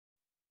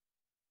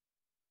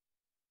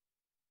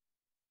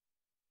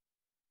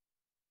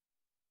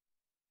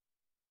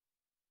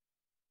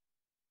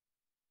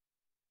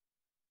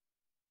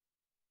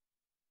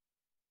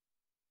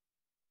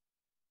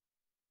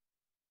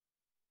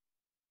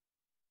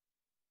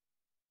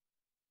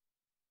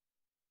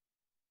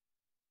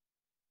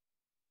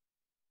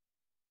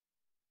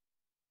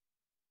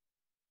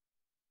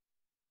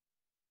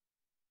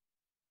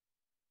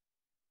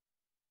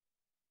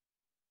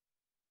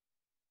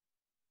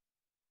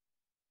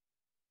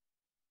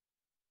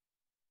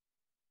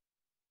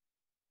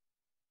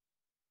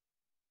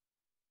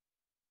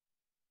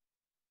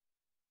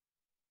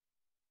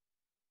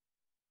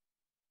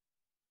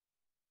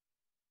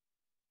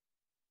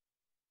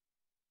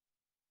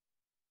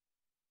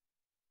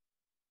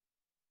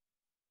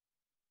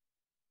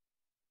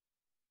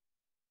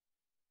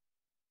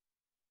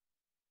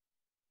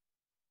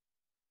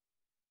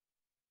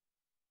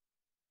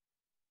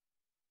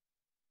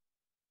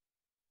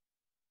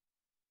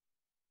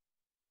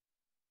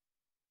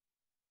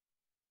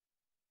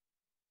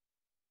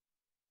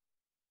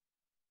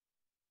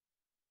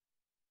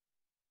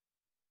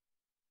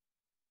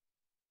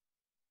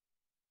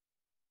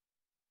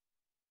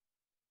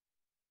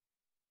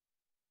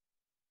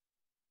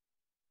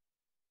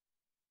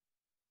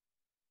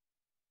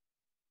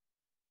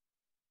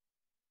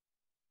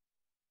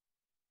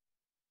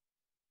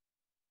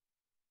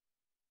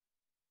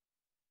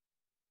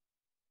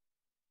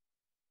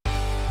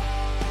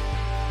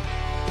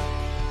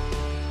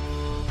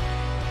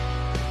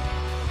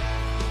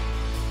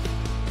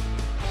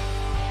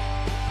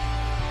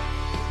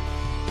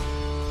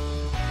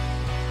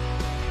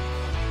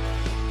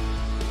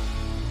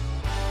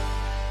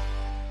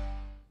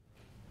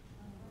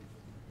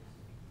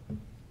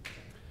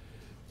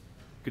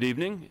Good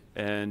evening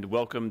and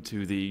welcome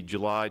to the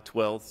July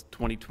 12th,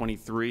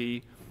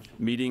 2023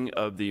 meeting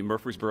of the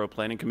Murfreesboro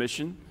Planning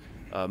Commission.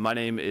 My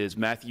name is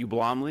Matthew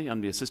Blomley. I'm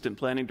the Assistant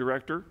Planning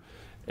Director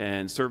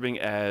and serving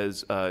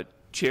as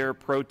Chair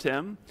Pro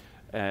Tem.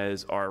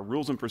 As our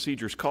rules and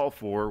procedures call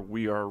for,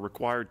 we are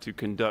required to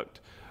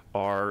conduct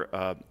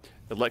our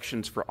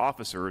elections for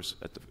officers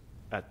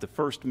at the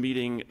first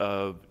meeting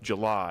of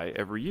July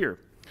every year.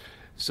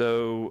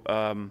 So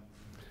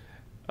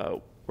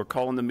we're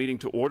calling the meeting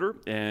to order,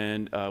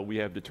 and we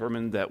have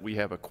determined that we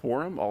have a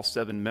quorum. All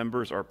 7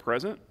 members are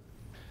present.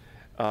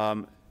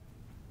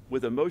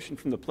 With a motion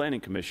from the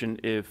Planning Commission,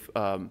 if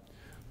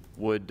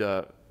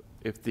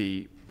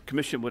the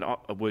Commission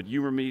would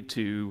humor me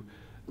to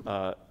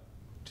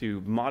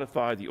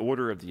modify the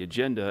order of the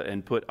agenda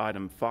and put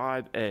item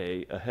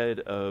 5A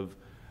ahead of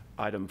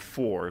item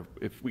 4,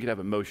 if we could have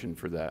a motion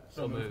for that.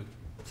 So moved.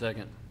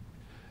 Second.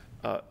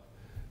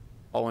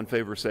 All in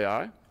favor say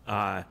aye.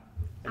 Aye.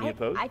 Any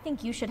opposed? I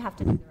think you should have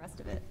to do the rest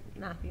of it,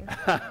 Matthew.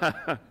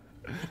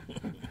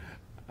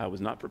 I was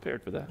not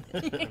prepared for that.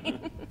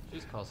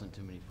 She's causing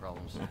too many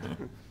problems.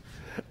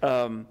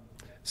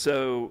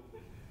 So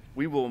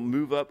we will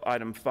move up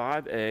item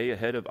 5A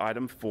ahead of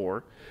item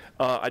 4.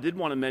 I did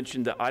want to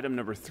mention that item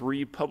number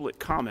 3, public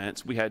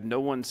comments, we had no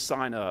one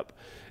sign up.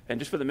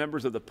 And just for the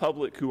members of the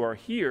public who are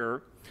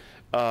here,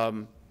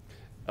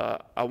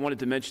 I wanted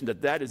to mention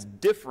that that is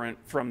different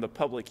from the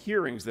public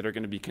hearings that are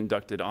going to be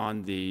conducted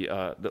on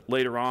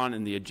later on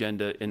in the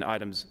agenda in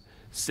items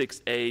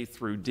 6A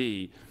through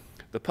D.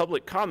 The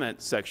public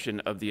comment section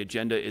of the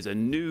agenda is a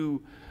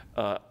new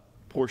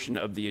portion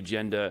of the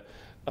agenda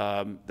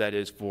that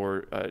is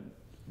for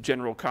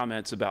general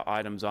comments about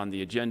items on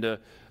the agenda.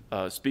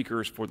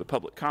 Speakers for the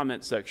public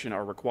comment section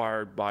are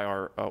required by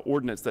our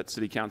ordinance that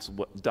City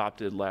Council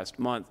adopted last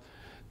month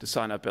to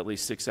sign up at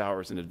least 6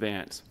 hours in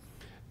advance.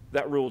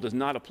 That rule does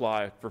not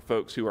apply for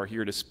folks who are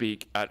here to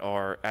speak at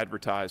our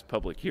advertised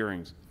public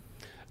hearings.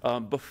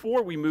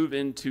 Before we move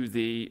into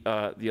the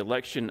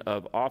election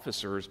of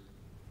officers,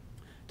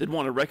 did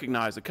want to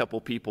recognize a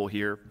couple people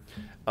here.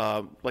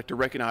 I'd like to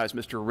recognize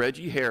Mr.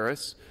 Reggie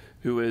Harris,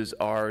 who is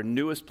our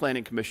newest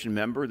Planning Commission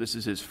member. This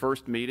is his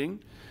first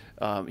meeting.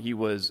 He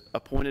was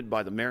appointed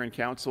by the Mayor and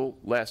Council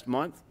last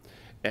month,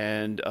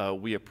 and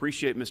we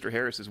appreciate Mr.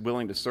 Harris's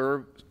willingness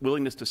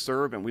to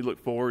serve, and we look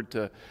forward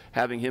to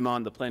having him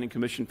on the Planning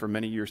Commission for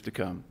many years to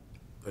come.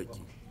 Thank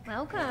you.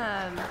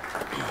 Welcome.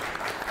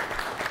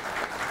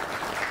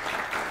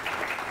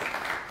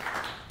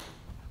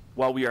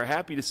 While we are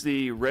happy to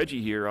see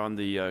Reggie here on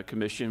the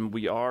commission,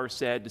 we are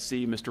sad to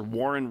see Mr.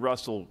 Warren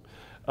Russell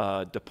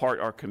depart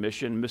our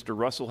commission. Mr.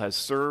 Russell has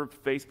served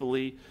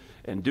faithfully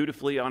and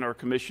dutifully on our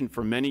commission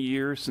for many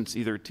years, since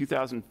either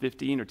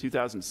 2015 or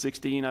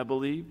 2016, I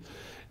believe.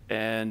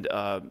 And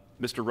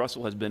Mr.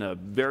 Russell has been a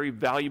very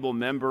valuable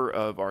member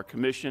of our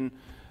commission,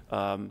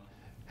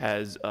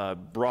 has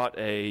brought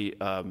a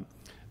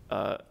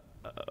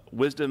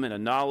wisdom and a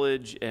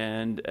knowledge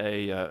and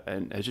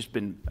has just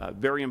been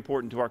very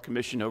important to our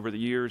commission over the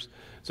years.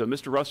 So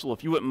Mr. Russell,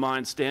 if you wouldn't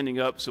mind standing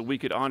up so we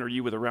could honor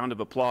you with a round of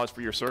applause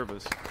for your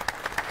service.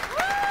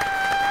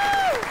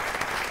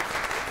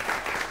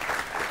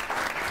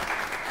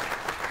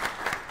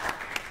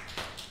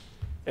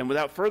 And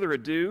without further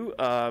ado,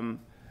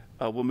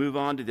 we'll move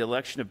on to the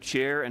election of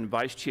chair and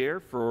vice chair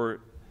for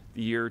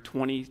the year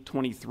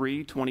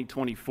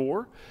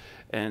 2023-2024.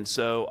 And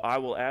so I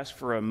will ask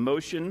for a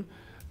motion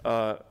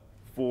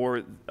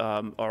for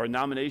our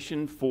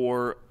nomination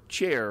for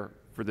chair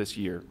for this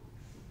year.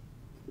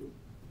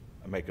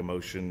 I make a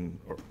motion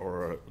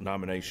or a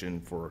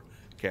nomination for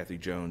Kathy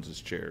Jones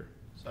as chair.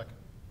 Second.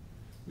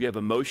 We have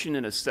a motion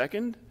and a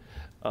second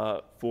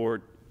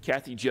for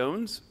Kathy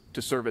Jones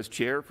to serve as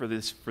chair for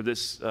this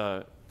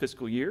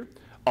fiscal year.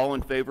 All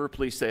in favor,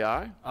 please say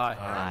aye. Aye.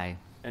 Aye.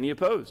 Any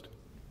opposed?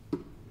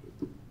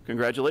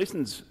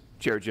 Congratulations,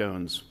 Chair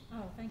Jones.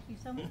 Oh, thank you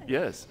so much.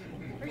 Yes.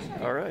 Appreciate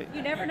it. All right.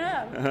 You never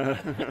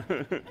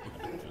know.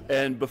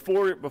 And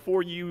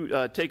before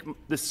you take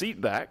the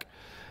seat back,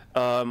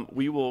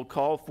 we will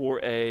call for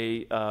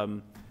a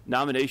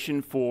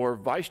nomination for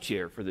vice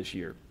chair for this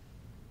year.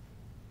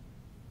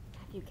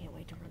 You can't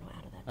wait to run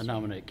out of that. I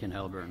nominate Ken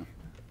Halliburton.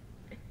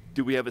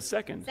 Do we have a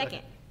second?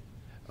 Second.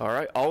 All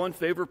right. All in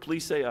favor,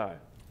 please say aye.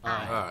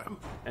 Aye.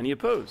 Any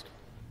opposed?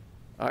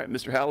 All right,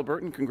 Mr.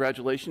 Halliburton,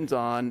 congratulations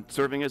on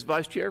serving as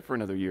vice chair for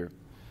another year.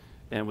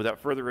 And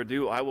without further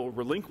ado, I will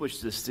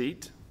relinquish this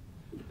seat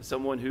to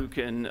someone who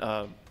can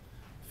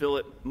fill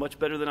it much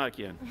better than I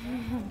can.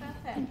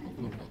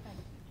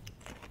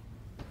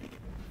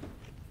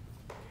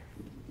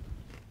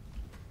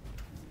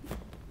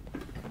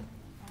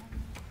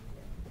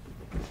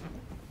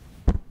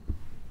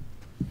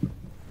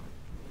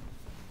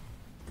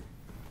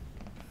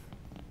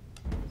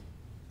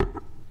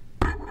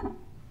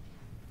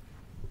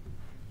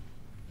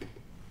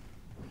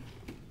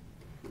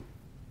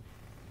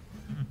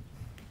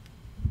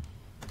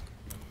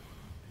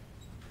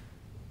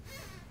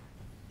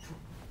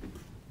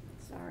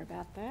 Sorry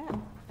about that.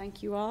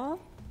 Thank you all.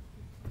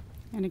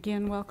 And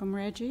again, welcome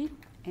Reggie.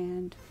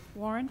 And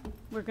Warren,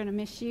 we're going to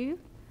miss you.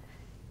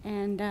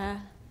 And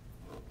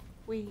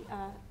we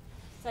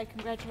say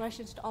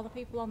congratulations to all the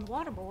people on the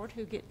water board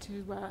who get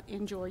to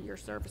enjoy your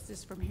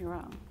services from here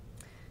on.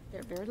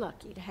 They're very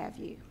lucky to have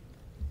you.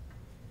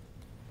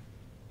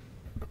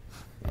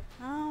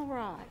 All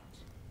right.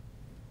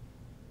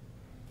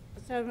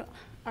 So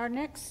our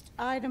next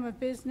item of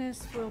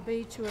business will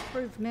be to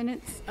approve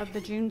minutes of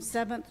the June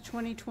 7th,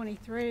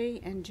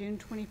 2023 and June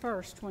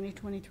 21st,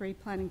 2023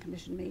 Planning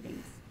Commission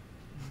meetings.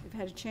 We've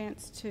had a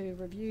chance to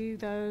review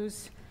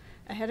those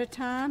ahead of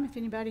time. If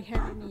anybody has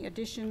any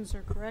additions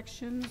or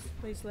corrections,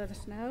 please let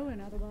us know,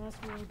 and otherwise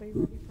we'll be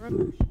ready for a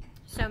motion.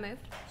 So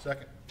moved.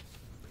 Second.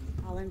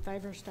 All in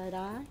favor, state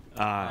aye.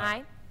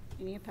 Aye.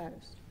 Any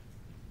opposed?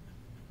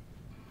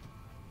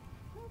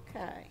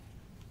 Okay.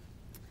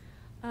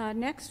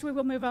 Next, we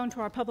will move on to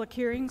our public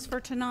hearings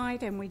for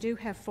tonight, and we do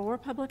have 4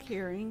 public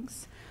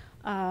hearings.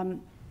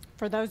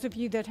 For those of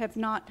you that have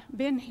not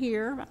been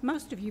here,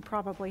 most of you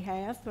probably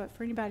have, but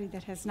for anybody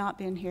that has not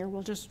been here,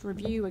 we'll just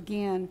review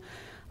again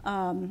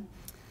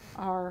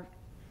what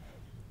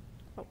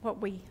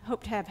we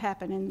hope to have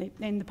happen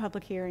in the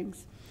public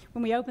hearings.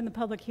 When we open the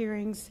public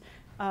hearings,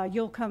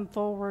 you'll come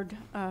forward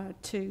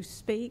to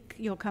speak.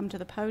 You'll come to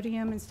the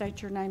podium and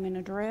state your name and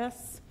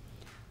address.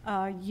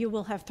 You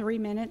will have 3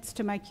 minutes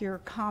to make your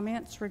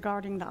comments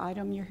regarding the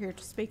item you're here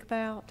to speak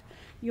about.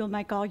 You'll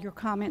make all your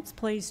comments,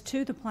 please,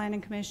 to the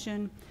Planning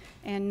Commission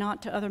and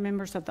not to other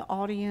members of the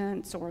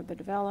audience or the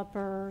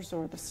developers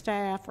or the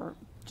staff, or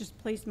just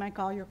please make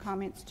all your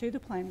comments to the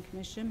Planning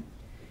Commission.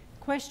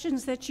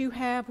 Questions that you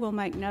have, we'll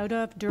make note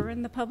of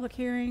during the public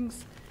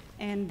hearings,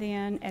 and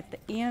then at the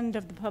end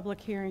of the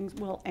public hearings,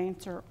 we'll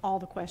answer all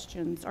the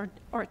questions, or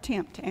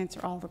attempt to answer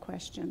all the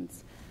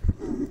questions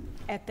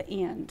at the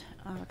end,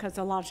 because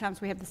a lot of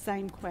times we have the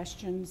same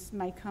questions,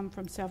 may come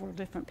from several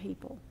different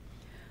people.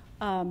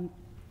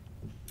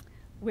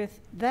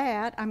 With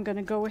that, I'm going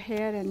to go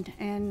ahead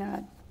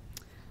and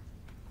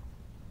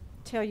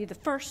tell you the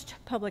first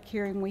public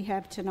hearing we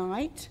have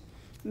tonight.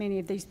 Many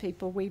of these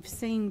people we've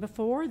seen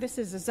before. This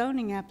is a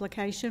zoning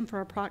application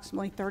for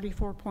approximately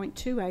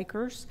 34.2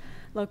 acres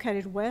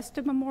located west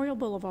of Memorial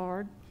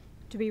Boulevard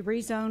to be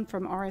rezoned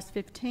from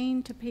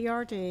RS-15 to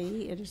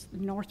PRD. It is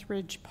the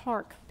Northridge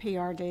Park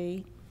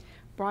PRD.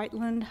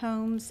 Brightland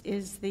Homes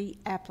is the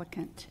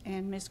applicant.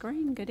 And Ms.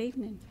 Green, good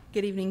evening.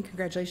 Good evening.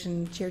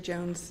 Congratulations, Chair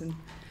Jones and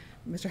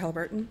Mr.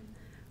 Halliburton.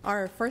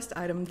 Our first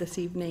item this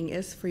evening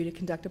is for you to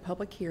conduct a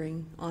public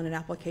hearing on an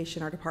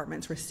application our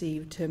department's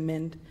received to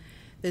amend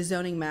the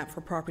zoning map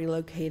for property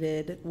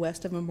located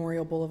west of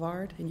Memorial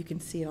Boulevard, and you can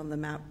see it on the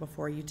map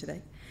before you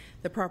today.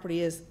 The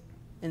property is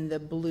in the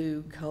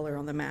blue color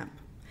on the map.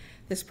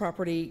 This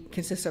property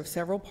consists of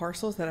several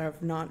parcels that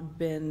have not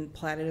been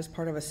platted as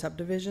part of a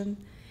subdivision,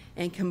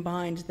 and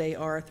combined they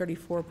are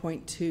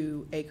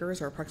 34.2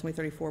 acres, or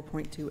approximately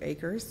 34.2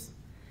 acres.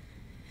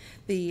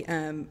 The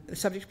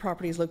subject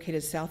property is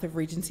located south of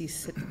Regency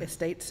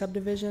Estate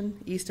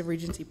subdivision, east of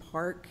Regency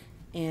Park,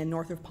 and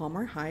north of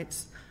Palmer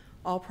Heights.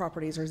 All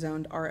properties are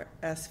zoned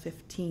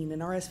RS-15,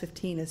 and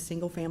RS-15 is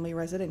single-family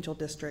residential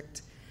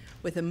district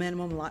with a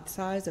minimum lot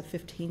size of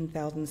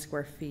 15,000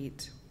 square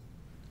feet.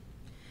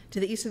 To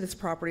the east of this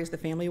property is the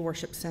Family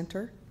Worship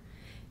Center,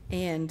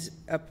 and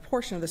a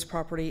portion of this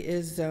property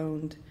is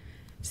zoned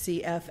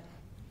CF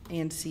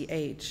and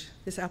CH.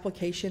 This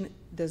application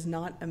does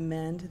not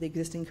amend the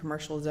existing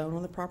commercial zone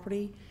on the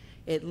property.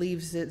 It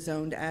leaves it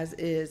zoned as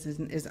is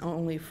and is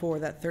only for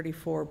that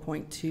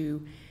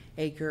 34.2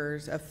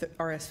 acres of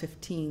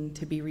RS-15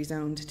 to be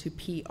rezoned to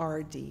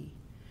PRD.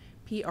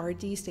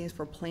 PRD stands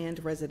for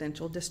Planned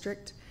Residential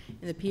District,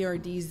 and the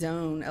PRD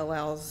zone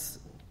allows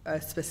a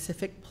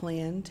specific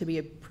plan to be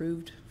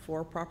approved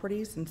for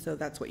properties, and so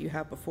that's what you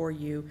have before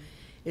you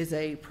is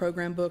a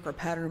program book or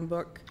pattern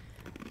book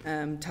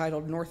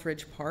titled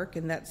Northridge Park,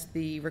 and that's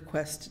the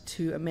request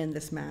to amend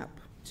this map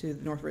to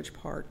Northridge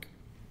Park.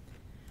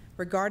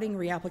 Regarding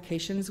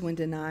reapplications when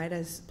denied,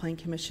 as Planning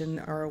Commission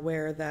are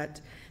aware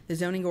that the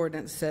zoning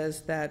ordinance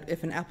says that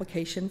if an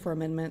application for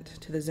amendment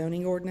to the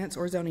zoning ordinance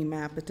or zoning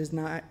map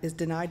is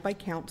denied by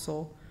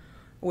council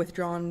or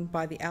withdrawn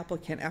by the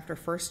applicant after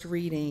first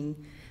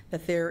reading,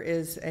 that there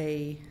is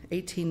a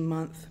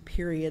 18-month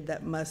period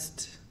that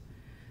must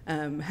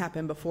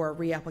happen before a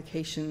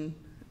reapplication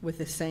with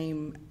the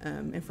same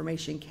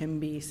information can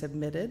be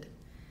submitted.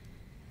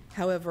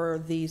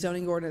 However, the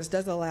zoning ordinance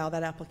does allow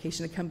that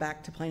application to come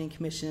back to Planning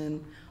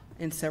Commission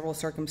in several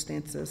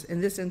circumstances. In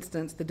this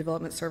instance, the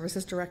Development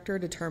Services Director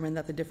determined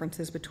that the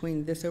differences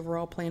between this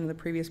overall plan and the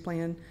previous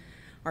plan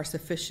are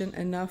sufficient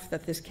enough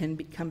that this can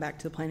come back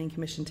to the Planning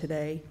Commission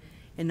today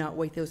and not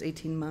wait those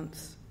 18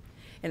 months,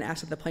 and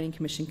ask that the Planning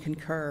Commission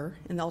concur.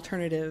 In the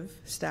alternative,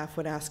 staff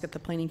would ask that the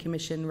Planning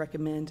Commission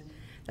recommend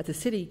that the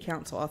City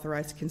Council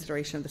authorize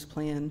consideration of this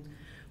plan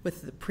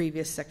with the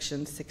previous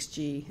section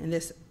 6G. And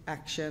this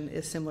action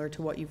is similar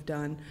to what you've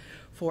done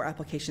for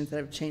applications that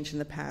have changed in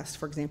the past,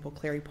 for example,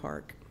 Clary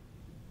Park.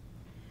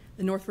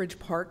 The Northridge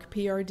Park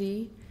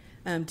PRD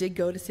did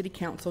go to City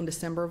Council in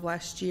December of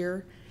last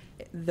year.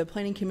 The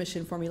Planning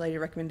Commission formulated a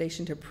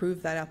recommendation to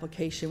approve that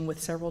application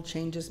with several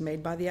changes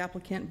made by the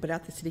applicant, but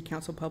at the City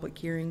Council public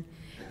hearing,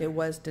 it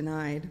was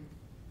denied.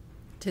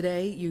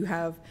 Today, you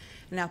have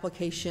an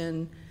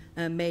application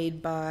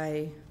made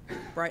by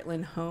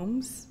Brightland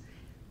Homes,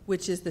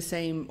 which is the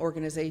same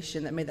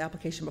organization that made the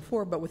application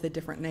before, but with a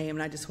different name.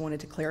 And I just wanted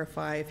to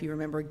clarify, if you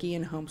remember,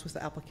 Guillen Homes was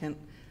the applicant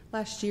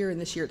last year, and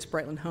this year it's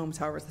Brightland Homes.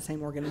 However, it's the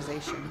same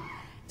organization.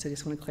 So I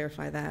just want to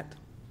clarify that.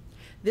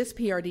 This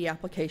PRD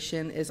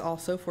application is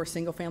also for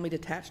single-family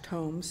detached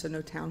homes, so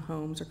no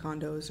townhomes or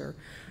condos or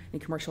any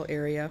commercial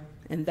area.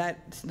 And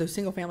those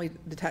single-family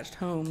detached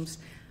homes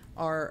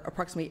are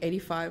approximately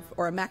 85,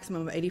 or a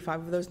maximum of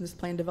 85 of those in this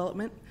planned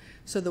development.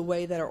 So the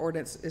way that our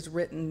ordinance is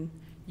written,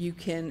 you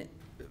can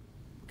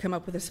come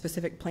up with a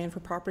specific plan for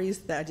properties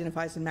that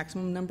identifies the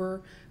maximum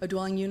number of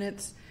dwelling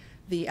units.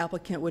 The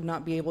applicant would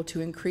not be able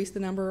to increase the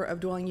number of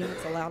dwelling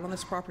units allowed on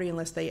this property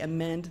unless they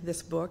amend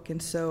this book.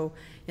 And so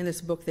in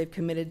this book, they've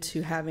committed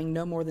to having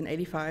no more than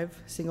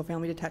 85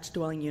 single-family detached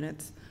dwelling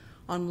units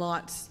on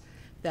lots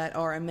that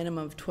are a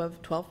minimum of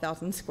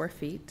 12,000 square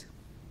feet.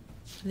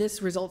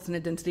 This results in a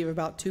density of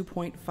about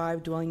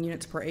 2.5 dwelling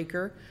units per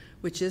acre,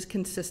 which is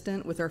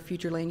consistent with our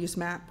future land use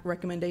map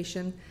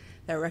recommendation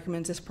that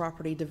recommends this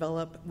property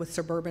develop with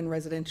suburban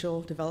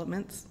residential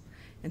developments.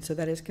 And so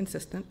that is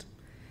consistent.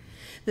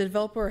 The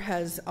developer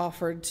has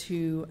offered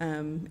to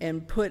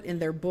and put in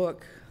their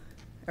book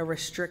a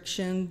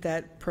restriction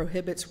that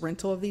prohibits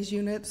rental of these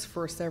units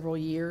for several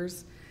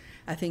years.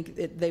 I think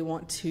they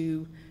want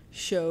to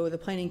show the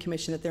Planning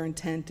Commission that their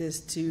intent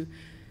is to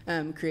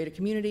create a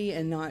community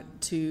and not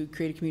to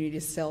create a community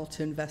to sell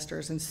to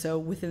investors. And so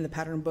within the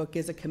pattern book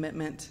is a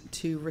commitment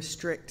to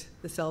restrict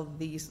the sale of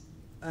these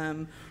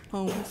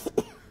homes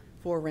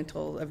for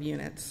rental of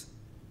units.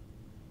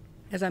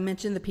 As I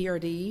mentioned, the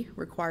PRD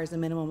requires a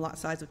minimum lot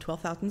size of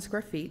 12,000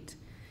 square feet.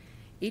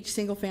 Each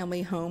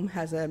single-family home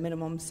has a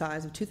minimum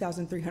size of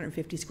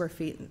 2,350 square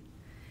feet,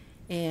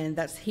 and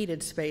that's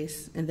heated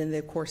space, and then,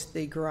 of course,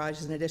 the garage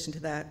is in addition to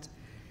that.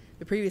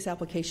 The previous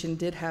application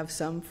did have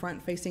some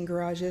front-facing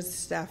garages.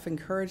 Staff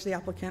encouraged the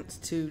applicants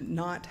to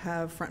not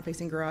have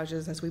front-facing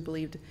garages, as we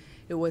believed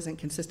it wasn't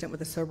consistent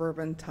with a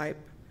suburban type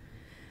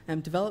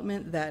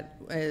development that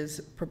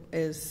is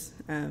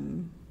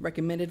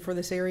recommended for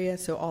this area.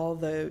 So all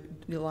the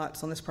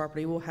lots on this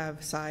property will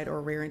have side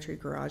or rear entry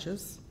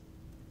garages.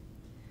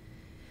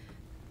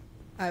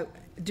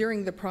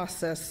 During the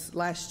process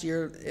last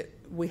year,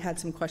 we had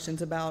some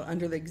questions about,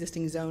 under the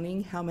existing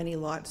zoning, how many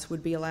lots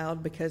would be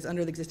allowed, because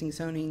under the existing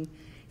zoning,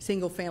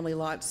 single-family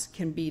lots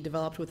can be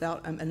developed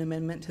without an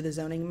amendment to the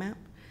zoning map.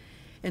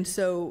 And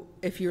so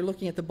if you're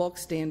looking at the bulk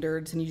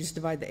standards and you just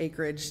divide the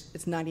acreage,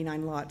 it's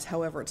 99 lots.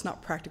 However, it's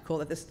not practical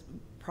that this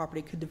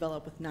property could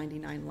develop with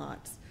 99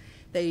 lots.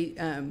 They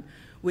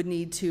would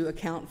need to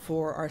account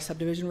for our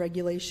subdivision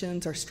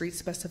regulations, our street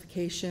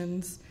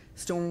specifications,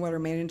 stormwater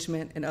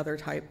management, and other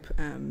type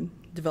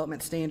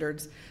development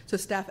standards. So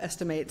staff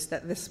estimates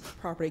that this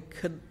property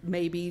could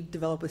maybe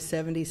develop with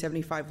 70,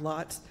 75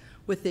 lots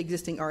with the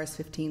existing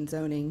RS-15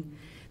 zoning.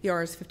 The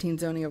RS-15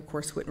 zoning, of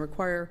course, wouldn't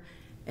require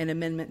an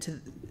amendment to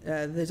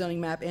the zoning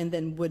map, and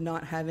then would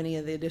not have any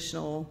of the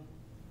additional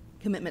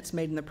commitments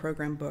made in the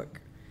program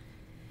book.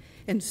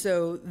 And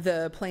so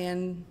the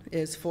plan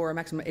is for a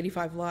maximum of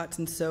 85 lots,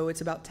 and so it's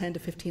about 10 to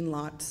 15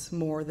 lots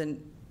more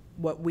than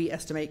what we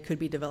estimate could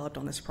be developed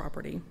on this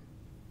property.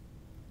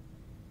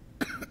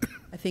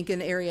 I think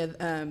an area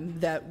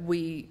that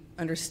we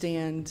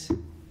understand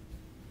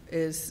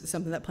is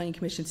something that Planning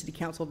Commission City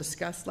Council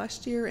discussed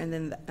last year, and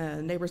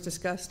then neighbors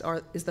discussed,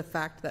 is the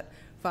fact that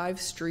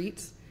 5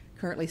 streets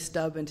currently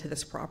stub into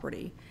this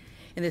property.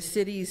 And the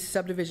city's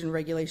subdivision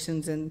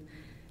regulations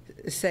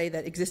say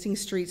that existing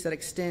streets that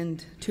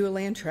extend to a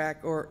land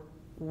tract or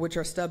which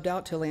are stubbed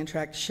out to a land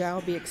tract shall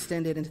be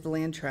extended into the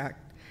land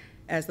tract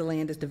as the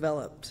land is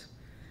developed.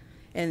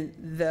 And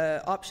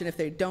the option, if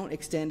they don't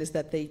extend, is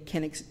that they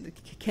can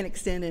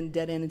extend and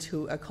dead end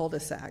into a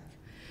cul-de-sac.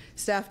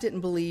 Staff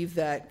didn't believe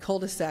that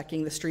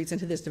cul-de-sacing the streets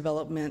into this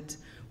development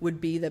would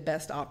be the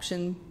best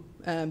option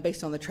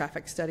based on the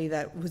traffic study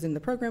that was in the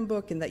program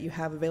book and that you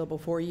have available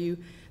for you,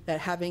 that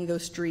having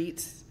those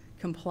streets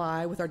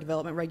comply with our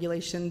development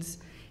regulations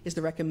is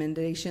the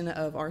recommendation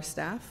of our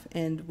staff,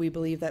 and we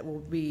believe that will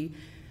be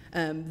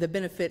the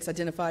benefits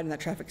identified in that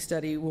traffic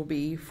study will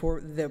be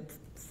for the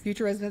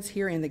future residents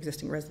here and the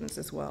existing residents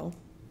as well.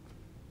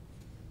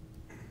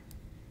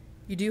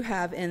 You do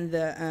have in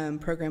the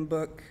program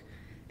book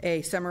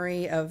a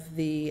summary of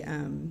the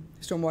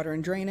stormwater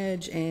and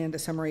drainage and a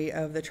summary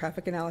of the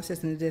traffic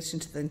analysis in addition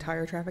to the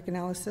entire traffic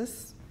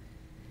analysis.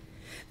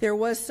 There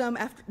was some,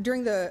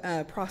 during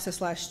the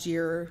process last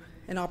year,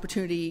 an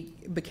opportunity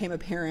became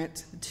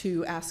apparent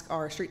to ask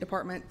our street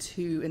department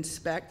to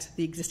inspect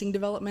the existing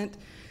development.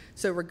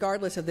 So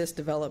regardless of this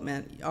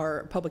development,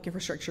 our public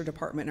infrastructure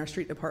department and our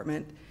street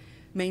department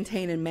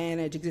maintain and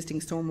manage existing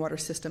stormwater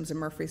systems in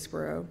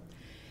Murfreesboro.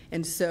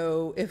 And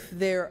so if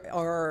there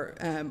are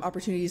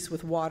opportunities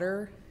with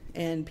water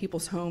in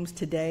people's homes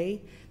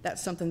today,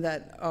 that's something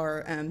that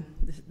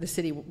the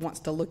city wants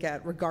to look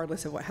at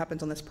regardless of what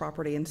happens on this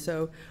property. And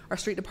so our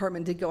street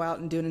department did go out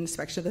and do an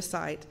inspection of the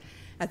site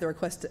at the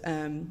request,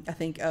 I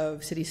think,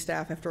 of city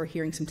staff after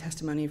hearing some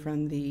testimony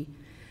from the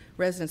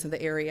residents of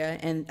the area.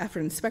 And after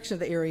an inspection of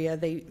the area,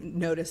 they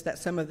noticed that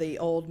some of the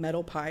old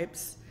metal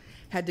pipes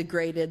had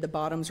degraded, the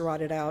bottoms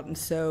rotted out, and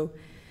so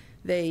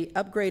they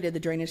upgraded the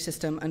drainage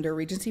system under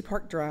Regency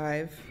Park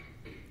Drive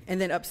and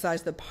then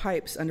upsized the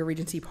pipes under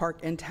Regency Park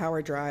and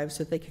Tower Drive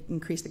so that they could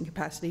increase the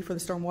capacity for the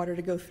stormwater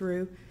to go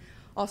through.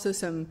 Also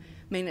some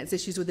maintenance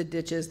issues with the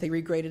ditches. They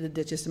regraded the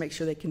ditches to make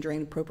sure they can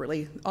drain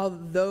appropriately. All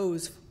of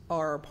those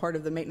are part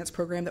of the maintenance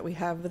program that we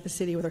have with the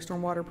city with our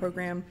stormwater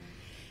program.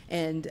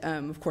 And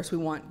of course, we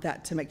want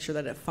that to make sure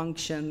that it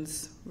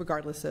functions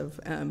regardless of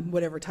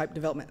whatever type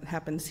development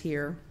happens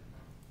here.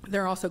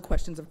 There are also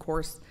questions, of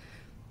course,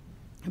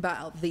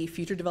 about the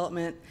future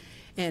development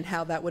and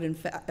how that would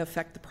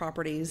affect the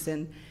properties.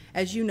 And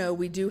as you know,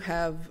 we do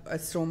have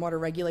stormwater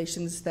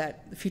regulations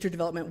that future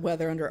development,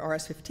 whether under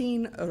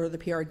RS-15 or the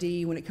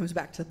PRD, when it comes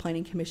back to the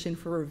Planning Commission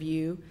for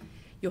review,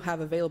 you'll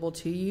have available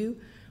to you.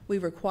 We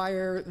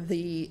require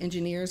the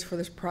engineers for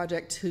this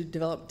project to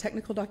develop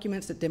technical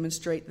documents that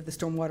demonstrate that the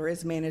stormwater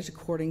is managed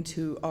according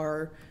to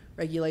our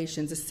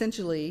regulations.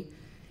 Essentially,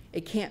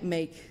 it can't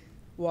make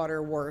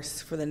water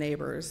worse for the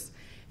neighbors.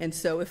 And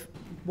so if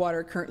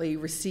water currently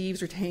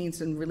receives,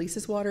 retains, and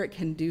releases water, it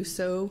can do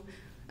so.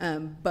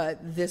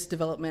 But this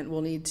development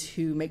will need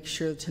to make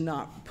sure to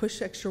not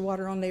push extra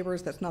water on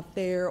neighbors that's not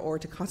there, or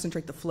to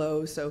concentrate the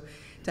flow. So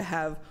to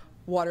have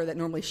water that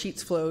normally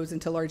sheets flows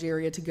into a large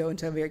area to go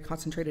into a very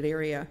concentrated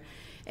area.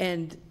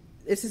 And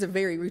this is a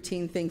very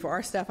routine thing for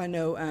our staff. I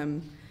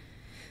know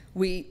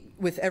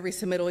with every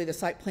submittal, either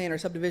site plan or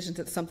subdivisions,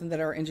 it's something that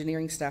our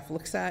engineering staff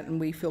looks at, and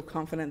we feel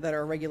confident that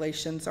our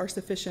regulations are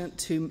sufficient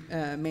to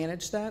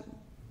manage that.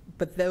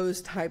 But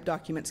those type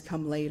documents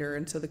come later,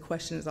 and so the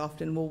question is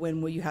often, well,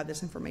 when will you have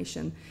this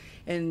information?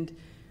 And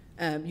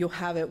you'll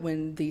have it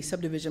when the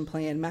subdivision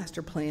plan,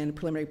 master plan,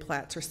 preliminary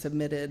plats are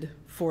submitted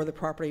for the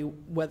property,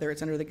 whether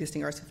it's under the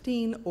existing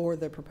RS-15 or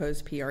the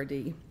proposed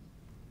PRD.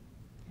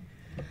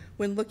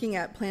 When looking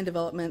at plan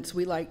developments,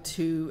 we like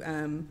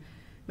to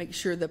make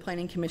sure the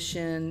Planning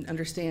Commission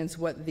understands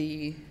what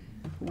the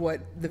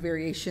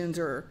variations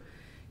or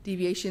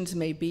deviations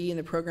may be in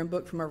the program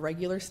book from our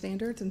regular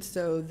standards. And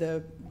so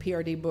the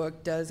PRD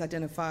book does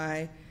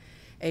identify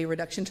a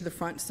reduction to the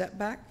front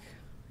setback.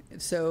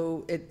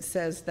 So it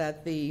says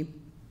that the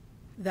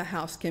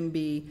house can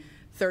be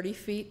 30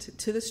 feet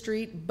to the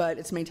street, but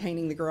it's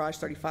maintaining the garage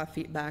 35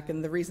 feet back.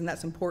 And the reason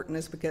that's important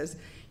is because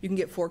you can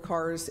get 4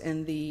 cars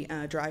in the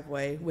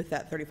driveway with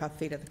that 35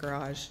 feet at the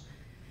garage.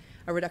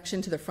 A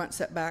reduction to the front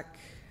setback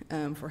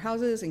for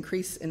houses,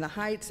 increase in the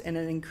heights, and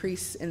an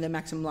increase in the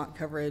maximum lot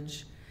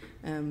coverage.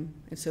 And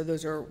so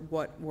those are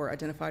what were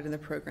identified in the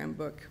program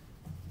book.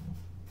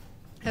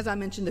 As I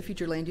mentioned, the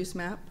future land use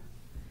map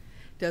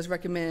does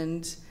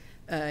recommend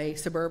a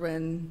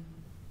suburban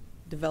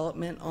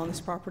development on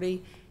this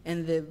property,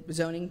 and the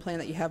zoning plan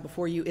that you have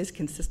before you is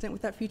consistent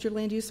with that future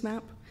land use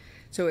map.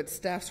 So it's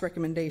staff's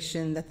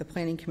recommendation that the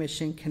Planning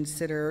Commission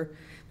consider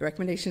the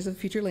recommendations of the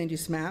future land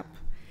use map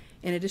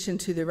in addition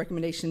to the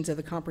recommendations of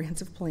the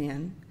comprehensive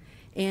plan,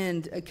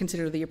 and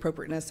consider the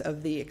appropriateness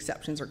of the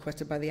exceptions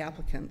requested by the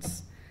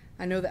applicants.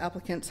 I know the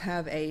applicants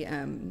have a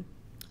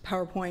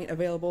PowerPoint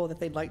available that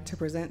they'd like to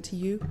present to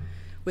you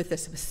with the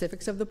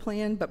specifics of the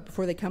plan, but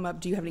before they come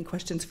up, do you have any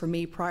questions for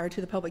me prior to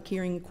the public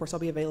hearing? Of course, I'll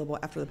be available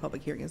after the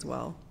public hearing as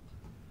well.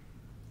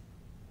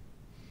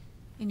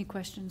 Any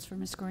questions for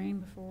Ms.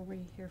 Green before we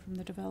hear from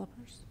the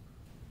developers?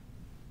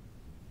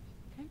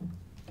 Okay.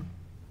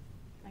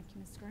 Thank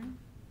you, Ms. Green.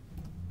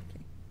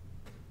 Okay.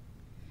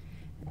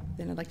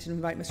 Then I'd like to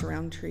invite Mr.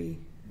 Roundtree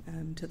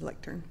to the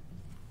lectern.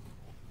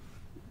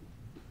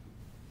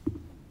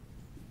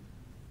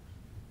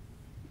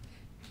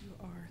 You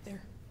are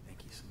there.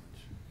 Thank you so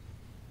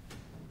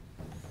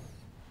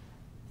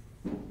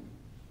much.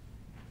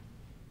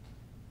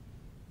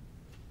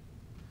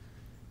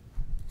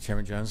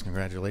 Chairman Jones,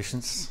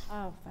 congratulations.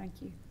 Oh, thank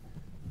you.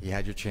 You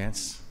had your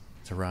chance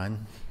to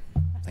run.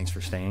 Thanks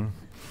for staying.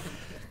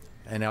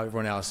 And now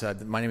everyone else,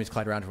 my name is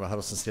Clyde Roundtree with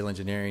Huddleston Steel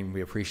Engineering.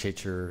 We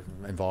appreciate your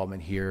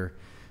involvement here.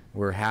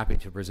 We're happy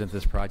to present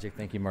this project.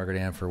 Thank you, Margaret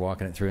Ann, for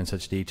walking it through in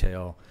such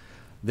detail.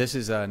 This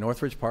is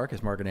Northridge Park,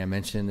 as Margaret Ann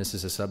mentioned. This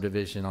is a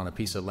subdivision on a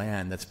piece of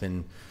land that's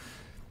been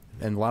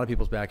in a lot of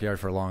people's backyard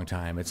for a long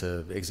time. It's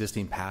an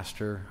existing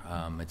pasture.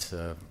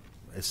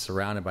 It's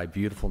surrounded by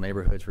beautiful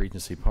neighborhoods,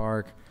 Regency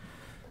Park,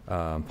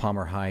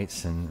 Palmer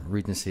Heights, and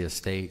Regency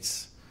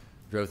Estates.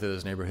 Drove through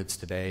those neighborhoods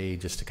today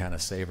just to kind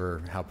of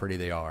savor how pretty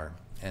they are.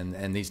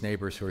 And these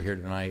neighbors who are here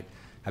tonight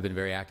have been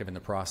very active in the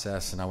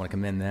process, and I want to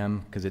commend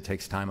them because it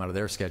takes time out of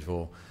their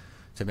schedule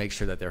to make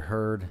sure that they're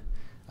heard.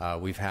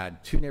 We've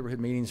had 2 neighborhood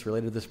meetings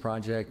related to this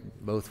project.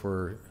 Both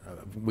were,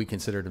 we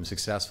considered them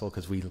successful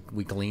because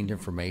we gleaned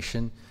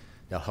information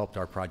that helped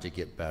our project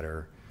get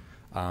better.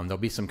 There'll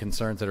be some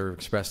concerns that are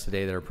expressed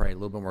today that are probably a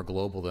little bit more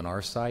global than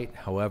our site.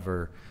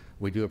 However,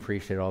 We do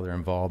appreciate all their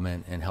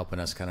involvement in helping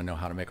us kind of know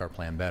how to make our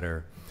plan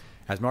better.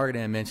 As Margaret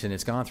Ann mentioned,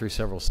 it's gone through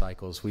several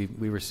cycles. We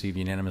received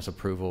unanimous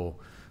approval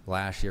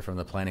last year from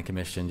the Planning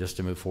Commission just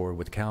to move forward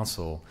with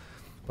council,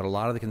 but a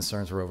lot of the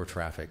concerns were over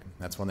traffic.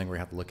 That's one thing we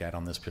have to look at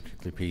on this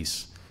particular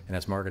piece. And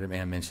as Margaret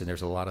Ann mentioned,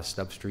 there's a lot of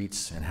stub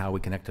streets and how we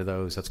connect to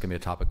those. That's going to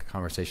be a topic of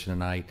conversation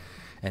tonight.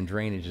 And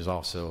drainage is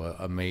also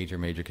a major,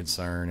 major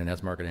concern. And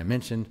as Margaret Ann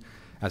mentioned,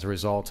 as a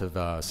result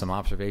of some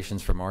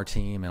observations from our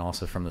team and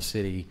also from the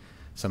city,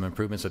 some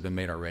improvements have been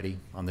made already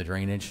on the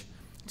drainage.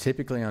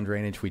 Typically on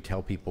drainage, we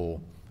tell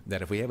people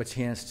that if we have a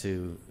chance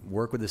to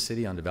work with the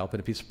city on developing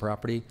a piece of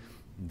property,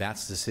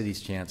 that's the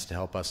city's chance to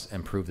help us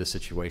improve the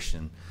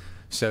situation.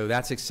 So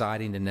that's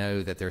exciting to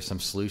know that there's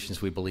some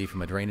solutions we believe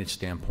from a drainage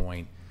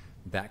standpoint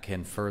that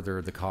can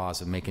further the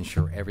cause of making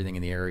sure everything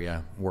in the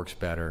area works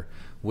better.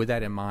 With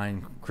that in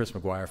mind, Chris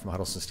McGuire from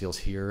Huddleston Steel is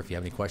here. If you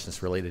have any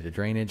questions related to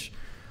drainage,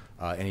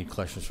 any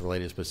questions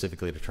related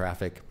specifically to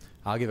traffic,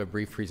 I'll give a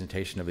brief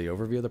presentation of the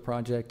overview of the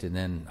project, and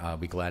then I'll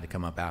be glad to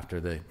come up after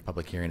the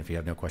public hearing if you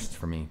have no questions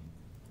for me.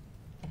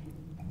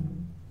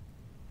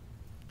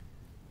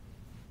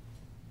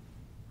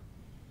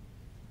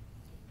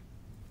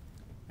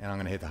 And I'm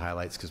going to hit the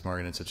highlights because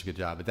Morgan did such a good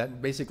job. But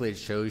that basically it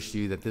shows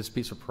you that this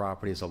piece of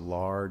property is a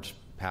large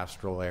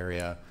pastoral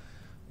area,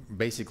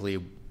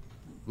 basically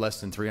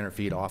less than 300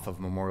 feet off of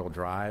Memorial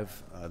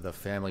Drive. The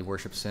Family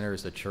Worship Center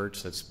is the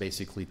church that's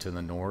basically to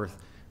the north,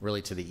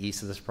 really to the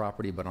east of this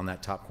property. But on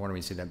that top corner,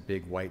 we see that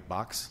big white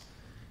box.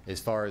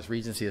 As far as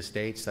Regency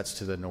Estates, that's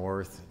to the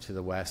north. To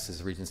the west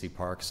is Regency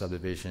Park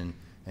subdivision,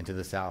 and to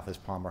the south is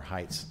Palmer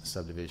Heights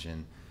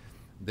subdivision.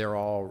 They're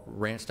all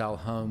ranch-style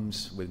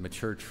homes with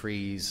mature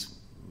trees,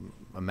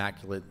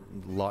 immaculate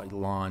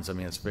lawns. I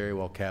mean, it's very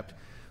well kept.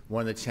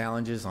 One of the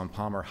challenges on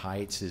Palmer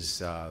Heights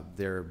is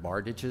their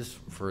bar ditches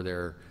for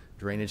their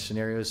drainage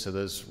scenarios. So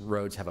those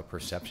roads have a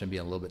perception of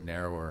being a little bit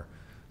narrower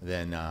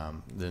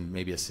than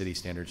maybe a city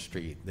standard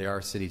street. They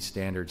are city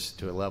standards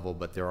to a level,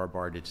 but there are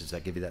bar ditches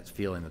that give you that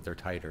feeling that they're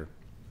tighter.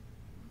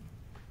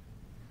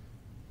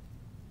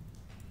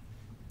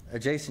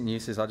 Adjacent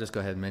uses, I'll just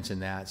go ahead and mention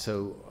that.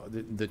 So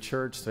the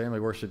church, the Family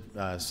Worship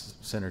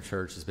Center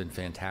Church has been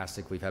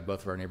fantastic. We've had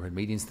both of our neighborhood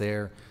meetings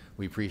there.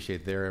 We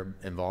appreciate their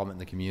involvement in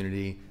the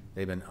community.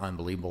 They've been an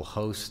unbelievable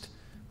host.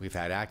 We've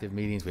had active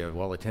meetings. We have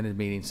well-attended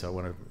meetings, so I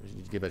want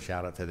to give a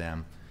shout-out to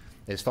them.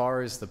 As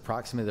far as the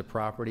proximity of the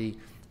property,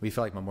 we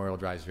feel like Memorial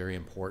Drive is very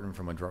important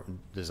from a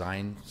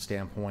design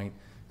standpoint.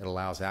 It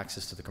allows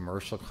access to the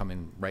commercial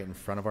coming right in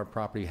front of our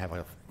property. You have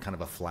a kind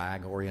of a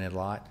flag-oriented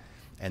lot.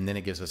 And then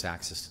it gives us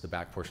access to the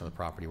back portion of the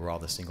property where all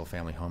the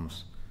single-family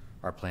homes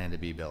are planned to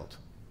be built.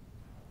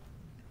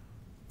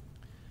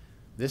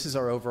 This is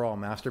our overall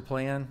master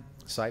plan,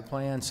 site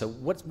plan. So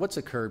what's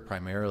occurred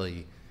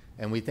primarily,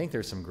 and we think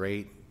there's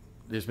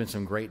been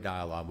some great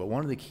dialogue, but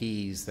one of the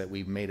keys that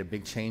we've made a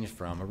big change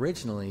from,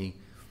 originally,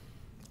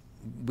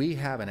 we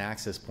have an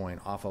access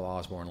point off of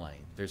Osborne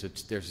Lane.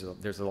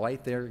 There's a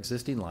light there,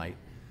 existing light.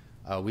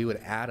 We would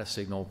add a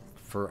signal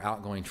for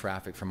outgoing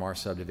traffic from our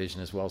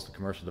subdivision as well as the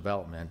commercial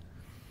development.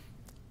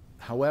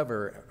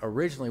 However,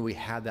 originally we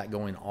had that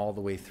going all the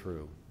way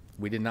through.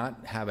 We did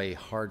not have a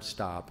hard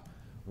stop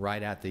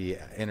right at the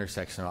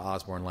intersection of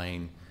Osborne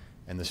Lane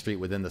and the street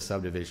within the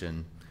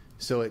subdivision.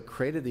 So it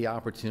created the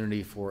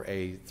opportunity for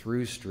a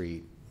through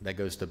street that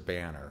goes to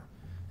Banner.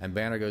 And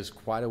Banner goes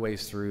quite a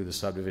ways through the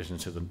subdivision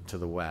to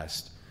the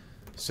west.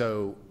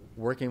 So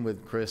working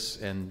with Chris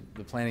and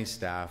the planning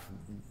staff,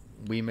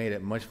 we made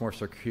it much more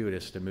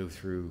circuitous to move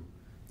through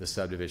the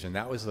subdivision.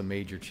 That was the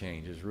major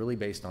change. It was really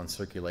based on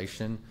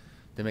circulation,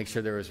 to make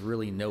sure there was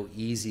really no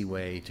easy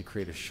way to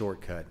create a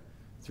shortcut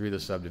through the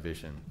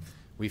subdivision.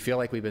 We feel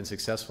like we've been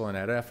successful in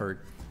that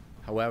effort.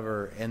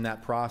 However, in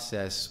that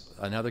process,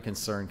 another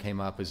concern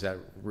came up is that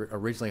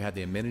originally had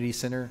the amenity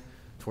center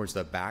towards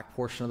the back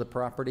portion of the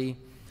property,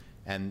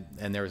 and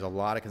there was a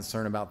lot of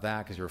concern about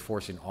that because you were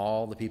forcing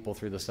all the people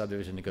through the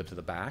subdivision to go to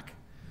the back.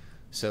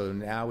 So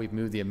now we've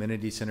moved the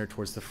amenity center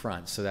towards the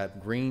front. So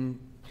that green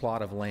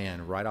plot of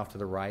land right off to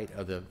the right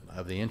of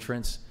the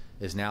entrance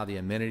is now the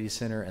amenity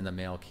center and the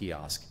mail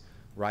kiosk,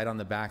 right on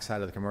the back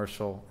side of the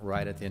commercial,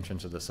 right at the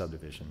entrance of the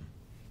subdivision.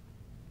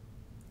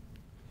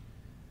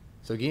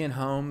 So Guillen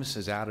Homes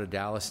is out of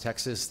Dallas,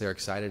 Texas. They're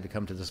excited to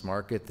come to this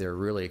market. They're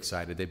really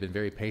excited. They've been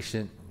very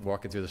patient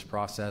walking through this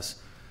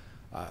process.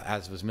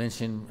 As was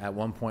mentioned, at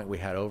one point we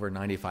had over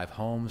 95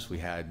 homes. We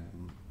had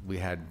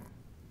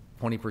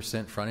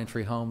 20% front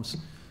entry homes.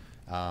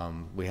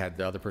 We had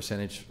the other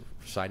percentage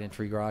side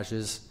entry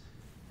garages.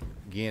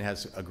 Guillen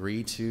has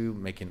agreed to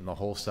making the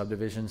whole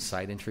subdivision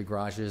side entry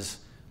garages,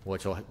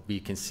 which will be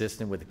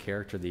consistent with the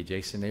character of the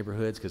adjacent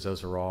neighborhoods because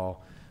those are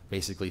all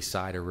basically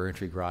side or rear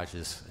entry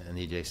garages in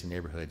the adjacent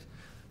neighborhood.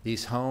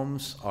 These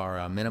homes are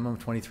a minimum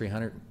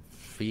 2,300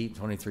 feet,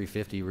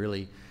 2,350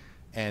 really,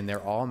 and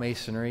they're all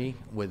masonry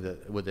with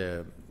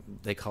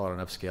they call it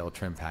an upscale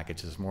trim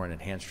package. It's more an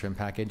enhanced trim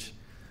package.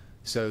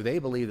 So they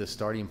believe the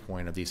starting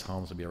point of these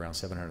homes will be around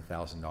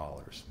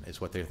 $700,000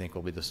 is what they think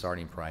will be the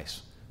starting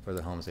price for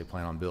the homes they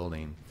plan on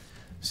building.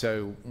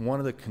 So one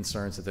of the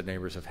concerns that the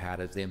neighbors have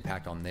had is the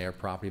impact on their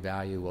property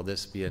value. Will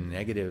this be a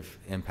negative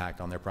impact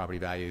on their property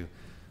value?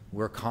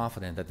 We're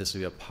confident that this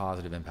will be a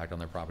positive impact on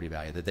their property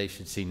value, that they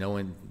should see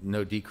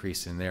no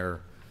decrease in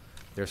their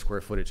square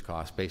footage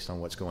cost based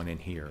on what's going in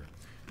here.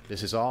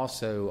 This is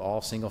also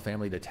all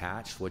single-family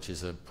detached, which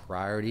is a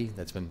priority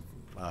that's been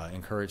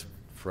encouraged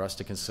for us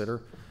to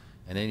consider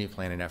in any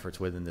planning efforts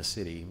within the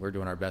city. We're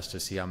doing our best to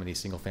see how many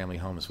single-family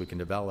homes we can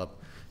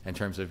develop in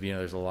terms of,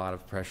 there's a lot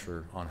of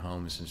pressure on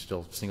homes, and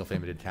still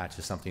single-family detached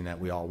is something that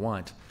we all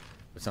want,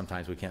 but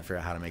sometimes we can't figure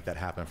out how to make that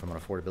happen from an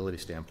affordability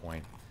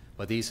standpoint.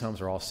 But these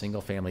homes are all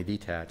single-family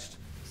detached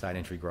side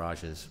entry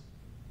garages.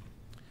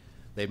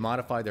 They've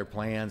modified their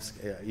plans,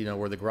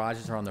 where the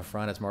garages are on the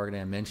front, as Margaret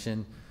Ann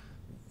mentioned,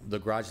 the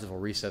garages will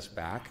recess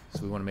back,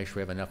 so we want to make sure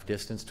we have enough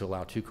distance to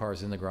allow 2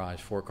 cars in the garage,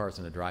 4 cars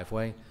in the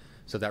driveway.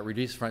 So that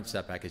reduced front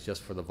setback is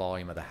just for the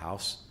volume of the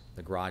house.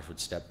 The garage would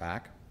step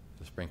back.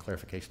 Just bring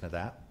clarification of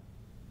that.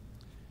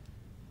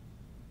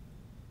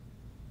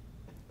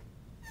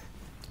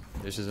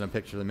 This is a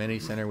picture of the mini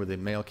center with the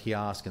mail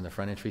kiosk and the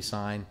front entry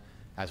sign.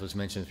 As was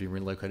mentioned, it's being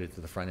relocated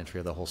to the front entry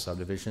of the whole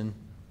subdivision.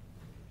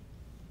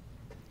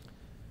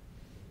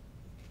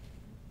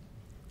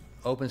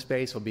 Open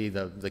space will be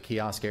the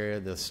kiosk area.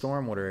 The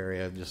stormwater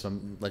area, just to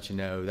let you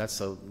know,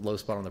 that's a low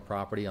spot on the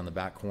property on the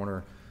back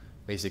corner,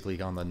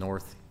 basically on the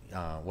north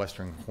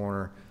western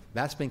corner.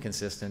 That's been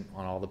consistent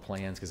on all the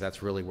plans because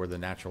that's really where the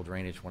natural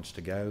drainage wants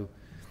to go.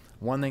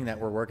 One thing that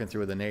we're working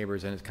through with the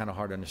neighbors, and it's kind of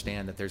hard to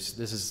understand, that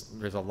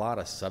there's a lot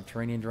of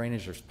subterranean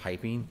drainage. There's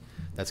piping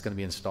that's going to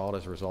be installed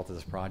as a result of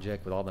this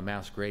project. With all the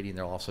mass grading,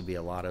 there'll also be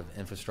a lot of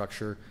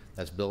infrastructure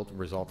that's built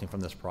resulting from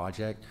this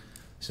project.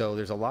 So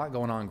there's a lot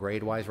going on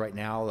grade-wise right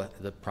now.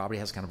 The property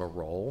has kind of a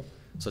roll,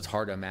 so it's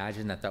hard to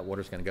imagine that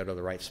water's going to go to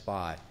the right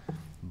spot.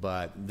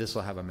 But this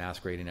will have a mass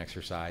grading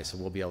exercise, so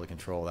we'll be able to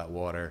control that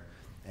water.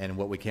 And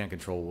what we can't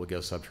control will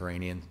go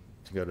subterranean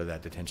to go to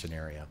that detention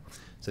area.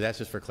 So that's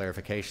just for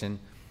clarification.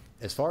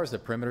 As far as the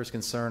perimeter is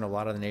concerned, a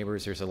lot of the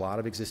neighbors, there's a lot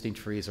of existing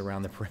trees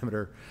around the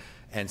perimeter,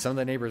 and some of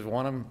the neighbors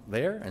want them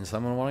there and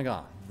some of them want them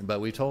gone.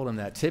 But we told them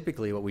that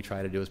typically what we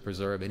try to do is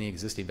preserve any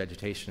existing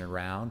vegetation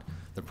around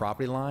the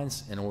property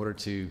lines in order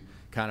to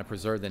kind of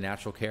preserve the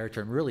natural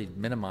character and really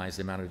minimize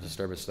the amount of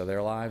disturbance to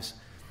their lives.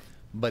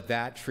 But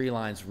that tree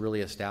line's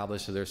really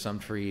established, so there's some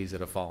trees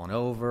that have fallen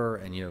over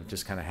and,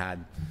 just kind of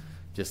had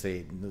some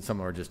of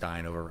them are just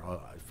dying over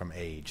from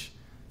age.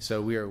 So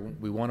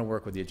we want to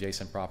work with the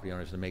adjacent property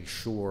owners to make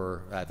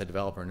sure that the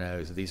developer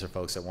knows that these are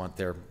folks that want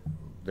their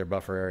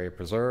buffer area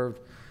preserved,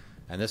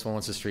 and this one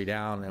wants the street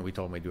down, and we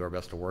told them we'd do our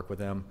best to work with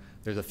them.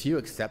 There's a few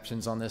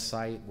exceptions on this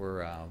site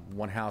where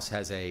one house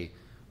has a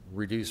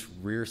reduced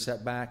rear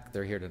setback.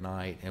 They're here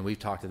tonight, and we've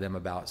talked to them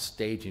about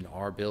staging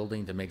our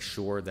building to make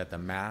sure that the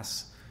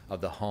mass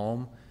of the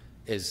home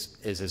is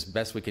as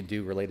best we can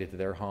do related to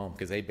their home,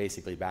 because they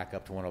basically back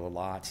up to one of the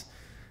lots.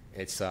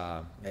 It's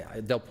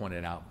they'll point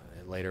it out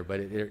later, but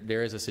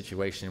there is a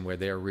situation where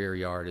their rear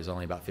yard is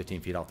only about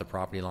 15 feet off the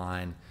property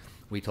line.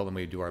 We told them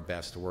we'd do our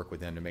best to work with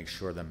them to make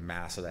sure the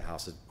mass of the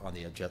house is on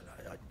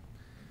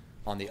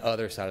the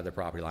other side of the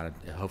property line.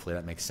 Hopefully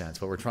that makes sense.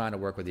 But we're trying to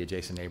work with the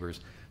adjacent neighbors.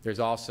 There's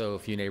also a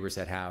few neighbors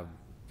that have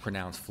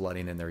pronounced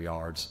flooding in their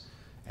yards,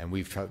 and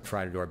we've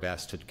tried to do our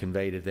best to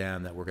convey to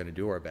them that we're going to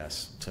do our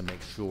best to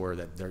make sure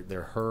that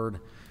they're heard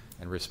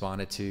and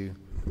responded to.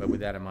 But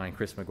with that in mind,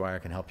 Chris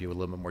McGuire can help you with a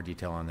little bit more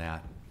detail on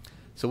that.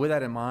 So with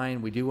that in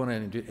mind, we do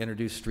want to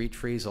introduce street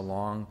trees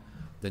along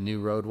the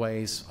new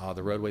roadways.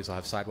 The roadways will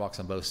have sidewalks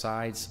on both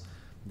sides.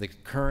 The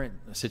current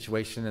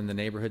situation in the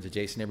neighborhoods,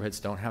 adjacent neighborhoods,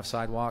 don't have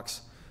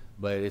sidewalks,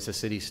 but it's a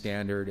city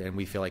standard, and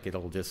we feel like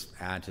it'll just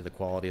add to the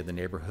quality of the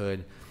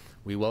neighborhood.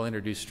 We will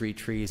introduce street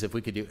trees. If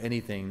we could do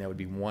anything that would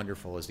be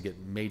wonderful is to get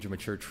major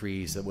mature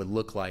trees that would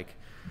look like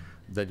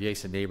the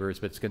adjacent neighbors,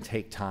 but it's going to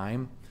take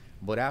time.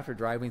 But after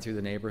driving through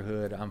the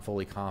neighborhood, I'm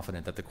fully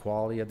confident that the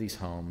quality of these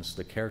homes,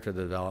 the character of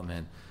the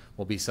development,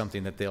 will be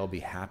something that they'll be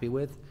happy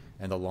with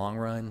in the long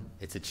run.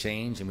 It's a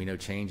change, and we know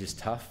change is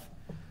tough.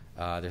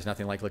 There's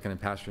nothing like looking at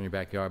pasture in your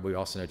backyard, but we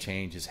also know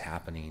change is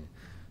happening.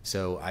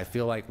 So I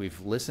feel like we've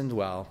listened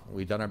well.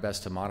 We've done our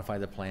best to modify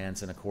the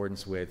plans in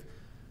accordance with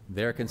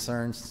their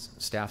concerns,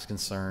 staff's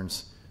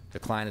concerns. The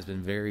client has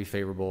been very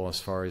favorable as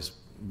far as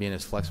being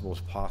as flexible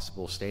as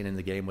possible, staying in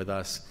the game with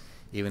us,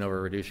 even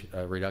over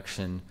a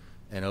reduction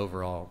in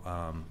overall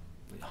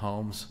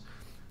homes.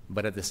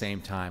 But at the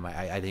same time,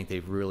 I think they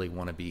really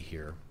want to be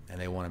here,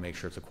 and they want to make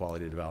sure it's a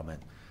quality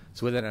development.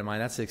 So with that in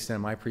mind, that's the extent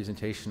of my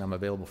presentation. I'm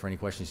available for any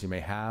questions you may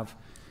have.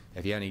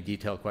 If you have any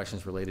detailed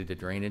questions related to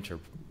drainage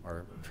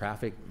or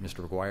traffic,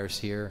 Mr. McGuire's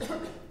here,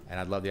 and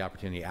I'd love the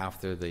opportunity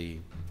after the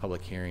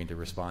public hearing to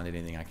respond to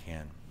anything I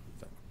can.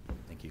 So,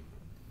 thank you.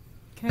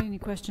 Okay, any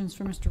questions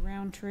for Mr.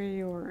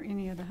 Roundtree or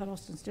any of the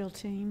Huddleston Steel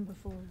team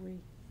before we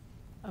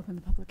open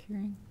the public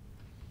hearing?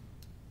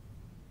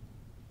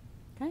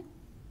 Okay.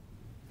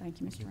 Thank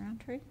you, Mr.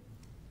 Roundtree.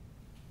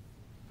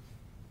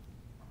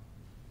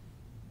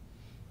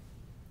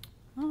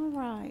 All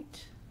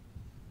right.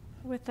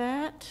 With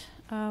that,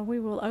 We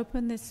will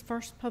open this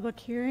first public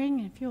hearing.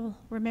 If you'll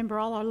remember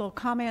all our little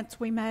comments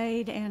we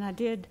made, and I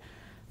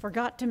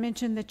forgot to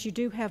mention that you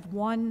do have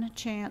one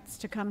chance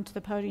to come to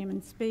the podium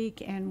and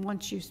speak, and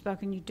once you've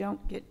spoken, you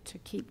don't get to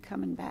keep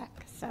coming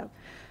back. So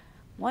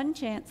one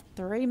chance,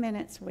 3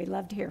 minutes. We'd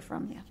love to hear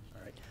from you.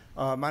 All right.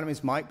 My name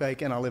is Mike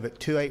Bacon. I live at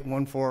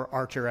 2814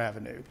 Archer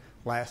Avenue,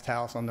 last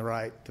house on the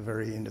right, the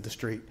very end of the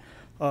street.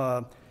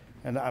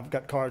 And I've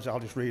got cards. I'll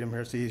just read them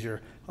here. It's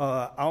easier.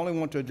 I only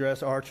want to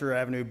address Archer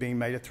Avenue being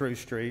made a through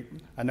street.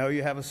 I know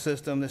you have a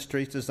system. The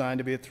street's designed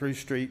to be a through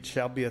street,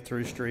 shall be a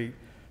through street.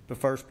 But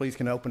first, please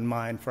can open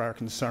mind for our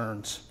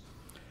concerns.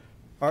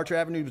 Archer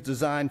Avenue was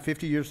designed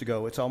 50 years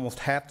ago. It's almost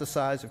half the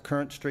size of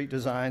current street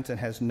designs and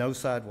has no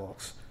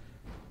sidewalks.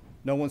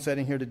 No one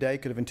sitting here today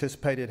could have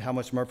anticipated how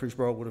much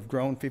Murfreesboro would have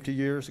grown 50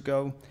 years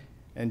ago.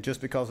 And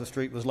just because the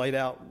street was laid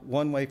out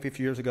one way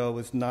 50 years ago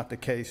is not the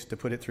case to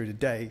put it through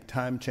today.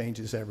 Time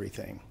changes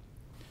everything.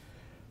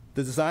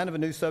 The design of a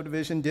new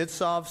subdivision did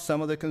solve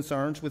some of the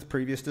concerns with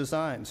previous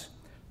designs.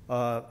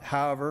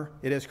 However,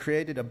 it has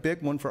created a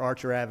big one for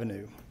Archer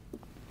Avenue.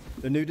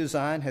 The new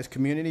design has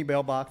community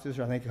mailboxes,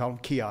 or I think you call them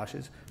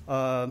kiosks,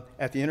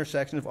 at the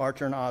intersection of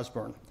Archer and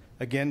Osborne.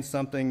 Again,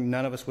 something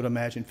none of us would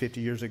imagine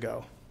 50 years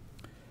ago.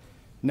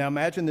 Now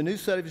imagine the new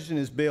subdivision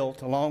is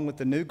built along with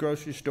the new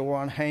grocery store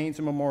on Haynes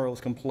and Memorial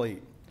is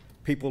complete.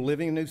 People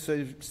living in the new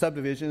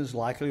subdivision is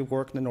likely to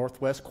work in the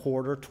northwest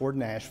corridor toward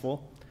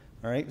Nashville.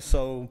 All right,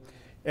 so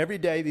every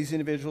day these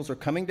individuals are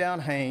coming down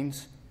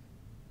Haynes.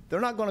 They're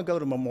not going to go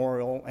to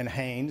Memorial and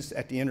Haynes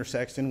at the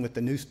intersection with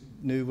the new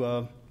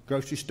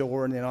grocery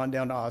store and then on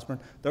down to Osborne.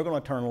 They're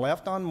going to turn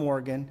left on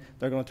Morgan.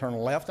 They're going to turn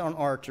left on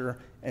Archer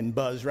and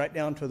buzz right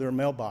down to their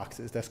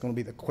mailboxes. That's going to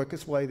be the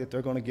quickest way that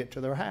they're going to get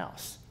to their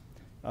house.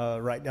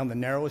 Right down the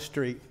narrowest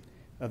street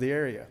of the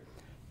area.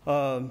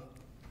 Another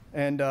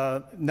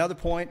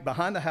point,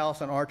 behind the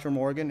house on Archer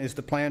Morgan is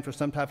the plan for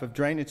some type of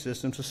drainage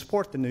system to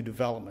support the new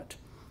development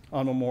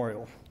on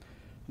Memorial,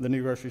 the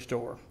new grocery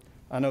store.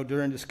 I know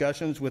during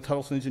discussions with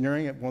Huddleston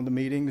Engineering at one of the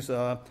meetings,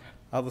 I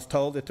was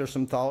told that there's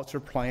some thoughts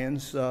or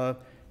plans that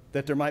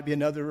there might be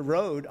another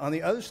road on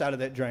the other side of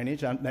that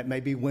drainage. That may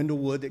be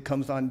Windlewood that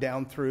comes on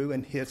down through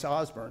and hits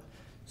Osborne.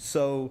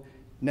 So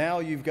now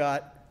you've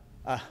got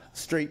a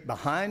street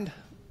behind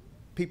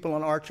people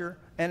on Archer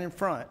and in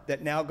front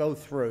that now go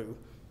through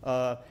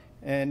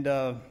and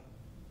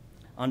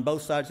on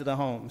both sides of the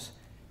homes.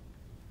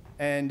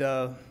 And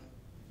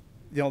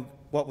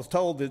what was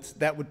told is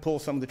that would pull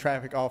some of the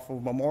traffic off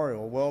of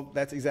Memorial. Well,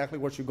 that's exactly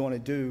what you're going to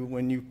do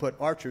when you put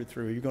Archer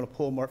through. You're going to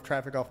pull more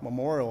traffic off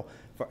Memorial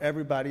for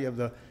everybody of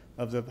the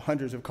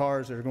hundreds of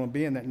cars that are going to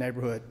be in that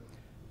neighborhood.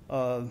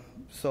 Because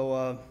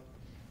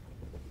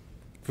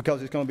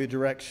it's going to be a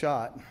direct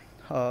shot.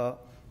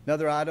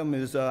 Another item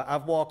is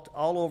I've walked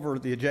all over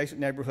the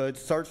adjacent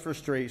neighborhoods, searched for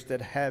streets that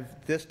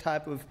have this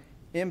type of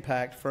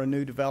impact for a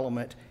new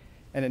development,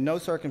 and in no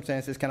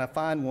circumstances can I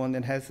find one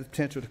that has the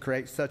potential to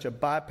create such a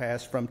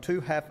bypass from two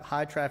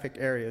high traffic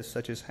areas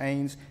such as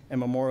Haynes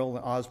and Memorial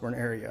and Osborne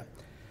area.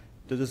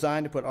 The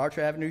design to put Archer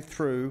Avenue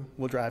through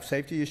will drive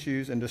safety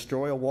issues and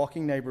destroy a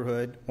walking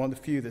neighborhood, one of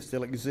the few that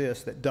still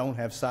exists that don't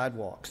have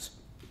sidewalks.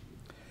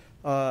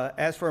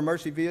 As for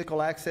emergency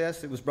vehicle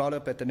access, it was brought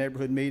up at the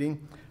neighborhood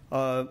meeting.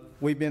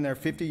 We've been there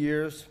 50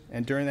 years,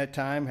 and during that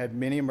time had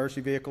many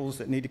emergency vehicles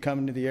that need to come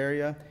into the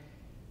area,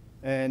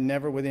 and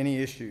never with any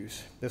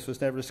issues. This was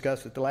never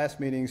discussed at the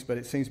last meetings, but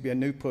it seems to be a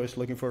new push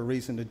looking for a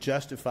reason to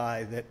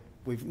justify that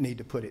we need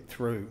to put it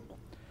through.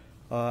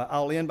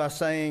 I'll end by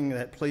saying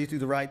that please do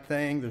the right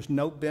thing. There's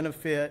no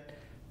benefit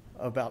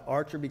about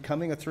Archer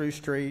becoming a through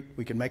street.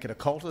 We can make it a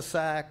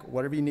cul-de-sac,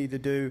 whatever you need to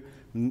do.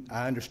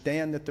 I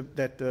understand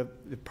that the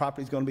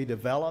property is going to be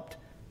developed.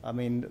 I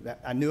mean,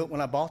 I knew it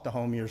when I bought the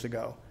home years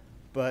ago.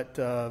 But,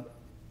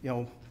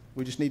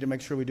 we just need to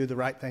make sure we do the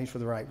right things for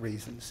the right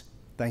reasons.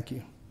 Thank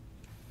you.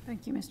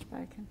 Thank you, Mr.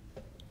 Bacon.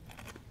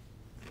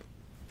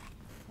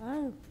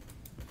 Oh.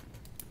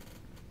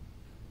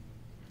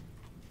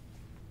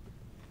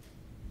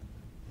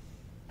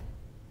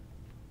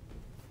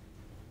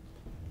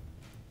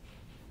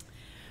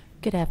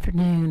 Good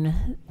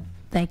afternoon.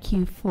 Thank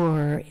you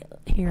for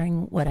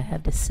hearing what I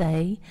have to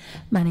say.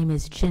 My name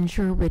is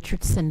Ginger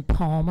Richardson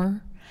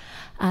Palmer.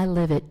 I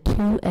live at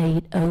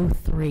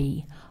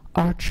 2803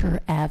 Archer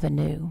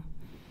Avenue.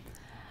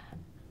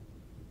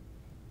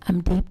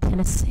 I'm Deep,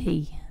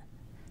 Tennessee.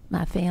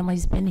 My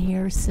family's been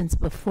here since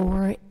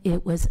before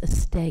it was a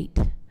state.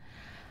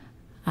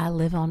 I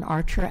live on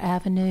Archer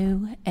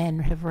Avenue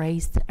and have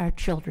raised our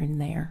children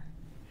there.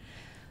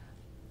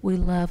 We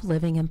love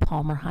living in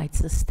Palmer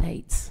Heights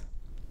Estates.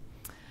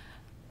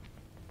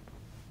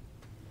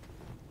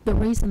 The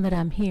reason that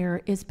I'm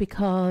here is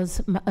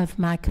because of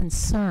my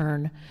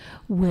concern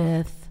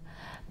with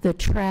the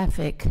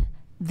traffic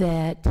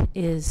that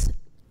is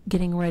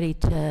getting ready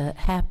to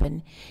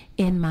happen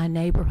in my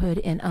neighborhood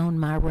and on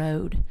my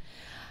road.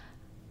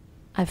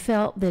 I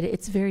felt that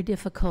it's very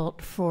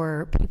difficult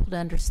for people to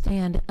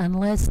understand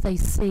unless they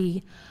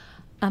see.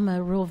 I'm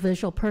a real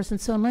visual person,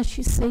 so unless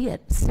you see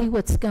it, see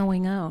what's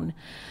going on,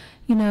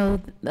 You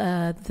know,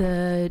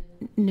 the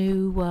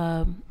new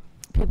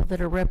people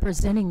that are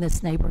representing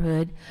this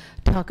neighborhood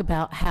talk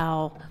about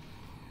how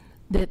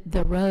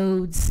the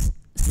roads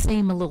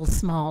seem a little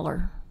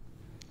smaller.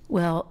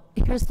 Well,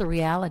 here's the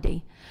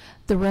reality.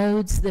 The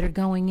roads that are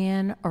going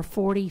in are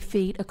 40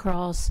 feet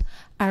across.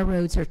 Our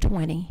roads are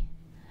 20.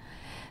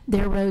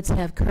 Their roads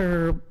have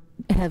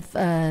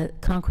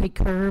concrete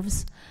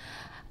curves.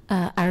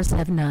 Ours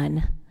have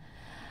none.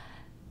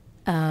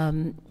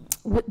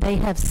 They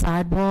have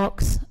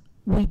sidewalks.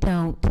 We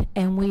don't,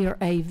 and we are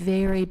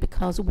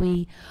because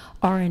we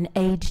are an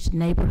aged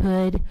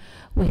neighborhood,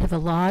 we have a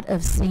lot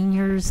of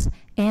seniors,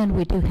 and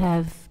we do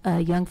have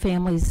young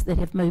families that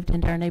have moved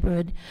into our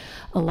neighborhood,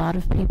 a lot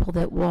of people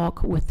that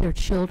walk with their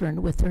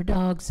children, with their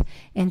dogs,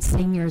 and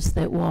seniors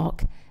that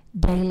walk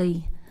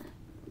daily,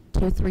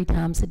 2-3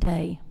 times a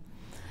day.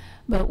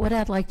 But what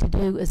I'd like to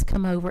do is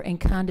come over and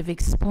kind of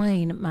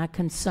explain my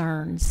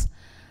concerns,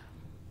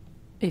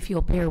 if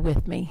you'll bear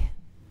with me.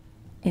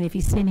 And if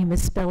you see any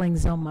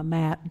misspellings on my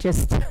map,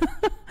 just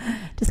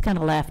kind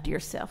of laugh to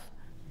yourself.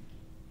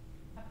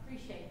 I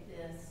appreciate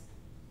this.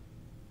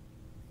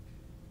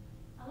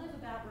 I live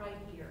about right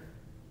here,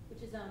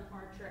 which is on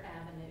Archer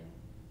Avenue.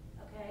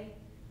 Okay?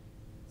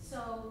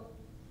 So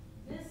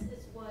this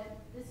is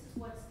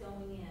what's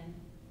going in.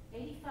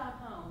 85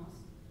 homes.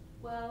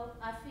 Well,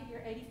 I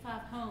figure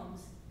 85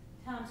 homes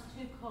times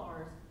 2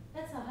 cars.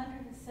 That's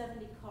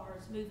 170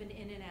 cars moving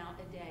in and out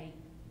a day.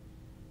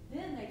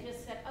 Then they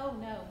just said, oh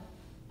no,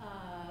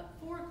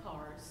 4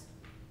 cars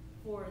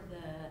for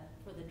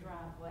the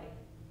driveway.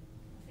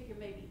 I figure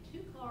maybe 2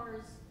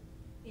 cars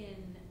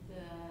in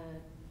the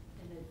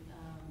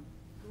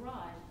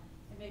garage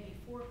and maybe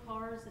 4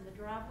 cars in the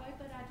driveway.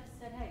 But I just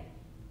said, hey,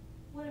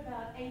 what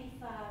about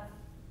 85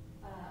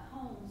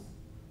 homes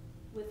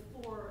with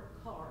 4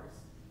 cars?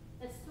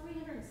 That's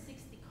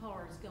 360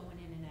 cars going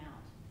in and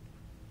out.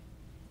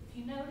 If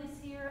you notice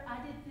here, I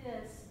did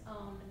this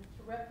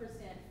to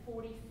represent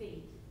 40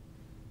 feet.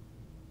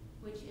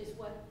 Which is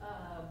what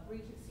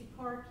Regency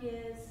Park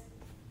is,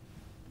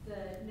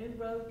 the new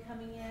road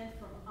coming in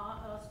from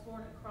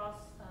Osborne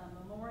across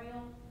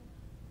Memorial.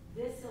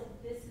 This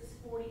is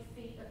 40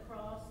 feet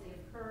across. They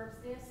have curbs,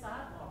 they have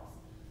sidewalks.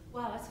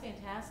 Wow, that's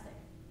fantastic.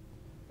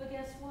 But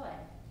guess what?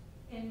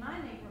 In my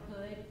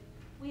neighborhood,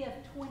 we have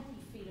 20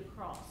 feet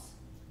across.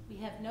 We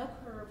have no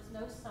curbs,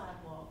 no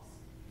sidewalks.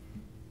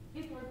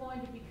 People are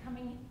going to be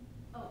coming,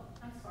 oh,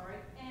 I'm sorry,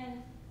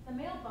 and the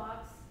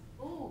mailbox,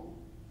 ooh,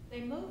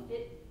 they moved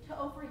it to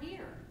over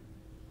here.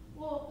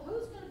 Well,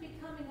 who's going to be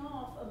coming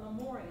off a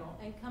Memorial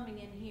and coming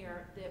in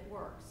here that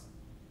works?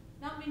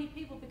 Not many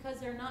people, because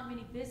there are not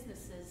many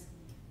businesses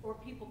or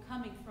people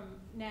coming from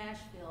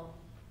Nashville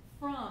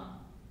from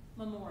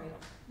Memorial.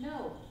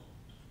 No,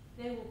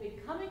 they will be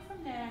coming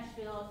from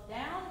Nashville,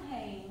 down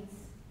Haynes,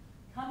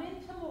 come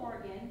into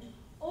Morgan,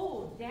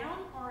 down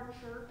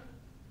Archer,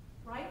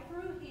 right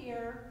through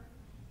here,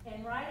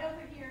 and right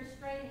over here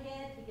straight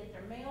ahead to get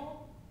their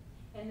mail,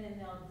 and then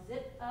they'll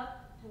zip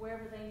up to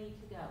wherever they need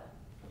to go.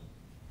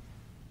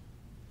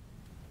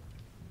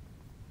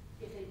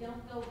 If they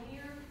don't go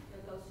here,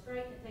 they'll go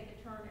straight and take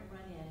a turn and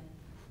run in.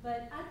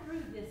 But I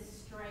drew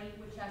this straight,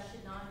 which I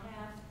should not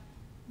have.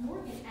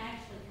 Morgan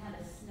actually kind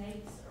of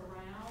snakes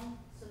around,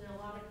 so there are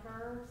a lot of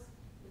curves,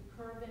 with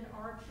curve and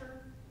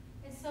Archer.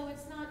 And so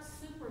it's not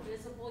super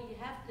visible. You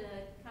have to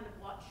kind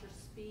of watch your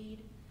speed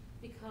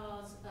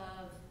because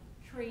of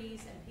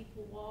trees and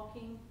people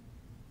walking.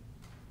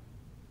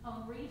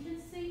 On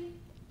Regency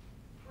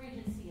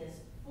is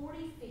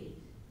 40 feet.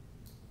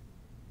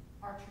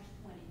 Archer's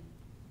 20.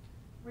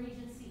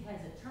 Regency has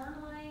a turn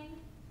lane,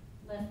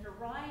 left or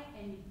right,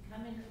 and you can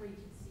come into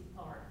Regency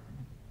Park.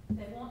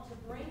 They want to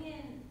bring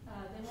in,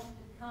 they want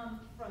to come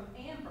from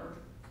Amber,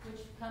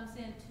 which comes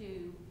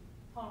into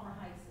Palmer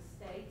Heights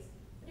Estates.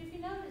 But if you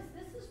notice,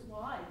 this is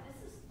wide.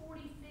 This is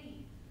 40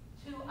 feet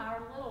to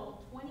our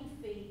little 20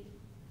 feet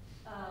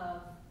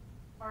of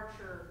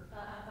Archer,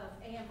 of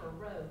Amber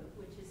Road,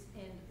 which is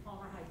in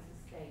Palmer Heights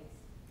Estates.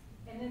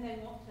 And then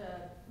they want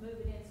to move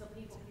it in so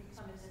people can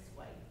come in this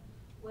way.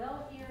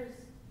 Well, here's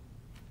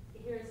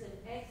an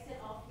exit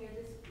off here.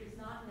 This is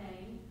not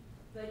named,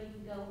 but you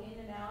can go in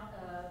and out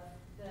of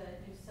the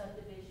new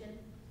subdivision.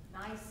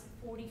 Nice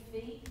 40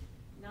 feet,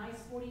 nice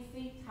 40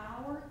 feet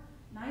tower,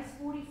 nice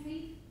 40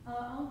 feet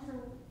onto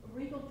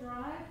Regal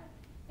Drive,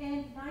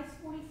 and nice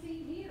 40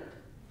 feet here.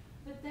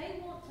 But they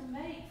want to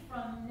make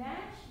from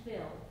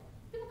Nashville.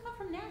 People come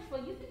from Nashville.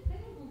 You think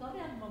people can go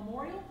down to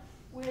Memorial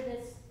where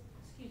this,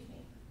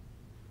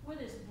 where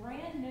this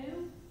brand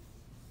new,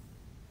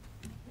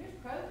 there's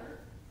Kroger,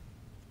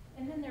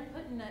 and then they're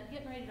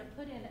getting ready to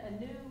put in a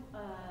new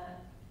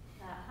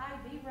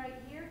Hy-Vee right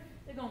here.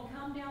 They're going to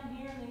come down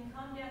here and then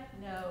come down.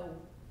 No.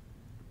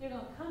 They're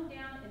going to come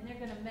down and they're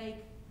going to make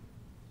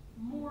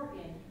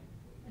Morgan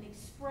an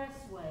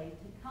expressway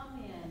to come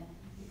in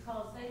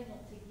because they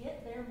want to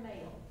get their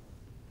mail.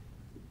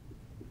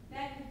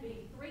 That could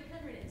be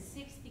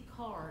 360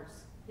 cars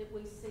that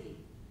we see.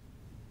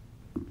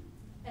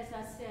 As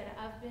I said,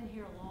 I've been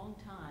here a long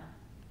time.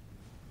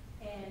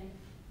 And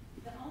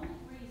the only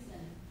reason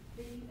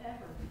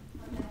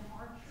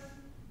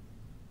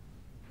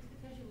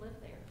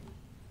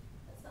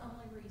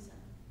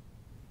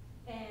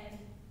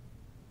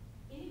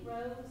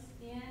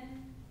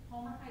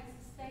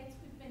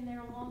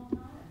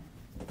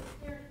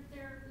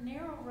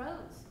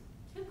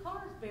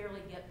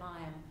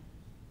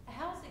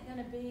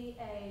gonna be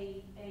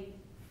a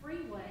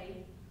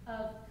freeway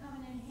of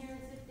coming in here,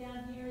 zip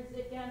down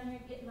here,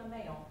 getting my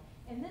mail.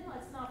 And then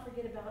let's not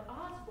forget about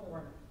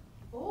Osborne.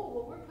 Oh,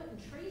 well, we're putting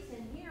trees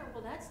in here.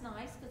 Well, that's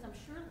nice, because I'm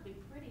sure it'll be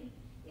pretty.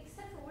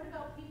 Except for what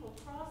about people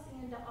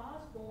crossing into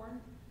Osborne,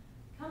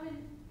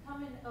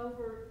 coming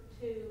over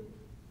to,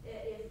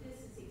 if this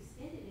is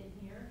extended in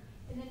here,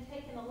 and then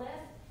taking a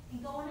left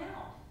and going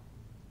out?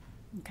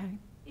 Okay,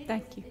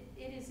 thank you.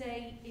 It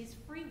is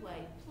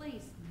freeway.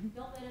 Please,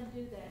 don't let them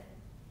do that.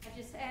 I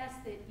just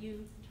ask that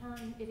you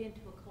turn it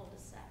into a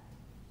cul-de-sac.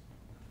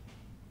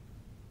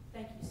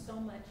 Thank you so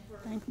much for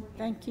Thank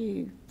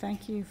you.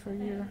 Thank you for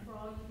Thank your you for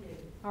all you do.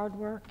 hard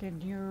work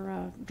and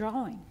your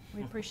drawing.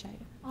 We appreciate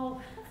it.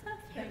 Oh,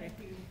 thank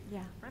you.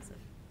 Yeah. Impressive.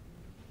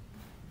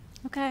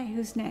 Okay,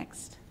 who's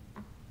next?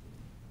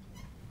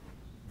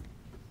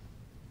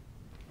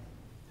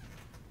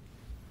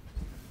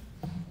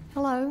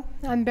 Hello,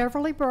 I'm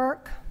Beverly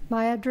Burke.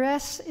 My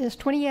address is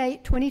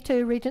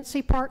 2822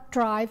 Regency Park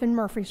Drive in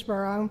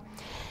Murfreesboro.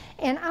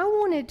 And I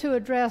wanted to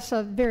address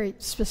a very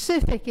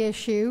specific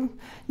issue,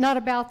 not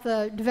about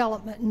the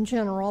development in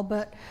general,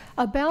 but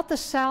about the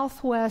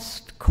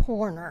southwest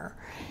corner.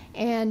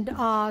 And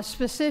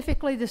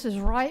specifically, this is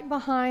right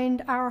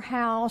behind our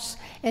house,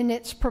 and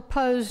it's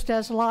proposed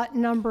as lot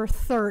number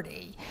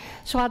 30.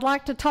 So I'd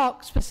like to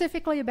talk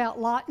specifically about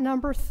lot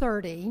number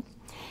 30.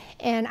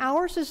 And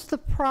ours is the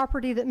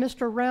property that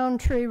Mr.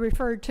 Roundtree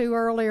referred to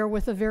earlier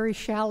with a very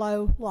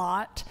shallow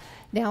lot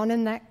down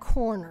in that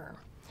corner.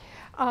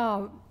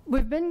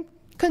 We've been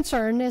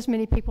concerned, as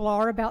many people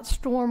are, about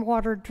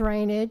stormwater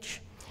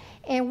drainage.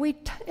 And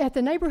at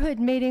the neighborhood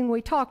meeting,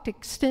 we talked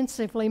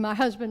extensively. My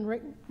husband,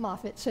 Rick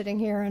Moffitt, sitting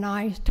here, and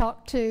I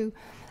talked to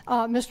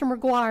Mr.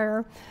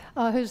 McGuire,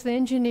 who's the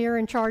engineer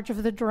in charge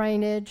of the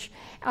drainage,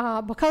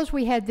 because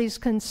we had these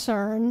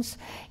concerns.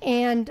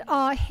 And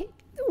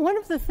one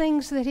of the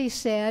things that he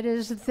said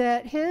is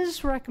that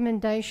his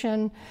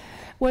recommendation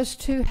was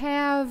to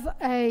have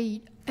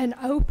an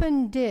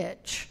open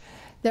ditch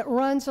that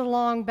runs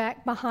along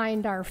back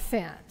behind our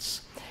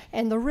fence.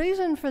 And the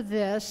reason for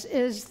this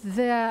is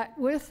that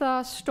with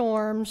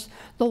storms,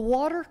 the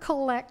water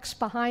collects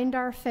behind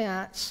our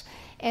fence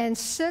and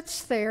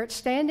sits there, it's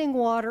standing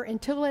water,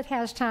 until it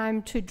has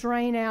time to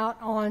drain out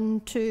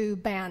onto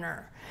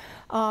Banner.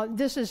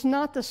 This is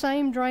not the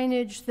same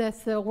drainage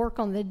that the work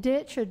on the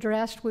ditch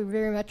addressed. We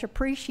very much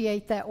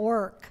appreciate that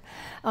work,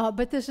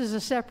 but this is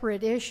a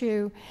separate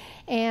issue.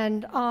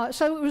 And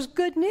so it was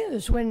good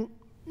news when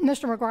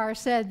Mr. McGuire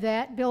said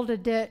that, build a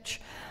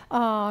ditch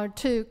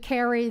to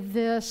carry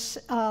this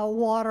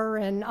water,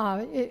 and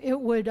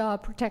it would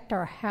protect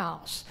our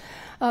house.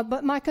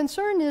 But my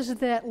concern is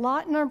that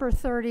lot number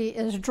 30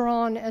 is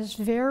drawn as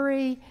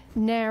very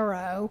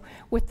narrow,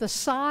 with the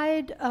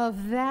side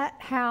of that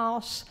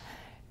house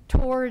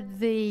toward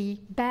the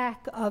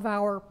back of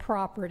our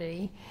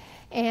property.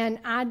 And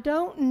I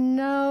don't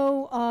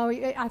know,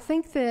 I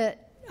think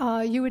that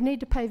you would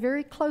need to pay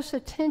very close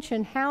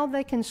attention how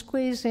they can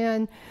squeeze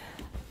in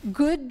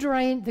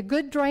the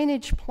good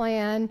drainage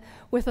plan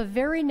with a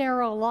very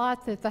narrow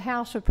lot that the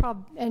house would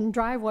and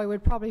driveway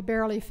would probably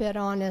barely fit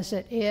on as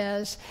it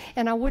is.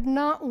 And I would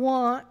not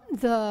want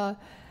the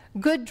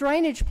good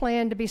drainage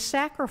plan to be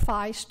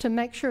sacrificed to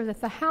make sure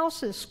that the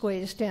house is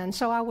squeezed in.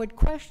 So I would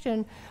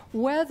question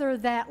whether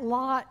that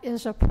lot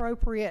is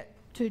appropriate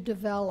to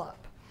develop.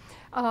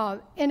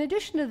 In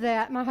addition to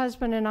that, my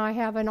husband and I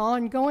have an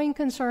ongoing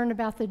concern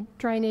about the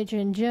drainage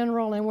in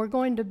general, and we're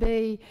going to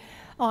be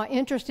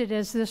interested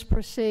as this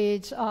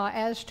proceeds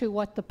as to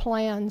what the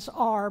plans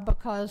are,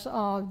 because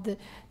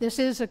this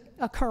is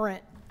a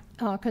current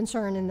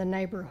concern in the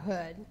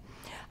neighborhood.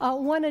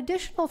 One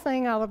additional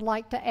thing I would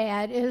like to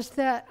add is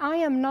that I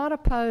am not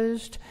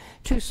opposed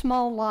to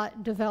small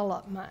lot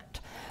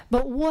development,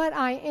 but what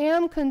I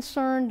am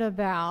concerned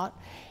about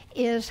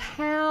is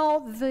how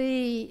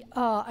the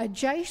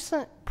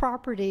adjacent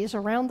properties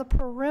around the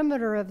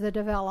perimeter of the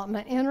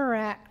development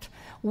interact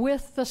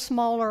with the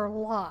smaller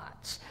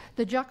lots.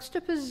 The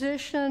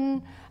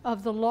juxtaposition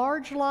of the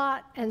large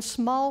lot and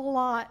small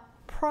lot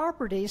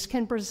properties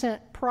can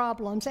present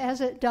problems,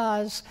 as it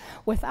does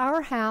with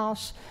our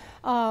house,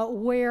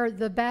 where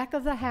the back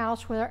of the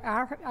house, where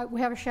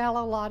we have a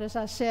shallow lot, as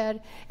I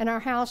said, and our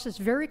house is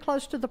very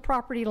close to the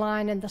property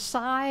line, and the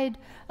side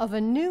of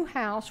a new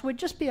house would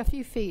just be a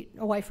few feet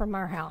away from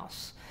our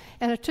house.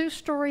 And a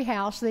two-story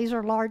house, these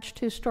are large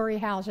two-story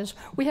houses,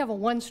 we have a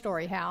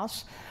one-story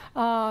house,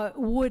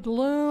 would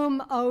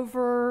loom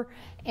over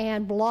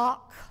and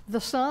block the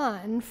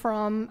sun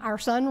from our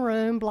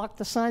sunroom, block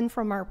the sun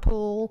from our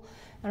pool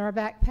and our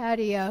back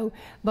patio,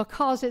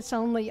 because it's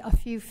only a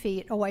few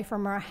feet away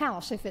from our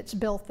house if it's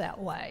built that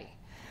way.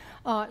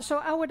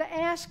 So I would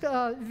ask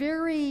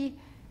very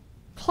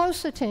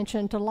close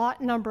attention to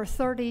lot number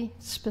 30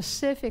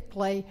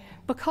 specifically,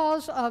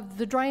 because of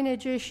the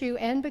drainage issue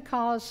and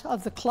because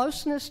of the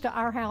closeness to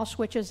our house,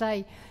 which is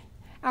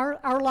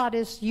our lot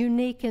is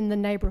unique in the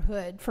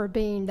neighborhood for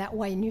being that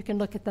way, and you can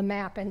look at the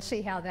map and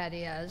see how that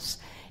is.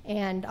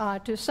 And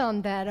to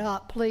sum that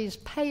up, please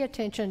pay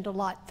attention to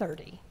lot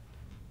 30.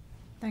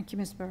 Thank you,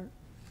 Ms. Burke.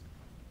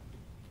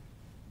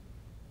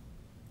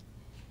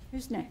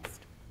 Who's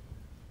next?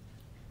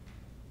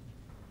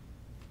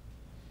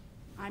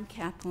 I'm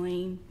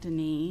Kathleen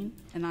Deneen,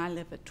 and I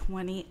live at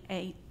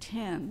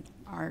 2810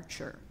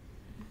 Archer.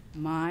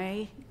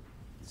 My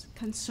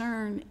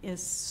concern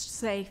is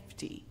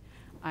safety.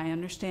 I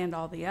understand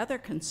all the other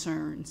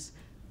concerns,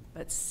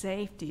 but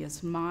safety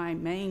is my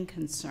main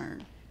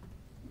concern.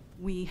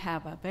 We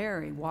have a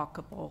very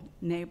walkable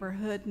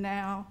neighborhood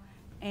now,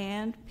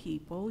 and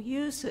people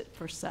use it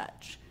for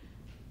such.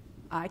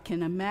 I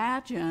can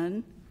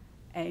imagine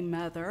a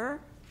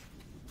mother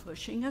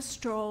pushing a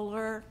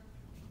stroller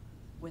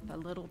with a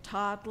little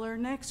toddler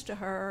next to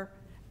her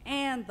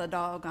and the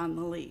dog on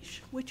the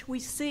leash, which we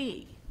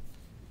see.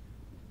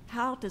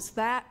 How does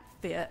that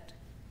fit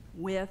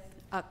with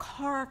a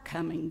car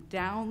coming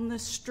down the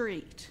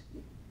street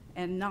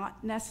and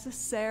not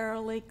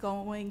necessarily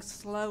going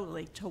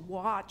slowly to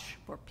watch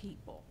for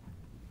people?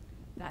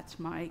 That's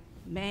my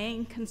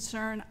main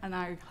concern, and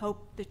I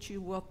hope that you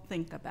will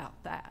think about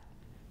that.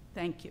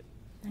 Thank you.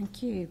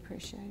 Thank you.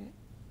 Appreciate it.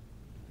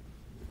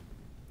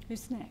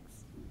 Who's next?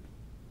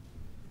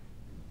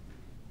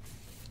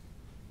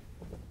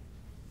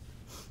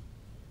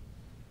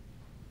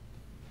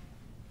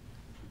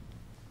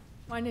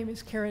 My name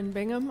is Karen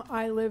Bingham.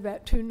 I live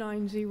at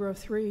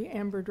 2903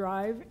 Amber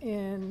Drive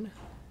in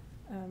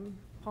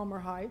Palmer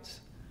Heights.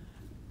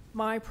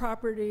 My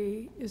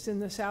property is in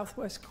the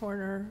southwest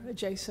corner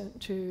adjacent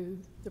to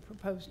the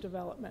proposed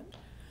development.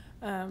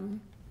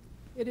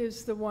 It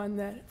is the one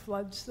that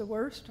floods the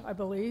worst, I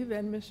believe,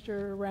 and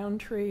Mr.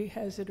 Roundtree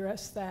has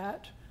addressed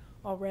that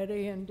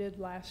already and did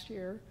last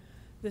year.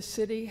 The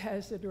city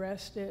has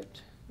addressed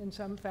it in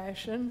some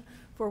fashion,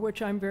 for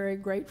which I'm very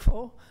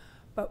grateful.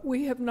 But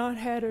we have not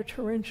had a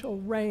torrential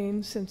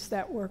rain since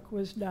that work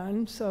was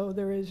done, so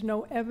there is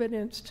no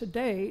evidence to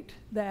date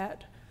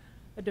that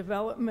a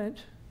development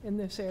in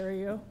this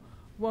area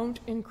won't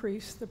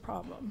increase the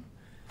problem.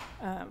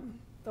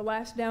 The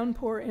last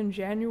downpour in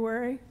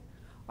January,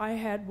 I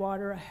had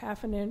water a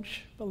half an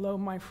inch below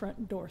my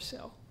front door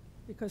sill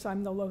because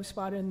I'm the low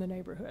spot in the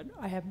neighborhood.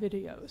 I have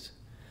videos.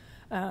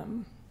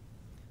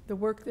 The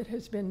work that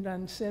has been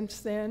done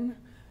since then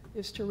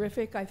is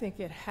terrific. I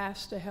think it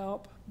has to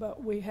help,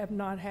 but we have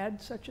not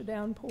had such a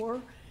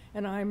downpour,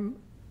 and I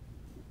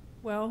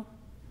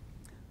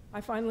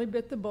finally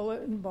bit the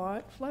bullet and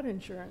bought flood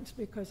insurance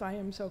because I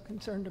am so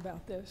concerned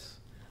about this.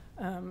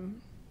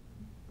 And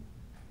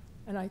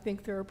I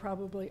think there are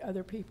probably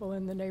other people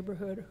in the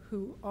neighborhood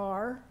who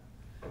are.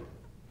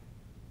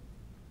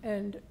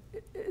 And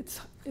it's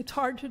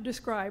hard to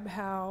describe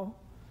how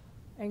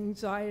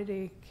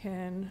anxiety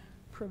can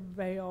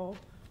prevail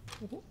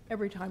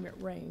every time it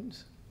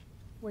rains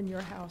when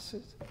your house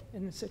is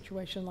in a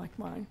situation like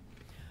mine.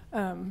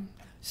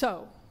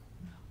 So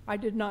I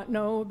did not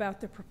know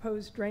about the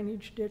proposed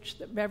drainage ditch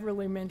that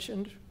Beverly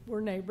mentioned. We're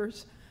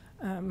neighbors,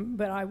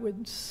 but I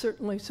would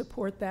certainly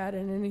support that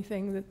and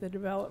anything that the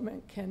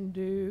development can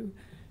do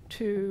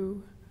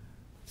to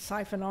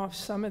siphon off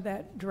some of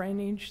that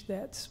drainage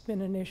that's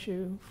been an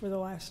issue for the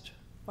last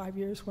 5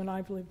 years when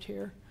I've lived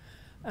here.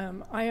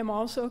 I am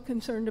also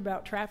concerned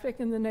about traffic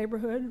in the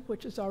neighborhood,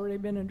 which has already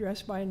been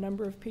addressed by a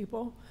number of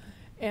people,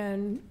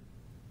 and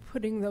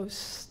putting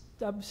those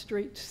stub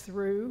streets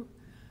through.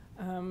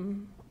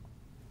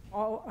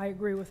 I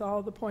agree with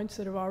all the points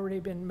that have already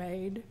been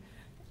made.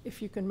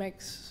 If you can make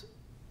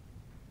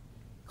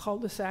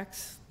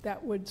cul-de-sacs,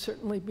 that would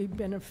certainly be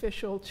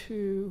beneficial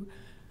to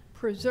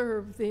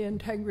preserve the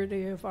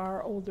integrity of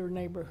our older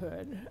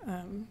neighborhood.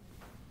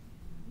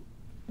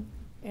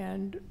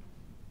 And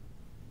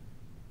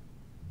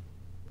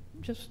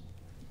just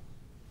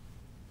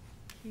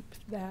keep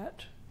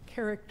that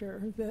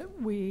character that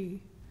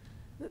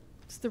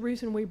that's the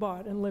reason we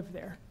bought and live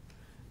there,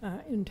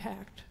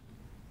 intact.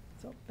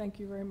 So thank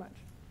you very much.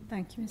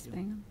 Thank you, Ms.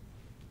 Bingham.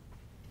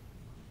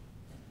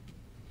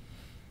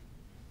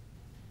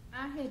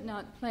 I had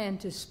not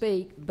planned to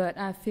speak, but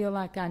I feel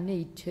like I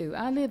need to.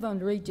 I live on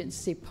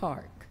Regency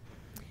Park.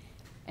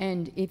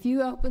 And if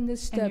you open the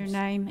stubs... And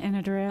your name and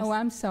address? Oh,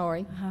 I'm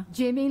sorry.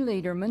 Jimmy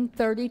Lederman,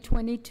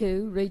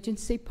 3022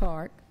 Regency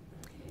Park.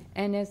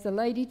 And as the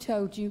lady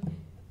told you,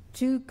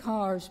 2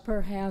 cars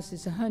per house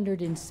is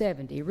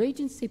 170.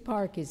 Regency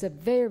Park is a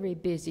very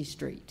busy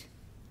street.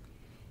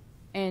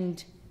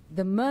 And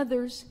the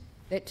mothers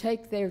that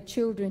take their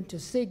children to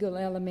Siegel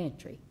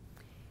Elementary,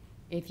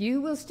 if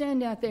you will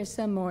stand out there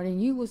some morning,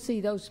 you will see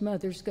those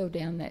mothers go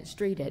down that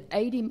street at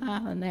 80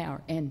 miles an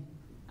hour, and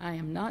I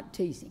am not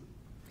teasing.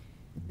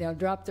 They'll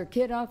drop their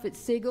kid off at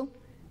Siegel,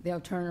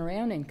 they'll turn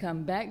around and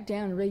come back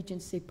down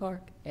Regency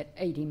Park at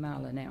 80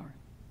 miles an hour.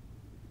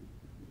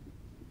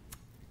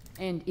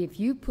 And if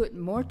you put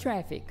more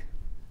traffic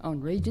on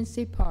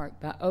Regency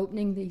Park by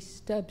opening these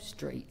stub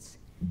streets,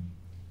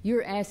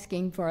 you're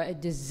asking for a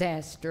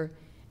disaster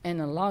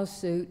and a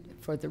lawsuit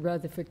for the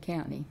Rutherford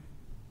County,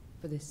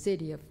 for the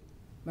city of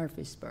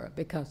Murfreesboro,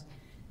 because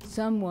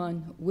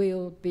someone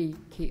will be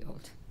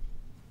killed.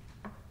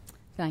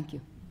 Thank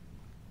you.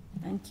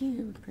 Thank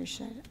you.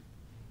 Appreciate it.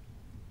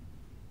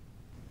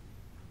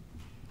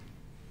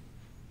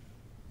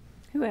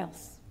 Who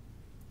else?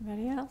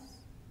 Anybody else?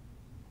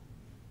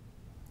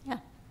 Yeah.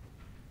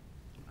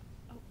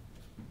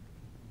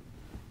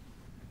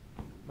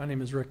 My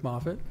name is Rick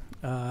Moffitt,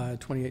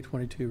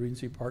 2822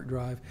 Regency Park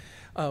Drive.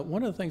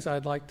 One of the things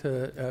I'd like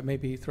to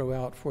maybe throw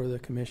out for the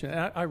commission,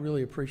 and I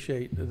really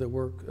appreciate the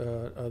work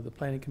of the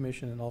Planning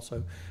Commission and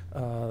also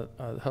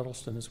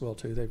Huddleston as well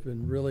too. They've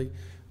been really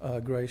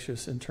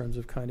gracious in terms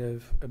of kind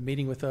of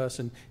meeting with us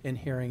and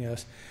hearing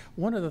us.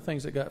 One of the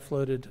things that got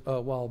floated a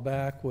while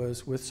back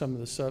was with some of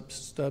the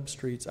stub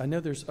streets. I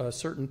know there's a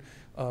certain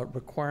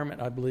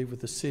requirement, I believe,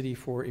 with the city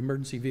for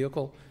emergency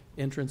vehicle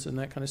entrance and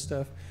that kind of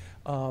stuff.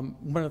 One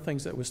of the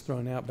things that was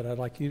thrown out, but I'd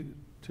like you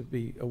to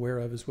be aware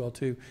of as well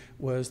too,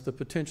 was the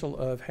potential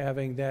of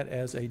having that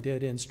as a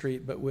dead-end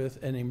street, but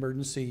with an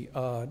emergency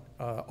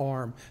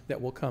arm that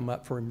will come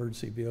up for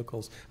emergency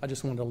vehicles. I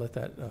just wanted to let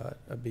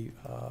that be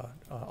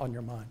on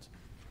your minds.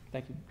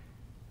 Thank you.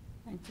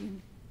 Thank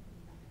you.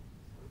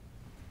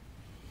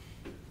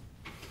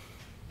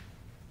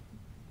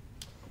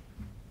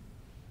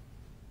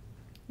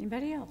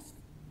 Anybody else?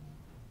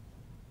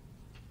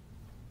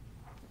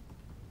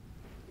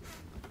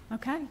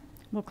 Okay,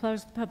 we'll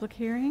close the public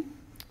hearing.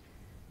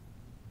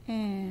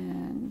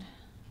 And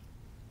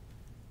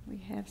we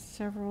have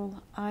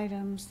several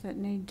items that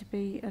need to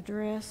be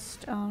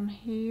addressed on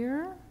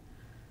here.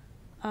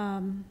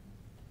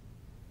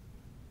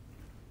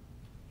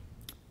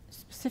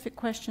 Specific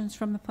questions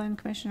from the Planning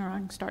Commission, or I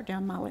can start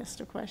down my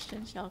list of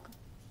questions.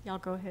 Y'all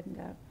go ahead and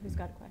go. Who's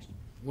got a question?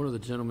 One of the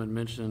gentlemen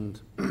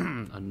mentioned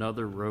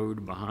another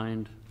road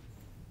behind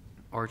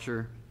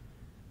Archer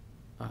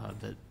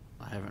that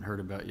I haven't heard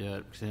about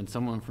yet. And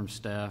someone from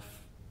staff,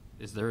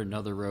 is there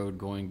another road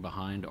going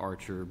behind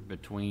Archer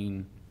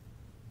between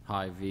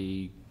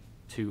Hy-Vee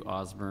to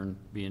Osborne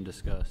being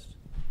discussed?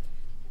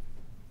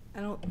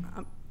 I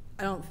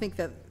don't think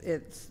that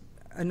it's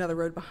another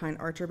road behind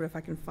Archer, but if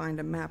I can find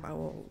a map, I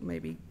will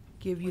maybe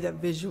give you that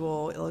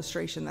visual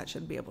illustration that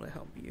should be able to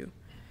help you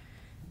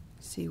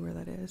see where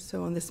that is.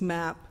 So on this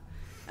map,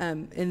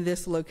 in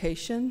this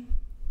location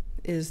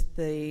is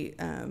the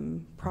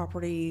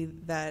property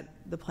that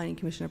the Planning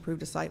Commission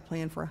approved a site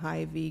plan for a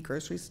Hy-Vee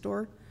grocery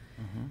store.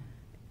 Mm-hmm.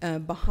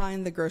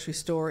 Behind the grocery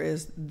store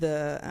is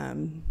the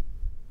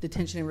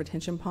detention and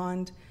retention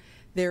pond.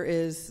 There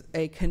is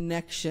a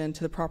connection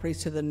to the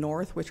properties to the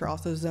north, which are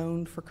also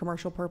zoned for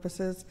commercial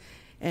purposes.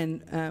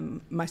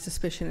 And my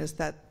suspicion is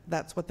that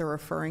that's what they're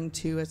referring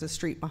to as a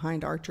street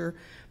behind Archer,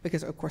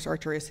 because of course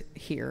Archer is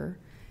here.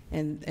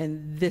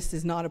 And this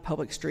is not a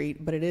public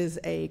street, but it is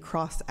a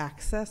cross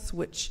access,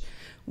 which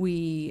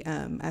we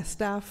as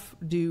staff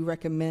do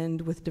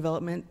recommend with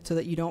development so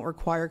that you don't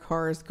require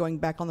cars going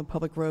back on the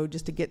public road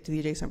just to get to the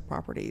adjacent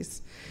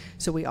properties.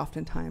 So we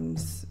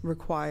oftentimes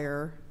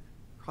require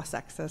cross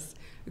access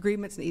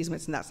agreements and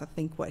easements, and that's I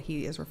think what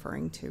he is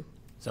referring to.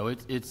 So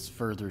it's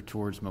further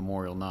towards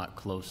Memorial, not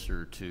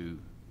closer to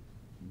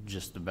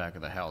just the back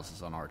of the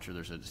houses on Archer.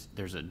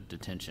 There's a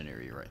detention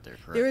area right there,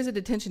 correct? There is a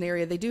detention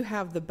area. They do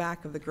have the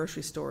back of the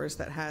grocery stores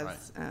that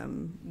has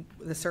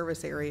the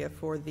service area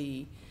for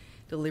the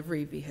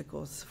delivery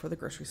vehicles for the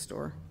grocery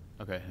store.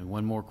 Okay, and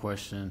one more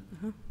question.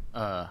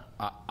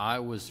 Mm-hmm. I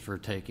was for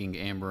taking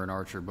Amber and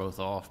Archer both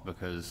off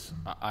because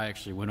I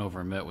actually went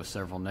over and met with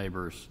several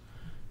neighbors,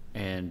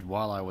 and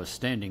while I was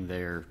standing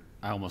there,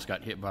 I almost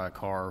got hit by a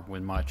car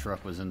when my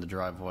truck was in the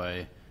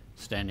driveway,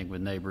 standing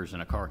with neighbors,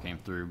 and a car came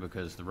through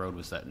because the road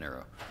was that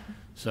narrow.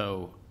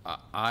 So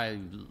I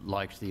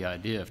liked the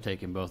idea of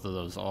taking both of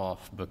those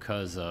off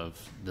because of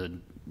the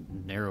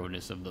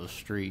narrowness of those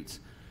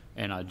streets.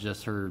 And I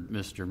just heard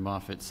Mr.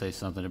 Moffitt say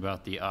something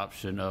about the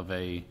option of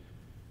a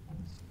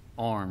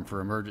arm for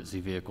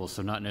emergency vehicles.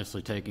 So not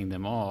necessarily taking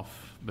them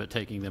off, but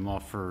taking them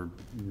off for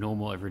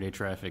normal everyday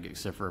traffic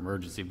except for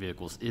emergency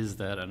vehicles. Is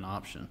that an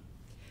option?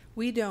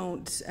 We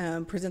don't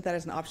present that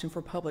as an option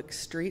for public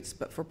streets,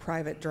 but for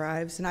private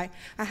drives. And I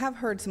have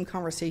heard some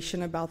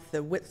conversation about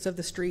the widths of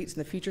the streets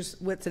and the future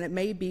widths, and it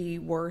may be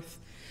worth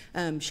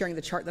sharing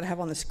the chart that I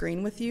have on the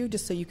screen with you,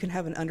 just so you can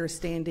have an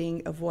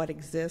understanding of what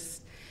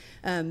exists.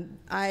 And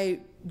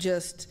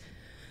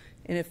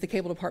if the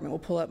cable department will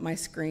pull up my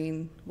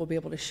screen, we'll be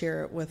able to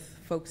share it with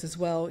folks as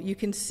well. You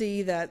can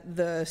see that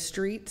the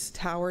streets,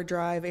 Tower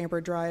Drive,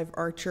 Amber Drive,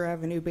 Archer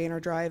Avenue, Banner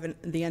Drive, and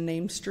the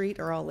unnamed street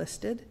are all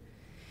listed.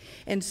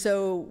 And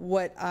so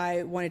what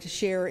I wanted to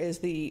share is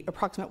the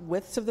approximate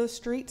widths of those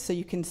streets. So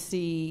you can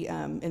see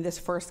in this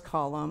first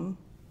column,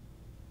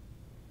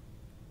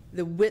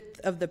 the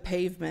width of the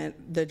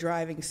pavement, the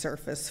driving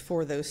surface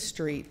for those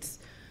streets.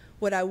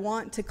 What I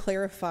want to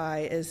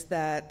clarify is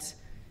that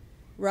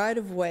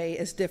right-of-way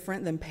is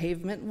different than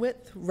pavement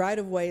width.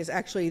 Right-of-way is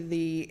actually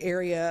the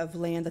area of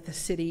land that the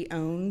city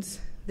owns.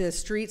 The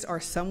streets are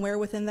somewhere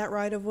within that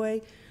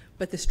right-of-way,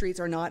 but the streets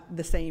are not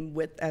the same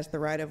width as the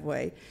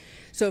right-of-way.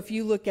 So if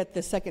you look at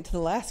the second to the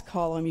last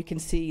column, you can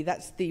see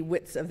that's the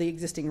widths of the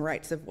existing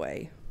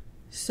rights-of-way.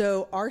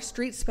 So our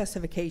street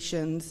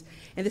specifications,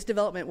 and this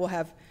development will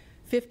have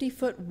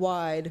 50-foot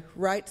wide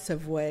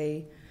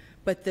rights-of-way,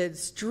 but the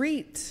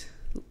street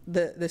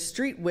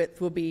width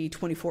will be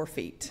 24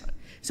 feet.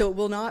 So it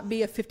will not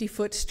be a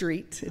 50-foot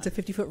street. It's a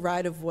 50-foot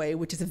right-of-way,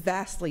 which is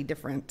vastly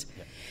different.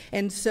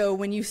 And so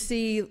when you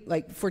see,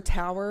 like for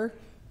Tower,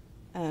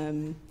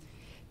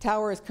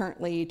 Tower is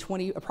currently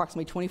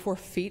approximately 24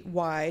 feet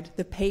wide,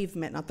 the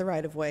pavement, not the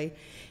right-of-way,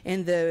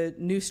 and the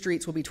new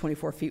streets will be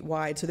 24 feet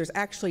wide. So there's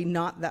actually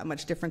not that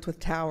much difference with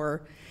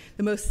Tower.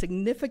 The most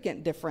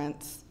significant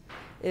difference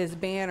is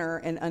Banner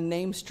and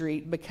Unnamed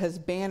Street, because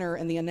Banner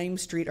and the Unnamed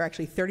Street are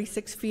actually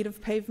 36 feet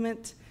of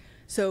pavement.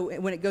 So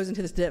when it goes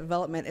into this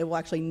development, it will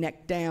actually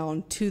neck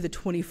down to the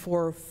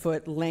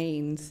 24-foot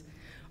lanes.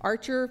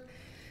 Archer,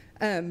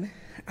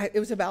 it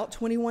was about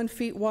 21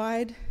 feet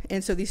wide,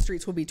 and so these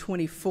streets will be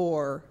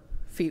 24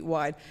 feet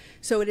wide.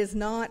 So it is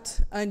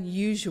not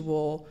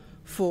unusual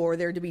for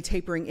there to be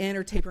tapering in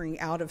or tapering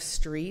out of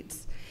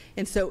streets.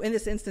 And so in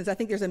this instance, I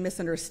think there's a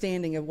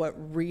misunderstanding of what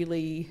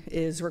really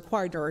is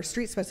required to our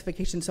street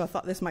specification, so I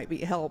thought this might be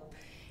help.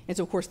 And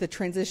so, of course, the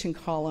transition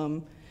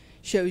column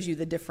shows you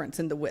the difference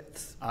in the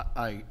widths.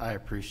 I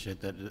appreciate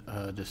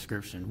that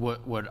description.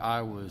 What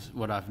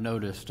I've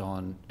noticed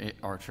on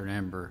Archer and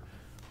Amber,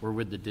 where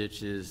with the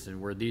ditches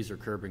and where these are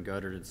curb and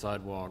guttered and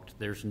sidewalked,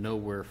 there's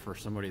nowhere for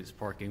somebody that's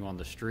parking on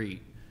the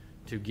street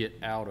to get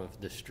out of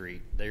the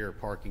street. They are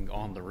parking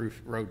on the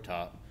road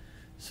top.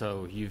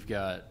 So you've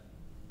got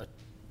a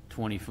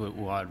 20-foot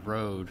wide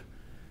road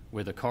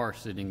with a car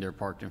sitting there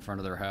parked in front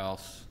of their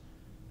house.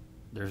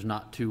 There's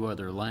not two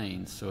other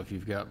lanes. So if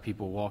you've got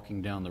people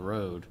walking down the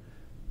road,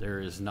 there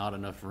is not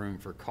enough room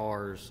for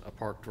cars, a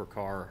parked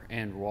car,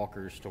 and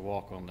walkers to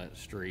walk on that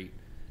street.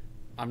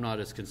 I'm not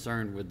as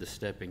concerned with the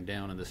stepping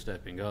down and the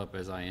stepping up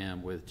as I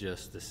am with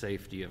just the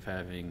safety of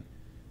having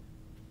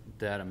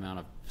that amount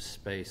of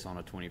space on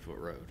a 20-foot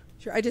road.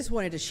 Sure. I just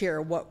wanted to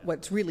share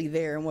what's really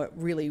there and what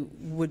really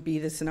would be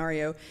the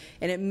scenario.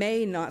 And it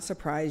may not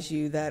surprise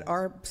you that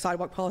our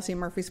sidewalk policy in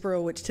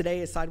Murfreesboro, which today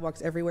is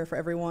sidewalks everywhere for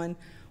everyone,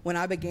 when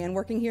I began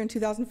working here in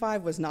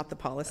 2005 was not the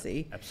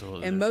policy.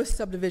 Absolutely. And most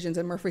subdivisions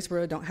in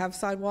Murfreesboro don't have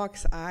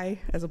sidewalks. I,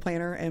 as a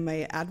planner, am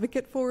an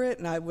advocate for it,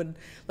 and I would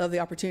love the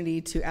opportunity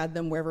to add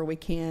them wherever we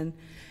can.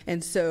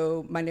 And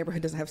so my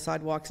neighborhood doesn't have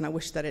sidewalks, and I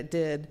wish that it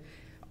did.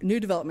 New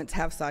developments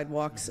have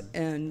sidewalks,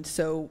 and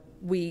so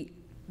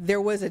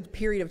there was a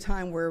period of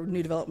time where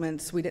new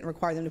developments, we didn't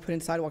require them to put in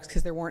sidewalks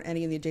because there weren't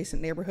any in the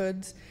adjacent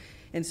neighborhoods.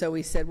 And so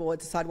we said, well,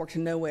 it's a sidewalk to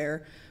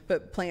nowhere.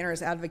 But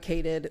planners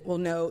advocated, well,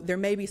 no, there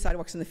may be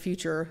sidewalks in the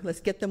future.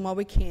 Let's get them while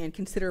we can.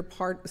 Consider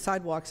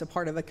sidewalks a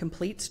part of a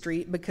complete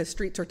street, because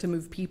streets are to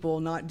move people,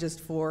 not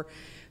just for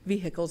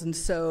vehicles. And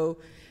so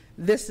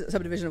this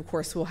subdivision, of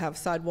course, will have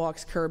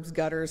sidewalks, curbs,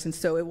 gutters, and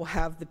so it will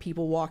have the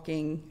people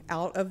walking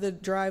out of the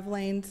drive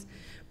lanes.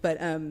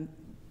 But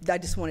I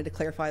just wanted to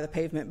clarify the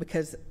pavement,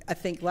 because I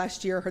think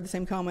last year I heard the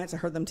same comments. I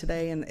heard them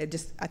today, and it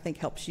just, I think,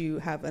 helps you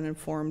have an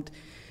informed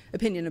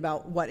opinion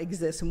about what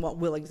exists and what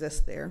will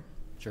exist there.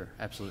 Sure,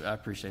 absolutely. I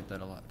appreciate that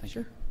a lot. Thank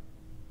you.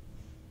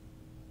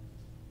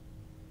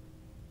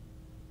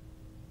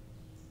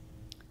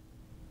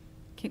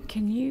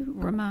 Can you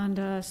remind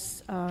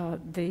us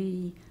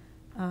the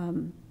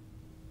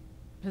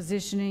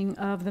positioning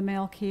of the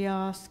mail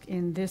kiosk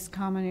in this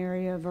common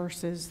area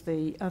versus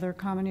the other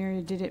common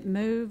area? Did it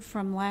move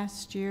from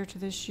last year to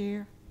this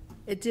year?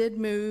 It did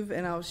move,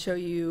 and I'll show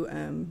you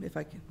if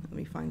I can. Let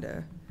me find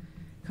a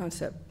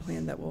concept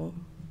plan that will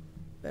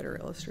better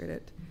illustrate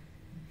it.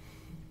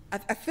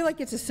 I feel like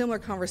it's a similar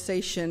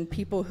conversation.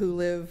 People who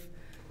live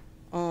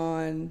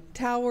on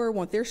Tower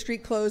want their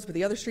street closed, but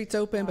the other street's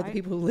open, but the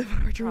people who live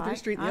on Archer want their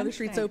street and the other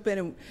street's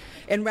open.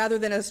 And rather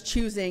than us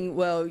choosing,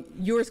 well,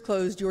 yours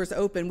closed, yours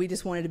open, we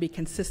just wanted to be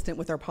consistent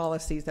with our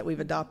policies that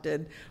we've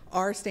adopted.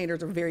 Our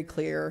standards are very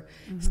clear.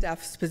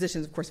 Staff's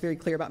position is, of course, very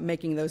clear about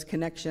making those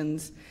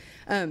connections.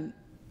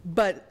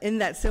 But in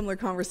that similar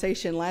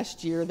conversation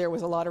last year, there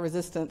was a lot of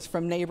resistance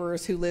from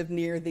neighbors who lived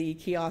near the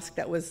kiosk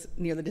that was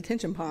near the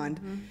detention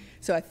pond.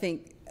 So I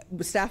think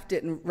staff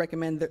didn't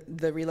recommend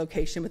the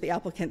relocation, but the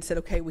applicant said,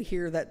 okay, we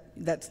hear that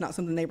that's not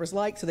something neighbors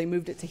like, so they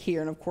moved it to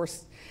here. And of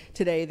course,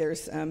 today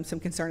there's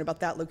some concern about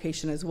that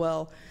location as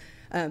well.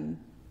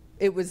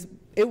 It was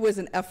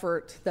an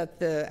effort that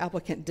the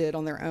applicant did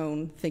on their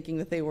own, thinking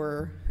that they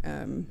were.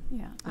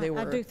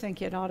 I do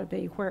think it ought to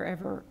be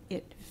wherever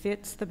it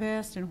fits the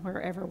best and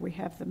wherever we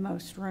have the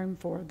most room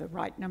for the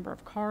right number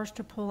of cars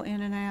to pull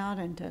in and out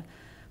and to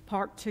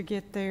park to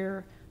get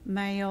their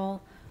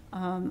mail.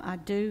 I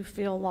do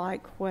feel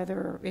like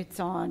whether it's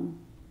on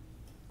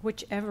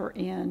whichever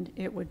end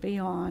it would be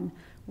on,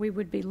 we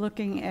would be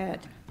looking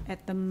at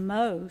the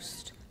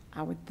most,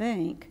 I would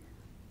think,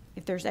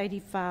 if there's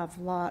 85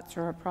 lots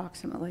or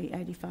approximately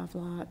 85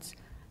 lots,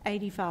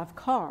 85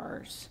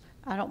 cars.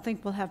 I don't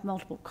think we'll have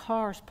multiple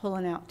cars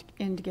pulling out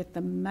in to get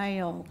the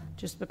mail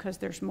just because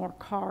there's more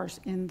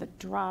cars in the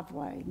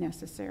driveway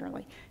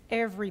necessarily.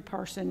 Every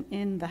person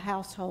in the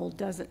household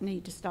doesn't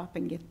need to stop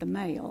and get the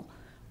mail.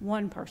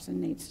 One person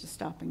needs to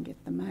stop and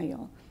get the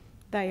mail.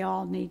 They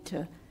all need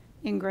to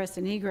ingress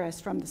and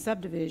egress from the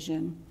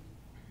subdivision,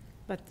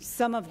 but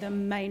some of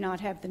them may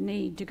not have the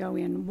need to go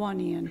in one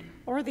end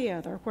or the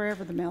other,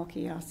 wherever the mail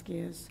kiosk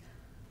is,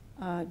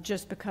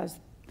 just because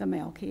the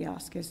mail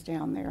kiosk is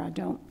down there. I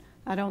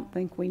don't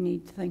think we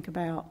need to think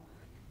about,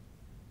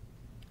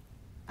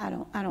 I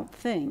don't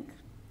think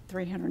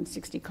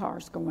 360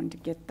 cars going to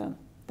get the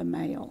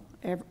mail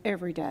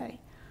every day.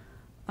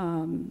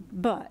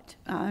 But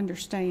I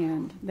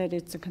understand that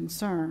it's a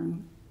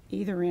concern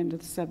either end of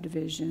the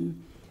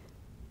subdivision,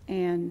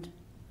 and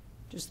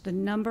just the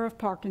number of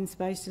parking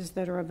spaces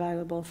that are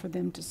available for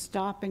them to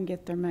stop and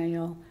get their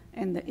mail,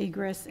 and the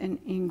egress and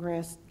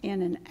ingress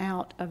in and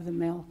out of the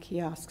mail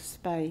kiosk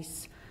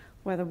space,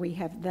 whether we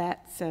have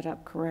that set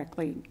up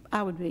correctly.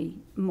 I would be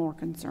more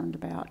concerned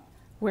about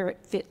where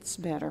it fits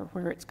better,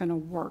 where it's going to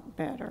work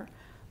better.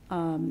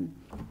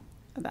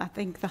 I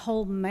think the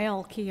whole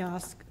mail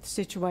kiosk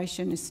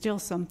situation is still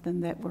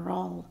something that we're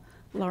all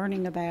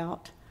learning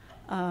about.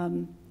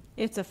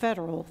 It's a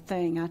federal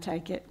thing, I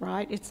take it,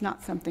 right? It's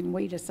not something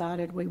we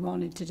decided we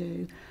wanted to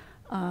do.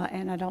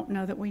 And I don't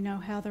know that we know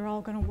how they're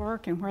all going to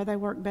work and where they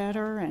work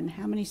better and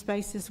how many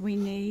spaces we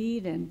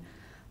need and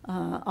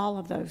all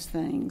of those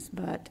things.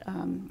 But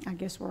I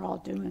guess we're all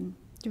doing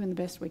the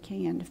best we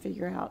can to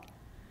figure out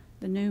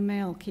the new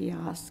mail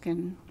kiosk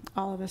and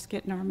all of us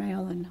getting our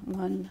mail in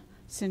one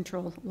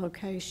central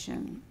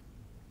location.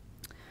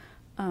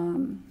 I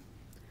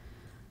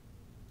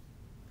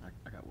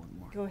got one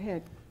more. Go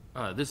ahead.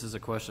 This is a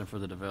question for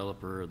the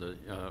developer,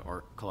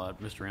 or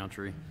Mr.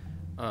 Roundtree.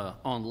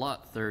 On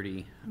lot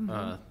 30,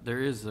 there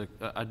is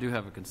I do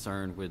have a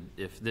concern with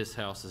if this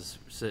house is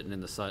sitting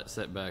in the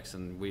setbacks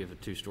and we have a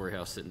two-story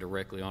house sitting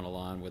directly on a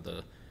line with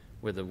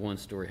a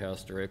one-story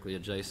house directly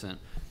adjacent.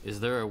 Is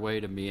there a way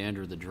to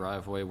meander the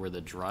driveway where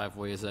the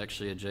driveway is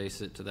actually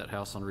adjacent to that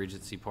house on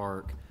Regency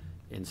Park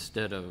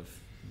instead of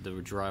the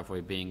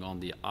driveway being on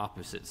the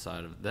opposite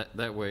side of that?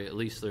 That way, at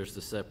least there's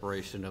the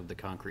separation of the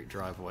concrete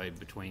driveway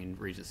between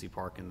Regency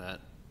Park and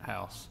that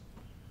house.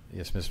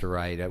 Yes, Mr.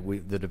 Wright.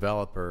 The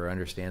developer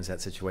understands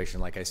that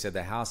situation. Like I said,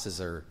 the houses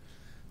are,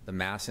 the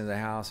massing of the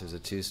house, there's a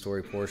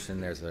two-story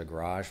portion, there's a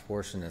garage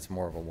portion that's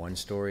more of a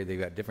one-story. They've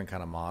got different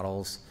kind of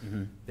models.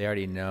 They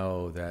already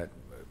know that,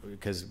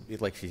 because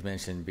like she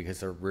mentioned, because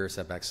their rear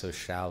setback's so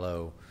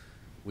shallow,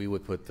 we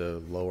would put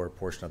the lower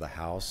portion of the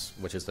house,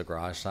 which is the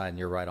garage side, and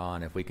you're right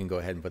on. If we can go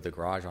ahead and put the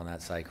garage on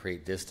that side,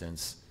 create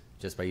distance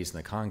just by using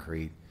the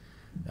concrete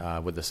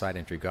with the side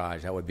entry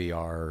garage, that would be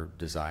our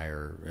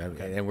desire.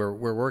 Okay. And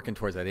we're working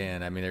towards that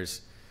end. I mean,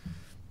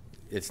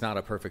 it's not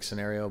a perfect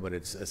scenario, but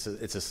it's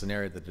a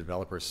scenario that the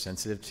developer is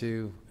sensitive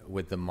to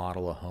with the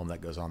model of home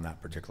that goes on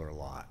that particular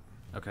lot.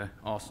 Okay,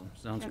 awesome.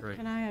 Sounds great.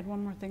 Can I add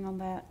one more thing on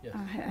that? Yes.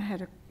 I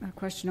had a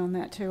question on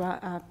that too.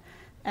 I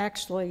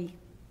actually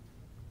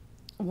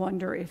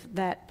wonder if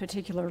that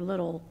particular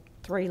little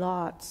 3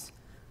 lots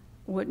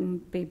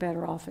wouldn't be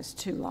better off as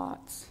 2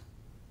 lots.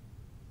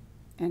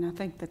 And I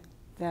think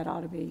that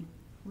ought to be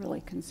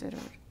really considered.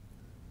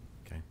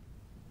 Okay.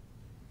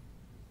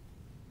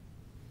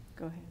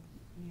 Go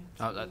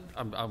ahead.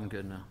 I'm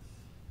good now.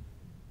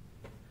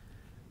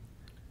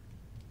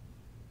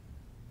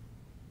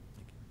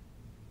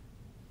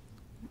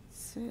 Let's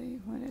see,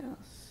 what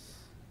else?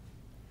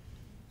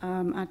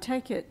 I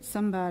take it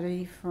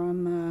somebody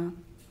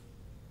from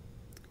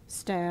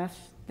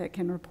staff that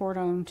can report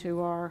on to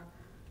our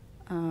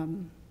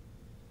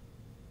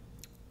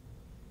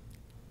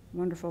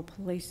wonderful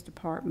police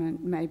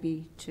department,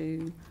 maybe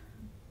to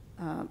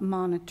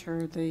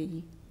monitor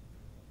the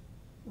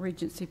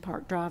Regency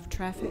Park Drive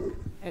traffic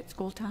at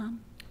school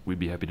time? We'd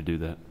be happy to do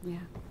that. Yeah,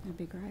 that'd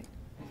be great.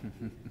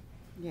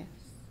 Yes.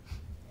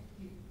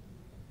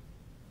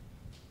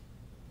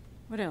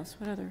 What else?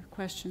 What other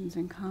questions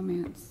and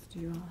comments do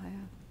you all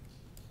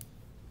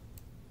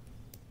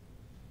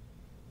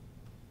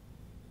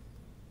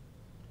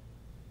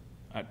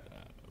have?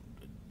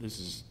 This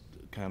is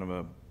kind of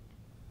a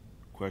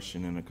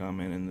question and a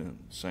comment in the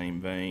same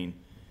vein.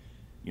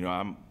 You know,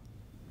 I'm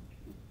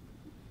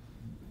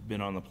been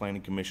on the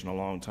planning commission a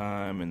long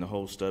time, and the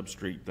whole Stubb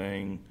Street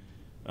thing,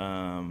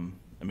 I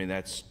mean,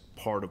 that's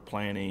part of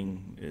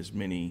planning. As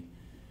many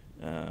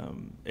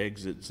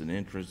exits and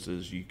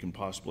entrances you can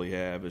possibly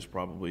have is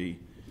probably,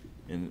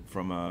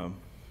 from a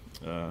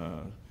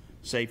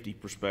safety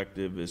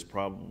perspective, is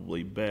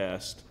probably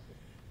best.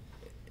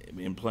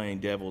 In playing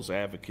devil's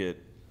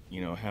advocate,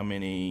 you know, how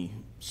many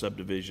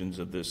subdivisions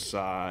of this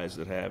size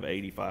that have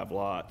 85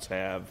 lots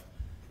have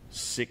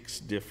 6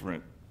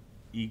 different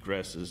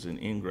egresses and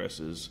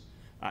ingresses?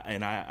 I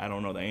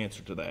don't know the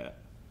answer to that.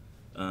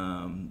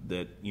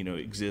 That, you know,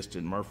 exist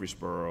in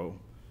Murfreesboro.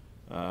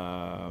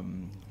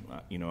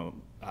 You know,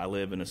 I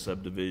live in a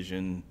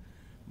subdivision.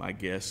 My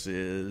guess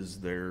is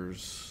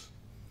there's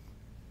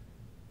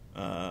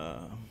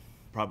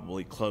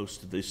probably close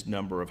to this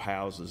number of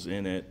houses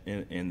in it,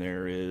 and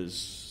there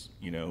is,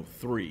 you know,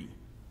 3.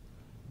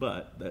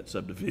 But that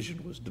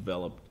subdivision was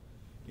developed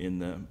in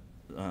the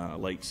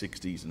late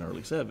 60s and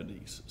early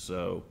 70s.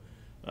 So,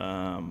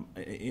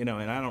 you know,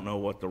 and I don't know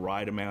what the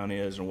right amount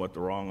is and what the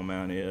wrong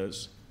amount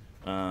is,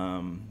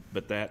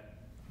 but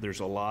there's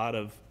a lot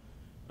of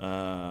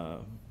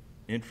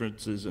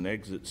entrances and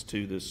exits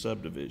to this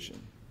subdivision,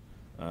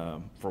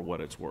 for what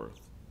it's worth.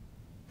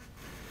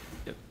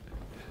 Yep.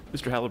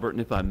 Mr. Halliburton,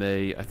 if I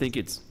may, I think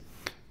it's,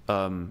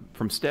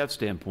 from staff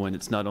standpoint,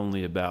 it's not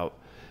only about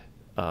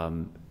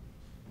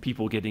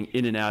people getting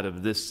in and out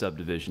of this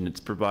subdivision, it's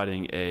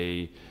providing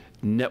a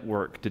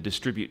network to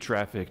distribute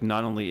traffic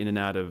not only in and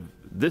out of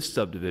this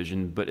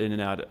subdivision, but in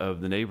and out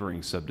of the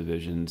neighboring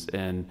subdivisions.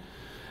 And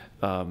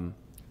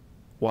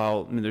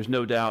while there's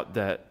no doubt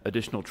that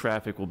additional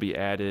traffic will be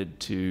added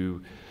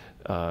to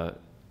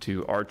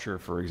Archer,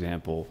 for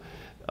example,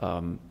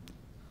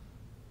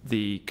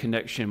 the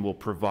connection will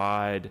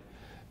provide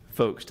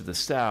folks to the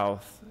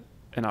south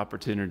an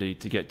opportunity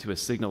to get to a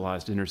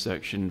signalized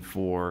intersection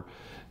for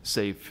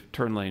safe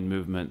turn lane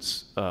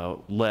movements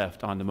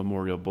left onto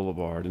Memorial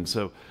Boulevard. And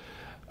so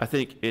I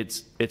think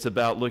it's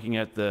about looking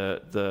at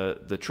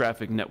the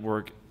traffic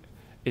network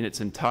in its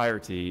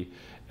entirety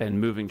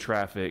and moving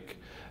traffic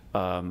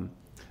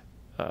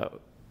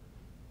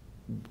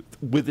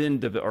within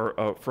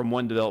from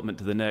one development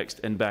to the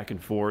next and back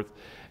and forth,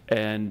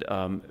 and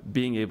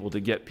being able to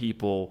get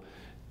people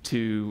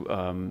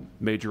to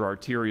major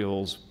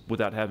arterials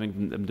without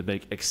having them to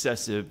make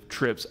excessive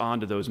trips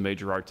onto those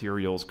major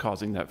arterials,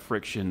 causing that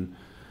friction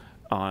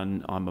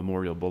on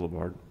Memorial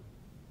Boulevard.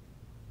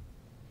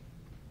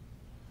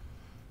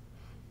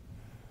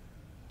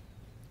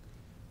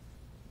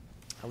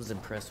 I was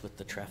impressed with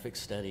the traffic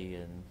study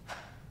and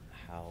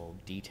how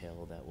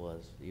detailed that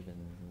was. Even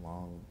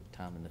long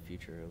time in the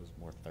future, it was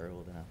more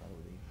thorough than I thought it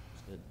would be. It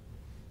was good.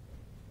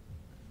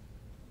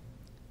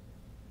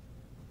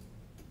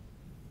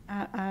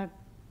 I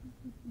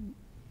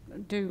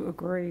do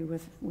agree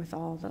with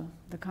all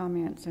the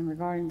comments and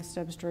regarding the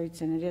substreets,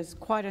 and it is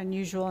quite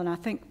unusual, and I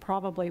think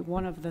probably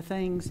one of the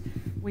things,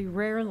 we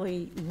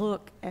rarely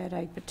look at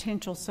a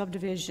potential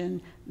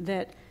subdivision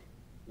that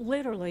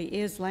literally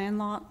is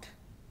landlocked.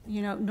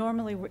 You know,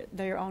 normally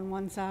they're on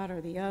one side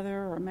or the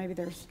other, or maybe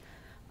there's,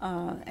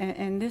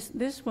 and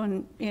this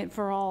one,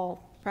 for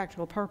all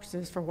practical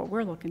purposes, for what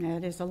we're looking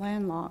at, is a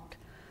landlocked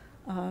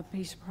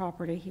piece of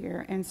property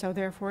here. And so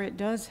therefore it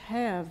does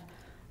have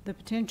the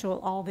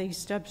potential, all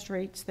these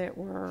substreets that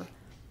were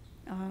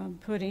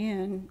put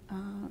in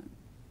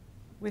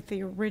with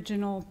the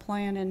original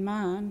plan in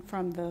mind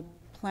from the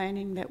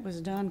planning that was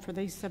done for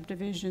these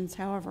subdivisions,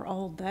 however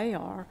old they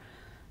are,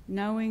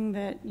 knowing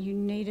that you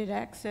needed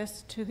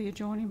access to the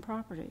adjoining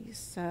properties.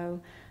 So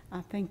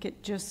I think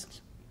it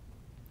just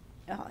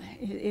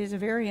it is a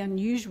very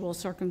unusual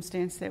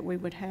circumstance that we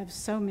would have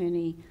so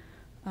many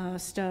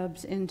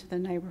stubs into the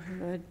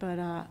neighborhood. But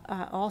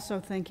I also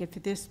think if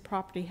this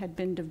property had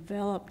been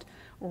developed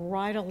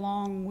right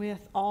along with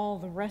all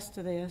the rest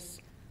of this,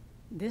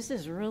 this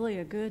is really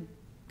a good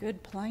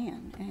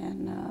plan.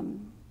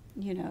 And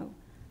you know,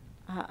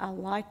 I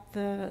like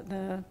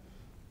the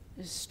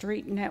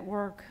street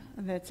network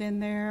that's in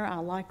there. I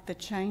like the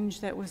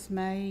change that was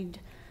made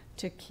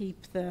to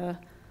keep the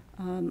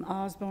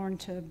Osborne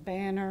to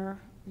Banner,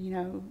 you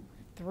know,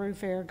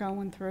 thoroughfare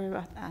going through.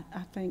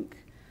 I think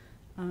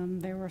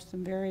there were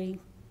some very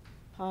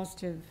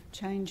positive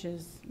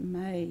changes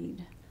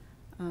made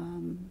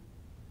from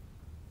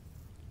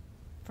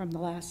the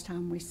last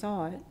time we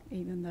saw it,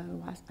 even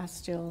though I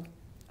still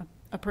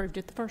approved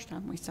it the first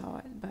time we saw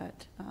it.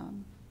 But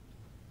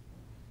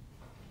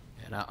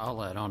and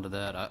I'll add on to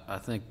that. I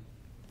think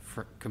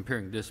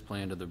comparing this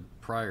plan to the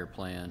prior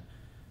plan,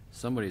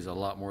 somebody's a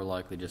lot more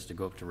likely just to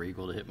go up to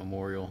Regal to hit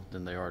Memorial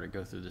than they are to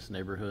go through this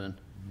neighborhood,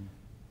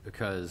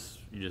 because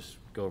you just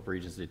go up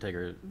Regency, take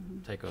a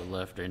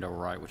left and or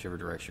right, whichever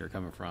direction you're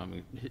coming from,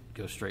 you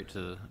go straight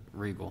to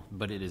Regal,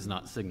 but it is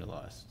not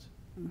signalized.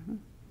 Mm-hmm.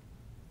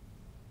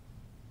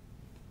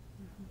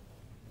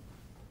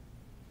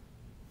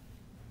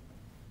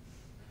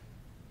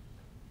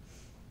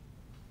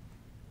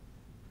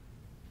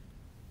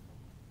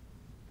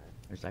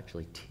 There's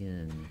actually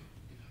 10,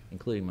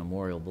 including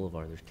Memorial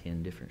Boulevard, there's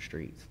 10 different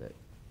streets that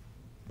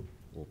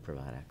will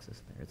provide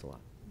access there. It's a lot.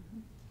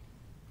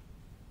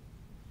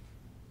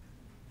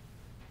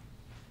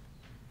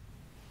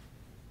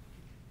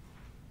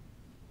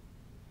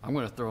 I'm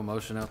going to throw a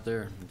motion out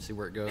there and see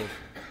where it goes.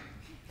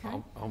 Okay.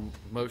 I'll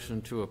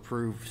motion to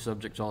approve,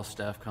 subject to all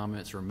staff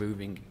comments,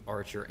 removing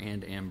Archer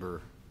and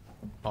Amber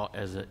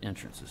as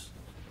entrances.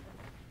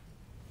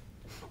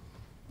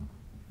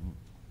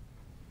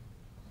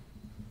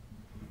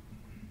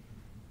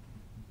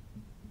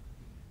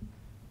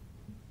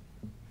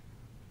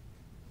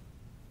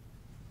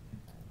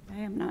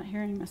 I am not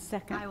hearing a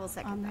second. I will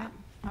second on that.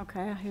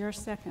 Okay, I hear a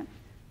second.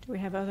 Do we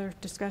have other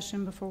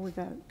discussion before we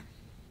vote?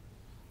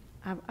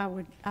 I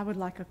would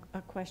like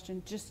a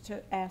question just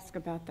to ask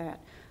about that.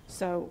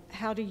 So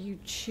how do you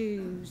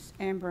choose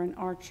Amber and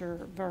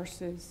Archer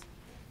versus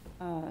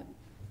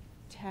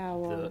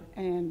Tower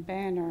and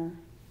Banner?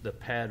 The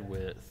pad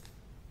width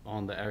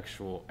on the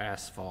actual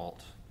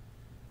asphalt,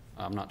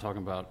 I'm not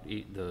talking about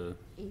the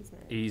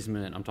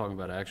easement, I'm talking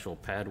about actual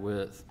pad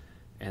width,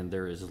 and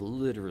there is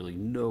literally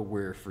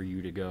nowhere for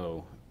you to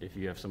go if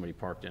you have somebody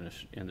parked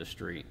in the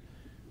street.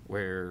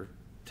 Where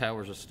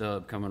Tower's a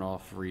stub coming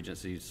off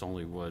Regency, it's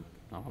only what,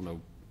 I don't know,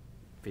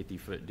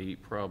 50-foot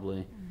deep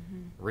probably.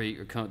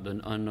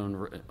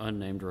 The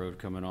unnamed road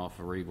coming off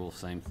of Regal,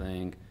 same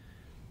thing.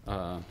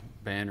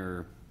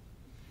 Banner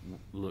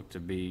looked to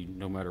be,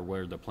 no matter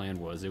where the plan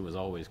was, it was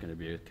always going to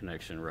be a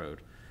connection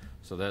road.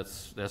 So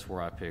that's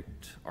where I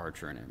picked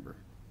Archer and Amber.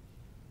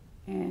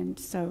 And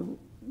so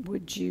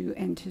would you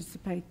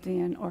anticipate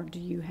then, or do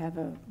you have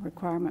a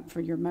requirement for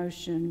your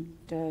motion?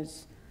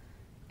 Does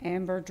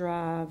Amber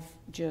Drive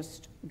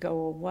just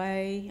go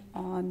away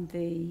on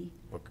the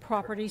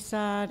property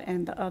side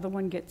and the other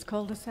one gets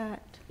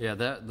cul-de-saced? Yeah,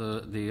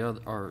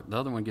 the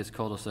other one gets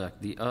cul-de-sac.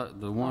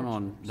 The one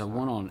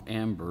on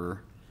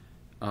Amber,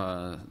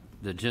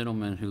 the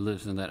gentleman who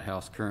lives in that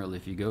house currently,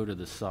 if you go to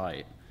the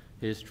site,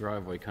 his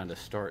driveway kind of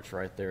starts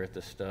right there at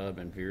the stub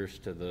and veers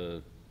to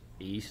the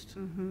east.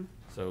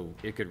 So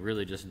it could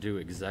really just do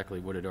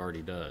exactly what it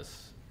already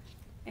does.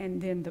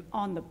 And then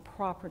on the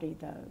property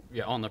though?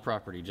 Yeah, on the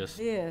property, just.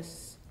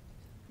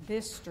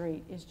 This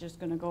street is just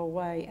going to go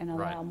away and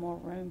allow Right. more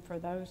room for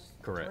those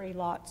Correct. 3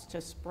 lots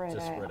to spread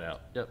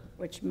out. Yep.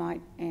 Which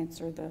might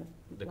answer the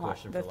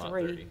question the for lot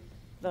 3,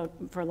 30.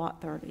 For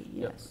lot 30,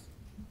 Yep. yes.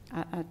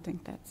 I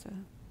think that's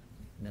And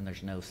then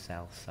there's no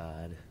south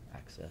side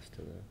access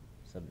to the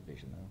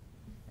subdivision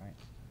though, right?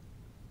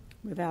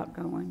 without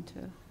going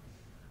to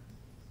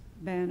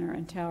Banner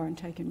and Tower and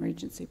taking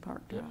Regency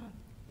Park Drive.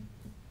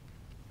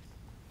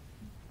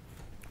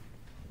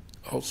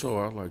 Also,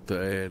 I'd like to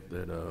add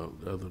that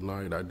the other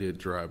night I did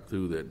drive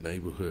through that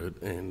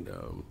neighborhood, and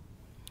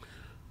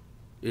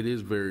it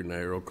is very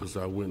narrow because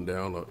I went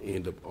down the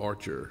end of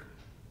Archer,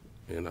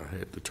 and I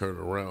had to turn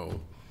around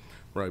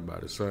right by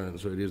the sign,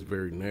 so it is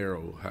very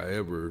narrow.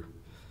 However,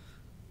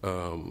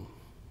 I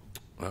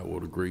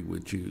would agree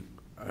with you.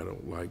 I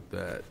don't like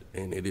that,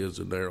 and it is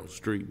a narrow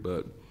street,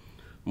 but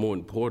more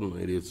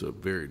importantly, it is a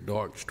very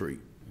dark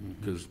street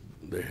because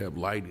they have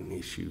lighting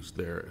issues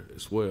there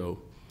as well.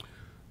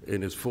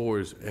 And as far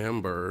as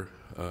Amber,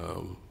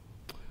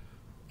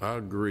 I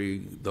agree.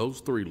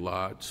 Those 3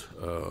 lots,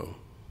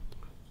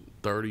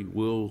 30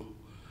 will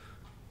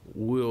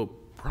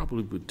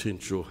probably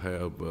potential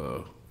have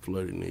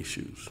flooding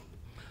issues.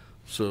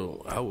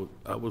 So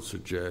I would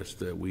suggest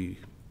that we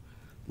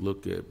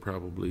look at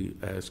probably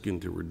asking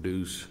to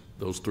reduce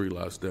those 3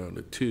 lots down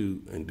to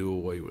 2 and do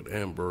away with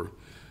Amber,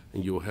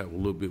 and you'll have a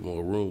little bit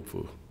more room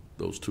for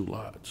those 2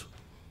 lots.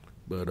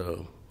 But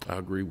I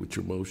agree with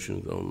your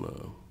motions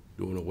on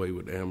doing away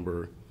with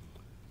Amber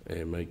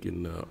and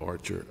making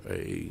Archer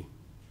a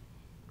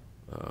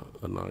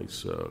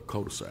nice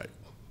cul-de-sac.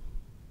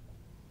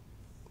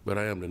 But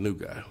I am the new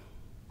guy.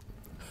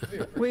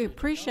 We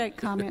appreciate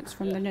comments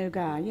from the new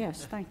guy.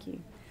 Yes, thank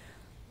you.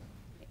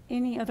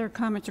 Any other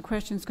comments or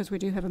questions, because we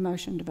do have a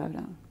motion to vote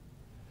on?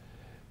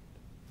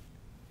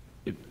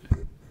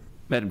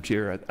 Madam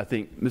Chair, I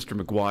think Mr.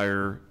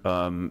 McGuire,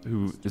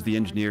 who is the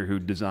engineer who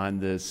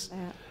designed this,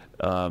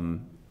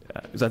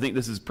 because I think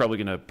this is probably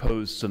going to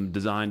pose some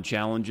design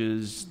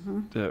challenges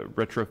to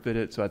retrofit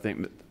it. So I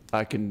think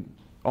I can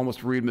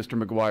almost read Mr.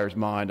 McGuire's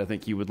mind. I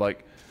think he would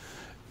like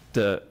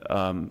to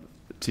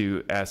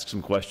ask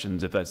some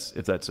questions if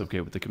that's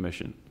okay with the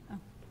commission. Oh,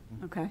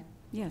 okay.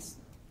 Yes.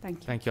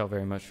 Thank you. Thank you all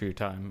very much for your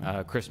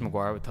time. Chris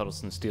McGuire with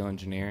Tuttleson Steel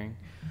Engineering.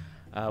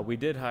 We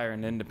did hire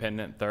an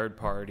independent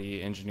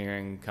third-party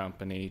engineering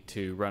company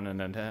to run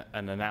an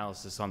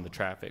analysis on the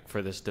traffic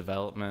for this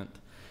development.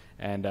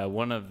 And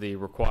one of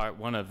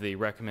the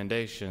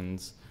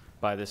recommendations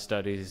by this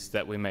study is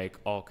that we make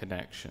all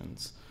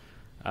connections.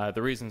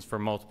 The reasons for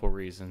multiple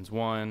reasons.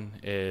 One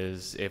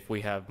is if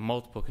we have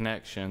multiple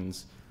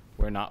connections,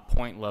 we're not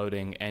point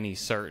loading any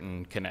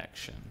certain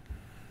connection.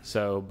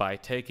 So by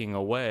taking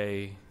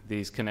away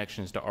these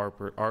connections to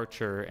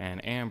Archer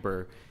and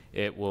Amber,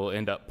 it will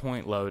end up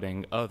point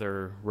loading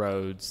other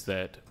roads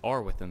that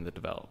are within the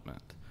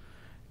development.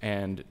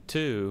 And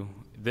 2,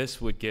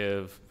 this would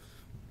give,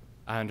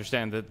 I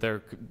understand that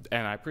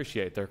and I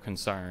appreciate their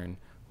concern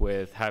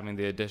with having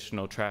the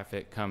additional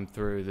traffic come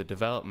through the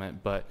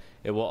development, but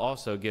it will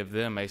also give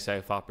them a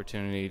safe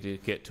opportunity to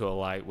get to a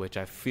light, which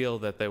I feel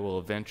that they will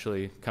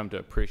eventually come to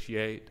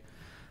appreciate.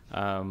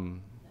 No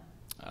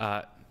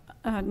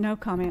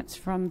comments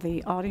from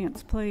the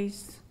audience,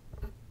 please.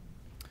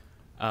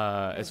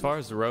 As far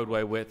as the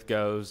roadway width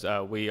goes,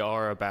 we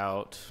are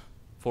about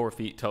 4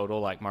 feet total,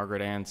 like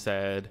Margaret Ann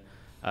said.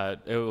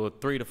 It was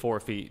 3 to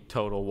 4 feet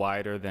total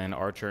wider than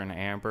Archer and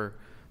Amber,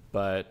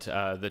 but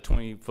the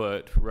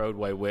 20-foot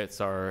roadway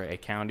widths are a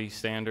county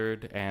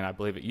standard, and I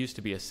believe it used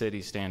to be a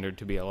city standard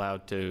to be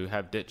allowed to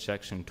have ditch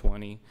section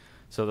 20.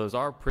 So those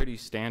are pretty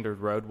standard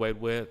roadway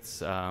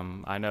widths.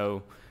 I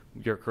know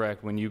you're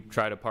correct. When you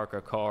try to park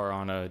a car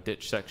on a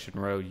ditch section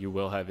road, you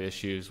will have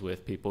issues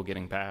with people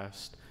getting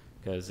past,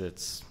 because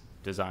it's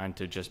designed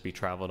to just be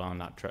traveled on,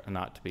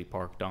 not to be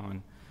parked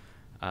on.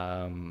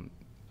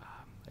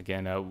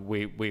 Again,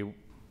 we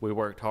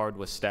worked hard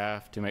with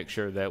staff to make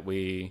sure that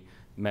we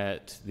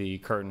met the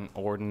current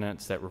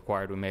ordinance that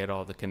required we made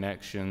all the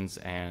connections,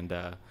 and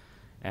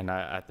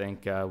I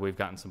think we've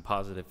gotten some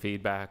positive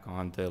feedback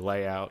on the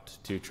layout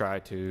to try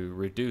to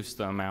reduce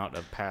the amount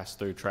of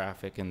pass-through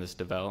traffic in this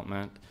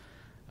development.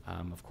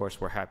 Of course,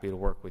 we're happy to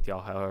work with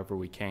y'all however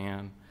we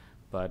can,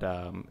 but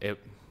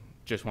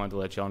just wanted to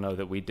let y'all know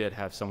that we did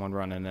have someone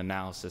run an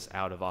analysis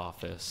out of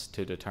office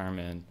to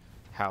determine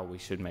how we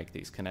should make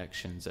these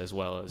connections, as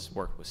well as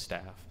work with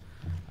staff.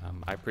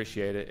 I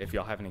appreciate it. If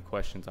y'all have any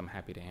questions, I'm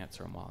happy to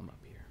answer them while I'm up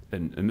here.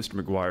 And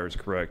Mr. McGuire is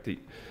correct.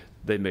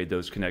 They made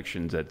those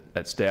connections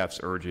at staff's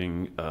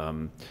urging,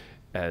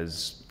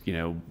 as you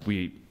know,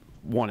 we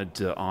wanted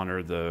to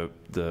honor the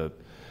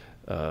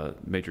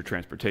major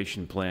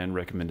transportation plan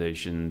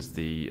recommendations,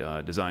 the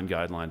design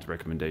guidelines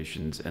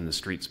recommendations, and the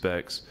street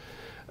specs.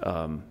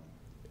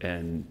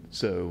 And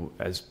so,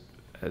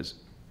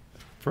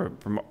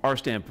 from our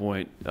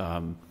standpoint,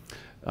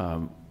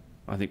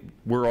 I think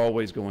we're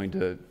always going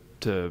to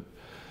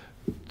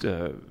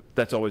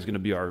that's always going to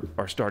be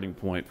our starting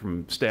point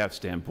from staff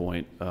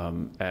standpoint,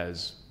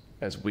 as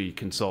we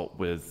consult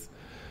with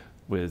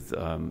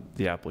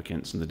the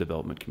applicants and the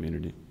development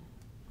community.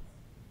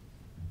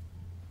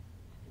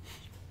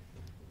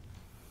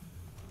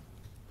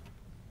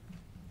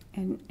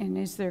 And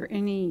is there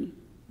any,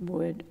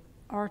 would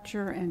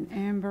Archer and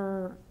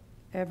Amber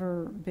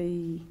ever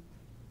be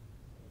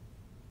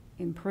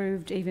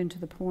improved even to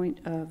the point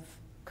of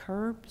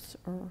curbs,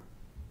 or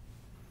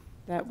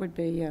that would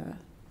be a...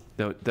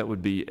 That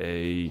would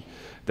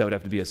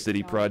have to be a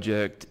city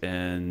project,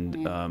 and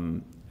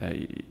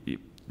it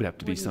would have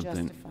to be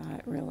something. Justify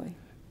it, really.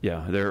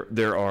 Yeah,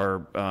 there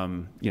are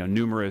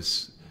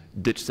numerous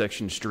ditch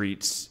section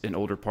streets in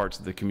older parts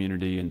of the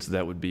community, and so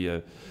that would be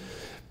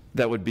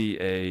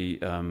a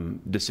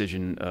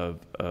decision of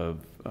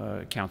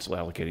council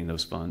allocating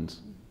those funds.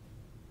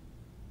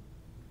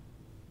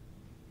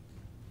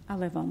 I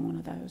live on one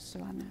of those, so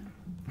I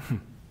know.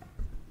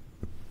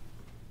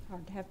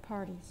 Hard to have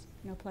parties,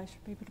 no place for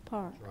people to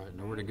park. That's right,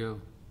 nowhere to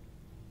go.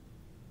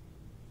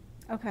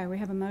 Okay, we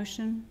have a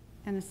motion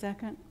and a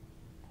second.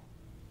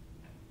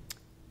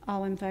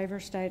 All in favor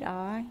state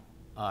aye.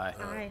 Aye.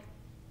 Aye.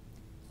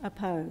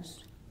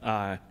 Opposed?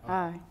 Aye.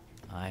 Aye.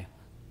 Aye.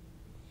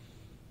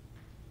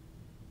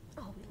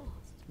 Oh,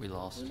 we lost. We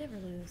lost. We never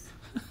lose.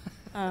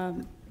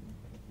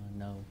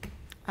 No.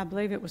 I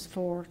believe it was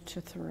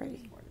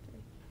 4-3.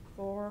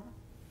 4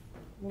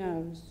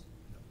 noes,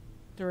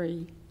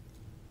 3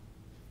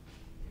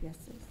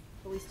 yeses.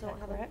 But we still don't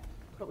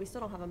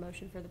have a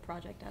motion for the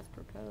project as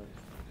proposed.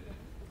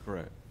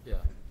 Correct. Yeah.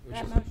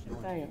 That motion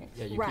failed.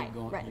 Yeah, you Right, keep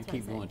going, right, you that's what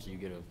I'm keep going saying. till you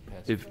get a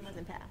pass. If- It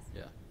hasn't passed.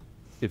 Yeah.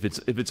 If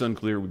it's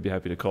unclear, we'd be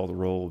happy to call the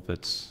roll. If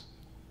It's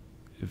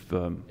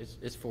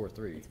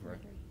 4-3, right?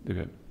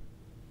 okay.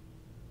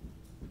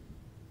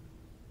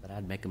 But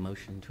I'd make a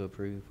motion to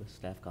approve with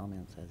staff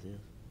comments as is.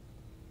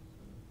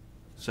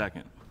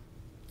 Second.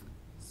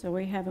 So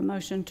we have a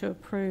motion to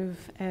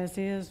approve as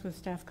is with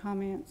staff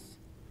comments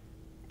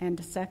and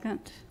a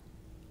second.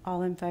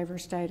 All in favor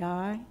state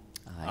aye.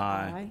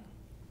 Aye.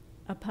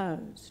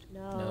 Opposed?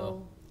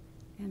 No.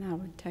 And I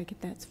would take it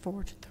that's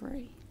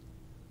 4-3.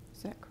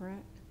 Is that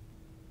correct?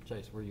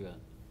 Chase, where you at?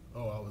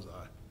 Oh, I was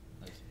aye.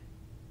 Nice.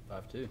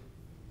 5-2.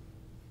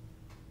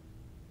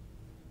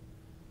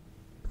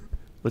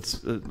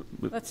 Let's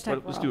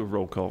take let's do a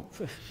roll call.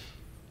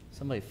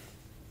 Somebody,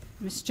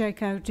 Ms.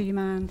 Jaco, do you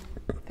mind?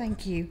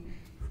 Thank you.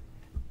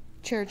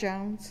 Chair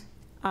Jones,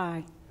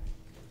 Aye.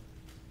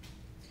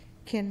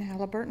 Ken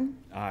Halliburton,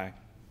 Aye.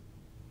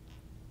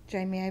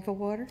 Jamie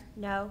Avelwater,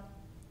 No.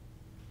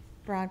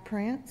 Brian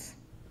Prince,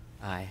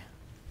 aye.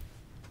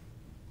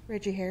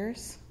 Reggie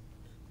Harris,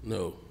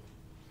 No.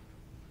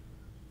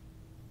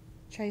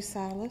 Chase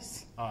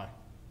Silas, Aye.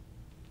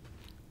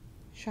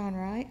 Sean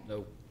Wright,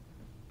 No.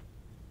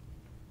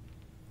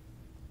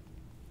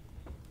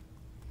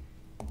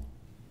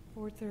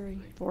 Four three.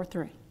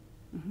 4-3.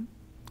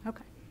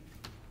 Okay.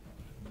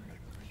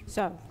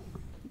 So,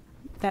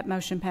 that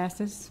motion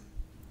passes.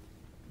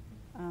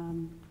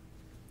 I'll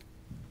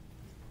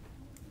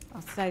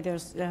say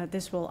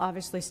this will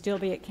obviously still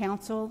be at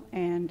council,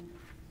 and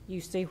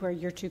you see where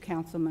your two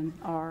councilmen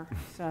are,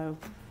 so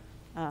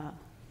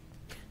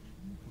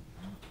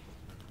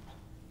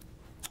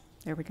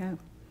there we go.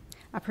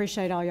 I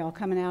appreciate all y'all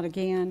coming out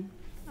again.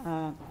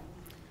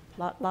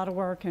 Lot of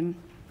work and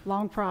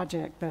long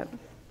project, but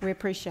we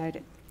appreciate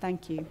it.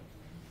 Thank you.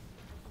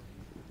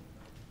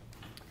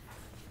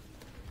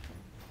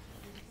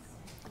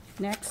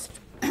 Next,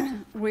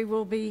 we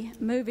will be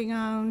moving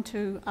on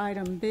to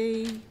item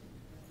B.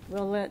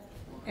 We'll let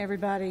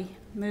everybody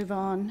move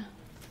on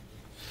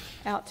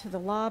out to the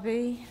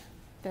lobby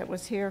that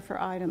was here for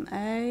item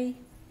A.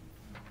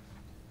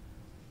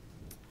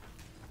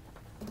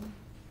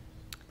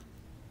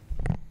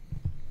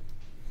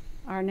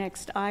 Our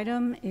next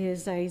item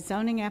is a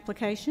zoning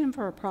application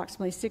for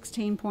approximately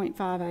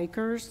 16.5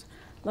 acres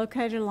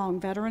located along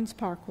Veterans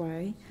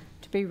Parkway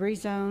to be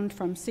rezoned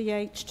from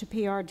CH to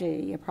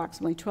PRD,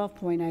 approximately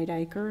 12.8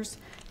 acres,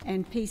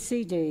 and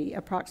PCD,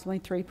 approximately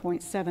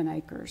 3.7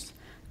 acres.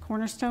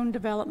 Cornerstone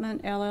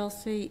Development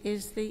LLC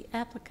is the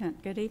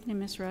applicant. Good evening,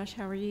 Ms. Rush.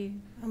 How are you?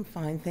 I'm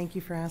fine. Thank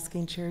you for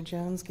asking, Chair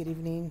Jones. Good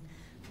evening,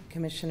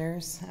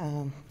 Commissioners.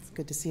 It's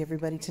good to see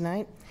everybody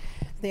tonight.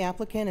 The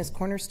applicant is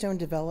Cornerstone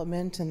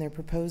Development, and they're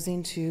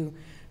proposing to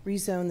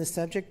rezone the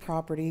subject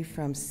property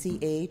from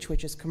CH,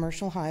 which is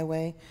Commercial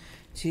Highway,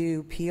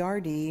 to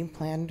PRD,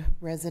 Planned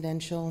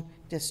Residential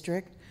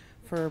District,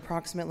 for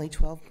approximately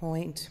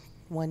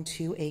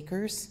 12.12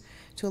 acres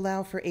to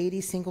allow for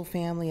 80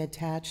 single-family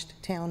attached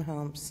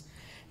townhomes,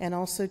 and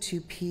also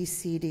to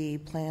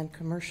PCD, Planned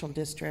Commercial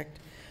District,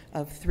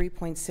 of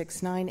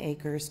 3.69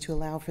 acres to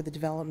allow for the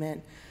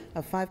development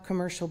of 5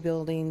 commercial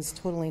buildings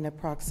totaling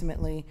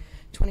approximately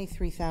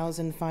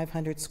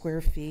 23,500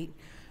 square feet,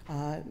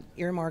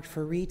 earmarked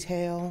for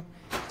retail,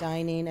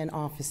 dining, and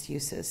office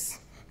uses.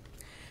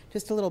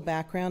 Just a little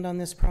background on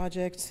this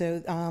project.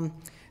 So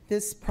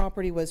this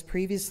property was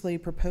previously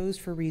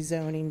proposed for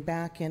rezoning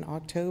back in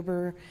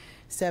October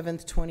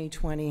 7th,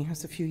 2020. It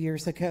was a few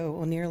years ago,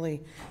 well,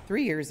 nearly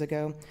 3 years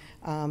ago,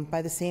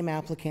 by the same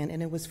applicant,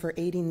 and it was for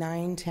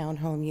 89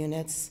 townhome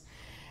units.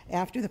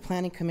 After the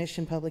Planning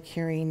Commission public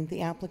hearing,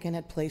 the applicant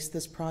had placed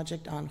this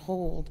project on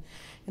hold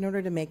in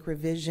order to make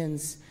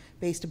revisions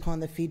based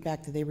upon the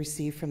feedback that they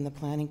received from the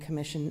Planning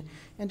Commission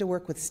and to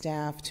work with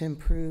staff to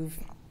improve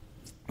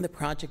the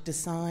project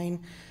design.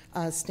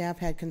 Staff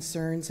had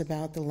concerns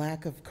about the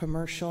lack of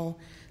commercial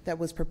that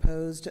was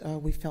proposed.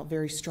 We felt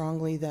very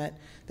strongly that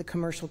the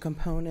commercial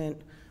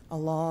component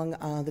along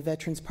the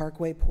Veterans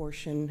Parkway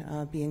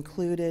portion be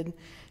included,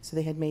 so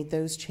they had made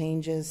those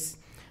changes.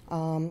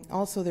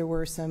 Also, there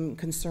were some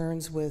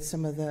concerns with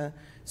some of the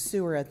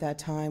sewer at that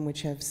time,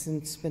 which have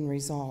since been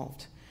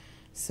resolved.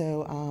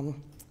 So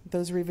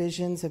those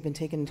revisions have been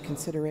taken into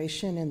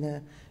consideration, and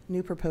the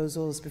new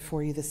proposal is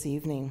before you this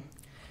evening.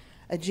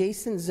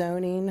 Adjacent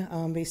zoning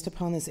based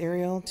upon this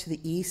aerial to the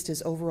east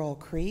is Overall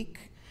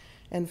Creek,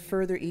 and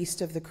further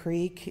east of the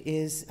creek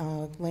is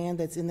land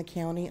that's in the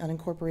county,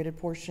 unincorporated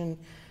portion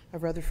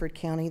of Rutherford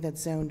County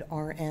that's zoned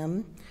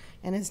RM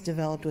and is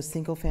developed with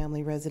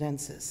single-family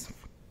residences.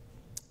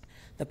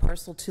 The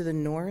parcel to the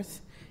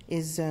north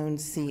is zoned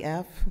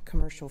CF,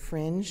 Commercial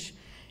Fringe,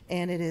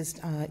 and it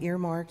is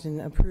earmarked and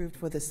approved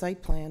with a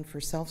site plan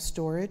for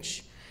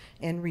self-storage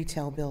and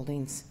retail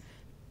buildings.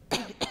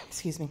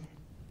 Excuse me.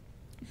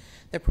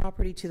 The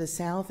property to the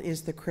south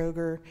is the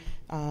Kroger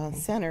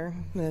Center.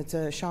 It's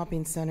a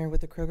shopping center with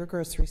the Kroger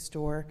grocery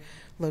store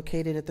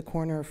located at the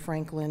corner of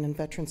Franklin and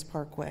Veterans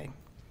Parkway.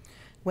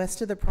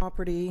 West of the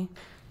property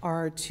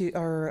are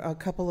a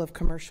couple of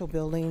commercial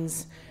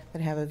buildings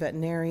that have a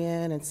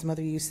veterinarian and some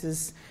other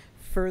uses.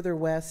 Further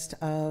west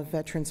of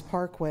Veterans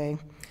Parkway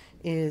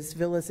is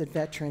Villas at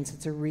Veterans.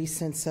 It's a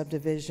recent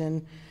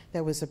subdivision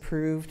that was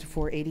approved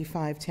for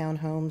 84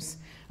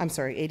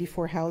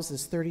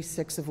 houses,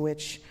 36 of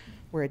which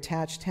were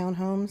attached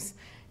townhomes,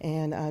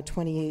 and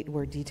 28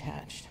 were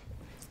detached.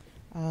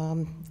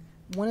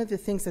 One of the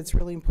things that's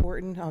really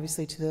important,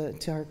 obviously, to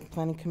our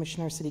Planning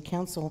Commission, our City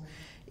Council,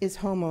 is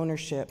home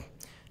ownership.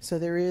 So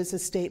there is a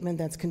statement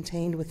that's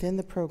contained within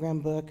the program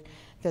book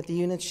that the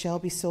units shall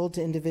be sold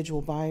to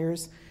individual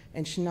buyers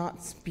and should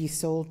not be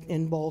sold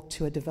in bulk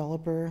to a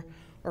developer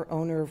or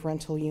owner of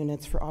rental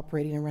units for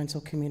operating a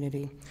rental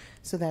community.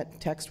 So that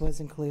text was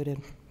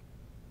included.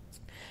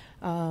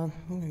 I'm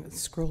going to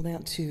scroll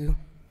down to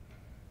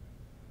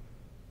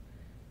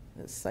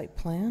the site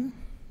plan.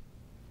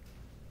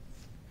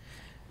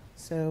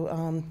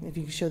 So if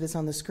you can show this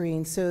on the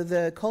screen. So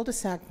the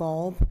cul-de-sac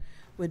bulb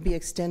would be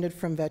extended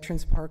from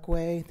Veterans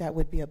Parkway. That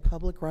would be a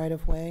public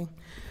right-of-way.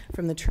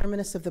 From the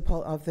terminus of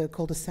the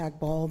cul-de-sac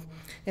bulb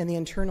and the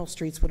internal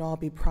streets would all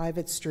be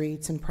private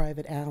streets and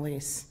private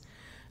alleys.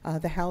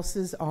 The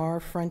houses are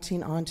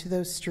fronting onto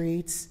those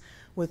streets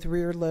with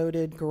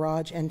rear-loaded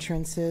garage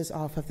entrances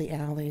off of the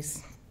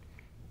alleys.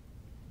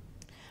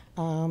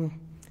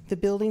 The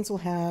buildings will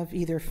have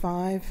either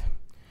 5,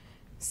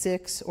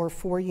 6, or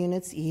 4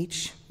 units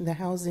each. The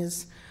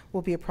houses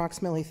will be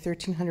approximately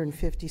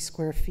 1,350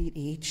 square feet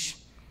each.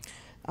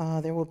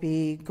 There will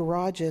be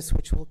garages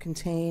which will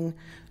contain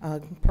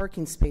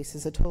parking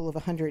spaces, a total of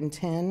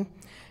 110,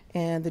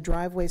 and the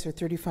driveways are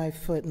 35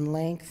 foot in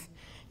length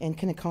and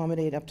can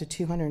accommodate up to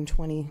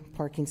 220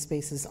 parking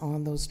spaces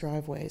on those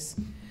driveways.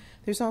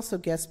 There's also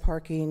guest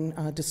parking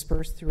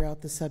dispersed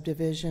throughout the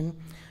subdivision,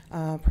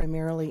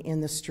 primarily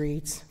in the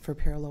streets for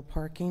parallel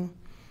parking.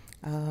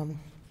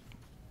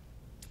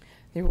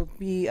 There will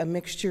be a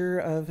mixture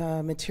of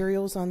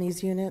materials on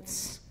these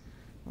units.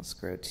 I'll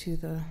scroll to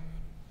the,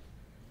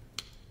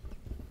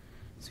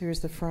 so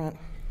here's the front.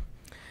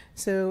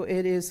 So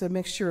it is a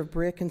mixture of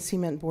brick and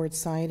cement board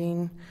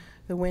siding.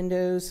 The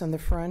windows on the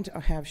front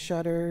have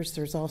shutters.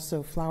 There's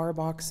also flower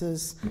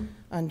boxes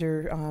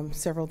under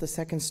several of the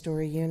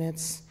second-story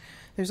units.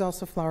 There's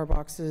also flower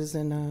boxes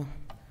and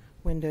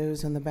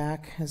windows in the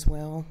back as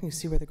well. You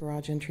see where the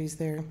garage entry is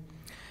there.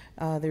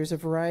 There's a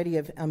variety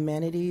of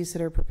amenities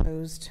that are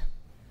proposed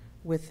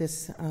with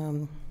this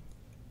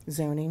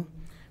zoning,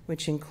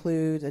 which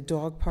include a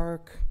dog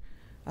park,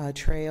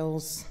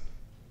 trails.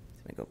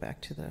 Let me go back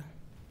to the,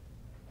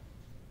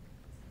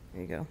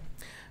 there you go.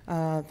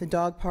 The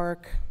dog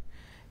park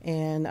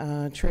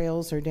and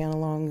trails are down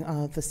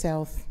along the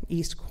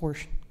southeast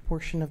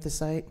portion of the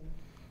site.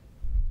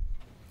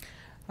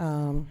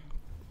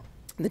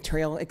 The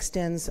trail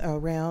extends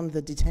around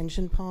the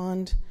detention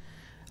pond.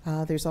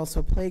 There's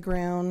also a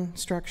playground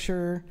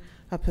structure,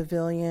 a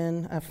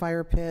pavilion, a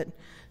fire pit.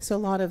 So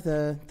a lot of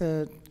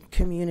the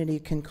community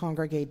can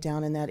congregate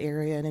down in that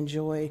area and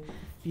enjoy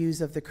views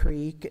of the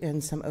creek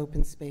and some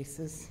open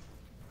spaces.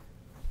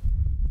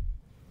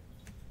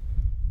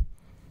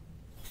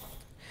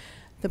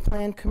 The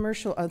planned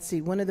commercial, let's see,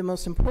 one of the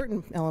most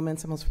important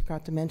elements, I almost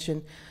forgot to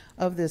mention,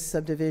 of this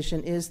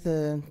subdivision is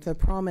the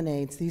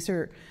promenades. These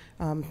are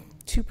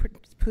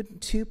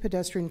two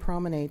pedestrian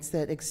promenades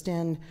that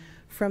extend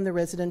from the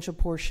residential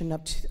portion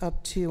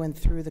up to and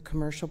through the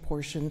commercial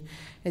portion.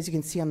 As you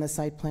can see on the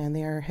site plan,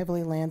 they are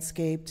heavily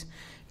landscaped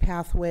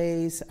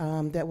pathways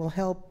that will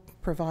help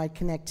provide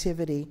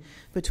connectivity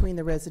between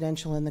the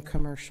residential and the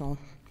commercial.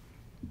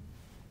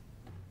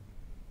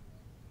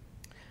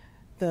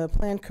 The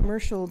planned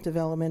commercial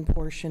development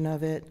portion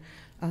of it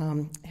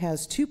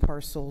has two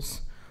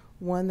parcels.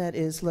 One that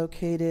is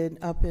located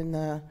up in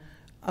the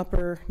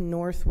upper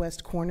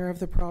northwest corner of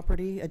the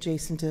property,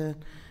 adjacent to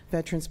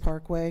Veterans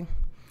Parkway.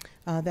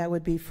 That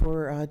would be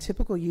for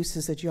typical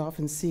uses that you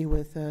often see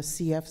with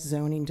CF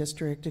zoning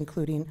district,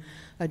 including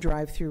a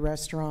drive-through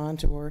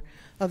restaurant or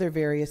other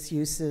various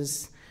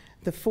uses.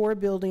 The four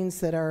buildings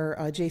that are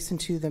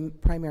adjacent to the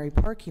primary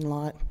parking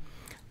lot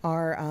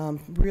are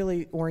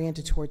really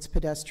oriented towards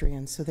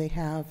pedestrians. So they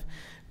have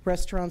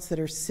restaurants that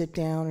are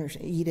sit-down or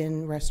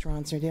eat-in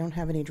restaurants, or they don't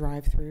have any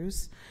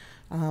drive-throughs.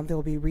 There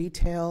will be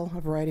retail,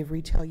 a variety of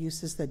retail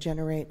uses that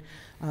generate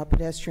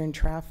pedestrian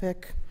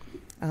traffic.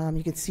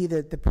 You can see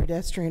that the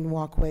pedestrian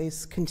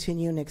walkways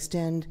continue and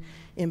extend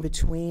in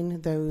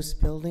between those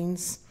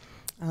buildings.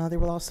 There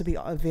will also be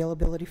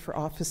availability for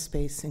office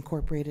space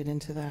incorporated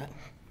into that.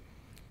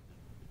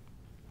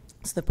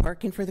 So the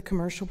parking for the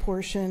commercial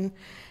portion,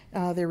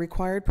 they're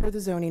required per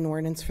the zoning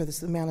ordinance for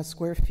this amount of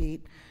square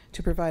feet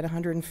to provide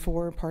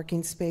 104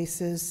 parking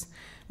spaces.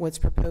 What's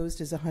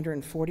proposed is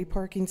 140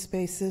 parking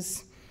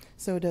spaces,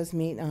 so it does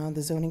meet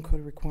the zoning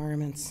code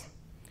requirements.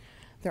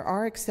 There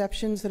are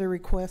exceptions that are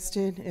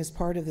requested as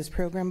part of this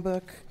program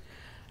book.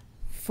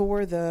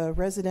 For the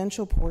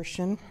residential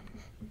portion,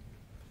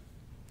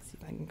 let's see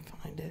if I can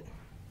find it.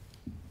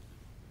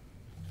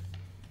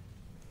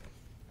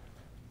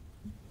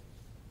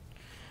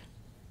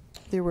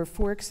 There were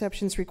 4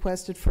 exceptions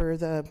requested for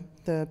the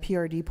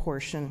PRD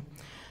portion.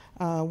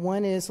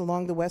 One is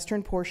along the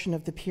western portion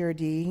of the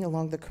PRD,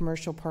 along the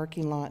commercial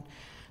parking lot,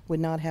 would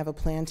not have a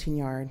planting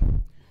yard.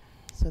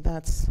 So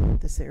that's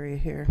this area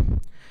here.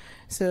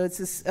 So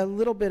it's a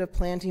little bit of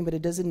planting, but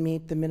it doesn't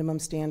meet the minimum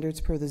standards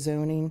per the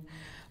zoning.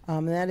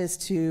 And that is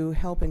to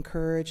help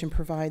encourage and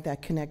provide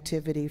that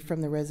connectivity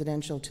from the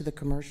residential to the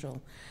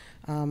commercial.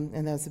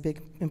 And that's a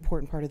big,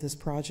 important part of this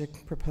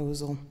project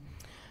proposal.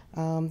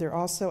 They're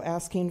also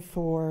asking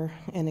for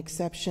an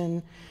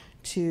exception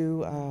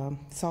to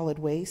solid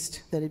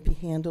waste, that it be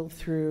handled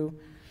through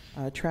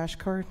trash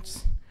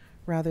carts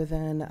rather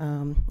than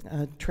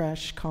a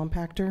trash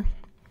compactor.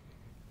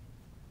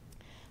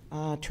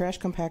 Trash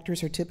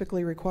compactors are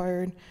typically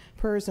required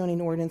per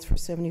zoning ordinance for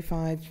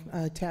 75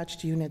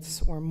 attached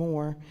units or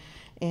more,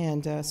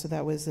 and so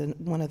that was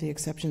one of the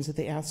exceptions that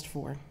they asked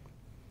for.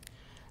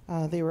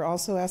 They were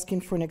also asking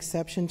for an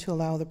exception to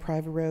allow the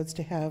private roads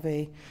to have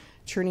a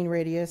turning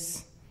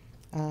radius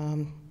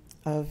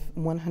of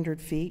 100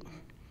 feet,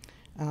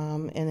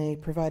 and they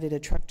provided a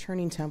truck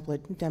turning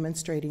template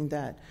demonstrating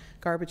that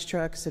garbage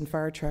trucks and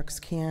fire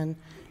trucks can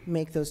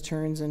make those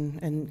turns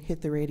and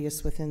hit the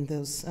radius within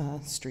those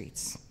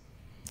streets.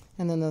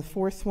 And then the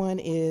fourth one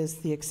is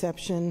the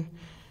exception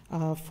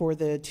for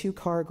the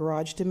 2-car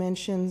garage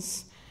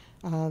dimensions,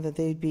 that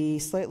they'd be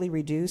slightly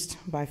reduced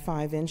by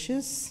 5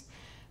 inches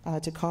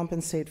to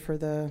compensate for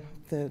the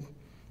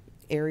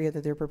area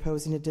that they're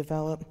proposing to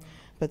develop,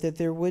 but that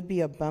there would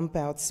be a bump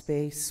out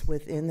space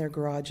within their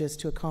garages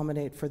to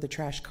accommodate for the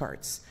trash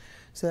carts.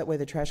 So that way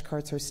the trash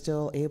carts are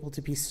still able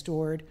to be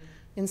stored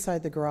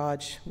inside the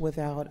garage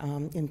without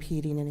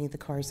impeding any of the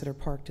cars that are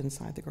parked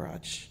inside the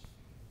garage.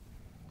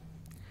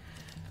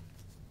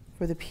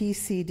 For the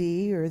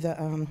PCD, or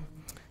the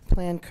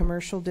Planned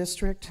Commercial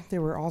District,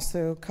 there were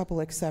also a couple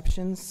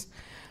exceptions.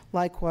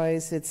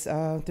 Likewise,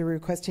 they're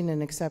requesting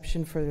an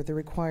exception for the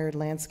required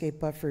landscape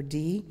buffer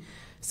D,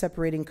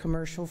 separating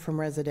commercial from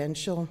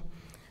residential.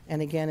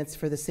 And again, it's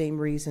for the same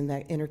reason,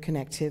 that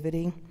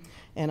interconnectivity,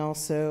 and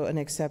also an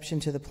exception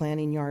to the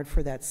planting yard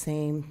for that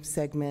same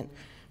segment,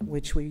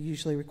 which we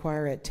usually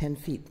require at 10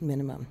 feet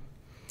minimum.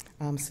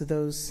 So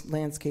those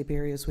landscape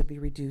areas would be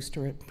reduced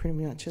or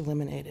pretty much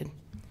eliminated.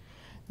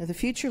 Now, the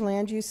future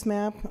land use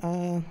map,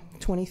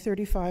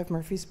 2035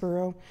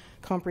 Murfreesboro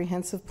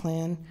Comprehensive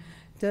Plan,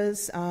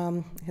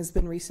 has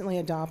been recently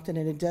adopted,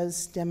 and it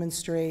does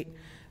demonstrate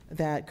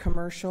that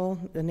commercial,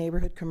 the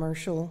neighborhood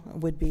commercial,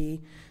 would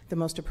be the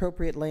most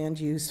appropriate land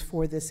use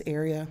for this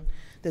area,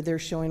 that they're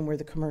showing where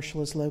the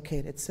commercial is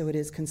located. So it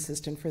is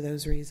consistent for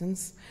those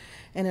reasons.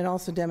 And it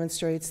also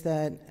demonstrates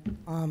that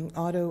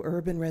auto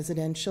urban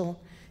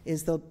residential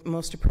is the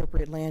most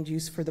appropriate land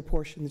use for the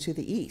portion to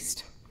the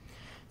east.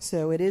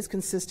 So it is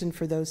consistent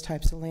for those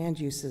types of land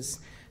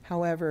uses.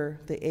 However,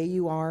 the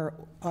AUR,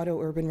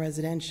 Auto Urban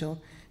Residential,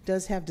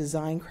 does have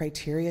design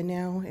criteria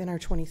now in our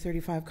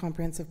 2035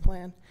 comprehensive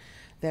plan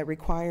that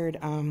required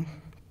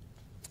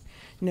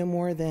no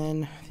more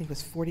than, I think it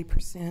was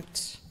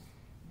 40%,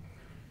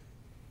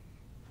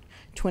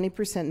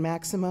 20%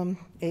 maximum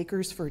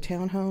acres for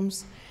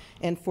townhomes,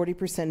 and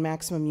 40%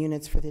 maximum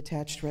units for the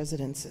attached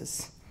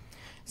residences.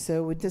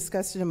 So we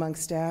discussed it among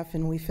staff,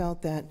 and we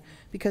felt that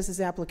because this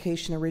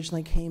application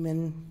originally came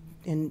in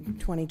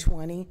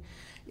 2020,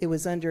 it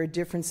was under a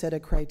different set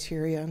of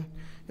criteria.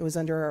 It was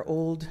under our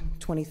old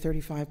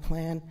 2035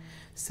 plan.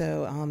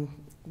 So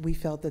we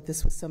felt that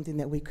this was something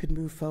that we could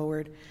move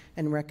forward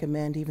and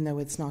recommend, even though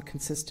it's not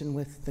consistent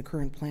with the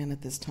current plan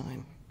at this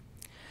time.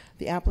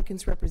 The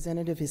applicant's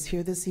representative is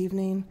here this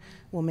evening,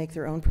 will make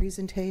their own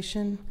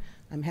presentation.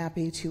 I'm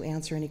happy to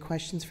answer any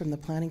questions from the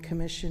Planning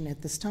Commission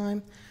at this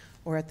time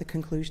or at the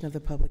conclusion of the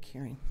public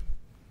hearing.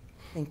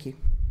 Thank you.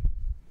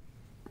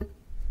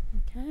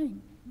 Okay.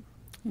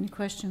 Any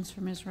questions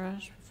for Ms.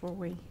 Rush before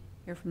we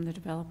hear from the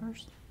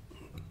developers?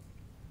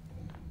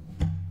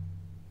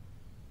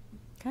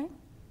 Okay.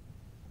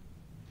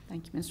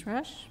 Thank you, Ms.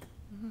 Rush.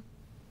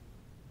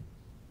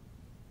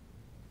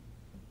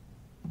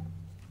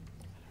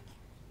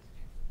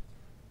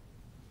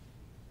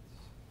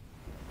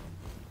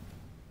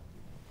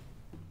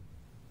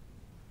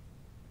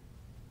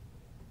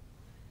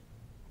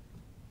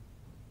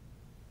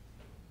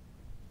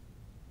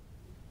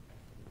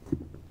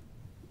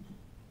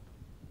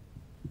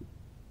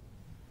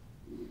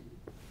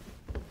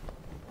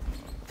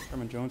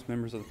 Chairman Jones,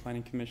 members of the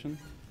Planning Commission.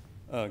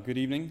 Good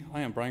evening.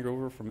 I am Brian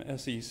Grover from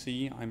SEC.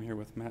 I'm here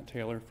with Matt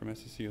Taylor from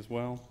SEC as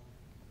well,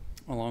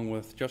 along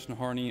with Justin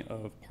Harney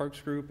of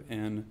Parks Group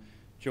and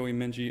Joey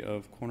Minji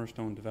of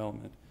Cornerstone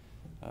Development.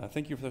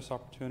 Thank you for this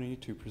opportunity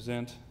to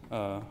present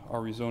our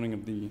rezoning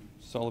of the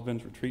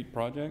Sullivan's Retreat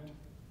project.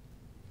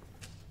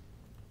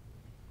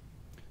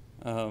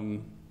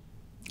 Thank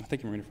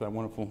you, Marina, for that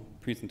wonderful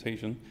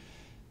presentation.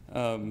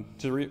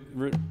 To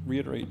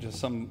reiterate just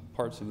some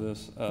parts of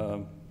this,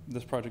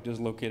 this project is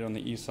located on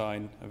the east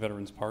side of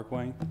Veterans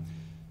Parkway,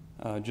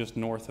 just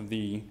north of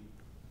the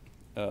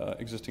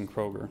existing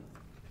Kroger.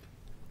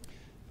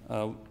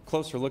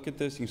 Closer look at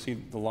this, you can see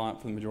the lot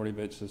for the majority of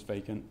it is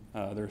vacant.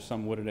 There's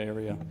some wooded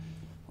area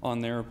on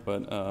there,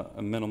 but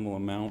a minimal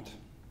amount.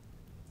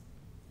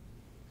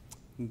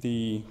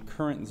 The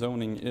current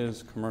zoning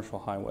is commercial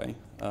highway,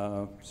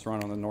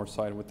 surrounded on the north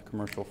side with the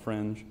commercial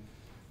fringe.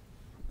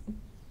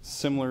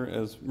 Similar,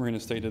 as Marina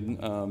stated,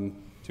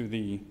 to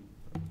the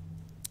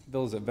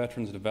Villas at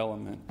Veterans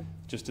Development,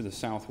 just to the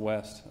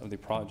southwest of the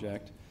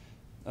project.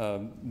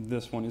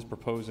 This one is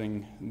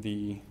proposing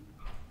the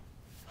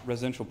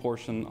residential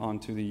portion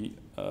onto the,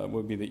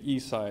 would be the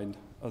east side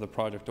of the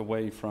project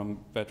away from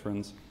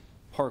Veterans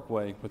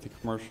Parkway, with the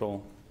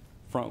commercial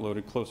front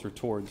loaded closer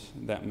towards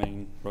that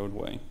main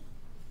roadway.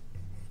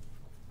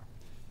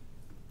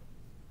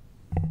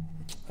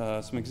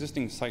 Some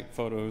existing site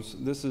photos.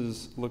 This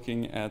is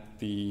looking at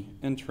the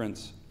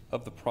entrance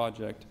of the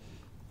project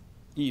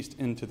east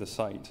into the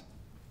site.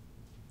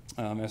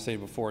 As I stated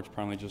before, it's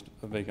primarily just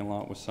a vacant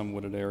lot with some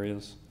wooded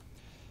areas.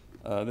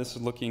 This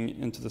is looking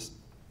into the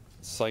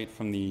site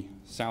from the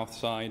south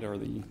side, or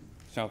the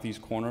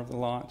southeast corner of the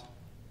lot.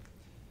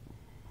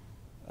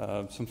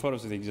 Some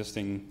photos of the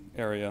existing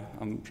area.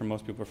 I'm sure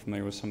most people are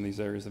familiar with some of these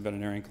areas: the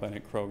veterinarian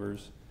clinic,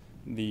 Kroger's,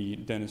 the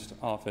dentist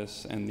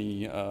office, and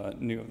the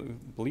new, I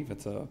believe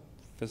it's a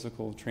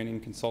physical training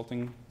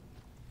consulting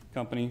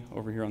company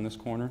over here on this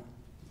corner.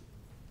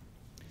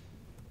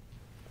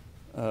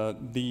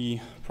 The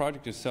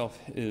project itself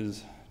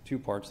is two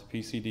parts, the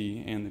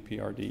PCD and the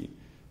PRD,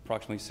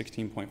 approximately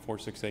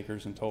 16.46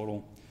 acres in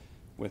total,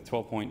 with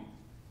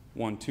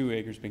 12.12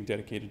 acres being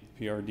dedicated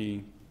to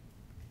PRD,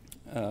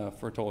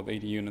 for a total of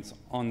 80 units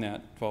on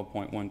that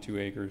 12.12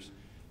 acres,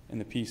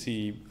 and the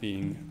PC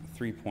being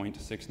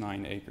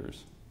 3.69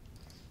 acres.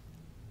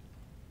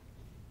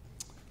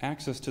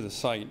 Access to the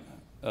site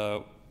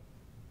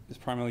is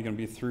primarily going to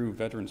be through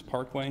Veterans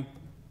Parkway.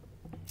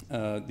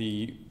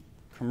 The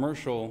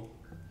commercial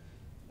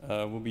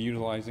will be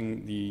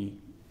utilizing the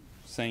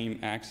same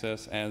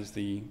access as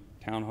the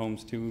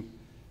townhomes to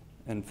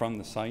and from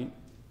the site.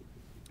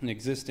 An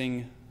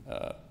existing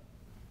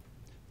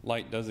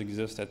light does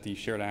exist at the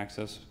shared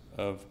access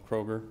of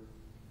Kroger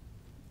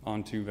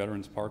onto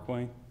Veterans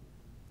Parkway.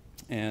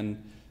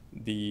 And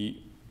the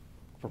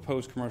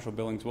proposed commercial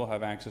buildings will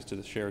have access to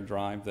the shared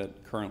drive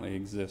that currently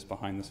exists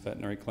behind this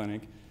veterinary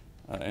clinic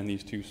and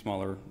these two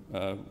smaller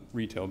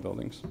retail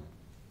buildings.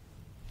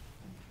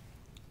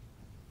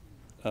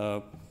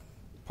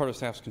 Part of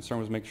staff's concern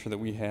was making sure that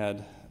we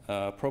had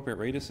appropriate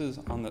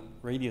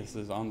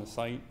radiuses on the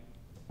site.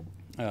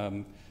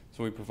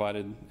 So we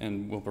provided,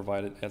 and will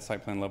provide it at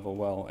site plan level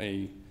well,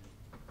 a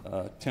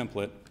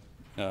template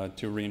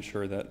to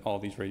reassure that all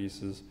these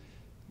radiuses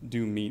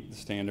do meet the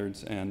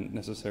standards and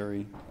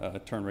necessary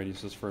turn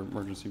radiuses for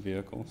emergency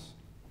vehicles.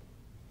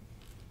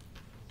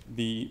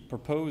 The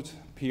proposed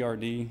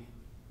PRD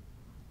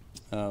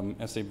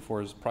as stated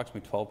before, is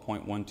approximately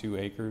 12.12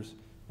 acres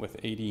with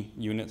 80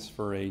 units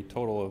for a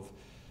total of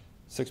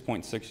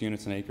 6.6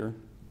 units an acre.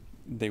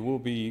 They will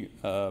be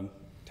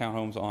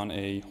townhomes on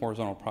a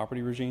horizontal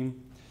property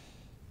regime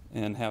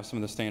and have some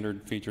of the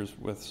standard features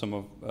with some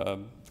of the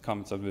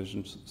common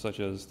subdivisions, such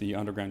as the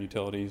underground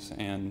utilities,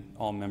 and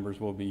all members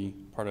will be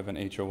part of an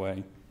HOA.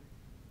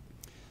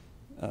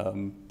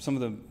 Some of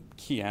the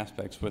key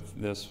aspects with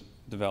this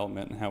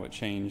development and how it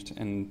changed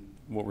and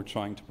what we're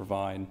trying to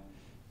provide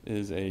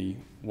is a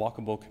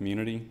walkable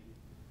community.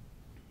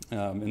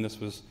 And this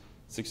was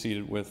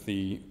succeeded with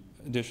the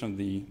addition of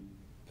the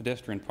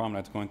pedestrian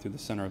promenades going through the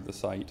center of the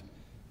site,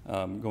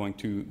 going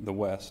to the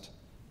west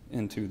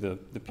into the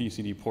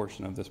PCD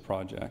portion of this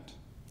project.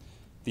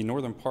 The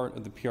northern part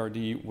of the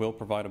PRD will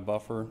provide a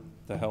buffer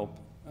to help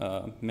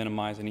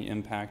minimize any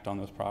impact on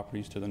those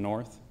properties to the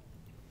north.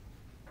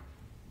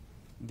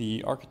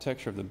 The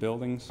architecture of the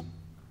buildings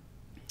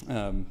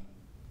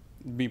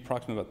be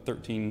approximately about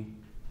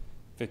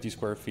 1,350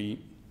 square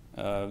feet.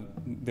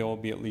 They'll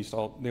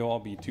all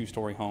be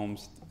two-story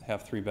homes,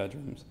 have 3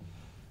 bedrooms.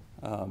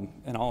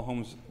 And all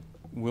homes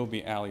will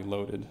be alley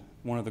loaded.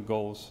 One of the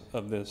goals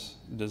of this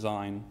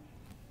design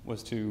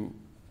was to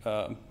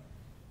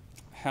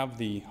have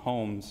the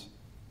homes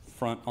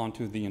front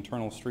onto the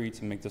internal streets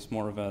and make this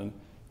more of a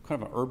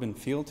kind of an urban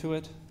feel to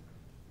it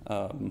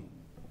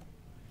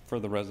for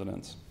the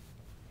residents.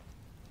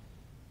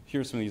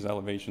 Here's some of these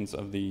elevations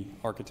of the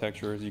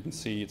architecture. As you can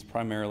see, it's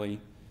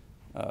primarily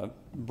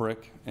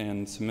brick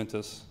and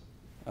cementous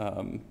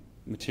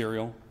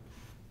material.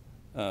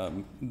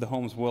 The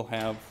homes will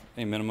have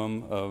a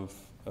minimum of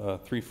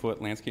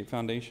 3-foot landscape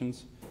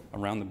foundations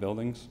around the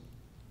buildings.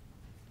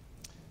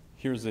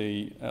 Here's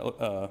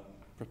a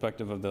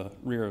perspective of the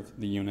rear of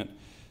the unit.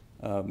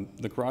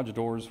 The garage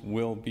doors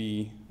will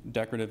be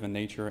decorative in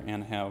nature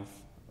and have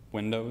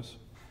windows.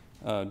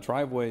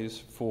 Driveways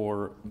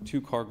for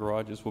 2-car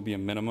garages will be a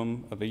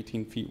minimum of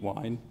 18 feet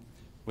wide,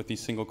 with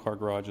these single-car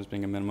garages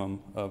being a minimum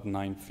of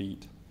 9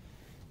 feet.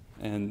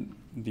 And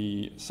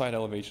the side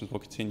elevations will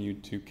continue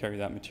to carry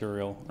that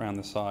material around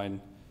the side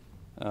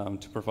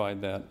to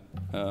provide that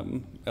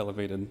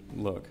elevated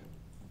look.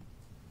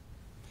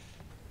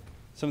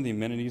 Some of the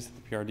amenities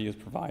that the PRD is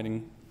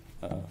providing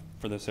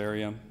for this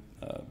area: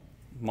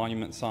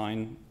 monument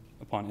sign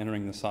upon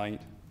entering the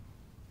site.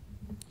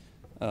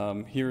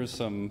 Here's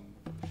some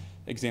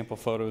example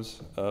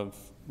photos of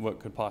what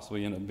could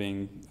possibly end up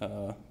being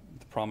the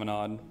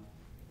promenade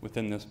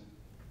within this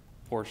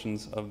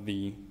portions of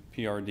the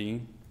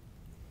PRD.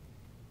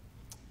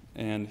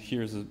 And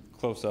here's a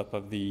close-up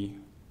of the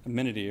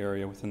amenity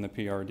area within the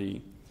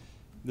PRD.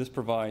 This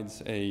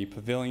provides a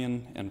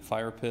pavilion and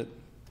fire pit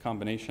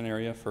combination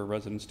area for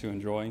residents to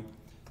enjoy,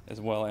 as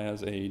well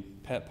as a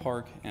pet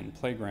park and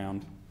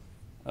playground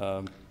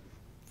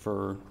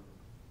for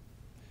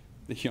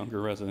the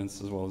younger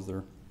residents as well as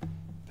their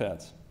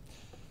pets.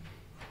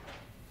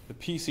 The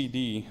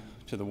PCD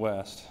to the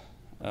west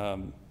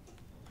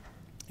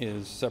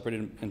is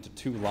separated into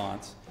 2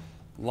 lots.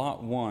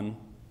 Lot 1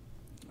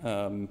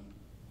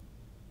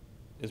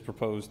 is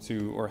proposed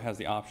to, or has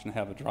the option to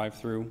have a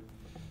drive-through,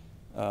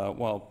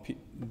 while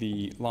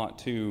the Lot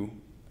 2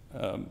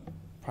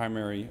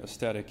 primary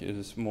aesthetic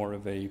is more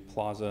of a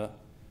plaza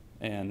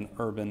and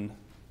urban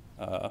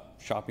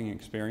shopping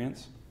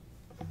experience.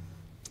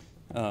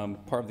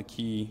 Part of the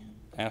key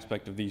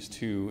aspect of these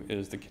two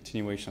is the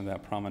continuation of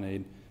that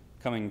promenade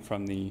coming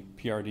from the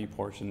PRD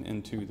portion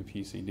into the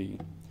PCD.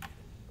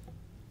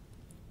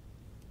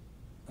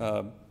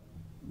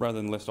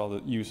 Rather than list all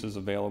the uses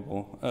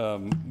available,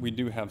 we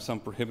do have some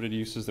prohibited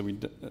uses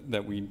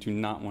that we do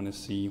not want to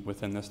see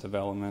within this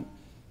development,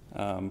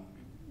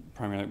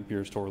 primarily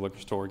beer store, liquor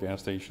store,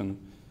 gas station,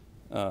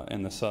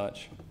 and the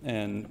such.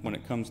 And when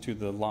it comes to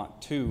the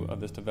Lot 2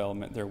 of this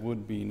development, there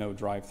would be no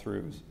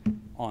drive-throughs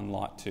on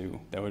Lot 2.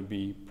 That would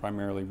be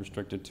primarily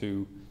restricted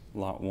to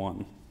Lot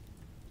 1.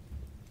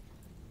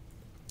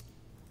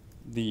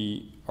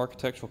 The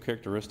architectural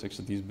characteristics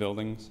of these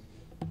buildings,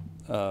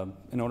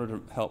 in order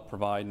to help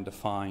provide and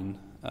define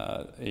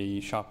a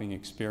shopping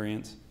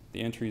experience, the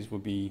entries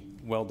would be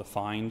well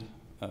defined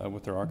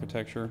with their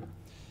architecture.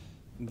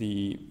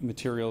 The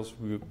materials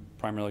would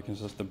primarily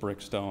consist of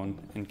brick, stone,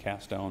 and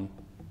cast stone,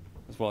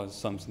 as well as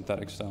some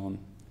synthetic stone.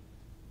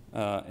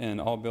 And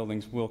all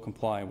buildings will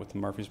comply with the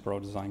Murfreesboro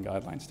Design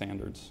Guideline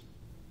standards.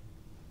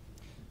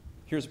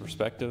 Here's a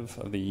perspective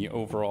of the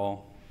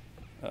overall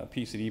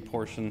PCD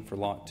portion for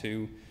Lot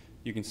 2.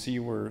 You can see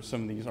where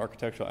some of these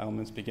architectural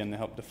elements begin to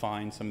help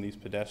define some of these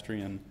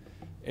pedestrian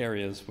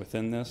areas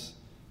within this.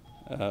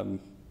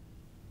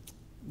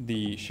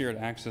 The shared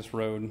access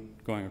road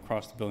going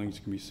across the buildings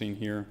can be seen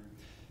here.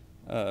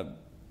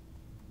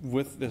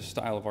 With this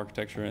style of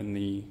architecture and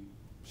the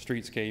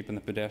streetscape and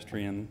the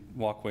pedestrian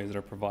walkways that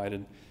are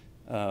provided,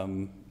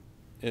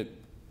 it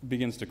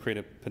begins to create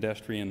a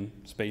pedestrian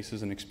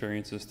spaces and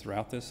experiences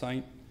throughout this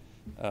site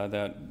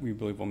that we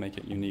believe will make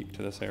it unique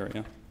to this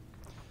area.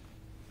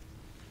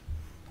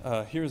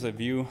 Here's a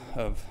view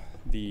of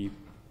the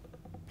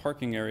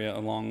parking area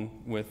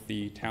along with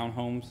the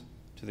townhomes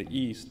to the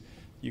east,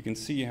 you can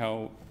see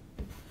how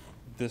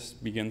this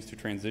begins to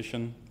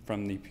transition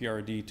from the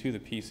PRD to the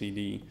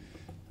PCD.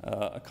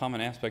 A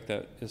common aspect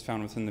that is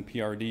found within the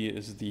PRD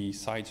is the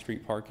side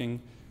street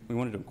parking. We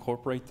wanted to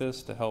incorporate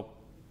this to help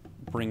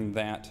bring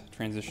that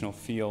transitional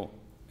feel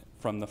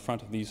from the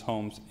front of these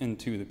homes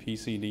into the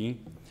PCD.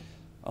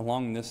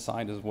 Along this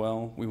side as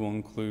well, we will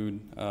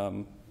include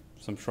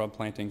some shrub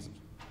plantings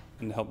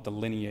and to help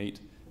delineate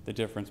the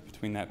difference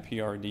between that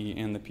PRD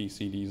and the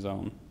PCD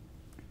zone.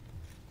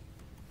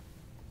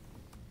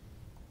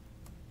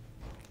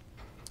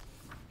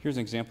 Here's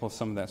an example of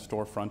some of that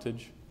store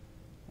frontage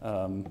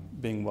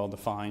being well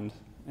defined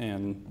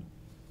and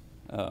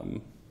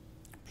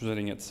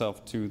presenting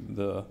itself to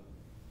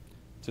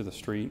the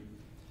street.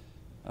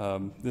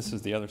 This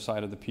is the other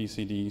side of the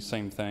PCD,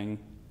 same thing.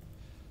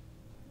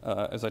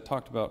 As I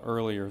talked about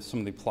earlier, some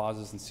of the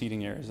plazas and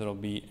seating areas that will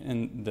be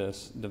in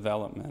this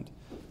development,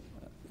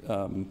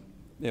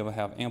 they will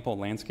have ample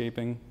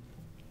landscaping,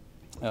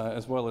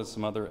 as well as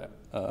some other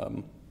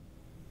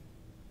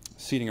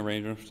seating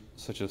arrangements,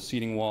 such as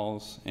seating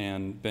walls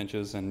and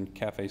benches and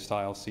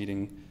cafe-style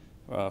seating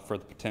for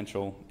the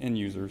potential end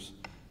users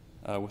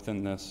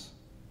within this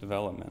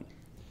development.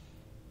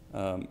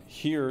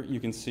 Here you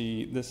can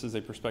see this is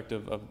a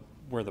perspective of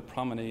where the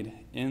promenade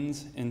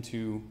ends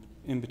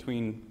in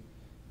between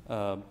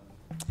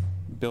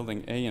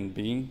building A and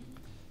B.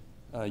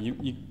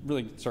 You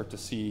really start to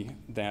see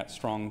that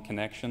strong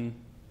connection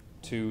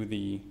to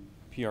the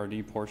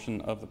PRD portion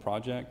of the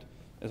project,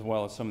 as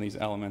well as some of these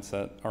elements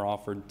that are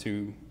offered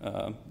to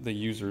the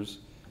users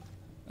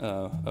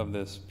of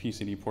this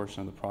PCD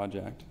portion of the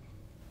project.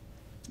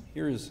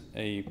 Here is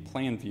a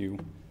plan view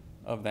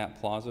of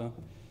that plaza.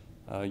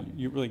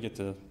 You really get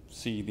to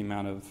see the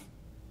amount of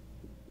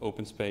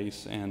open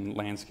space and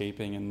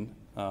landscaping and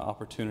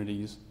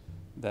opportunities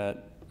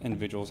that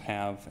individuals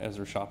have as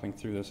they're shopping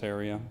through this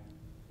area.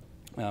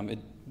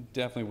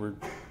 Definitely we're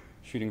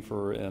shooting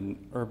for an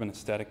urban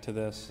aesthetic to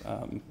this,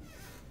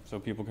 so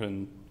people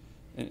can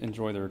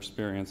enjoy their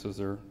experience as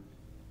they're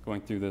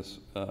going through this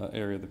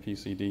area of the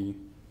PCD.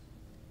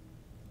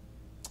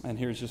 And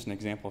here's just an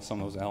example of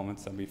some of those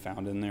elements that we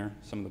found in there,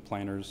 some of the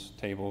planters,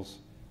 tables,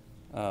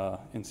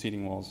 and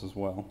seating walls as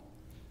well.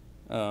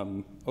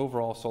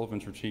 Overall,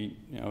 Sullivan's Retreat,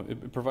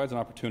 it provides an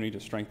opportunity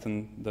to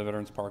strengthen the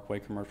Veterans Parkway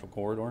commercial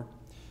corridor,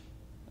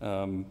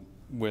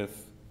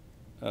 with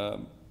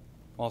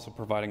also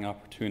providing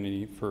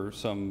opportunity for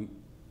some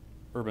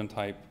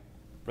urban-type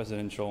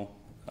residential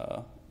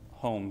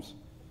homes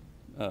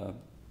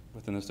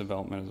within this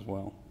development as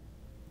well.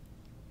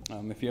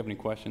 If you have any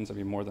questions, I'd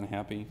be more than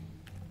happy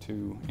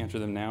to answer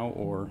them now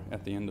or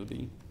at the end of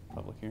the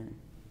public hearing.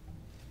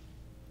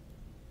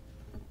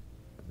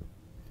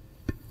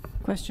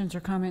 Questions or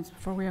comments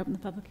before we open the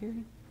public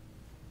hearing?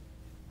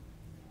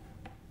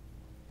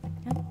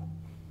 Okay.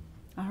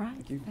 All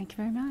right. Thank you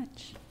very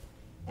much.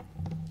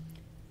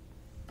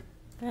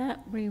 That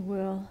we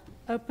will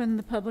open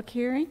the public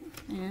hearing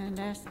and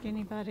ask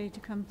anybody to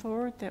come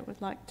forward that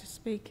would like to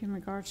speak in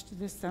regards to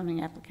this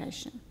zoning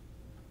application.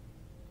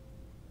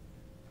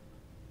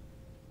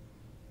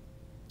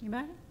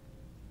 Anybody?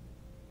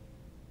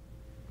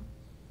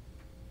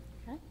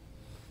 Okay.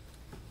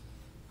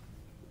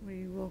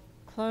 We will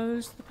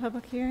close the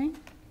public hearing.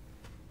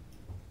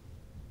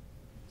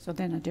 So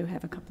then I do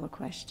have a couple of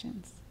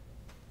questions.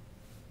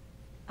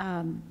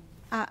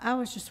 I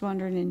was just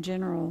wondering in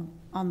general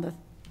on the,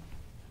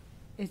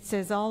 it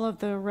says all of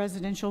the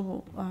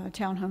residential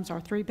townhomes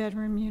are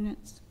 3-bedroom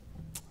units?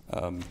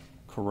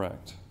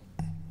 Correct.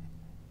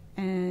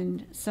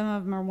 And some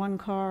of them are 1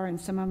 car and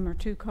some of them are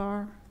 2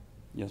 car?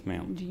 Yes,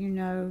 ma'am. Do you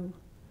know,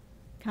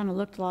 kind of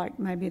looked like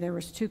maybe there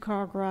was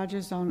 2-car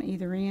garages on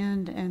either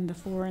end and the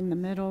 4 in the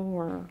middle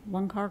were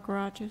 1-car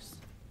garages?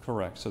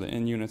 Correct. So the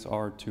end units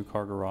are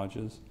 2-car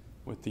garages,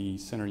 with the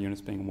center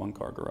units being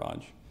 1-car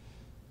garage.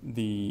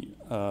 The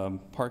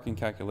parking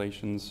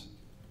calculations,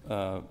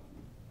 when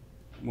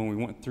we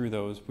went through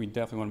those, we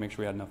definitely want to make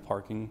sure we had enough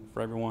parking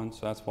for everyone.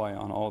 So that's why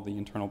on all the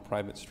internal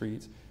private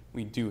streets,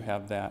 we do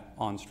have that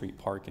on-street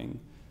parking,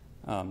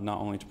 not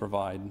only to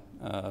provide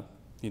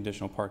the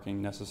additional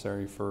parking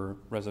necessary for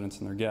residents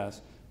and their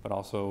guests, but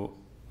also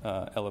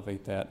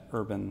elevate that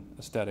urban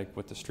aesthetic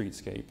with the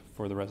streetscape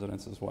for the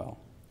residents as well.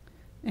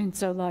 And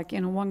so like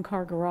in a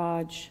 1-car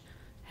garage,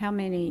 how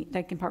many,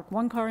 they can park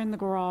 1 car in the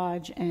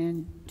garage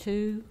and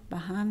 2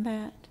 behind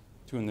that?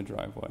 2 in the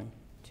driveway.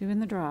 2 in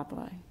the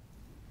driveway.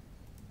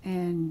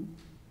 And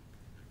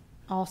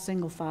all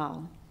single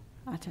file,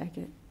 I take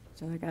it.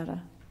 So they got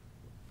a,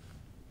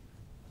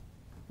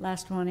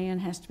 last one in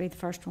has to be the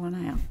first one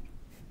out.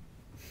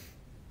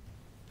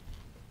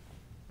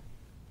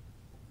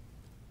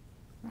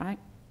 Right?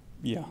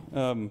 Yeah.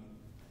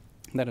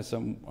 That is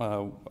something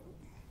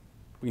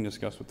we can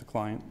discuss with the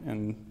client,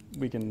 and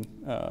we can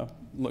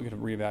look at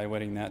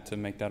reevaluating that to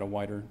make that a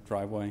wider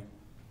driveway.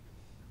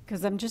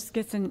 Because I'm just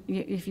guessing,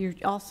 if you're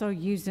also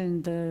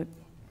using the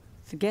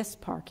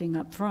guest parking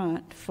up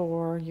front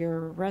for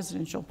your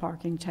residential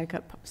parking, take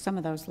up some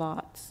of those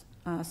lots,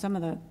 some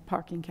of the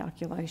parking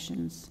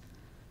calculations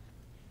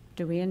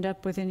do we end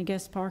up with any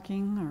guest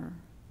parking, or?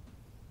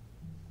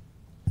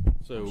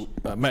 So,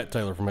 Matt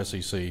Taylor from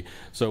SEC.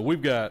 So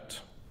we've got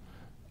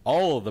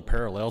all of the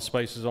parallel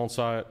spaces on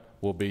site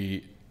will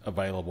be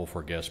available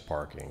for guest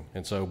parking.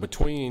 And so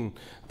between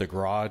the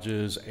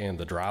garages and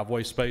the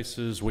driveway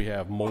spaces, we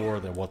have more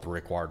than what the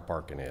required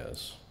parking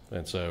is.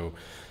 And so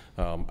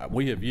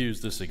we have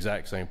used this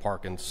exact same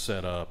parking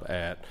setup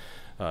at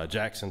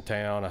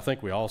Jacksontown. I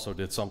think we also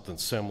did something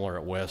similar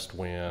at West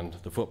Wind.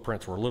 The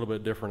footprints were a little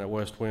bit different at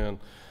West Wind,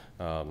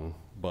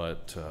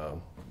 but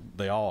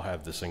they all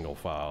have the single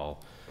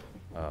file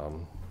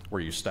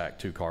where you stack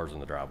 2 cars in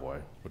the driveway,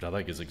 which I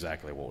think is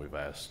exactly what we've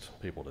asked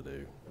people to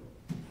do.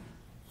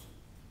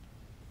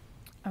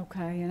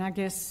 Okay, and I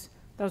guess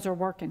those are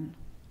working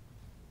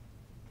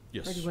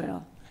Yes. pretty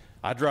well.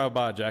 I drive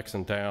by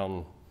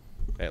Jacksontown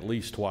at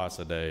least twice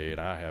a day,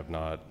 and I have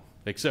not,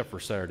 except for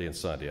Saturday and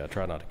Sunday. I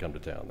try not to come to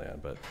town then,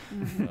 but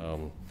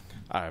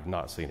I have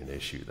not seen an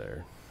issue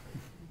there.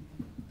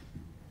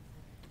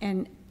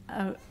 And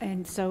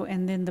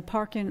then the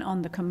parking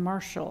on the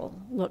commercial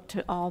look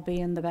to all be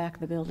in the back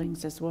of the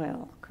buildings as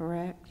well,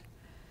 correct?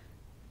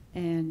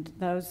 And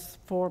those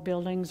 4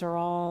 buildings are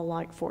all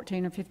like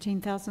 14 or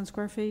 15,000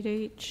 square feet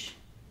each?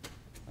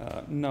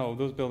 No,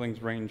 those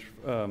buildings range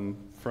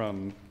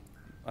from,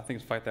 I think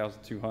it's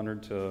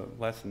 5,200 to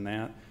less than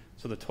that.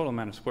 So the total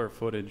amount of square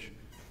footage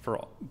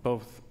for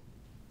both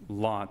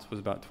lots was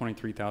about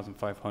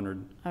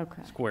 23,500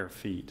 square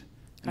feet.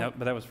 But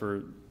that was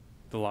for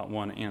the lot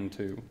 1 and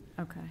 2.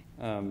 Okay.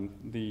 I'll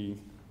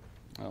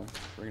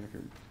bring it up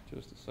here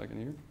just a second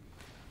here.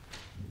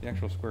 The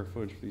actual square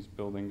footage for these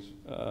buildings.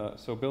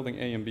 So building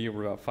A and B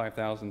were about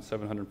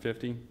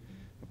 5,750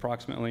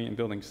 approximately, and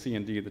building C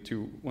and D, the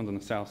 2 ones on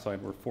the south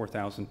side, were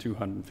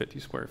 4,250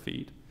 square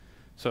feet.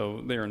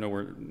 So they are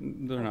nowhere,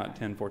 they're not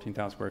 10,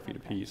 14,000 square feet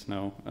apiece,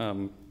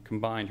 no.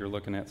 Combined, you're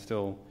looking at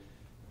still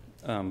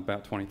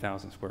about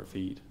 20,000 square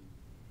feet.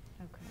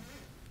 Okay.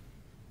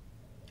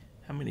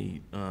 How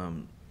many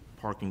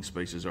parking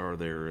spaces are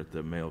there at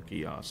the mail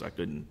kiosk? I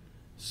couldn't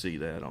see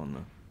that on the...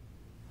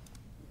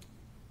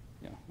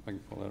 Yeah, I can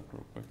pull that up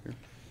real quick here.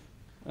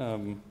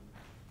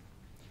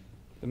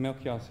 The mail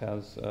kiosk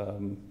has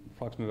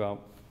approximately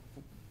about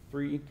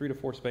 3 to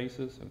 4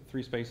 spaces,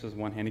 3 spaces,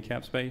 1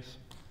 handicap space.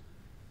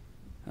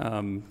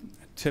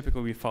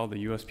 Typically, we follow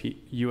the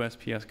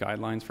USPS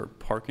guidelines for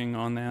parking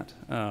on that,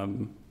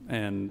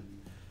 and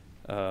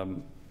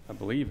I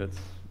believe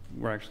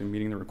we're actually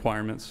meeting the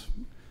requirements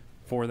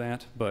for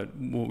that. But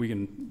we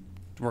can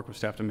work with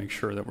staff to make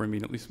sure that we're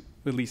meeting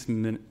at least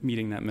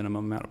meeting that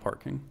minimum amount of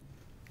parking.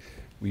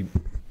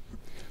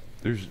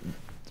 There's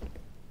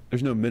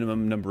no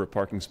minimum number of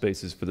parking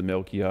spaces for the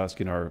mail kiosk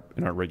in our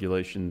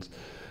regulations.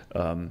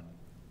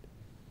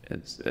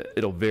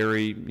 It'll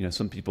vary. You know,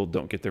 some people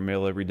don't get their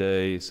mail every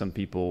day. Some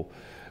people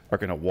are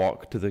going to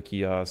walk to the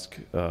kiosk.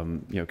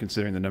 You know,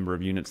 considering the number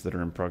of units that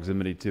are in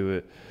proximity to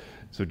it.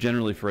 So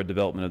generally, for a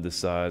development of this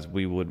size,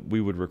 we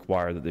would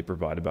require that they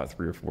provide about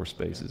 3 or 4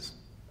 spaces.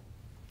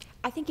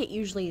 I think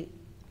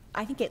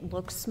it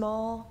looks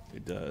small.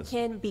 It does.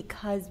 Ken,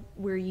 because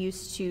we're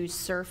used to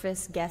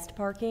surface guest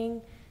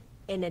parking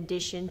in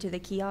addition to the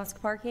kiosk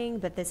parking,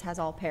 but this has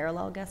all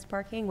parallel guest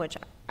parking, which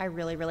I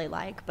really, really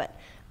like. But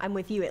I'm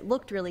with you. It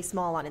looked really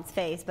small on its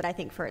face, but I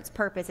think for its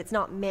purpose, it's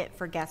not meant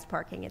for guest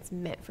parking. It's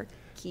meant for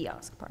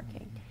kiosk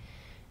parking.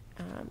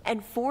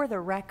 And for the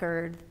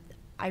record,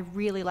 I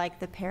really like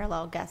the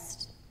parallel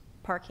guest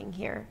parking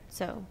here.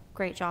 So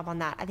great job on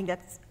that. I think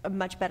that's a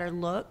much better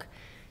look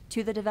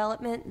to the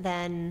development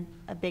than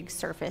a big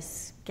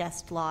surface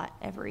guest lot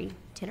every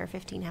 10 or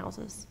 15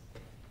 houses.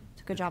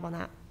 So good job on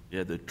that.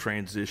 Yeah, the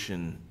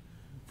transition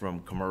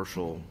from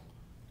commercial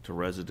to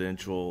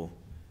residential,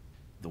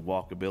 the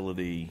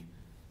walkability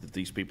that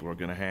these people are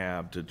going to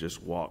have to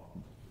just walk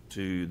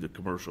to the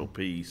commercial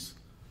piece,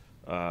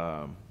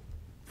 for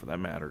that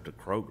matter, to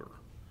Kroger.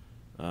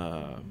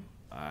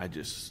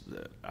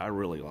 I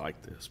really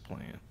like this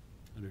plan.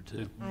 I do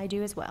too. I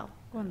do as well.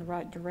 Go in the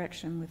right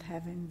direction with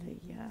having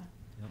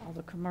all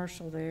the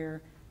commercial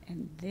there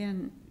and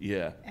then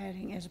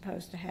adding, as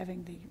opposed to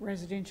having the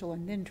residential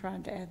and then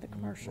trying to add the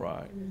commercial.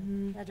 Right.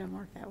 Mm-hmm. That doesn't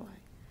work that way.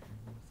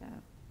 So,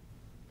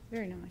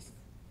 very nice.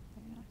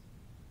 Very nice.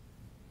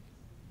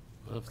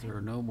 Well, if there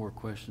are no more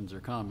questions or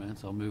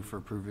comments, I'll move for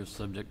approval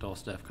subject to all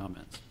staff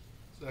comments.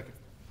 Second.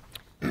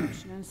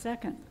 Motion and a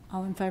second.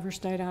 All in favor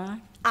state aye.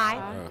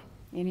 Aye.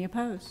 Any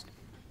opposed?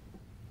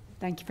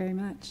 Thank you very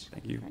much.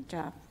 Thank you. Great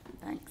job.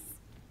 Thanks.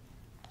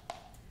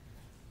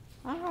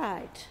 All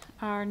right.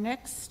 Our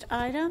next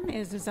item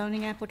is a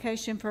zoning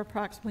application for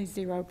approximately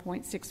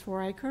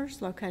 0.64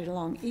 acres located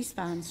along East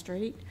Vine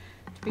Street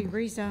to be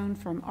rezoned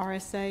from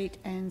RS8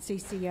 and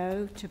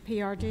CCO to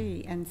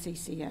PRD and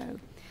CCO.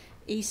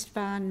 East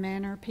Vine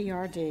Manor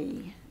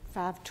PRD,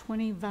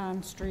 520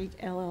 Vine Street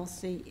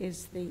LLC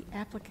is the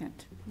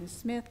applicant. Ms.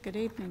 Smith, good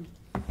evening.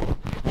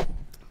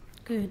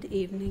 Good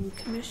evening,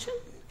 Commission.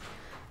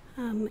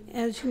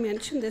 As you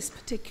mentioned, this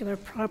particular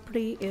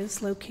property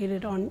is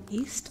located on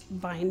East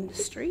Vine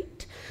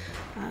Street.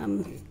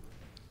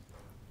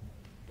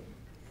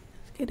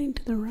 getting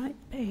to the right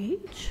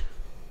page.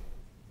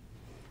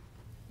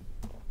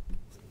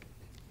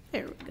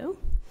 There we go.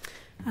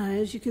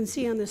 As you can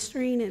see on the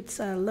screen, it's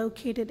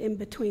located in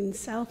between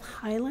South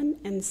Highland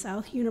and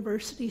South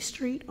University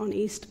Street on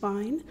East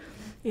Vine,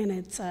 and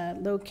its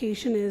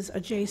location is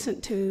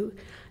adjacent to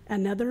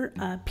another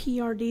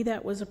PRD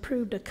that was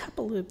approved a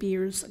couple of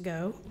years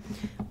ago.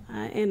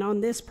 And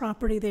on this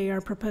property, they are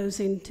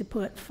proposing to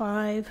put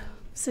 5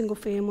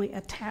 single-family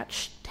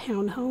attached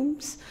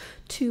townhomes,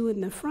 2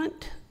 in the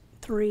front,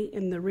 3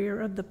 in the rear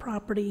of the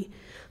property,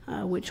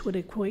 which would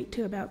equate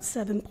to about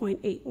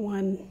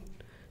 7.81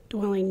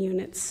 dwelling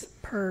units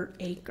per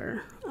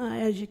acre.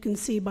 As you can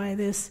see by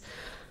this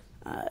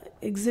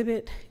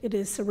exhibit, it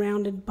is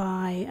surrounded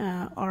by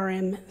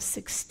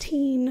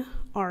RM16,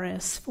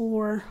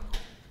 RS4,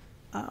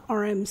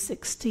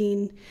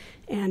 RM16,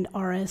 and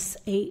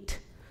RS8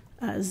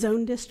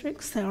 zone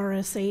districts. The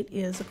RS8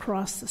 is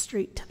across the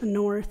street to the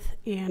north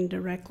and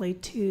directly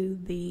to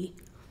the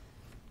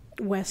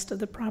west of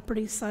the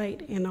property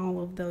site, and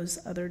all of those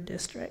other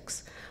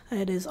districts.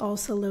 It is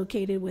also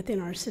located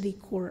within our city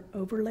core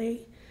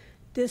overlay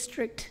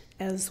district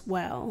as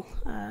well.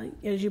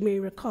 As you may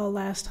recall,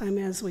 last time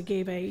as we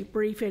gave a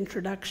brief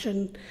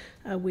introduction,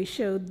 we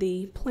showed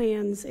the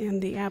plans,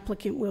 and the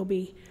applicant will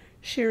be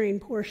sharing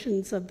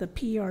portions of the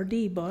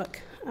PRD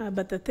book,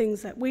 but the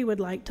things that we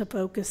would like to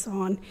focus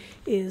on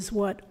is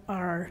what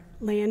our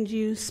land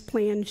use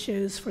plan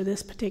shows for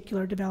this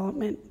particular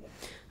development.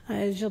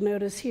 As you'll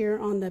notice here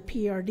on the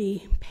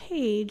PRD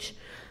page,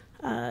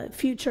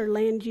 future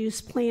land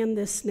use plan,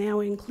 this now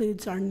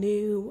includes our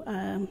new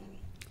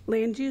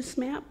land use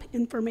map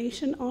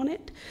information on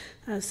it.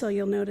 So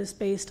you'll notice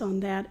based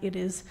on that, it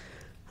is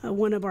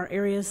one of our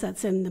areas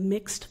that's in the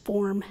mixed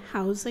form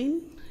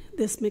housing.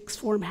 This mixed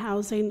form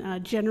housing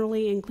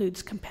generally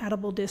includes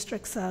compatible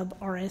districts of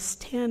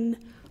RS10,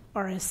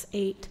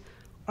 RS8,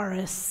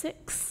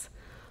 RS6,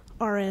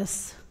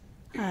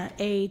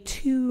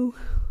 RSA2,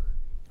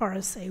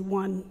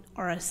 RSA1,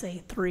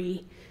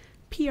 RSA3,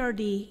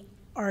 PRD,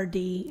 RD,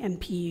 and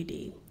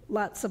PUD.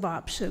 Lots of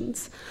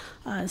options.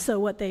 So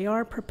what they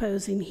are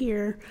proposing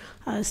here,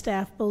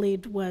 staff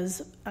believed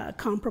was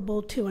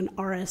comparable to an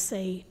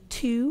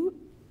RSA2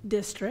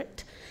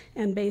 district,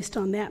 and based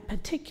on that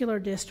particular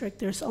district,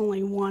 there's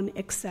only one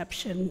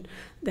exception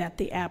that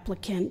the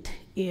applicant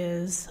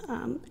is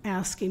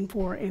asking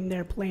for in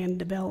their planned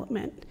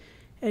development.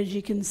 As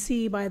you can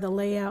see by the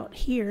layout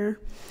here,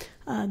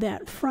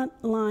 that front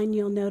line,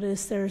 you'll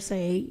notice there's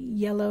a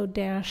yellow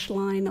dash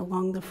line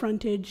along the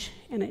frontage,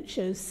 and it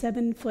shows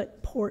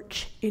 7-foot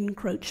porch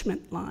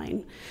encroachment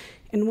line.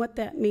 And what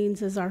that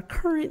means is our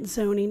current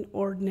zoning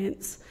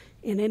ordinance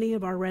in any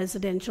of our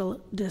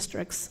residential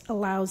districts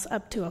allows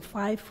up to a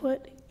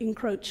 5-foot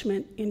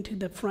encroachment into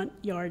the front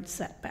yard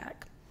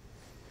setback.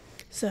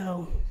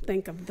 So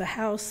think of the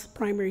house,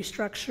 primary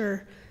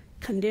structure,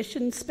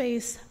 conditioned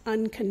space,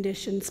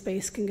 unconditioned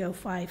space can go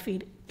 5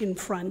 feet in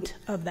front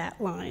of that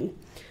line.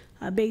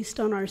 Based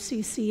on our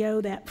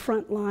CCO, that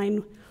front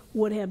line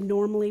would have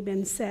normally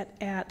been set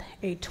at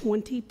a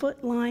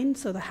 20-foot line,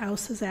 so the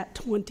house is at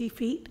 20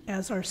 feet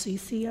as our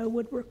CCO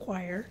would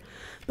require,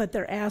 but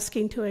they're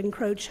asking to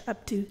encroach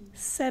up to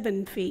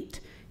 7 feet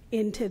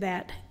into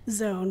that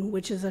zone,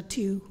 which is a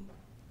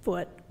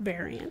 2-foot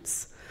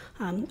variance.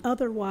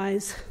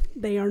 Otherwise,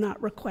 they are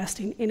not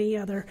requesting any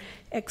other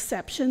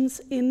exceptions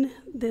in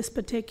this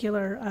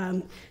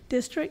particular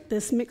district.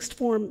 This mixed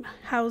form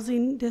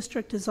housing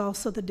district is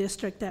also the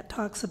district that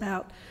talks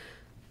about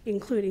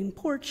including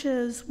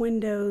porches,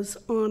 windows,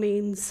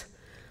 awnings,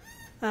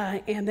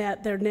 and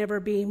that there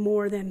never be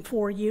more than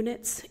 4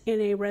 units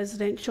in a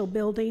residential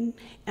building,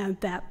 and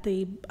that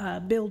the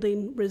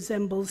building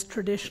resembles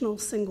traditional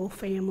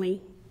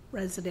single-family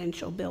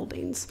residential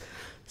buildings.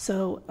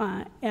 So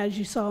as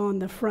you saw on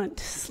the front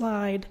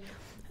slide,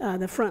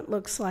 the front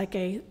looks like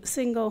a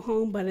single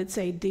home, but it's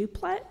a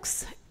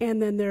duplex,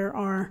 and then there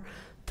are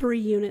 3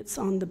 units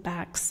on the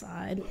back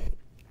side.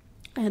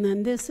 And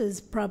then this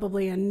is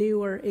probably a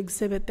newer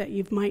exhibit that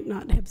you might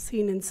not have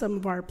seen in some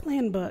of our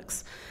plan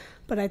books,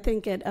 but I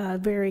think it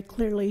very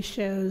clearly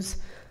shows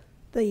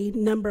the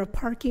number of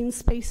parking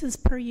spaces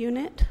per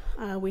unit.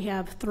 We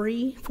have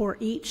 3 for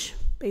each,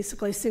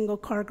 basically single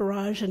car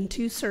garage and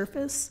 2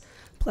 surface,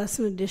 plus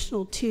an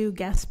additional 2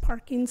 guest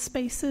parking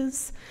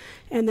spaces.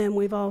 And then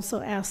we've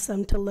also asked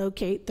them to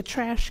locate the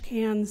trash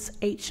cans,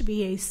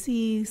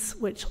 HVACs,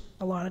 which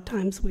a lot of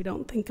times we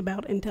don't think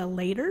about until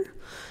later.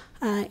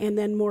 And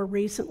then more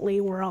recently,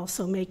 we're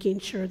also making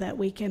sure that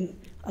we can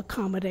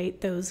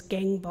accommodate those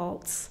gang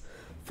vaults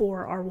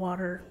for our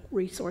water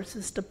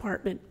resources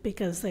department,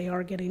 because they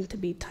are getting to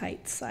be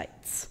tight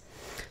sites.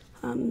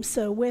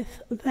 So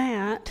with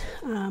that,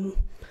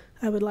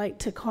 I would like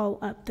to call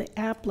up the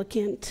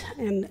applicant,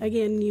 and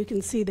again, you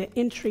can see the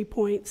entry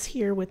points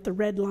here with the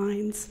red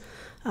lines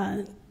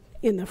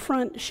in the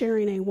front,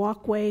 sharing a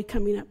walkway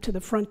coming up to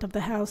the front of the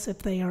house if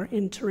they are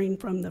entering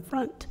from the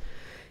front,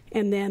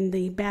 and then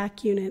the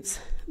back units,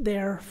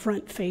 they're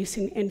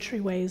front-facing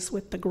entryways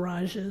with the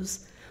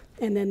garages.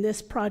 And then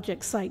this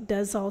project site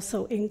does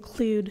also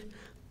include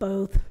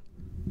both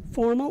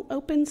formal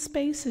open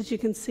space, as you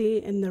can see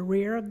in the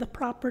rear of the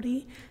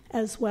property,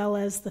 as well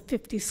as the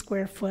 50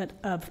 square foot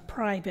of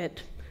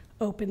private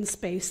open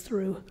space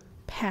through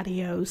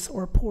patios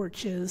or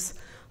porches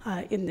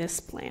in this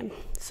plan.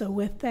 So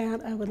with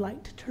that, I would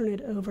like to turn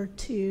it over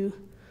to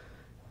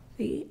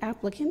the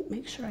applicant.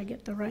 Make sure I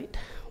get the right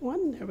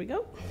one. There we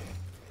go.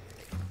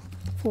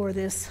 For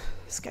this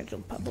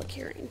scheduled public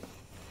hearing.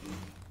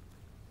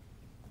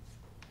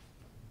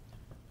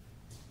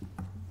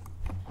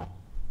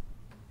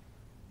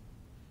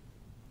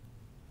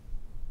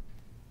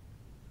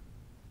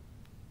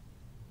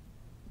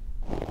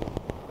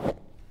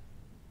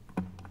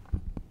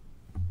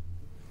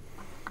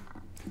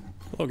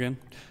 Hello again.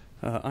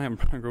 I am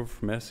Brian Grover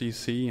from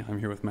SEC. I'm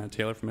here with Matt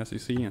Taylor from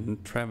SEC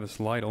and Travis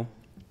Lytle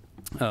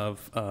of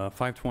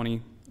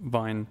 520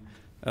 Vine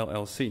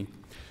LLC.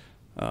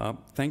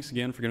 Thanks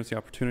again for giving us the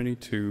opportunity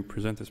to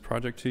present this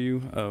project to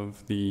you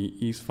of the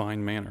East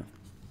Vine Manor.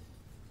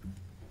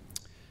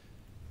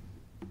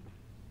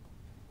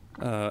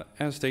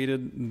 As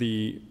stated,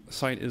 the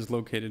site is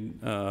located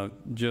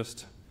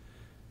just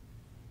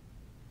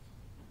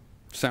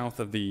south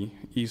of the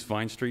East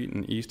Vine Street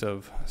and east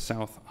of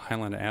South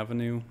Highland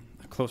Avenue.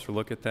 A closer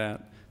look at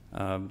that,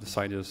 the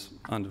site is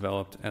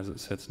undeveloped as it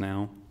sits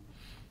now.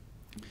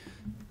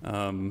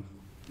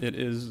 It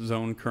is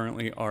zoned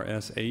currently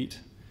RS8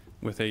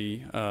 with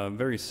a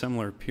very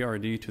similar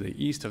PRD to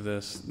the east of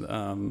this.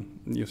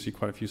 You'll see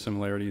quite a few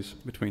similarities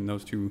between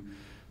those two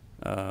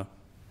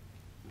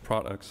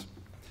products.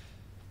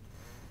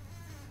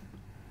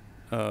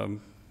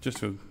 Just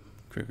to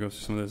quickly go through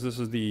some of this, this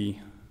is the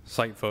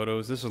site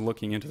photos. This is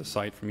looking into the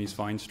site from East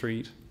Vine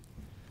Street.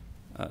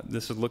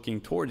 This is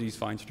looking towards East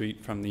Vine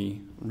Street from the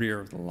rear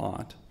of the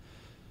lot.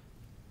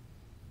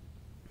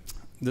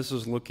 This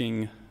is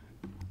looking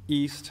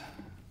east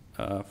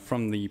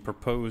from the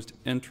proposed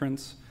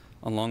entrance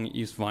along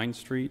East Vine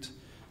Street.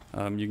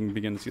 You can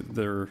begin to see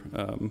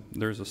that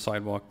there's a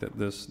sidewalk that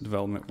this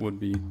development would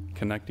be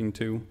connecting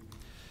to.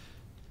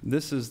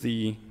 This is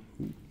the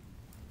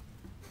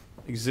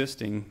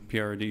existing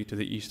PRD to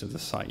the east of the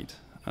site.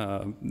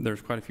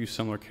 There's quite a few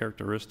similar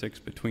characteristics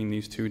between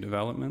these two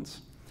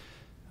developments.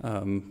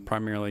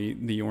 Primarily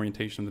the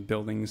orientation of the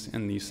buildings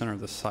in the center of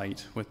the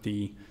site, with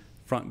the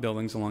front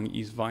buildings along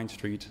East Vine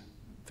Street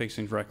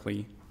facing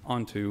directly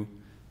onto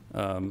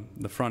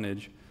the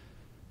frontage,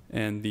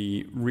 and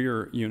the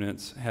rear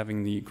units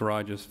having the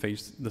garages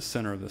face the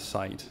center of the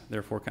site,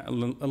 therefore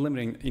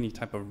eliminating any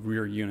type of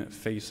rear unit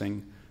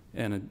facing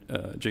an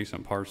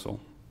adjacent parcel.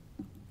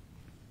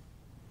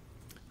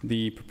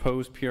 The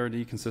proposed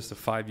PRD consists of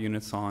 5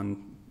 units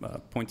on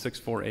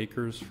 0.64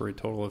 acres for a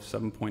total of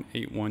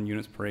 7.81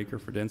 units per acre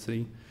for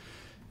density.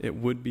 It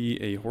would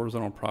be a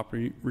horizontal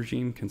property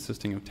regime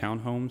consisting of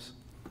townhomes.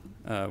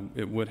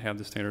 It would have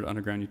the standard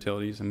underground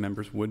utilities, and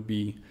members would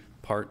be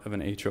part of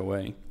an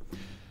HOA.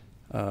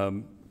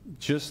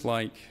 Just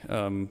like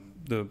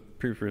the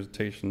previous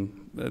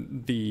presentation,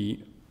 the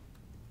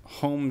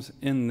homes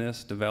in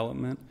this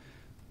development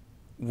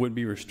would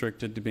be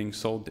restricted to being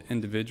sold to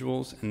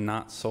individuals and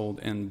not sold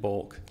in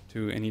bulk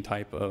to any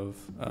type of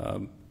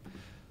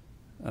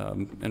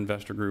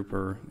investor group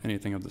or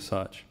anything of the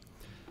such.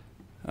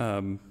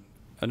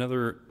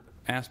 Another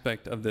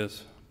aspect of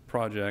this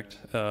project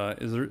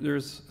is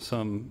there's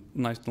some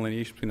nice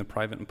delineation between the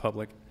private and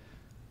public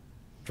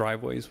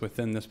driveways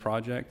within this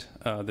project.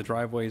 The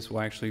driveways will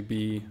actually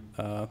be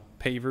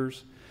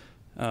pavers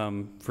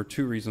for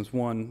 2 reasons.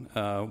 One,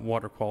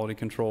 water quality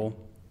control.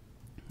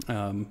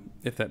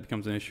 If that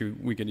becomes an issue,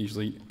 we could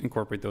easily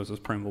incorporate those as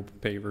permeable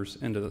pavers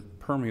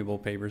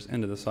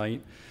into the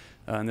site.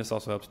 And this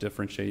also helps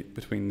differentiate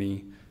between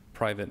the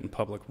private and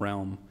public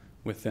realm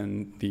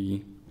within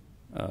the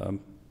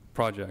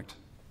project.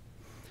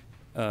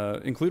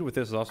 Included with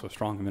this is also a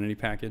strong amenity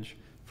package.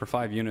 For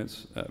 5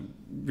 units,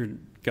 you've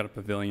got a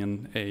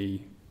pavilion,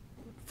 a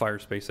fire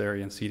space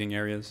area, and seating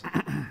areas.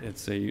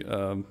 It's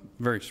a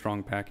very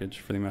strong package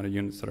for the amount of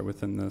units that are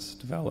within this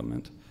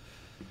development.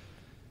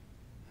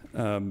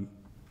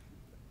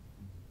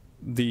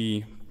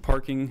 The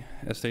parking,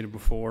 as stated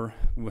before,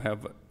 will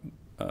have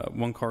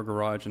 1-car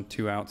garage and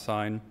 2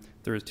 outside.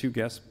 There is 2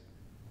 guest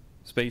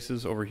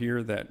spaces over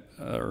here that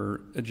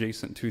are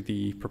adjacent to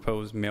the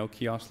proposed mail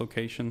kiosk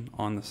location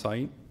on the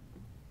site.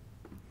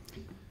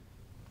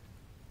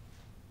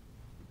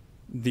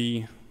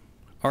 The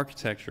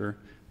architecture,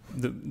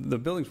 the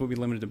buildings will be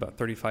limited to about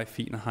 35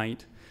 feet in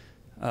height.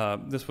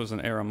 This was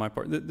an error on my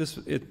part.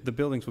 The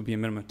buildings will be a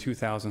minimum of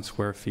 2,000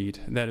 square feet.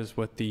 That is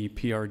what the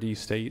PRD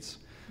states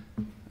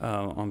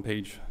on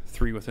page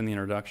 3 within the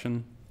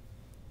introduction.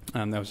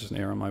 That was just an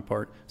error on my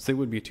part. So they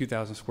would be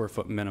 2,000 square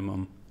foot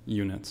minimum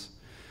units.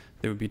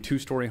 They would be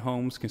 2-story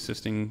homes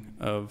consisting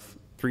of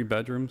 3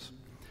 bedrooms.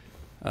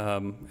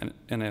 And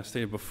as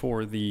stated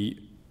before, the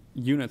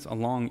units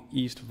along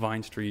East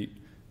Vine Street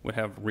would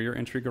have rear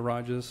entry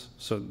garages,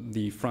 so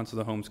the fronts of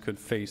the homes could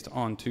face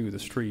onto the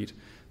street,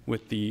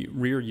 with the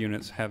rear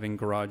units having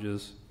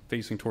garages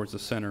facing towards the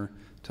center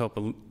to help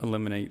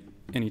eliminate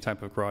any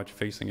type of garage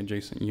facing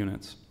adjacent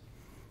units.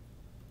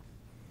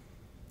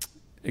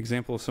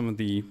 example of some of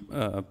the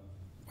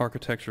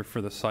architecture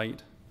for the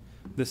site.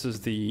 This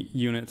is the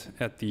unit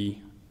at the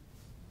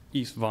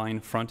East Vine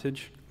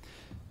frontage.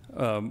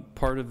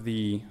 Part of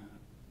the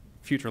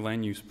future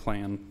land use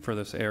plan for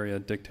this area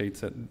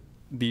dictates that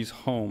these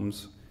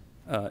homes,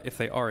 if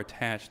they are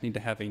attached, need to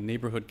have a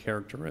neighborhood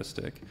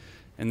characteristic.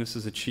 And this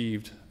is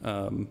achieved,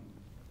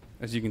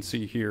 as you can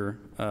see here,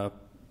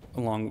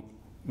 along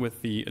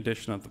with the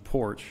addition of the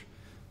porch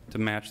to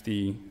match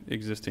the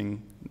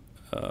existing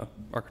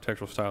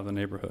architectural style of the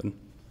neighborhood.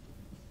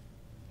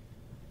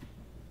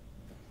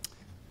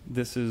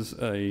 This is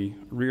a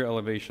rear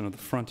elevation of the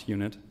front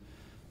unit.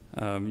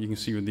 You can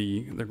see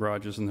the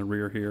garages in the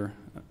rear here.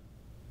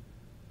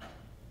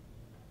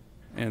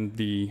 And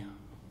the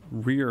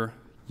rear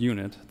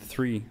unit, the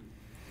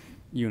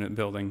 3-unit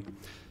building,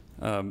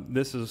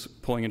 this is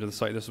pulling into the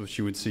site. This is what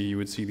you would see. You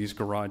would see these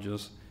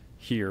garages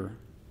here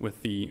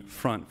with the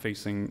front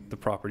facing the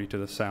property to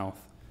the south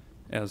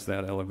as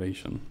that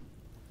elevation.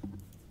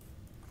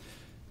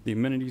 The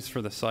amenities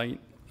for the site,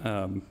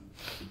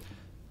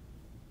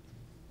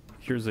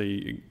 here's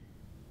a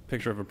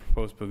picture of a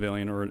proposed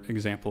pavilion or an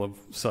example of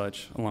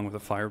such, along with a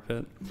fire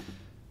pit.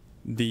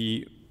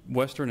 The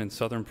western and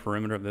southern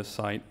perimeter of this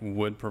site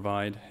would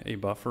provide a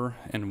buffer,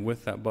 and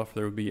with that buffer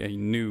there would be a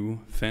new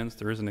fence.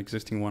 There is an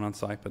existing one on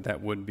site, but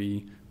that would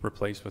be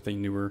replaced with a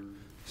newer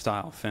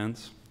style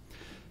fence.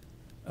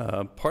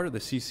 Part of the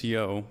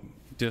CCO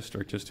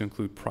district is to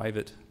include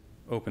private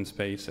open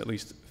space, at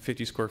least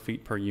 50 square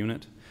feet per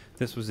unit.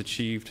 This was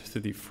achieved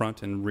through the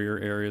front and rear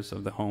areas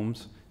of the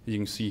homes, as you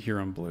can see here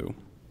in blue.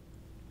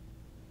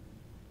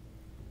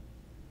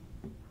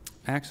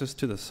 Access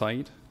to the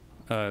site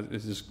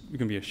is just going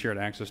to be a shared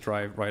access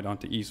drive right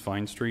onto East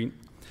Vine Street.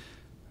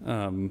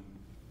 And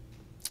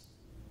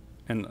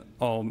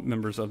all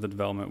members of the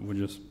development would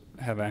just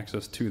have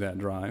access to that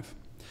drive.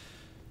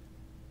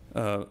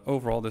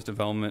 Overall, this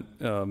development,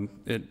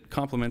 it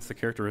complements the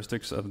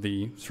characteristics of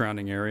the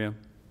surrounding area,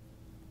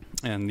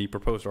 and the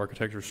proposed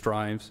architecture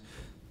strives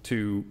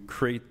to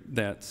create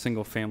that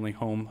single-family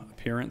home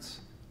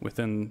appearance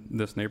within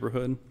this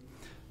neighborhood.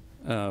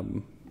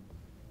 And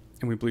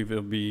we believe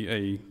it'll be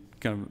a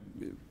kind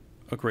of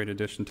a great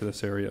addition to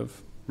this area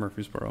of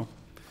Murfreesboro.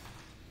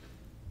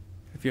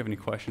 If you have any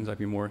questions, I'd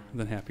be more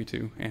than happy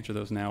to answer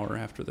those now or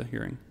after the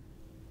hearing.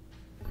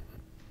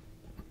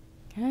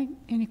 Okay,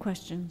 any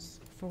questions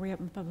before we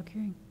open the public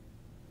hearing?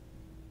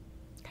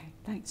 Okay,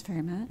 thanks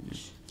very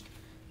much.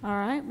 All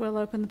right, we'll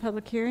open the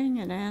public hearing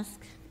and ask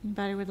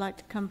anybody would like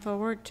to come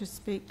forward to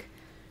speak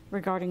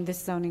regarding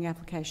this zoning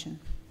application.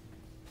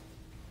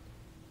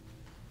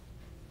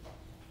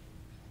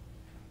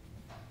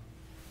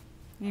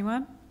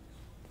 Anyone?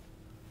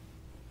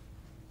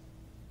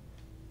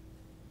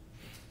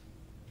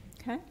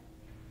 Okay.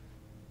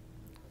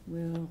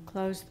 We'll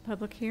close the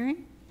public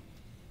hearing.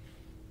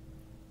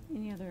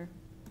 Any other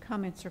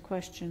comments or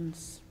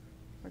questions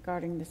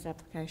regarding this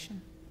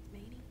application?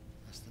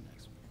 That's the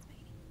next one.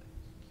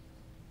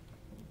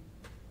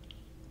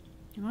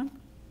 Anyone?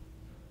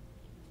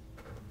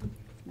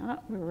 If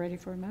not, we're ready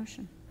for a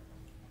motion.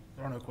 If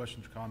there are no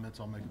questions or comments,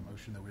 I'll make a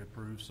motion that we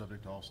approve,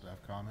 subject to all staff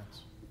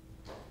comments.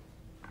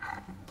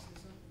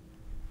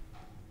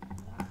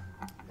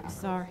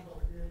 Sorry.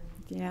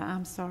 Yeah,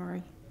 I'm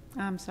sorry.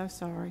 I'm so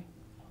sorry.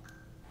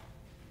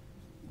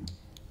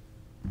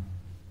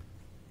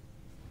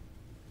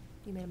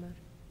 You made a motion.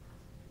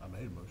 I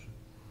made a motion.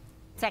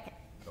 Second.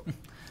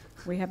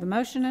 We have a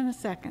motion and a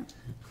second.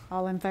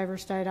 All in favor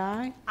state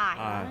aye. Aye.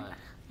 Aye.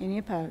 Any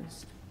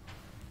opposed?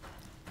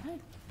 Okay.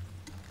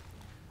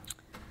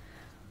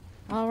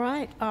 All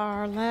right,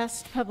 our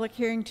last public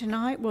hearing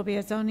tonight will be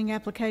a zoning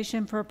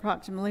application for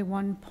approximately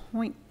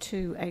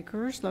 1.2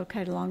 acres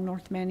located along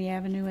North Manny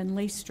Avenue and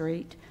Lee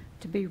Street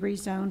to be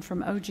rezoned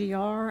from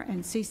OGR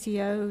and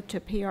CCO to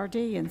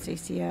PRD and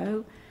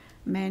CCO.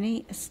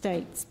 Manny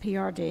Estates,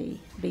 PRD.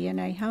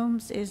 B&A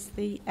Homes is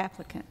the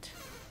applicant.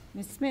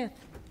 Ms. Smith.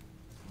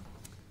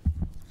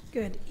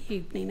 Good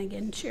evening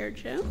again, Chair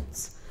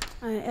Jones.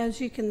 As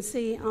you can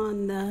see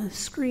on the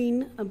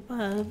screen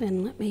above,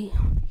 and let me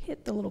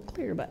hit the little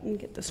clear button,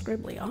 get the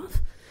scribbly off.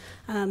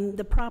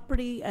 The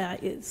property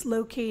is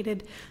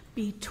located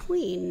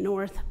between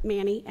North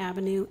Manny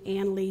Avenue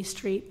and Lee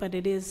Street, but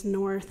it is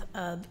north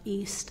of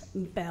East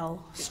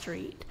Bell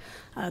Street.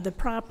 The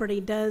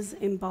property does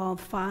involve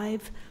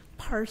 5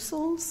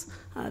 parcels.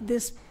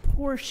 This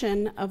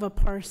portion of a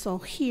parcel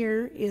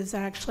here is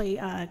actually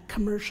a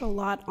commercial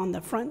lot on the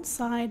front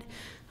side,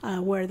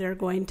 where they're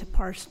going to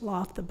parcel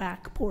off the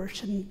back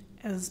portion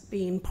as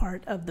being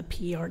part of the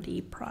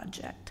PRD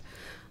project.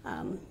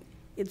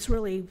 It's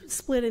really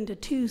split into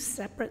 2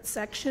 separate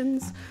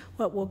sections,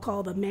 what we'll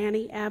call the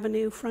Manny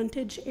Avenue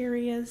frontage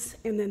areas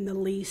and then the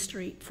Lee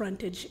Street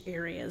frontage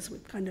areas.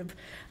 We've kind of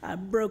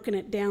broken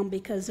it down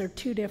because they're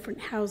 2 different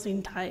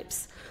housing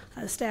types.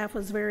 Staff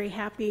was very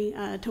happy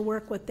to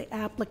work with the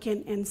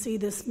applicant and see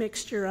this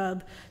mixture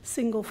of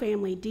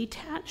single-family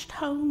detached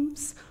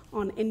homes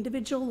on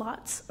individual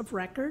lots of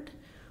record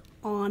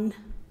on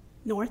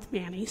North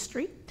Manny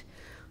Street,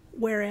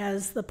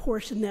 whereas the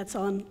portion that's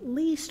on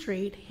Lee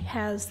Street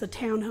has the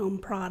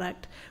townhome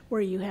product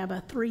where you have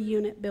a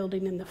 3-unit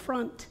building in the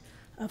front,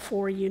 a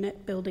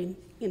 4-unit building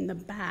in the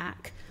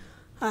back.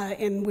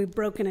 And we've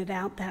broken it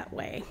out that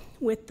way.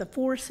 With the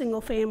 4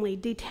 single-family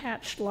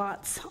detached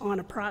lots on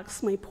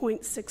approximately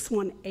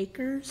 0.61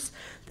 acres,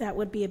 that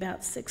would be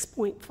about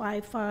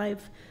 6.55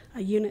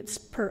 units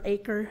per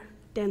acre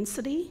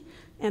density.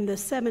 And the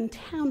 7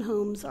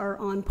 townhomes are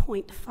on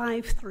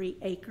 0.53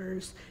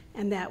 acres,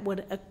 and that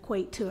would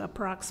equate to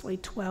approximately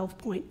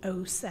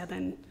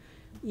 12.07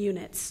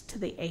 units to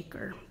the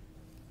acre.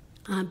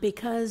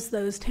 Because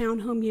those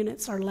townhome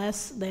units are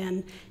less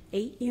than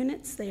 8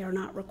 units, they are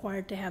not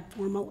required to have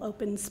formal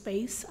open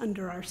space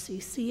under our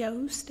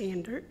CCO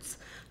standards,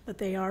 but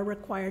they are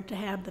required to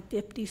have the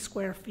 50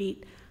 square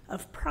feet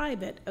of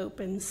private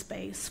open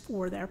space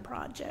for their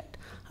project,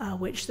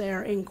 which they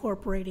are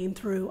incorporating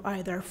through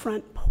either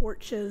front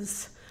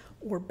porches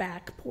or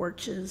back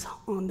porches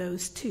on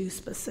those 2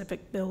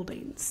 specific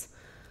buildings.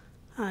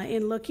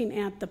 In looking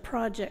at the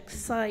project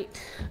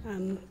site,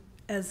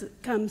 as it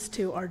comes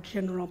to our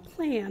general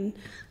plan,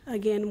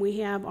 again, we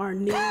have our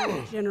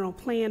new general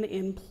plan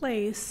in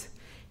place,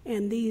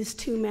 and these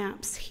 2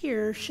 maps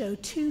here show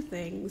 2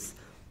 things.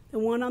 The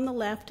one on the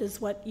left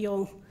is what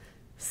you'll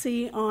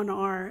see on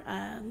our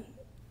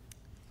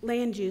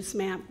land use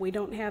map. We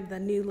don't have the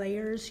new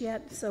layers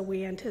yet, so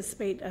we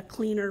anticipate a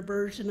cleaner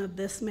version of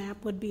this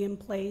map would be in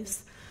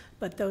place.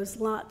 But those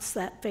lots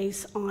that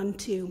face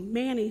onto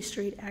Manny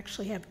Street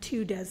actually have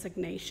 2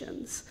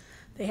 designations.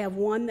 They have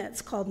one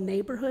that's called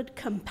Neighborhood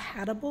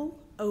Compatible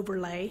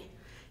Overlay,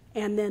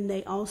 and then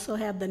they also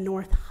have the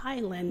North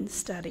Highland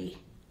Study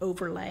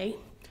Overlay,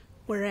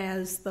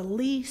 whereas the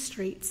Lee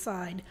Street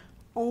side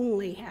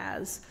only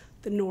has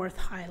the North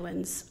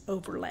Highlands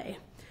Overlay.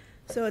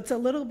 So it's a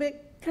little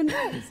bit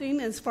confusing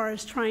as far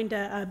as trying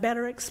to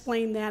better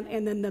explain that.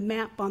 And then the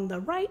map on the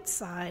right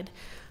side,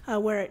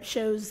 where it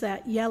shows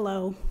that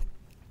yellow,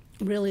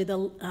 really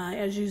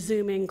as you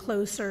zoom in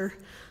closer,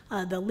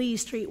 the Lee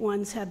Street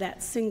ones have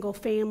that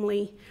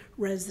single-family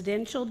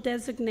residential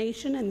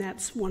designation, and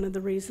that's one of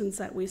the reasons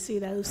that we see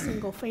those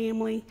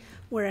single-family,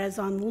 whereas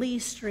on Lee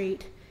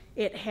Street,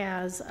 it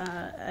has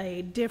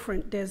a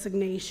different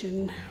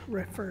designation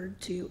referred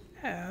to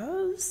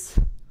as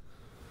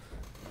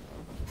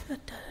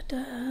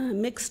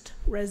mixed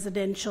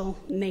residential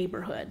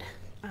neighborhood.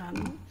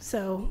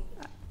 So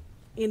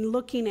in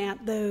looking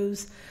at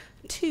those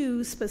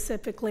 2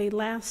 specifically,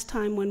 last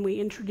time when we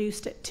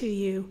introduced it to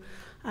you,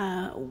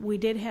 we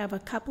did have a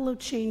couple of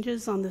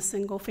changes on the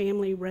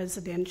single-family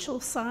residential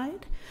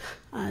side.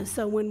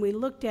 So when we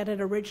looked at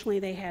it originally,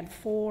 they had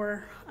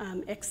 4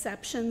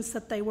 exceptions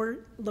that they were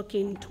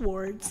looking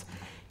towards,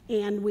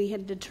 and we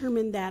had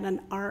determined that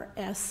an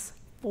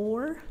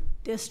RS4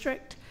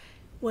 district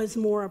was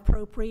more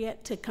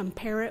appropriate to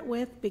compare it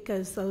with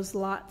because those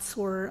lots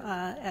were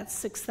at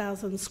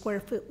 6,000 square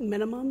foot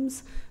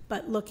minimums,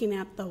 but looking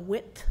at the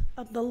width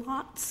of the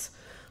lots,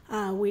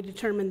 we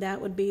determined that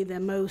would be the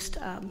most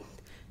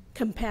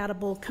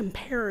compatible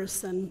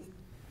comparison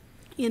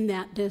in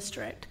that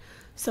district.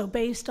 So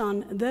based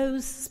on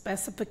those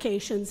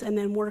specifications and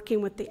then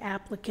working with the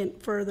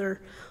applicant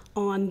further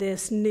on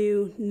this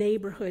new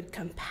neighborhood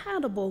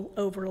compatible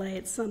overlay,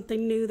 it's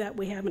something new that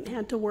we haven't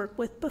had to work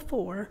with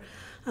before,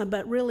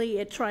 but really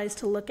it tries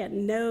to look at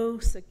no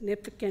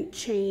significant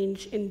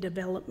change in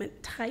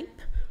development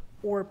type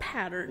or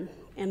pattern,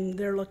 and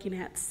they're looking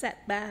at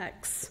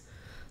setbacks,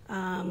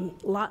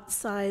 lot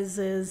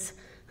sizes,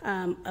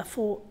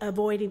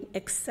 avoiding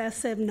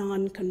excessive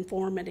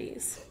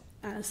nonconformities.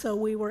 So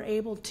we were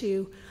able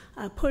to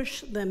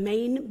push the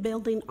main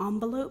building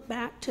envelope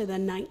back to the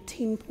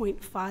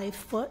 19.5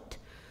 foot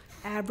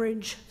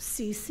average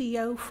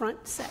CCO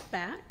front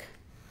setback,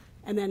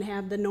 and then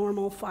have the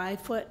normal 5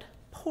 foot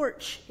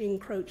porch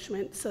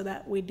encroachment so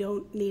that we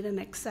don't need an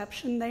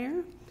exception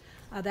there.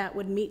 That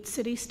would meet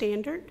city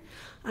standard.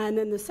 And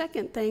then the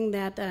second thing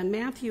that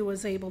Matthew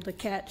was able to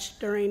catch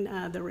during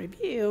the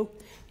review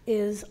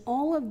is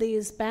all of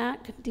these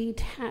back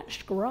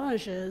detached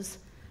garages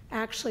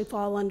actually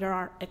fall under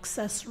our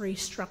accessory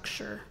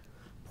structure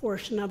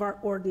portion of our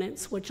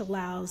ordinance, which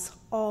allows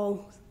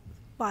all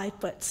 5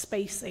 foot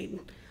spacing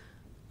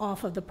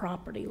off of the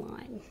property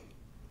line.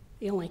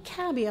 The only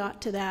caveat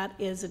to that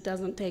is it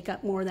doesn't take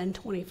up more than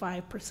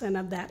 25%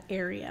 of that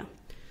area.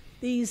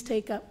 These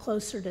take up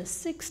closer to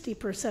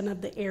 60%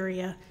 of the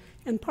area,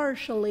 and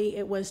partially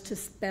it was to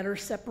better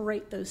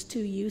separate those 2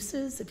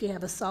 uses. If you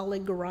have a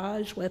solid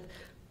garage with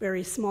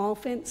very small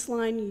fence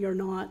line, you're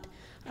not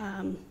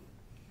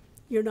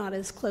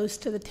as close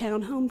to the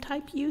townhome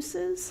type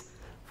uses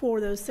for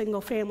those single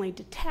family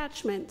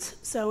detachments.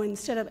 So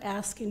instead of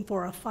asking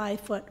for a 5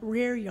 foot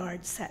rear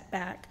yard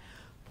setback,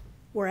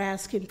 we're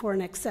asking for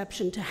an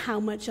exception to how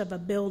much of a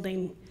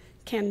building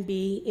can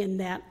be in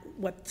that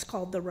what's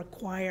called the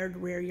required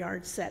rear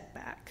yard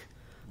setback.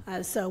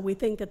 So we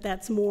think that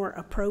that's more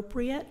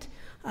appropriate.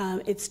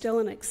 It's still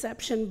an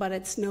exception, but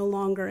it's no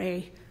longer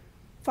a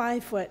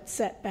 5 foot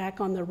setback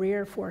on the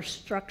rear for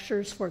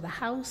structures for the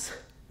house,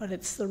 but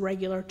it's the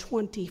regular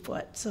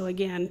 20-foot. So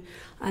again,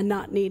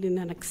 not needing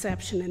an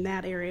exception in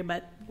that area,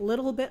 but a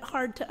little bit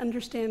hard to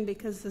understand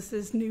because this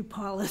is new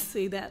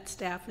policy that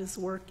staff is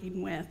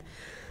working with.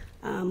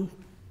 And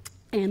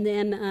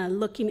then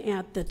looking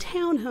at the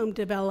townhome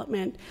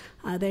development,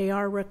 they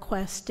are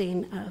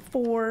requesting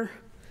 4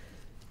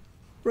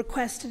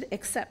 requested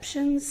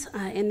exceptions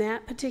in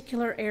that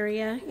particular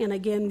area. And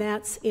again,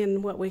 that's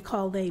in what we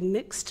call a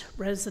mixed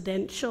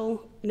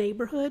residential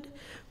neighborhood,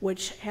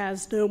 which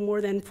has no more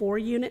than 4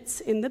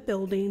 units in the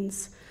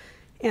buildings.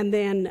 And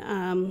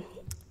then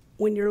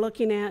when you're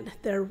looking at,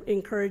 they're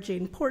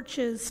encouraging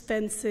porches,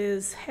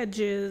 fences,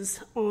 hedges,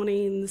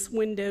 awnings,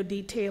 window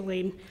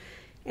detailing.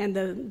 And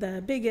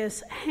the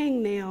biggest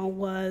hangnail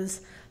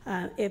was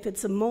if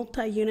it's a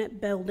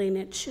multi-unit building,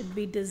 it should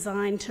be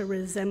designed to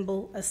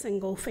resemble a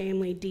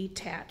single-family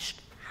detached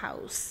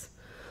house.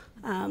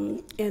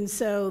 And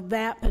so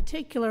that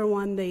particular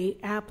one, the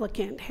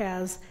applicant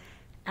has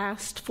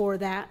asked for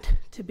that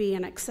to be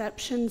an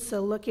exception.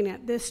 So looking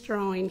at this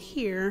drawing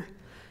here,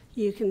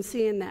 you can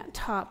see in that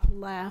top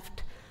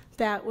left,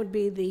 that would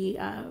be the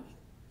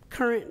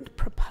current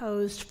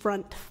proposed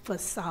front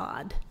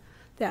facade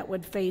that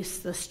would face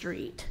the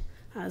street.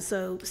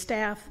 So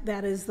staff,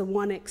 that is the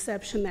one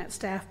exception that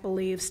staff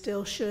believes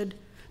still should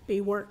be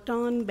worked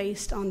on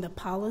based on the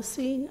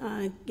policy,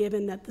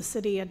 given that the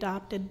city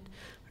adopted,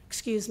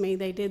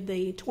 they did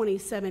the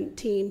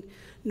 2017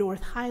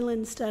 North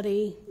Highland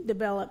study,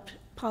 developed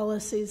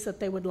policies that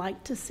they would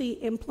like to see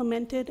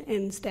implemented,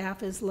 and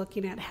staff is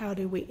looking at how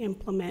do we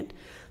implement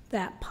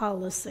that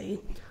policy.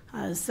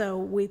 So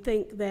we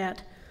think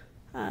that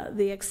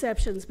the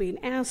exceptions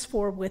being asked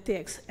for with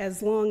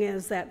as long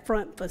as that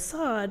front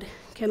facade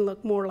can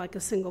look more like a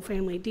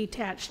single-family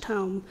detached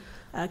home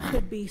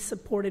could be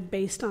supported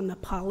based on the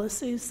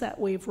policies that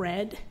we've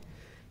read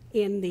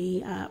in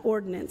the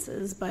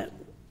ordinances. But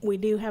we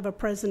do have a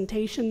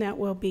presentation that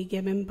will be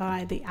given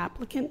by the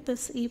applicant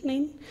this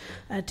evening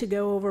to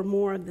go over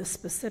more of the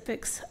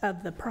specifics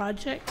of the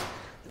project.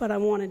 But I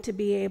wanted to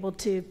be able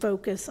to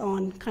focus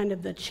on kind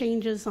of the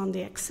changes on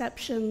the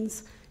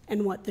exceptions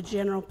and what the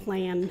general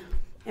plan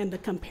and the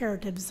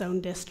comparative zone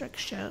district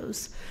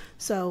shows.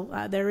 So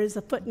there is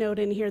a footnote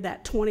in here,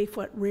 that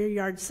 20-foot rear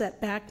yard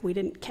setback. We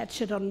didn't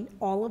catch it on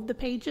all of the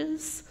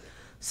pages.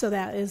 So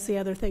that is the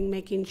other thing,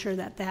 making sure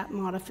that that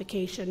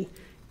modification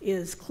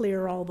is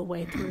clear all the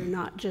way through,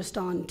 not just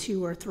on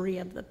 2 or 3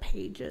 of the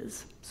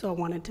pages. So I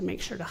wanted to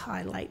make sure to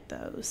highlight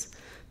those.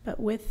 But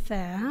with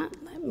that,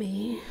 let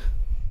me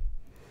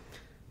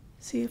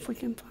see if we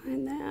can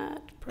find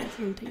that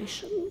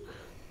presentation.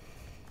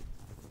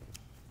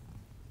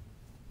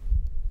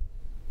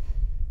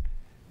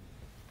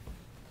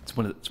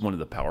 It's one of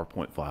the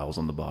PowerPoint files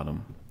on the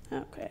bottom.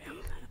 Okay,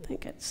 I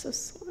think it's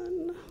this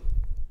one.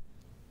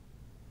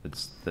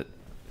 It's that.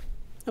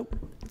 Oh,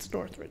 it's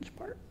Northridge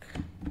Park.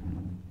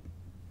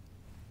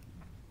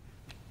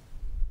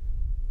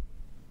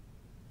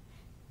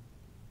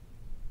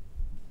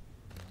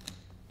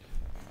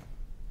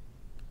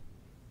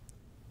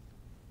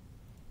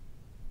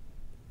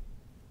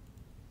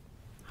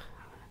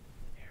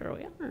 Here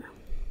we are.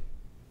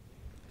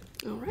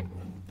 All right.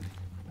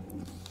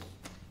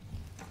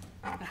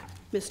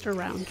 Mr.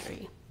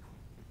 Roundtree.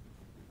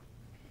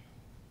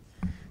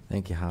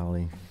 Thank you,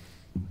 Holly.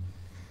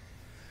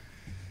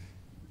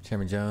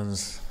 Chairman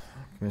Jones,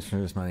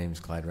 Commissioners, my name is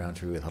Clyde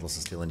Roundtree with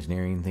Huddleston Steel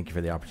Engineering. Thank you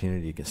for the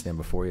opportunity to stand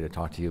before you to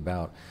talk to you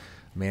about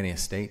Manny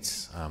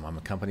Estates. I'm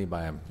accompanied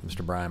by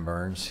Mr. Brian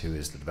Burns, who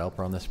is the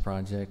developer on this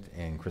project,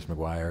 and Chris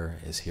McGuire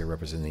is here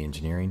representing the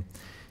engineering,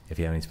 if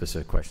you have any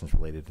specific questions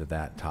related to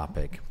that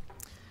topic.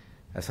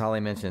 As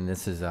Holly mentioned,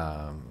 this is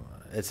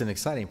it's an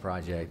exciting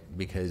project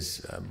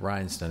because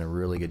Brian's done a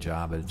really good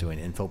job at doing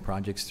infill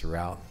projects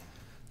throughout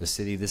the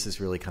city. This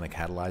is really kind of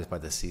catalyzed by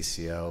the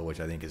CCO, which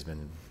I think has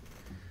been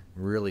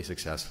really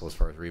successful as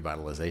far as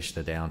revitalization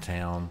of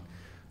downtown.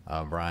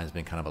 Brian's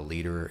been kind of a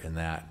leader in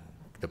that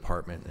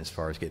department as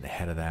far as getting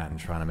ahead of that and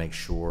trying to make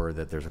sure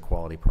that there's a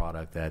quality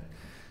product that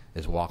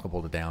is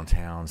walkable to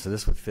downtown. So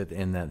this would fit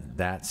in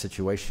that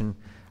situation.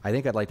 I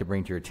think I'd like to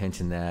bring to your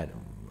attention that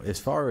as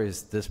far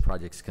as this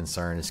project's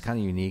concerned, it's kind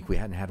of unique. We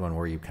hadn't had one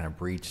where you kind of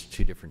breached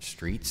 2 different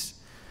streets.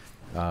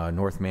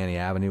 North Manny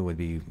Avenue would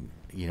be,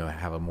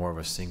 have a more of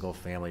a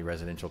single-family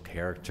residential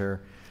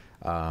character,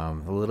 a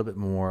little bit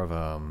more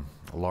of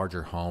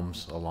larger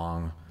homes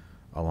along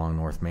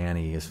North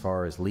Manny. As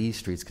far as Lee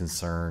Street's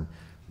concerned,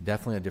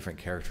 definitely a different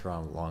character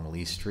along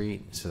Lee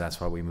Street, so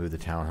that's why we moved the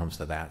townhomes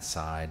to that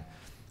side.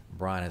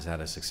 Brian has had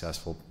a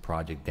successful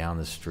project down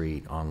the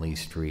street on Lee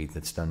Street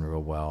that's done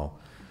real well.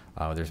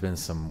 There's been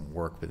some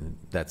work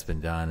that's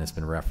been done. It's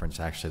been referenced.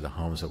 Actually, the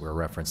homes that we're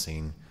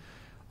referencing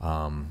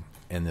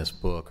in this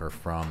book are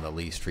from the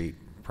Lee Street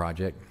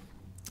project.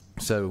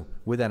 So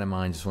with that in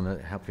mind, just want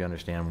to help you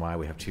understand why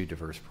we have 2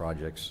 diverse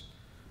projects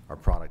or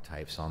product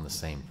types in the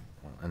same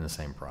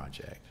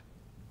project.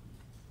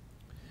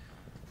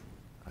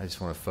 I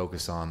just want to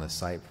focus on the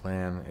site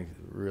plan.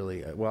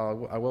 Really,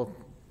 well, I will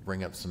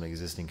bring up some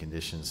existing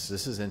conditions.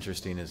 This is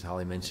interesting, as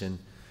Holly mentioned.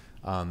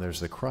 There's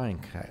the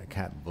Crying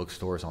Cat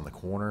bookstores on the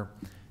corner.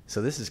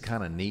 So this is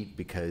kind of neat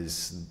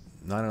because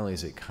not only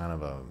is it kind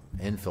of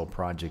an infill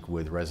project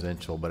with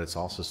residential, but it's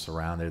also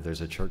surrounded.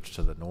 There's a church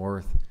to the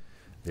north.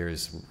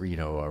 There's,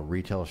 a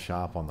retail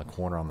shop on the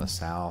corner on the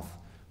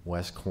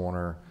southwest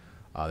corner.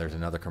 There's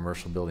another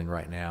commercial building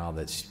right now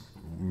that's,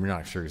 we're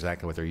not sure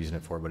exactly what they're using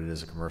it for, but it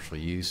is a commercial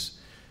use.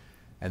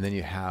 And then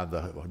you have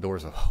the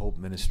Doors of Hope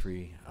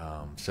Ministry.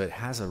 So it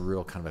has a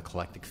real kind of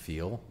eclectic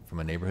feel from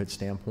a neighborhood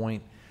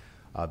standpoint.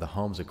 The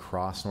homes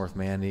across North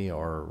Mandy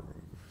are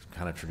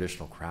kind of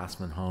traditional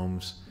craftsman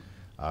homes.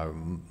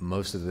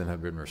 Most of them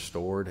have been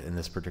restored in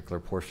this particular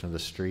portion of the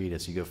street.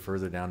 As you go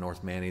further down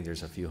North Mandy,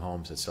 there's a few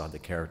homes that still have the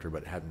character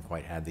but haven't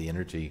quite had the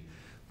energy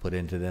put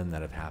into them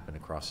that have happened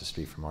across the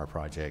street from our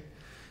project.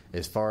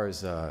 As far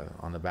as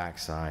on the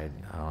backside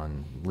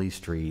on Lee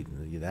Street,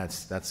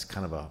 that's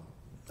kind of a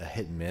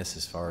hit and miss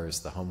as far as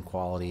the home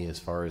quality, as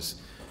far as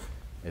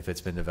if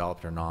it's been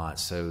developed or not.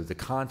 So the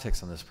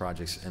context on this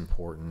project is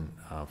important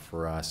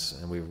for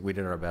us, and we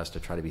did our best to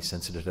try to be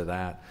sensitive to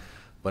that,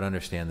 but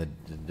understand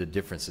the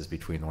differences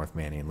between North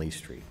Mandy and Lee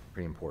Street.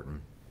 Pretty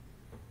important.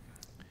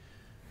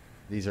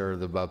 These are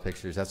the above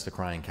pictures. That's the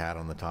Crying Cat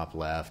on the top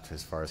left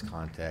as far as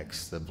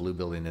context. The blue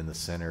building in the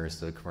center is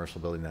the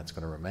commercial building that's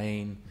going to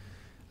remain.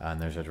 And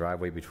there's a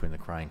driveway between the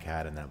Crying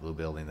Cat and that blue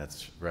building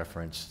that's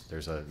referenced.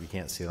 You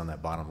can't see it on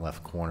that bottom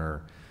left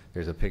corner.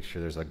 There's a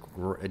picture, there's a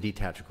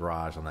detached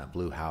garage on that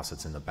blue house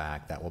that's in the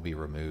back. That will be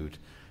removed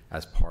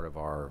as part of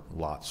our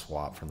lot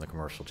swap from the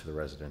commercial to the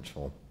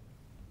residential.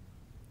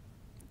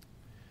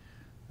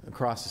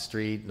 Across the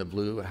street, the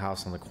blue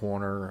house on the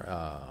corner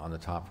on the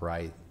top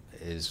right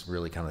is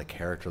really kind of the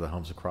character of the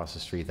homes across the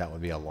street. That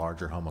would be a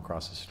larger home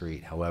across the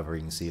street. However,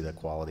 you can see the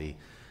quality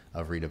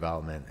of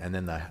redevelopment. And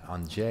then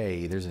on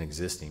J, there's an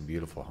existing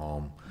beautiful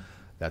home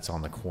that's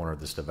on the corner of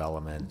this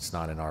development. It's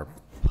not in our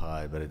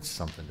PUD, but it's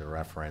something to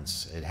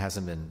reference. It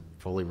hasn't been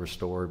fully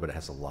restored, but it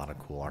has a lot of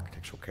cool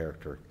architectural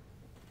character.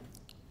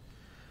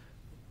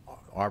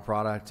 Our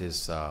product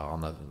is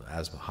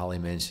as Holly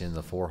mentioned,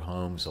 the 4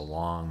 homes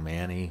along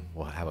Manny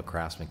will have a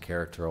craftsman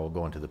character. I'll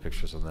go into the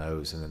pictures of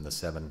those, and then the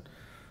 7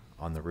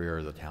 on the rear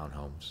of the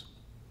townhomes.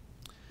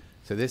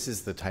 So this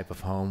is the type of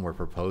home we're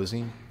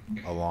proposing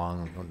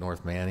along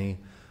North Manny.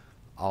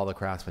 All the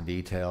craftsman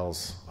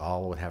details,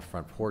 all would have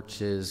front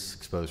porches,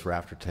 exposed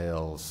rafter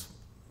tails,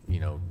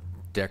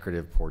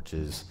 decorative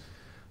porches,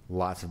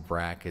 lots of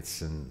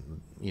brackets,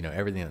 and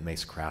everything that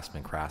makes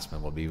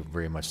craftsman will be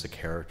very much the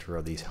character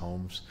of these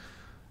homes.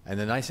 And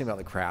the nice thing about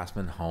the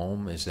craftsman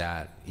home is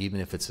that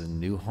even if it's a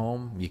new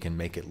home, you can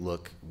make it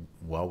look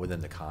well within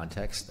the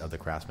context of the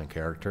craftsman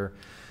character.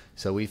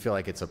 So we feel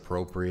like it's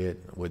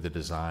appropriate with the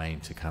design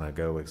to kind of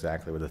go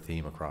exactly with the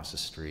theme across the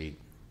street.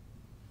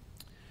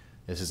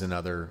 This is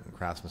another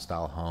craftsman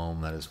style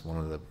home. That is one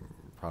of the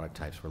product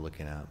types we're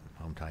looking at,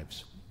 home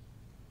types.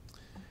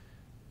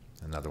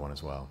 Another one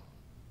as well.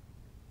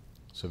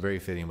 So very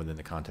fitting within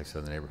the context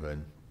of the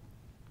neighborhood.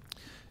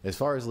 As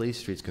far as Lee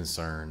Street's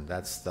concerned,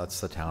 that's the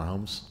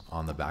townhomes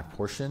on the back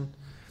portion.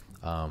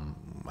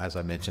 As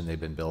I mentioned, they've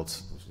been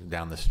built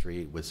down the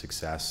street with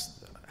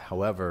success.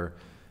 However,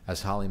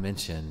 as Holly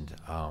mentioned,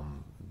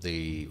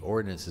 the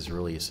ordinance is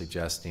really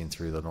suggesting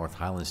through the North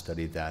Highland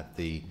study that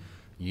the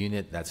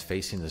unit that's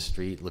facing the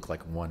street look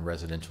like one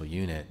residential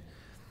unit.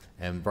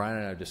 And Brian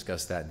and I have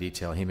discussed that in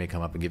detail. He may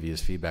come up and give you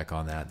his feedback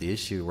on that. The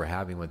issue we're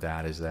having with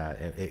that is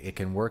that it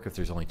can work if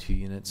there's only 2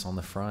 units on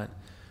the front.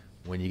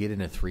 When you get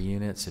into 3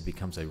 units, it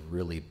becomes a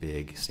really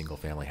big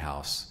single-family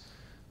house,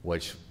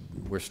 which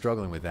we're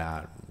struggling with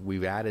that.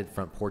 We've added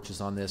front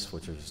porches on this,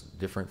 which is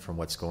different from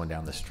what's going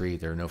down the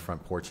street. There are no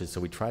front porches, so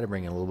we try to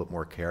bring in a little bit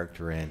more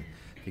character in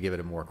to give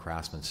it a more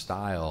craftsman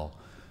style.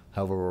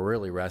 However, we're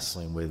really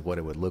wrestling with what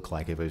it would look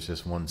like if it was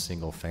just one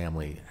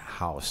single-family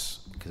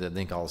house, because I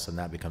think all of a sudden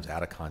that becomes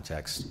out of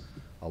context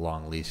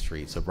along Lee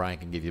Street. So Brian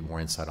can give you more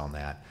insight on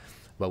that.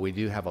 But we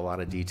do have a lot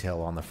of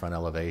detail on the front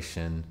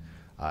elevation.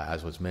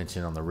 As was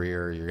mentioned on the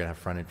rear, you're going to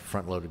have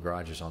front-loaded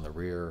garages on the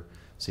rear.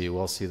 So you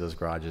will see those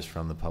garages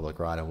from the public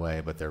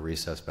right-of-way, but they're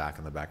recessed back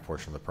in the back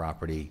portion of the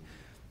property.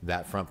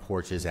 That front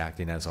porch is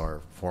acting as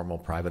our formal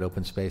private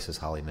open space, as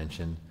Holly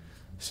mentioned.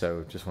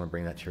 So just want to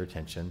bring that to your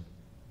attention.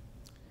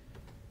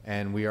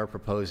 And we are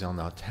proposing on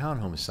the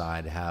townhome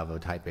side to have a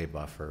type A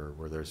buffer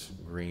where there's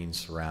greens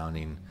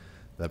surrounding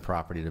the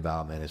property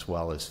development as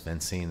well as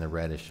fencing. The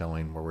red is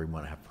showing where we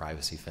want to have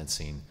privacy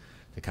fencing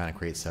to kind of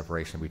create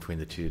separation between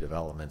the 2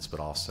 developments, but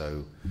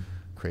also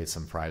create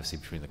some privacy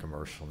between the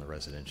commercial and the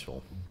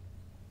residential.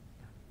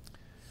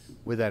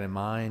 With that in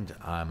mind,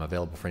 I'm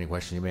available for any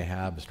questions you may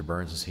have. Mr.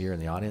 Burns is here in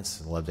the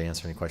audience and I'd love to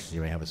answer any questions you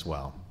may have as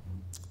well.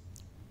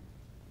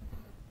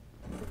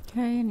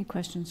 Okay, any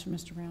questions for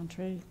Mr.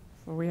 Roundtree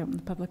before we open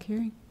the public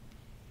hearing?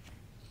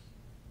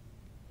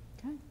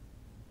 Okay.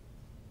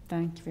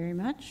 Thank you very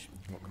much.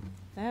 You're welcome.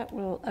 That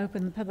will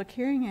open the public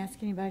hearing. Ask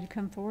anybody to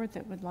come forward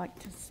that would like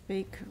to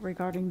speak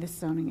regarding this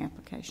zoning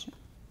application.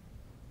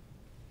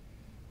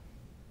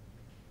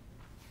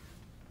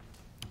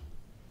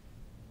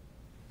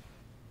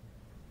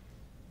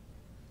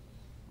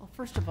 Well,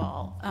 First of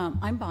all,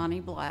 I'm Bonnie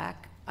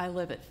Black. I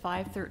live at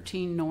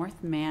 513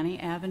 North Manny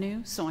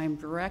Avenue, so I'm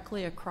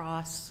directly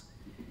across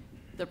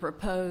the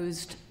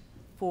proposed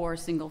 4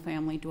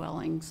 single-family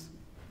dwellings,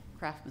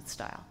 Craftsman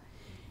style.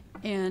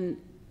 And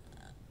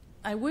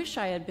I wish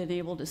I had been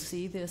able to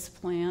see this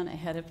plan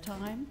ahead of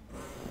time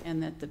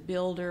and that the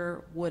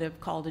builder would have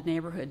called a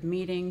neighborhood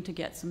meeting to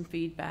get some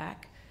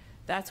feedback.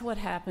 That's what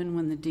happened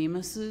when the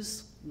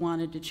Demases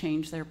wanted to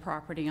change their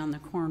property on the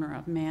corner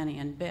of Manny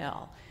and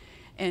Bell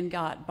and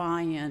got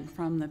buy-in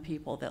from the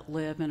people that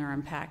live and are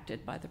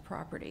impacted by the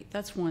property.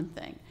 That's one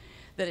thing.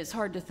 That it's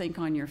hard to think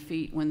on your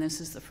feet when this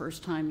is the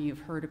first time you've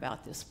heard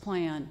about this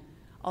plan,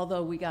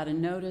 although we got a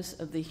notice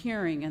of the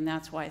hearing, and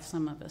that's why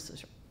some of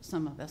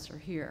us are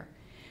here.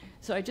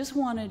 So I just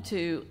wanted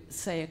to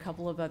say a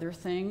couple of other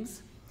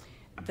things.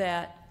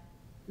 That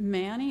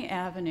Manny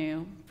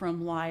Avenue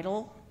from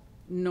Lytle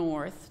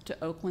north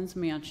to Oakland's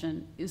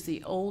Mansion is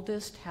the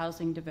oldest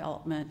housing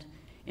development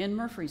in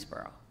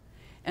Murfreesboro.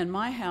 And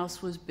my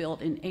house was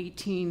built in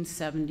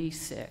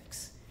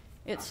 1876.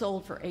 It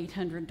sold for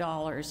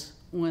 $800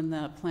 when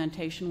the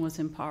plantation was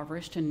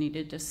impoverished and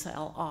needed to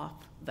sell off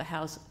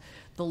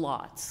the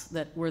lots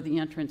that were the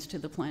entrance to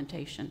the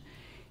plantation.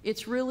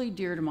 It's really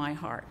dear to my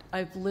heart.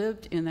 I've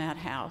lived in that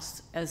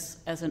house as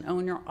an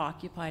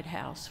owner-occupied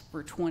house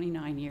for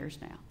 29 years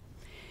now.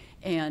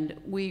 And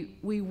we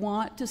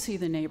want to see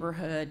the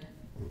neighborhood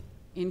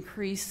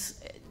increase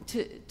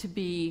to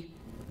be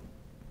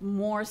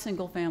more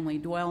single-family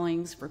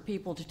dwellings, for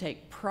people to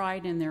take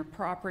pride in their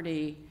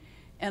property.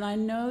 And I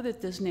know that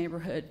this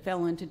neighborhood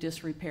fell into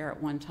disrepair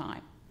at one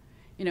time.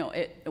 You know,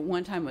 at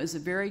one time it was a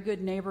very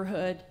good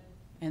neighborhood,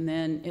 and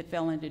then it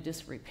fell into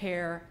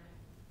disrepair.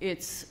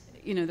 There's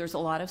a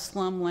lot of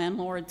slum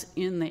landlords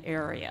in the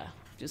area,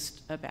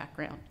 just a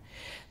background.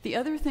 The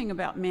other thing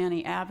about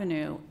Manny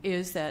Avenue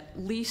is that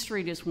Lee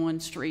Street is one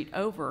street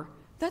over.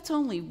 That's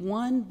only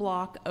one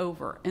block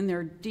over, and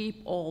they're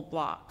deep old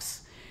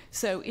blocks.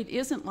 So it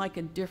isn't like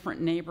a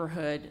different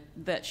neighborhood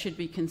that should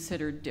be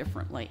considered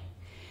differently.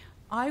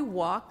 I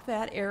walk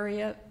that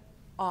area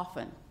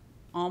often,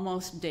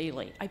 almost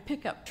daily. I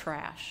pick up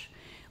trash.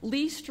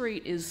 Lee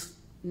Street is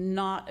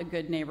not a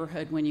good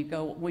neighborhood when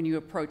you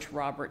approach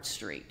Robert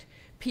Street.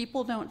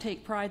 People don't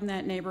take pride in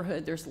that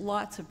neighborhood. There's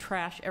lots of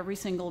trash every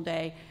single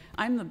day.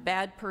 I'm the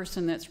bad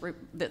person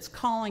that's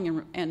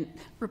calling and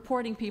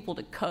reporting people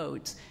to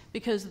codes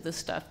because of the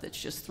stuff that's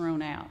just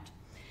thrown out.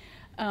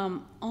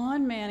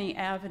 On Manny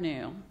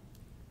Avenue,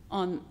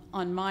 on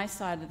my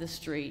side of the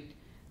street,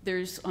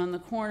 there's on the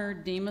corner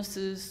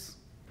Demas's.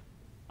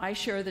 I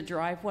share the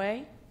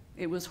driveway.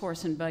 It was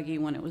horse and buggy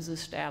when it was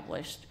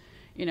established,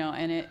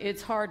 and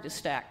it's hard to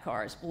stack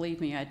cars.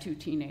 Believe me, I had 2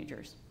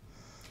 teenagers.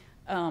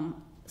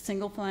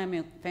 Single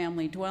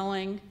family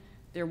dwelling.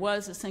 There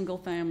was a single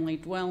family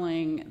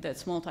dwelling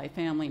that's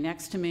multifamily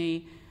next to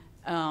me.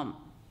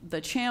 The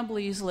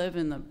Chambleys live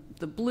in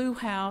the blue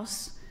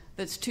house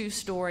that's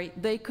 2-story.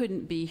 They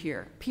couldn't be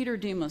here. Peter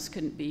Demas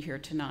couldn't be here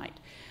tonight.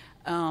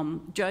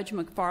 Judge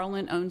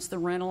McFarland owns the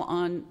rental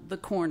on the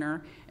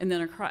corner, and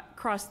then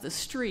across the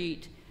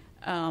street,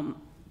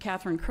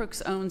 Catherine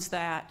Crooks owns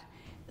that.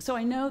 So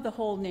I know the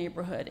whole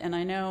neighborhood, and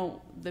I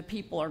know the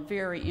people are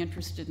very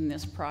interested in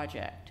this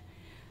project.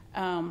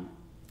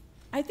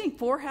 I think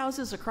 4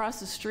 houses across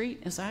the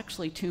street is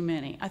actually too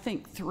many. I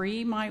think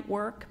 3 might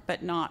work,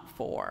 but not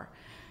 4,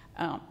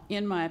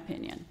 in my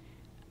opinion.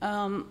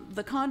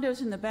 The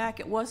condos in the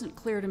back, it wasn't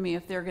clear to me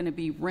if they're going to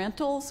be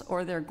rentals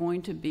or they're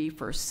going to be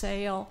for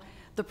sale.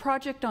 The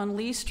project on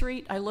Lee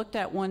Street, I looked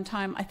at one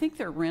time. I think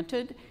they're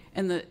rented,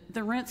 and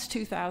the rent's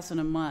 $2,000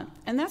 a month,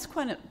 and that's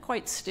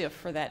quite stiff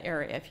for that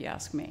area, if you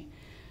ask me.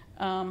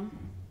 And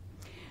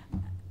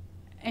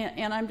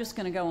I'm just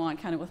going to go on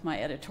kind of with my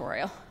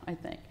editorial, I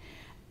think.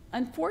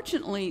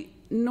 Unfortunately,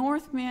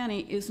 North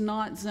Manny is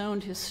not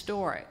zoned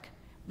historic,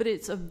 but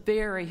it's a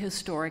very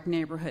historic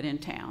neighborhood in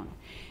town.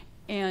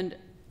 And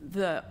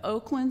the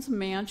Oakland's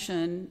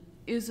Mansion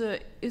is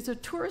a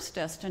tourist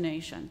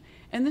destination,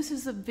 and this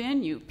is a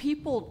venue.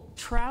 People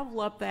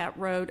travel up that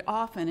road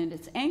often, and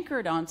it's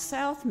anchored on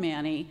South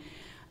Manny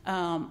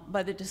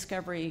by the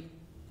Discovery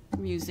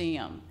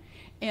Museum.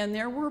 And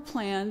there were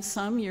plans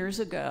some years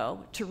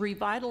ago to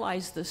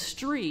revitalize the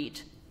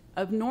street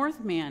of North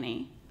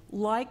Manny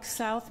like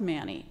South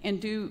Manny and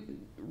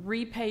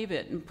repave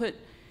it and put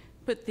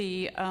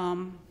the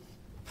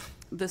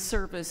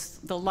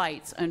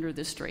lights under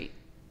the street.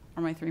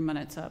 Are my 3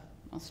 minutes up?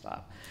 I'll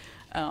stop.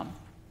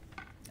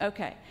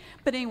 Okay.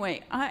 But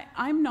anyway,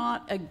 I'm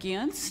not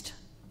against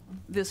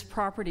this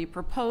property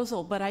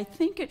proposal, but I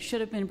think it should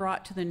have been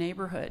brought to the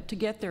neighborhood to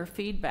get their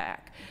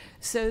feedback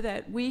so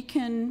that we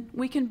can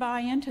buy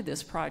into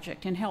this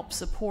project and help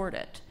support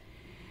it.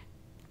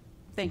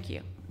 Thank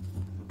you.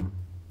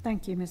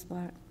 Thank you, Ms.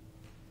 Black.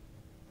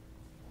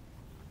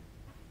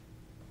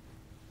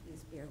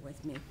 Please bear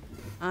with me.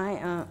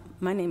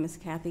 My name is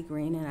Kathy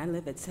Green, and I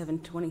live at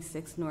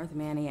 726 North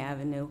Manny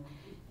Avenue.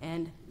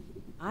 And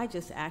I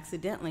just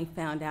accidentally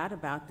found out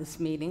about this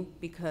meeting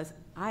because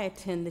I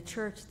attend the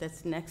church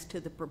that's next to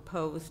the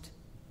proposed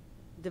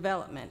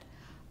development.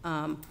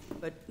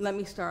 But let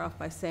me start off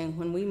by saying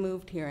when we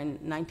moved here in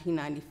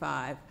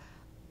 1995,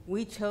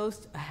 we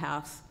chose a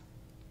house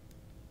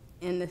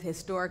in the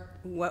historic,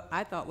 what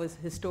I thought was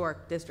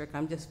historic district.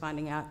 I'm just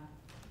finding out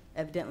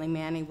evidently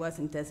Manny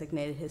wasn't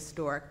designated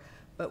historic.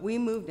 But we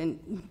moved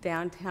in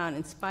downtown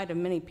in spite of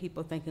many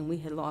people thinking we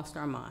had lost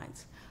our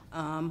minds.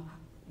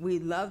 We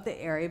loved the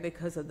area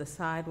because of the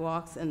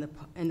sidewalks and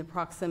the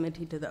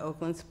proximity to the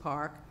Oaklands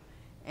Park.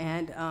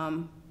 And,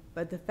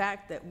 but the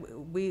fact that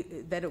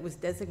that it was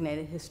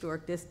designated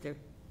historic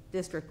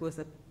district was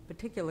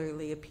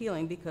particularly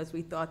appealing because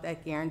we thought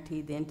that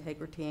guaranteed the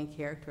integrity and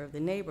character of the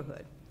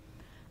neighborhood.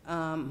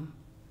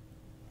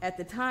 At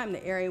the time,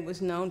 the area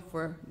was known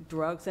for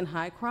drugs and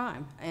high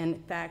crime. And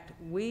in fact,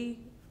 we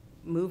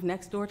moved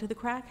next door to the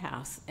crack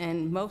house.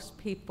 And most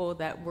people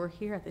that were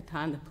here at the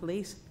time, the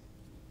police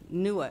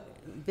knew it,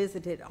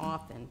 visited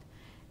often.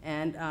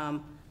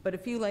 And, but a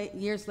few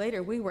years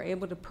later, we were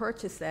able to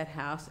purchase that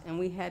house, and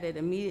we had it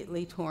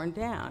immediately torn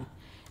down.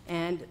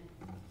 And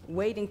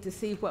waiting to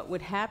see what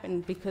would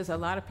happen, because a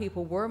lot of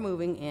people were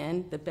moving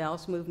in. The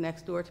Bells moved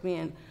next door to me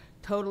and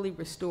totally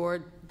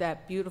restored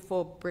that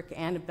beautiful brick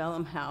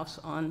antebellum house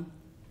on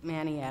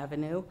Manny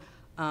Avenue.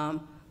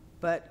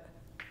 But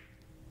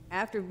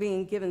after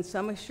being given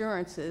some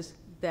assurances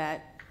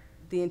that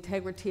the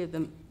integrity of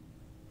the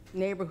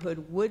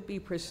neighborhood would be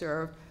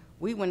preserved,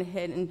 we went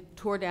ahead and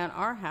tore down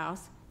our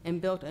house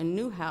and built a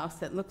new house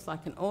that looks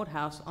like an old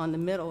house on the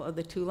middle of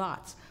the two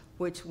lots,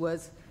 which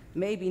was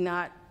maybe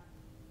not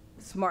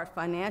smart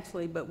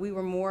financially, but we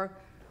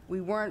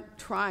weren't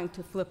trying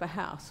to flip a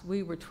house.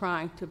 We were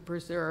trying to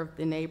preserve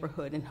the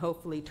neighborhood and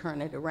hopefully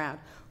turn it around,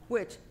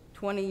 which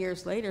 20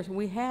 years later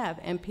we have,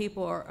 and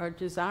people are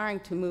desiring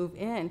to move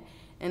in.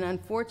 And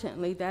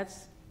unfortunately,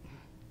 that's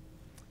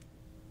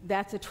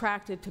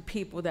attracted to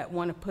people that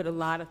want to put a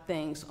lot of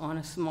things on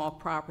a small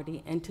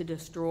property and to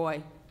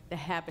destroy the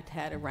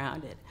habitat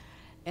around it.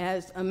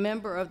 As a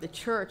member of the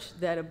church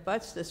that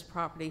abuts this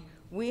property,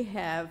 we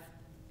have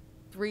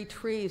 3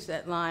 trees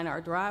that line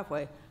our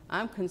driveway.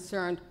 I'm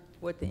concerned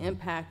what the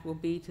impact will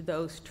be to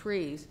those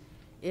trees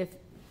if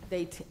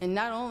they, and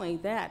not only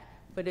that,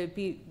 but it'd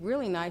be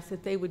really nice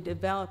if they would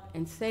develop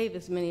and save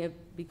as many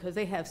because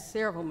they have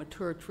several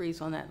mature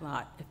trees on that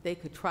lot. If they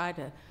could try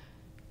to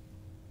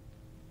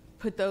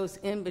put those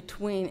in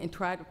between and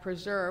try to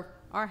preserve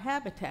our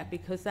habitat,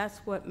 because that's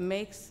what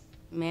makes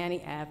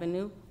Manny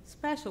Avenue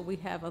special. We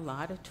have a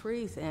lot of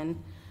trees,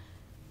 and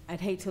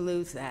I'd hate to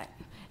lose that.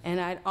 And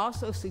I'd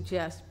also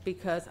suggest,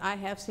 because I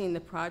have seen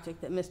the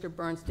project that Mr.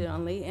 Burns did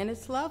on Lee, and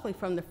it's lovely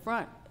from the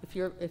front. If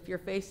you're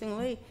facing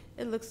Lee,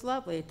 it looks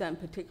lovely. It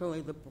doesn't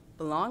particularly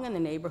belong in the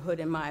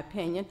neighborhood, in my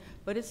opinion,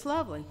 but it's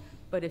lovely.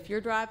 But if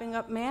you're driving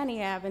up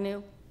Manny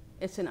Avenue,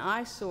 it's an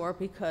eyesore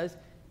because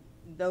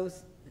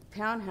those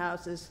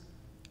townhouses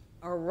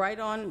are right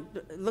on,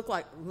 look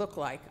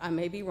like, I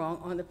may be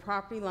wrong, on the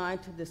property line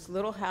to this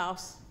little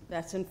house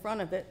that's in front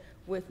of it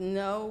with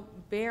no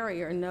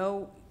barrier,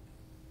 no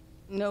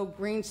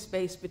green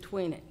space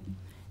between it.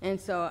 And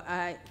so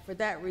for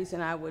that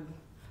reason, I would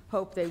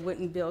hope they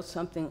wouldn't build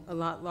something a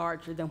lot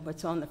larger than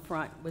what's on the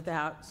front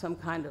without some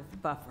kind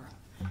of buffer.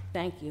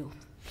 Thank you.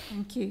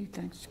 Thank you.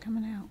 Thanks for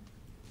coming out.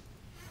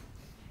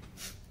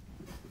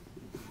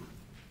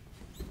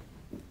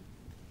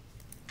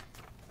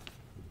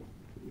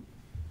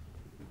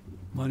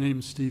 My name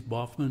is Steve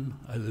Boffman.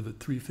 I live at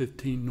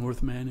 315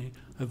 North Manny.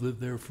 I've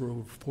lived there for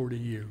over 40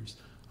 years.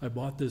 I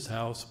bought this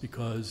house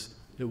because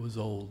it was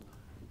old.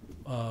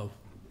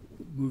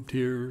 Moved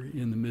here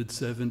in the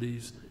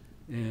mid-70s,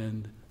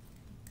 and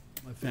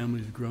my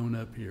family's grown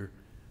up here.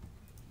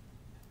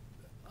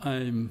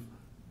 I'm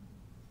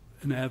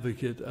an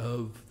advocate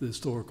of the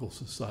Historical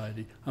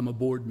Society. I'm a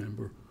board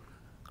member.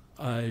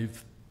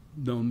 I've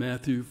known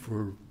Matthew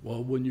for,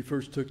 well, when you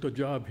first took the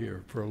job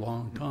here, for a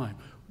long time.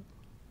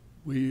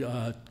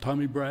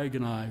 Tommy Bragg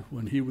and I,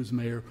 when he was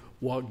mayor,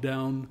 walked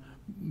down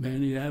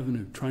Manny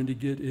Avenue trying to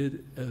get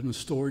it an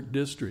historic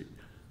district.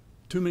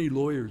 Too many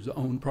lawyers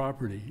owned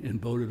property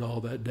and voted all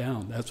that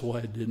down. That's why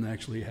it didn't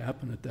actually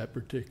happen at that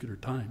particular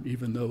time,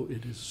 even though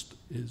it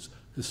is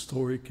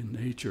historic in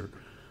nature.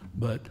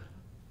 But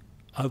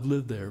I've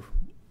lived there.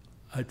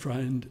 I try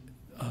and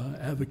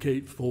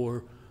advocate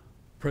for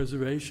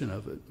preservation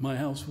of it. My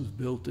house was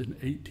built in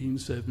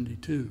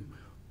 1872.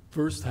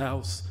 First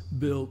house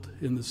built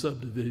in the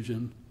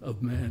subdivision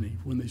of Manny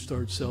when they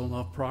started selling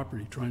off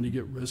property, trying to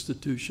get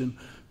restitution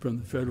from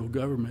the federal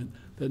government.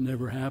 That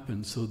never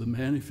happened, so the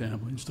Manny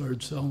family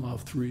started selling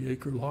off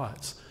 3-acre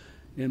lots.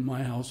 And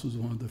my house was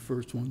one of the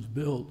first ones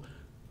built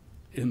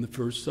in the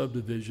first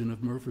subdivision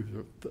of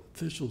Murfreesboro,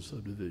 official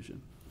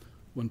subdivision.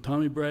 When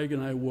Tommy Bragg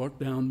and I walked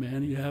down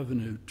Manny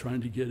Avenue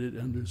trying to get it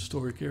under a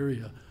historic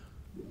area,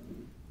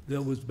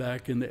 that was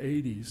back in the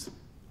 80s.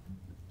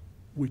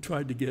 We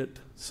tried to get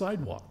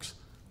sidewalks.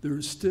 There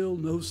is still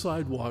no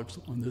sidewalks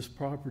on this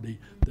property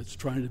that's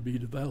trying to be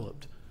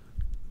developed.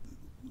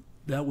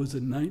 That was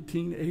in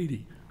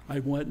 1980. I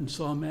went and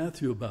saw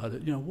Matthew about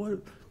it. You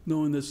know,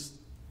 knowing this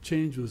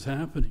change was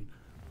happening.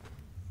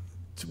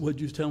 what'd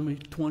you tell me,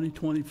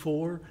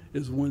 2024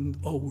 is when,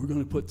 oh, we're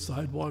going to put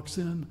sidewalks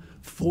in?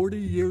 40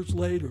 years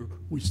later,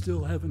 we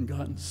still haven't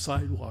gotten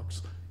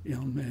sidewalks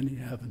on Manny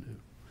Avenue.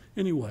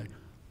 Anyway,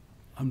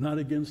 I'm not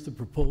against the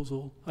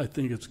proposal. I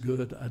think it's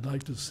good. I'd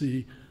like to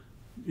see,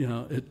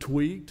 it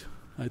tweaked.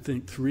 I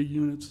think 3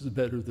 units is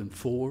better than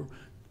 4.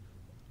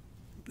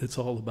 It's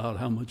all about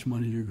how much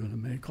money you're going to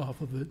make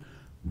off of it.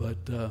 But,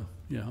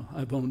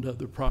 I've owned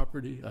other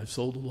property. I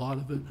sold a lot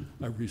of it.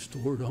 I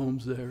restored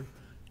homes there.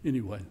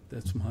 Anyway,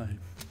 that's my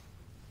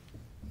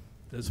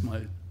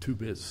 2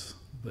 bits.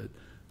 But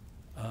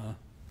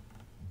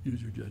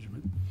use your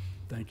judgment.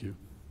 Thank you.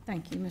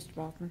 Thank you, Mr.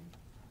 Baldwin.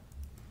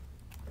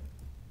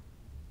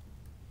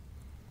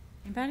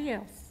 Anybody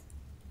else?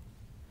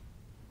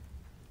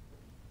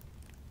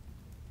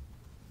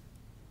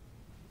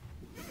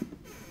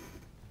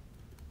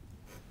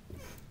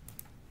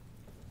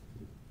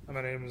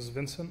 My name is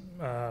Vincent.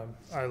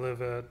 I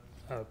live at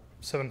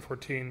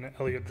 714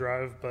 Elliott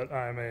Drive, but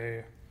I'm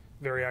a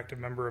very active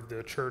member of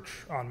the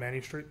church on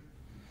Manny Street.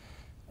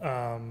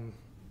 To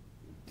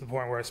the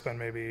point where I spend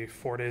maybe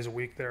 4 days a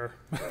week there.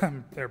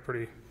 I'm there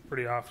pretty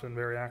often,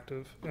 very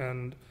active.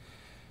 And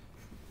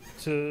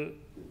a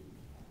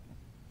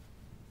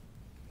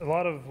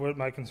lot of what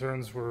my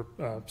concerns were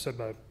said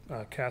by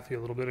Kathy a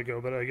little bit ago,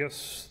 but I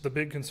guess the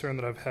big concern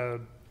that I've had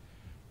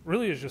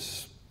really is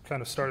just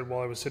kind of started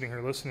while I was sitting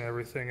here listening to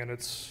everything, and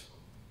it's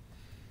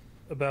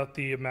about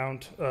the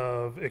amount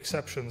of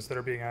exceptions that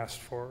are being asked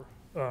for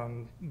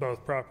on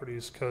both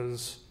properties,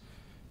 because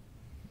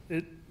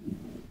if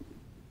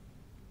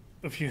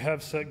you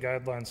have set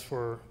guidelines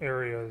for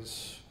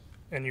areas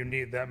and you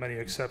need that many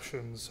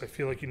exceptions, I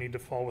feel like you need to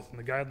fall within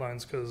the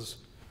guidelines, because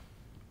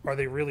are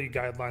they really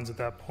guidelines at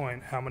that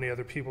point? How many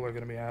other people are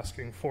going to be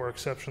asking for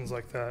exceptions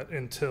like that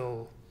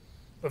until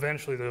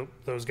eventually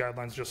those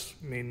guidelines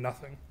just mean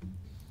nothing?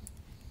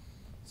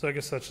 So I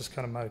guess that's just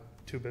kind of my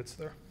 2 bits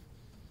there.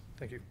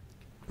 Thank you.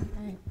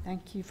 Okay,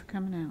 thank you for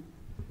coming out.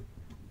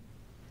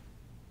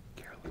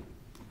 Carolyn.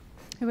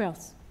 Who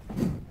else?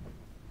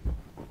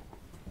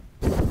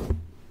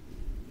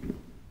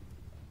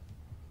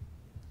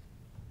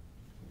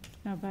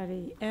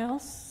 Nobody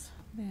else?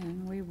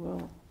 Then we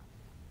will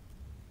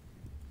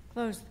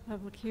close the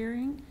public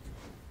hearing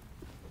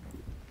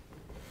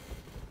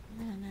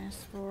and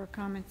ask for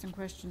comments and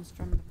questions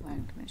from the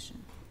Planning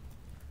Commission.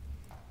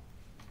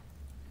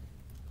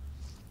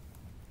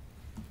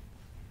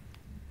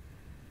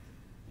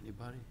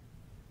 Anybody?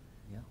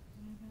 Yeah.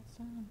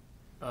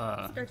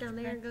 Start down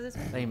there and go this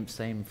way.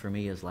 Same for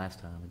me as last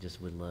time. I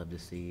just would love to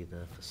see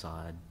the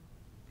facade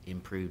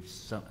improved.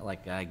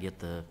 Like I get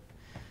the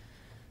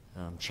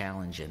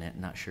challenge in it.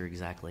 Not sure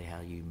exactly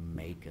how you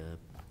make a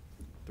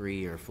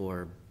 3 or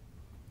 4,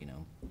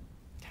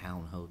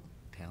 townhome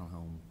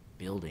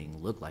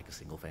building look like a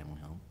single-family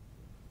home,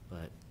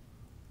 but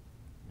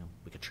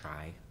we could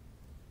try.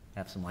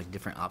 Have some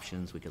different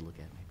options we could look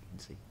at maybe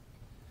and see.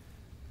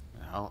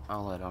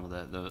 I'll add on to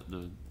that.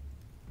 The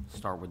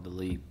start with the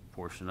Lee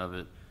portion of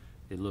it.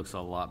 It looks a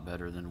lot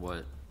better than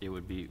what it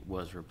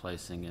was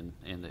replacing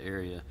in the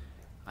area.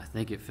 I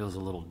think it feels a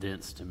little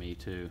dense to me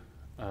too.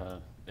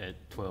 At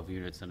 12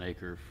 units an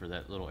acre for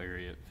that little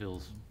area,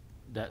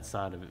 that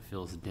side of it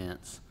feels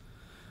dense.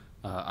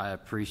 I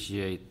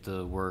appreciate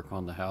the work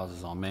on the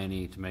houses on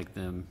Manny to make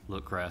them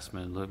look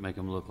Craftsman, make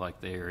them look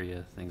like the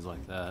area, things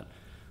like that.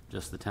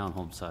 Just the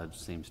townhome side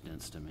seems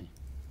dense to me.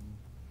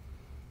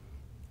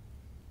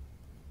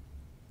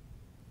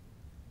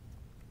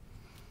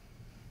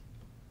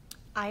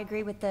 I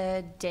agree with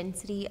the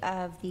density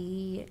of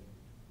the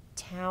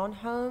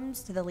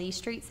townhomes to the Lee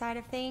Street side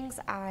of things.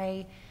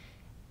 I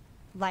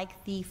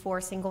like the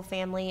 4 single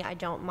family. I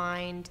don't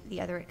mind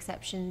the other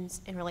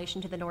exceptions in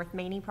relation to the North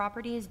Manny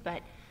properties,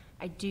 but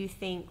I do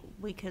think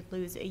we could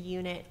lose a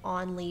unit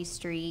on Lee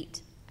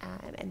Street,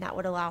 and that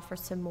would allow for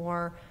some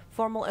more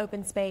formal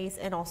open space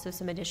and also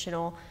some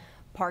additional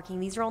parking.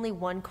 These are only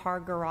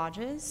 1-car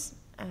garages,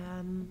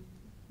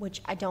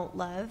 which I don't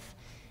love.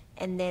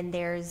 And then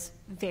there's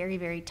very,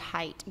 very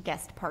tight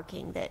guest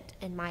parking that,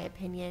 in my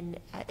opinion,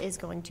 is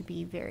going to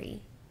be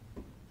very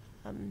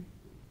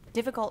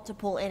difficult to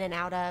pull in and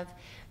out of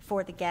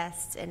for the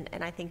guests. And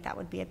I think that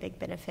would be a big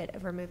benefit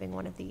of removing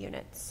one of the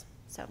units.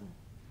 So,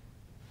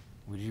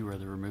 would you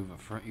rather remove a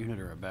front unit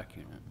or a back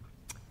unit?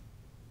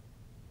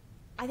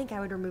 I think I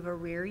would remove a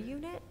rear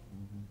unit.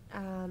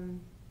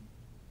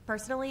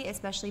 Personally,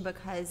 especially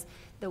because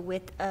the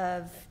width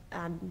of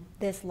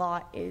this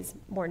lot is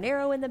more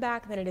narrow in the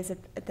back than it is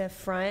at the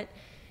front,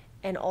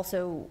 and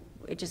also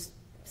it just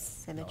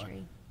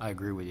symmetry. I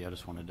agree with you. I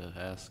just wanted to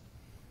ask.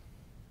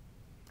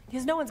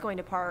 Because no one's going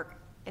to park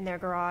in their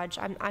garage.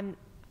 I'm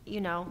you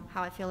know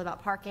how I feel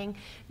about parking.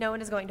 No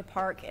one is going to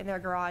park in their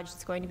garage.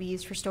 It's going to be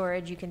used for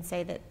storage. You can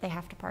say that they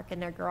have to park in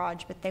their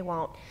garage, but they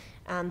won't.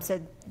 So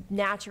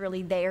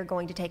naturally, they are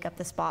going to take up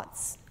the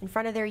spots in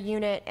front of their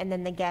unit, and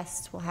then the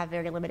guests will have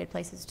very limited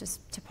places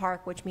just to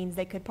park, which means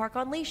they could park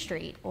on Lee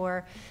Street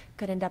or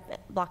could end up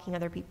blocking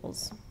other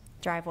people's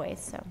driveways.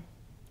 So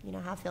you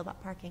know how I feel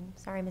about parking.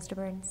 Sorry, Mr.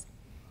 Burns.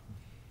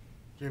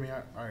 Jamie,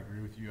 I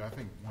agree with you. I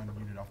think one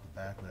unit off the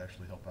back would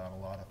actually help out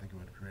a lot. I think it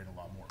would create a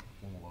lot more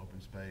formal open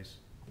space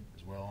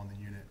as well on the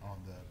unit, on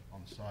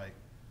the site.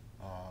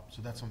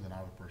 So that's something I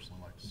would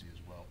personally like to see as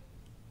well.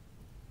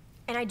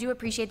 And I do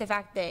appreciate the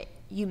fact that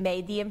you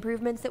made the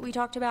improvements that we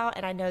talked about,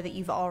 and I know that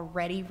you've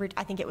already,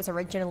 I think it was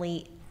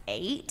originally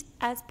 8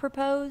 as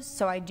proposed,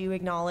 so I do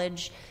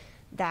acknowledge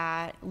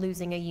that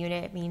losing a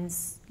unit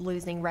means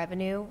losing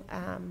revenue.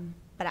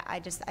 But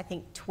I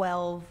think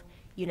 12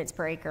 units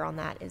per acre on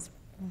that is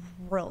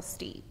real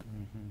steep.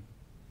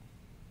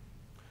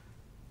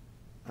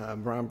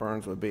 Brian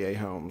Burns with BA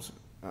Homes.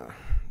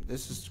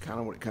 This is kind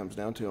of what it comes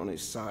down to on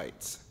these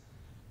sites.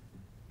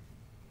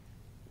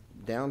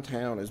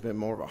 Downtown has been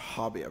more of a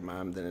hobby of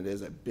mine than it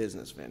is a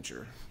business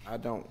venture.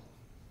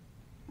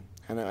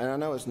 And I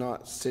know it's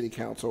not city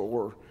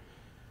council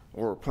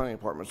or planning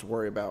departments to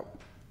worry about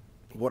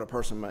what a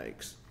person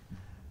makes.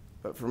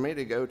 But for me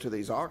to go to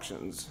these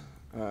auctions,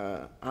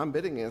 I'm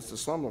bidding against the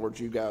slumlords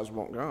you guys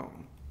want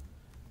gone.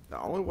 The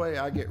only way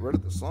I get rid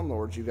of the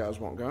slumlords you guys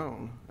want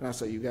gone, and I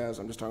say you guys,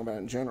 I'm just talking about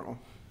in general,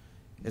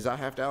 is I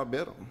have to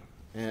outbid them.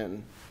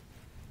 And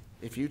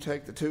if you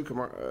take the two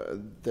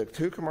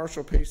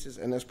commercial pieces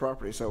in this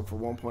property sold for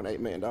 $1.8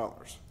 million.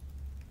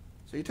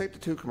 So you take the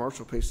 2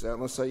 commercial pieces out,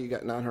 and let's say you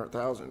got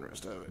 $900,000 in the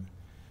rest of it.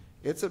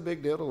 It's a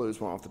big deal to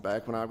lose one off the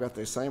back when I've got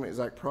the same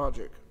exact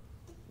project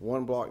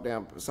 1 block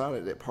down beside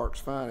it that parks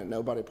fine and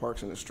nobody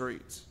parks in the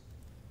streets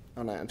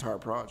on that entire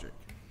project.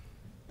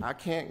 I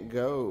can't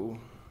go,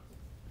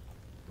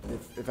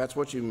 if that's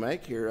what you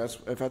make here,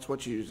 if that's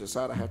what you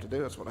decide I have to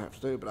do, that's what I have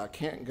to do, but I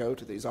can't go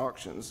to these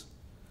auctions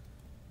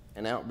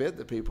and outbid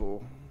the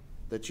people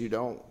that you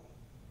don't,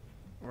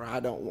 or I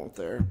don't want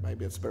there,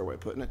 maybe it's a better way of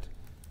putting it,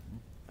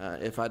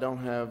 if I don't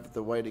have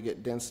the way to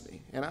get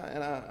density. And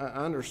I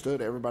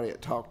understood everybody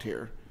that talked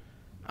here.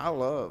 I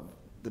love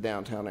the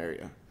downtown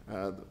area.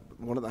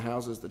 One of the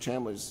houses, the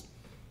Chamblies,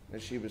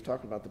 as she was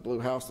talking about, the blue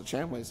house, the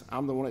Chamblies,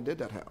 I'm the one that did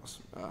that house.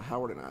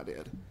 Howard and I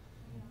did.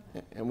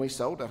 And we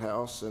sold that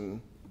house,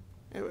 and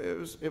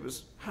it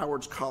was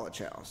Howard's college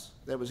house.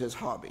 That was his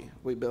hobby.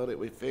 We built it,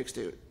 we fixed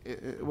it.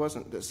 It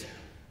wasn't this.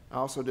 I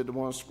also did the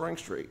one on Spring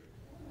Street.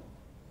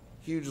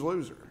 Huge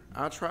loser.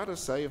 I try to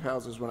save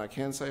houses when I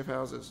can save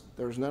houses.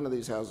 There's none of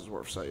these houses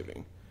worth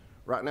saving.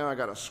 Right now I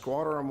got a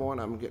squatter on one.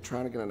 I'm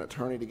trying to get an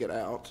attorney to get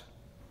out.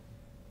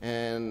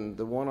 And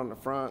the one on the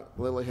front,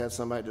 Lily had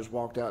somebody just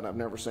walked out, and I've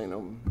never seen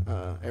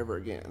them ever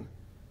again.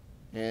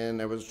 And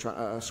there was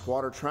a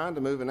squatter trying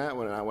to move in that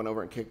one, and I went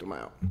over and kicked them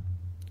out.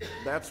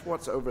 That's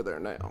what's over there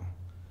now.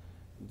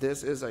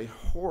 This is a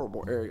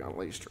horrible area on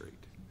Lee Street.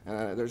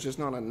 There's just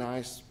not a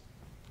nice,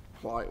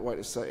 polite way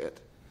to say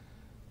it.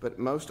 But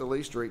most of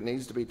Lee Street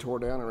needs to be tore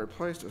down and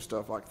replaced with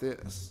stuff like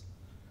this.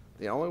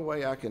 The only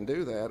way I can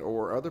do that,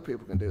 or other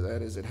people can do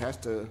that, is it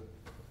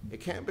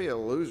can't be a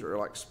loser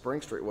like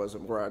Spring Street was,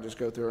 where I just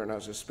go through and I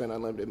just spend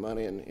unlimited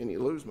money and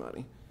you lose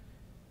money.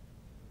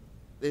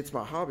 It's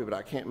my hobby, but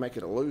I can't make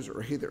it a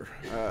loser either.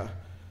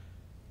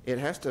 It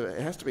has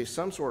to be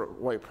some sort of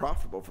way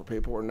profitable for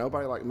people, or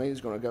nobody like me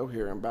is going to go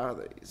here and buy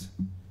these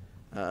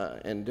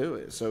and do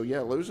it. So yeah,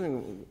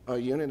 losing a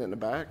unit in the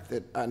back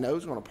that I know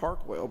is going to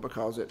park well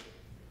because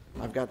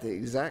I've got the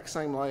exact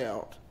same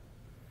layout,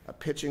 a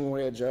pitching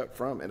wedge up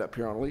from it up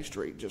here on Lee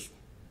Street. Just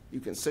you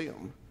can see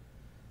them.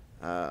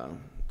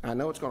 I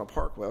know it's going to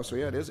park well, so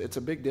yeah, it's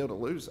a big deal to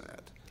lose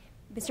that.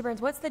 Mr.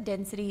 Burns, what's the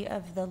density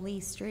of the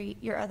Lee Street,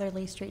 your other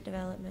Lee Street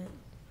development?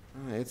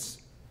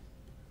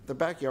 The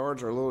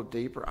backyards are a little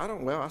deeper.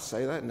 I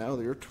say that, no,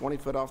 you're 20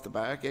 foot off the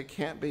back. It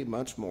can't be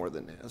much more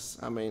than this.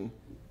 I mean,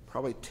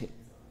 probably 10.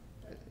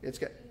 It's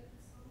got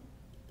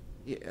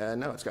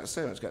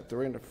 7. It's got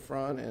 3 in the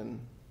front and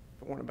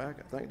 4 in the back,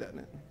 I think, doesn't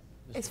it?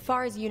 As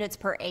far as units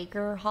per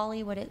acre,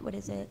 Holly, what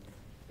is it?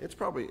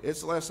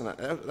 It's less than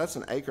that's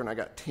an acre, and I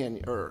got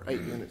 10 or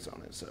 8 units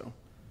on it. So,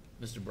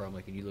 Mr.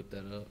 Bromley, can you look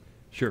that up?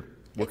 Sure,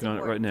 working on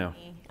it right now.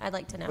 I'd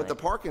like to know. But the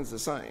parking's the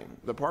same.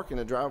 The parking,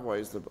 the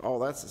driveways, all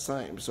that's the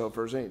same. So if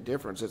there's any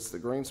difference, it's the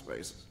green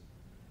spaces.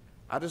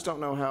 I just don't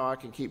know how I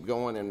can keep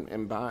going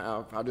and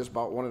buy. I just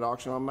bought one at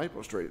auction on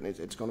Maple Street, and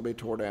it's going to be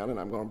tore down, and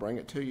I'm going to bring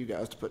it to you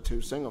guys to put 2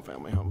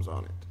 single-family homes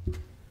on it.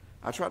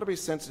 I try to be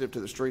sensitive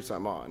to the streets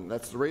I'm on.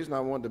 That's the reason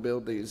I wanted to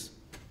build these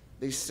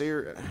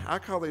Sears. I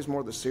call these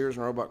more the Sears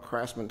and Roebuck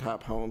Craftsman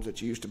type homes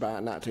that you used to buy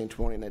in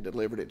 1920, and they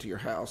delivered it to your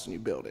house and you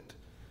built it.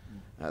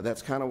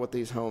 That's kind of what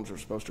these homes are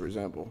supposed to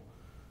resemble.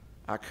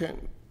 I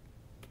can't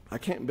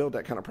build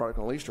that kind of product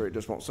on Lee Street. It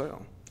just won't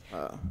sell.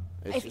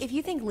 If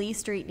you think Lee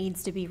Street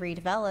needs to be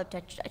redeveloped,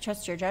 I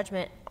trust your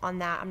judgment on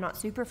that. I'm not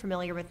super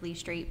familiar with Lee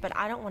Street, but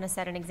I don't want to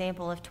set an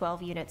example of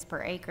 12 units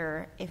per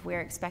acre if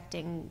we're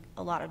expecting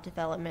a lot of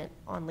development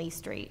on Lee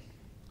Street.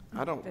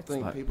 I don't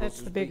think people are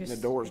just beating the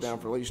doors down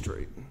for Lee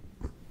Street.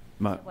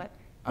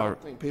 I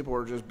don't think people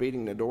are just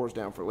beating the doors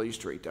down for Lee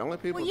Street. The only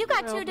people. Well, you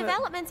got 2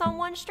 developments on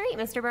one street,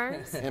 Mr.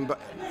 Burns.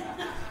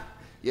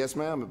 Yes,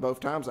 ma'am. Both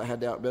times I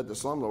had to outbid the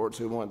slumlords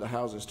who wanted the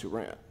houses to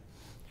rent.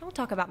 Don't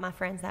talk about my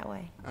friends that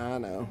way. I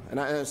know.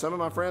 And some of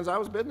my friends I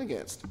was bidding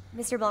against.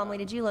 Mr. Blomley,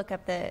 did you look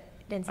up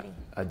density?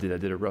 I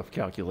did a rough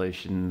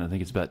calculation. I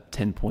think it's about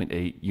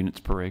 10.8 units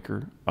per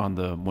acre on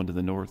the one to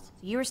the north.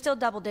 You were still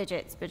double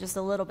digits, but just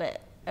a little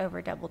bit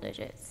over double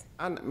digits.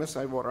 Miss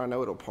Savewater, I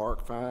know it'll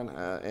park fine,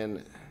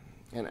 and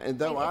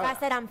though If I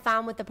said I'm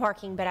fine with the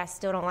parking, but I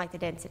still don't like the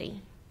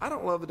density. I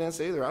don't love the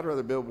density either. I'd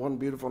rather build one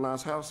beautiful,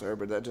 nice house there,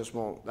 but that just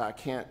won't, I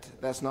can't,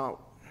 that's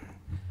not.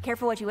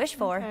 Careful what you wish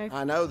for. Okay.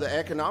 I know the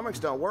economics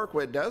don't work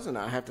when it doesn't.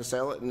 I have to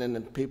sell it, and then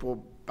the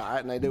people buy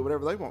it, and they do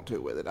whatever they want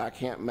to with it. I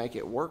can't make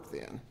it work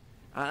then.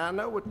 I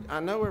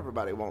know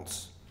everybody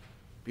wants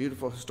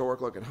beautiful,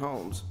 historic-looking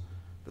homes,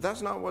 but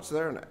that's not what's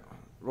there now.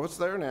 What's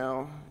there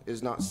now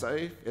is not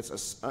safe.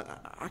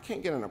 I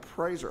can't get an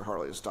appraiser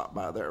hardly to stop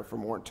by there for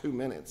more than 2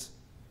 minutes.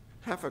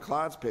 Half of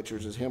Clyde's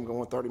pictures is him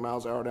going 30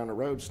 miles an hour down the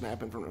road,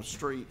 snapping from the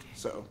street.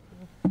 So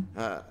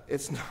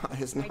it's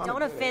not.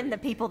 Don't offend the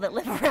people that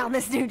live around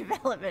this new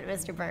development,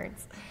 Mr.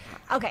 Burns.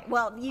 Okay,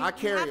 well, you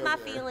have my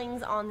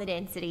feelings on the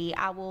density.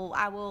 I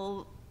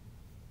will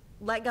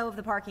let go of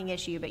the parking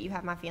issue, but you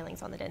have my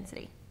feelings on the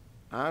density.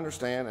 I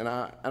understand, and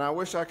I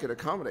wish I could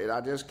accommodate. I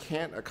just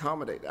can't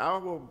accommodate.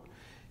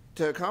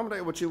 To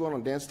accommodate what you want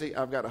on density,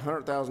 I've got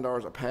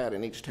 $100,000 a pad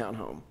in each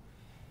townhome.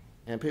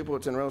 And people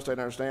that's in real estate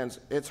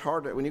understands it's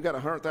hard when you've got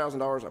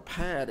 $100,000 a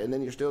pad and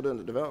then you're still doing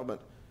the development,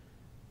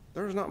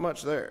 there's not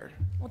much there.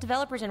 Well,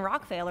 developers in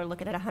Rockville are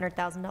looking at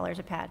 $100,000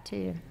 a pad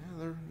too.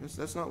 Yeah,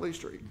 that's not Lee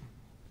Street.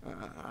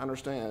 I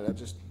understand.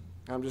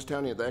 I'm just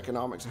telling you the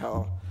economics,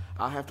 how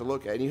I have to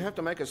look at it. And you have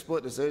to make a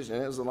split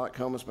decision. It isn't like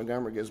Comus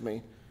Montgomery gives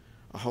me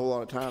a whole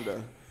lot of time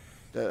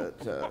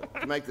to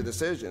make the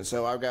decision.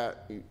 So I've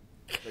got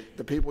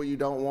the people you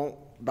don't want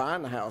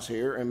buying the house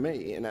here and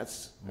me, and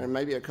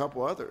maybe a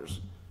couple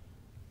others.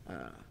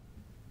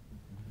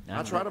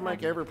 I try to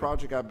make every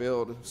project I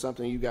build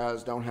something you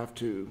guys don't have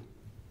to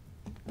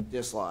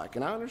dislike.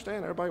 And I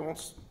understand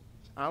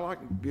I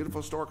like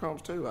beautiful historic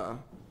homes too.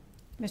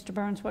 Mr.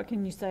 Burns, what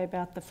can you say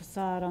about the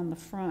facade on the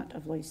front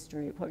of Lee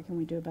Street? What can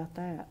we do about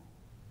that?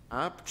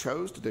 I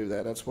chose to do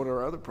that. That's what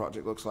our other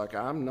project looks like.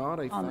 I'm not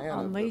a fan of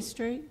on Lee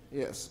Street?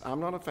 Yes,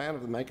 I'm not a fan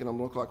of making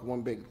them look like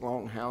one big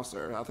long house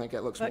there. I think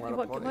that looks more out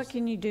of place. What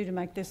can you do to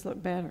make this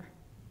look better?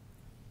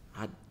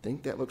 I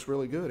think that looks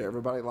really good.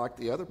 Everybody liked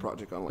the other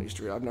project on Lee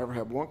Street. I've never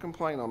had one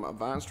complaint on my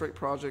Vine Street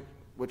project,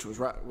 which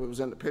was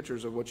in the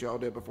pictures of what y'all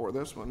did before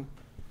this one,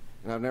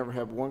 and I've never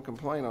had one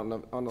complaint on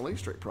the Lee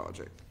Street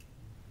project.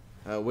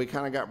 We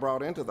kind of got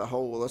brought into the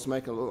whole, well, let's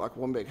make it look like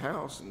one big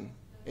house, and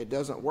it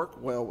doesn't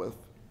work well with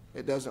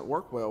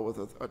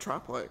a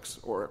triplex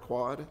or a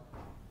quad.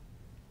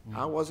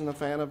 I wasn't a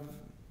fan of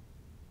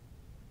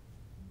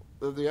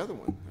the other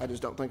one. I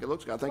just don't think it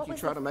looks good. I think you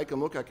try to make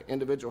them look like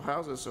individual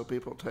houses so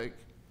people take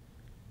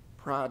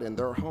pride in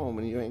their home,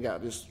 and you ain't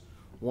got just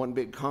one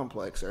big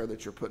complex there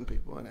that you're putting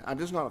people in. I'm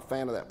just not a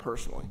fan of that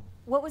personally.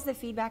 What was the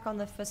feedback on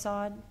the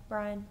facade,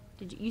 Brian?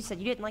 You said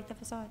you didn't like the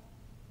facade?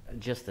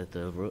 Just that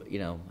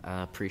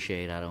I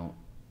appreciate, I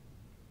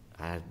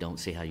don't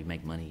see how you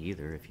make money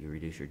either if you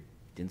reduce your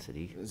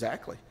density.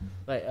 Exactly.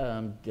 But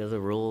the other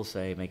rules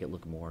say make it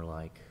look more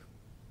like,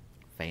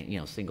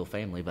 single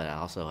family, but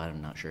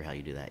I'm not sure how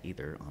you do that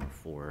either on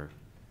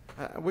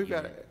we've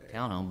got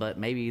townhome, but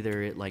maybe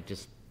either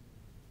just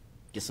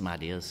get some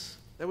ideas.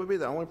 That would be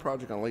the only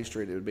project on Lee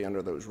Street that would be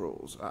under those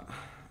rules.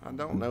 I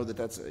don't know that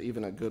that's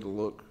even a good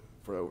look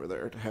for over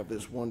there to have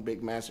this one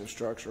big massive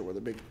structure with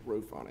a big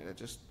roof on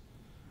it.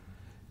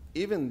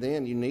 Even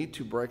then, you need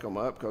to break them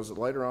up because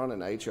later on in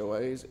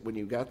HOAs, when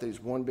you've got these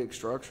one big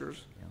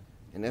structures,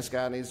 and this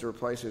guy needs to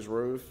replace his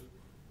roof,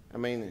 I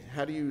mean,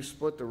 how do you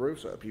split the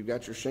roofs up? You've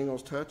got your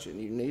shingles touching.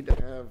 You need to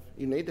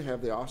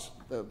have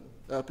the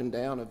up and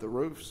down of the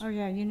roofs. Oh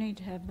yeah, you need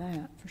to have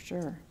that for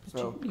sure.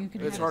 So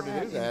it's hard to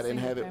do that and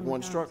have it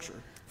one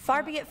structure.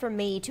 Far be it from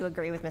me to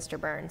agree with Mr.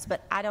 Burns,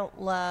 but I don't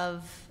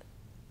love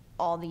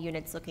all the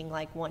units looking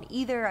like one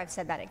either. I've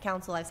said that at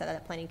council. I've said that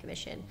at planning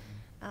commission.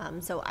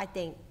 So I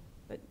think.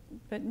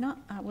 But not,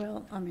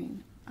 well, I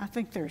mean, I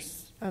think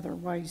there's other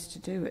ways to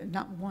do it.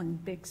 Not one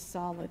big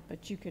solid,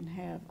 but you can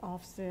have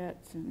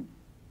offsets and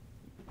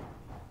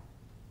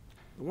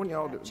the one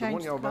y'all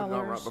done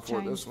right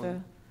before this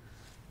one.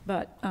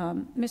 But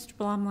Mr.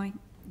 Blumley,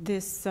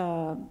 this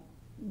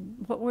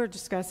what we're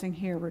discussing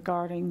here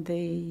regarding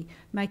the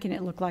making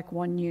it look like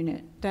one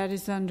unit, that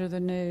is under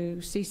the new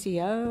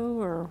CCO,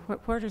 or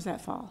where does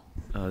that fall?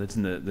 That's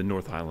in the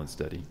North Highland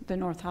study. The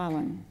North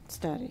Highland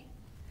study.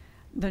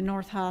 The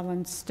North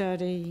Highland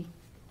study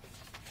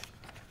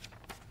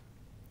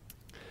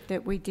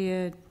that we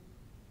did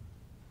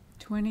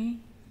 20?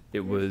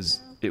 It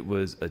was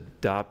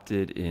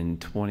adopted in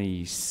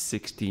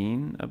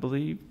 2016, I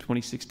believe,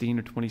 2016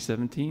 or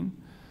 2017,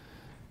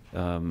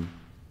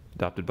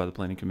 adopted by the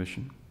Planning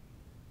Commission.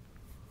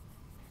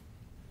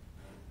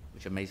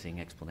 Which amazing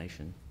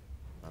explanation,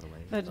 by the way.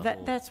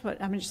 But that's what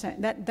I'm just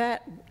saying.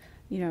 That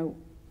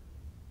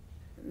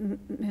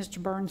Mr.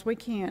 Burns, we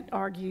can't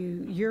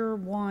argue your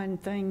one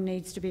thing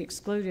needs to be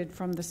excluded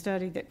from the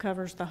study that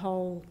covers the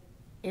whole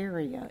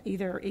area.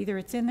 Either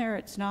it's in there,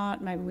 it's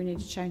not. Maybe we need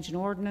to change an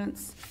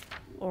ordinance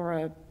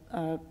or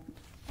a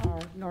our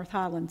North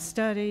Highland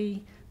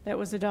study that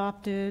was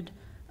adopted,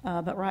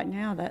 but right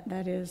now,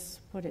 that is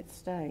what it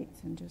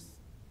states, and just,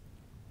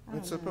 I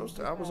It's don't know. supposed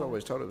to, I was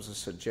always told it was a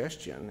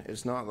suggestion.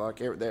 It's not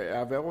like,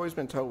 I've always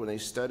been told when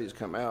these studies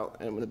come out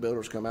and when the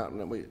builders come out and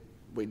then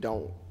we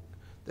don't,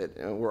 that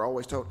we're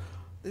always told,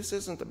 this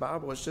isn't the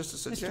Bible, it's just a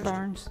suggestion. Mr.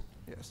 Burns?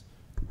 Yes.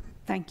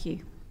 Thank you.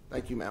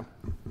 Thank you, ma'am.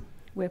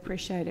 We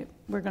appreciate it.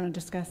 We're going to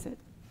discuss it.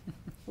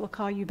 We'll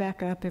call you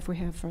back up if we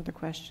have further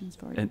questions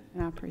for you, and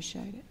I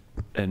appreciate it.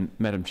 And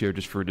Madam Chair,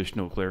 just for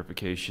additional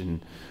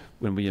clarification,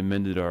 when we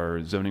amended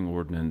our zoning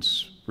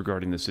ordinance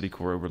regarding the city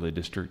core overlay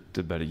district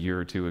about a year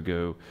or two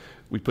ago,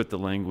 we put the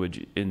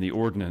language in the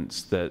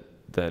ordinance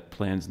that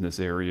plans in this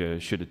area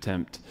should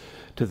attempt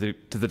to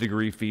the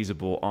degree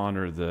feasible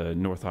honor the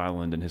North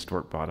Island and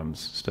Historic Bottoms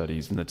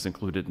studies, and that's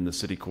included in the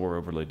city core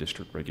overlay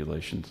district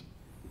regulations.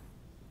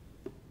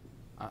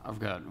 I've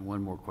got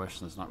one more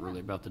question that's not really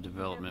about the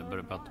development, but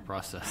about the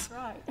process.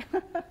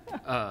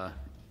 Right.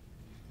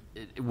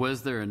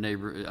 Was there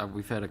a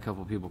we've had a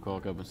couple people call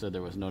up and said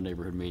there was no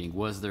neighborhood meeting.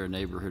 Was there a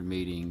neighborhood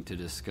meeting to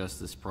discuss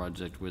this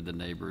project with the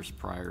neighbors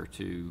prior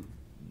to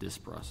this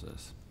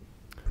process?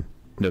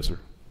 No, sir.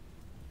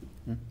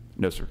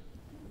 No, sir.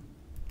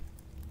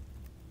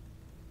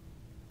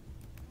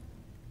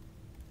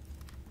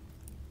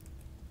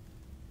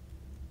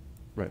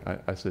 Right,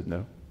 I said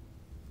no.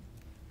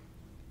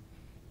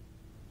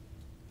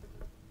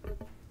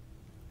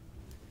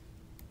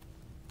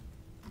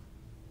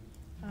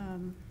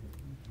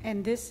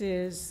 And this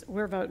is,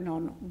 we're voting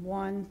on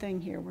one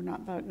thing here. We're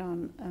not voting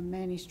on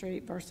Manny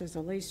Street versus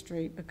Elise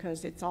Street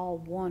because it's all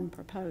one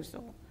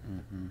proposal.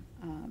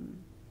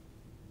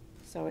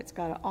 So it's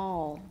got to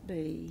all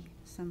be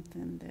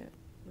something that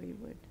we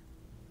would.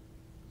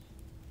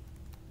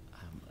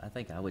 I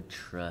think I would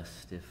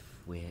trust if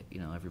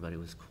everybody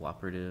was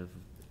cooperative,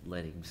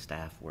 letting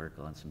staff work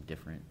on some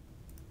different,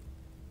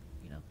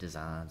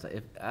 designs.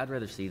 I'd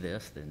rather see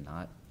this than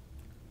not.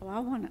 Well, I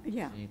want to,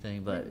 yeah.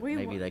 Anything, but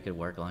maybe they could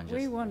work on just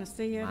we want to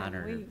see it.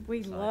 minor And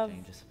we slight love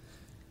changes.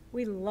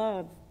 we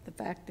love the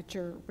fact that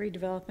you're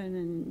redeveloping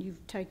and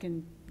you've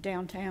taken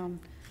downtown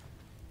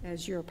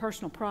as your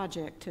personal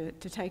project to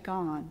take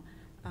on,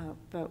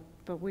 but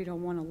we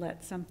don't want to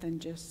let something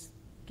just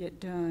get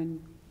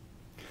done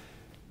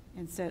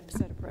and set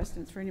a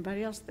precedence for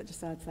anybody else that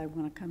decides they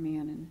want to come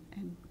in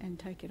and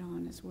take it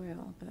on as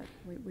well. But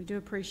we do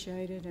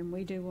appreciate it, and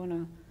we do want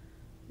to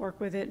work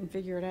with it and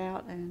figure it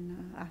out,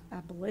 and I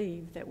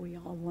believe that we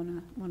all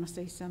want to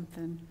see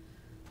something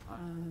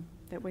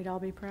that we'd all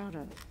be proud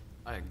of.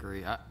 I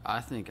agree. I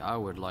think I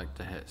would like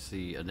to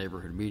see a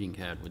neighborhood meeting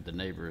had with the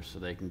neighbors so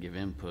they can give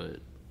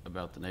input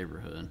about the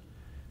neighborhood,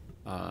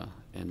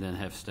 and then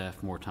have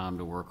staff and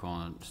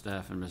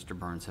Mr.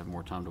 Burns have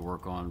more time to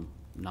work on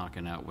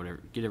knocking out whatever,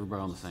 get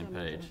everybody on the same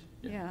page.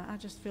 Yeah, I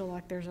just feel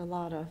like there's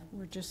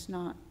we're just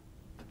not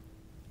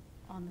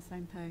on the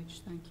same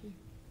page. Thank you.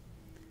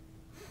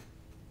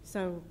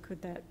 So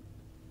could that,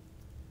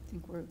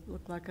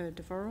 look like a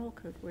deferral?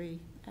 Could we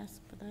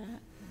ask for that?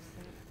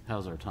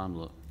 How's our time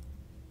look?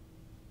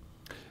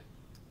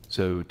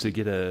 So to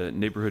get a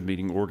neighborhood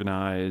meeting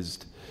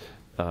organized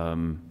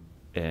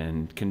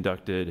and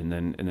conducted, and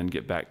then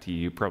get back to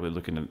you, probably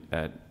looking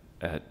at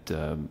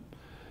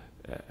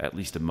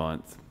least a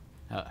month.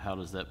 How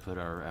does that put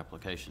our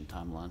application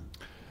timeline?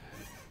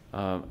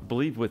 I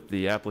believe with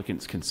the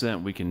applicant's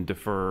consent, we can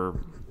defer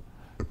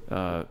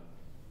for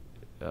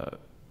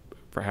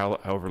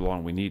however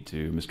long we need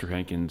to. Mr.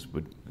 Hankins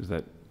is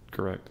that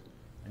correct?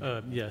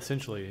 Yeah,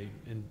 essentially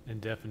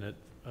indefinite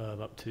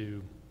up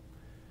to,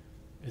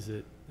 is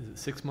it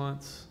 6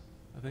 months,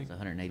 I think? It's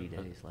 180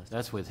 days last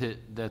time.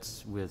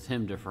 That's with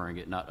him deferring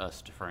it, not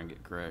us deferring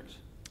it, correct?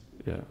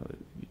 Yeah,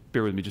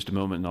 bear with me just a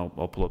moment and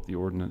I'll pull up the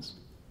ordinance.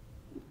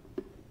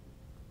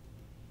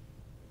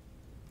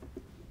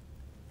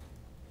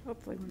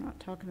 Hopefully, we're not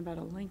talking about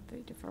a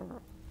lengthy deferral.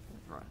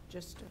 Right.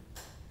 Just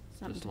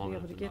something Just to long be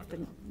enough able to to get the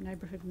knock it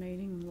neighborhood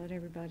meeting and let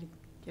everybody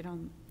get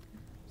on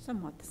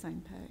somewhat the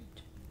same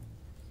page.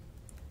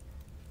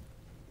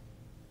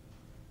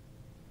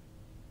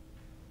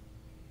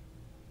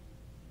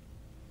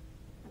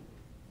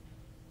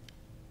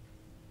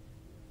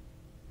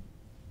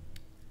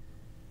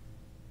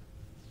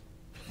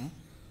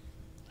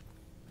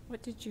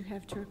 What did you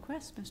have to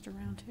request, Mr.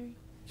 Roundtree?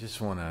 Just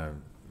want to,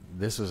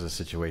 this was a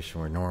situation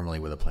where normally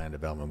with a plan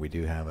development, we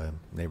do have a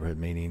neighborhood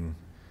meeting.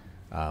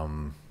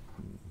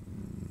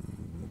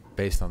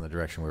 Based on the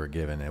direction we were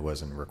given, it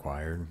wasn't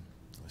required.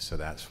 So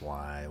that's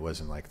why it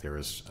wasn't like there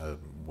was a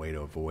way to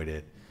avoid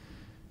it.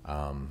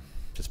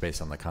 Just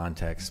based on the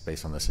context,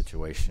 based on the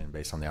situation,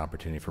 based on the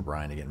opportunity for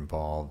Brian to get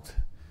involved,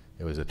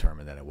 it was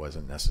determined that it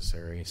wasn't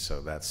necessary.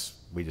 So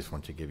we just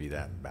want to give you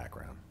that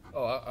background.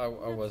 Oh,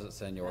 I wasn't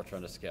saying you were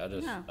trying to scare.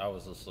 No. I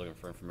was just looking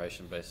for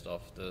information based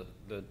off the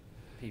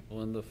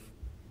people in the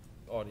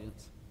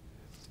audience.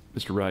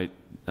 Mr. Wright,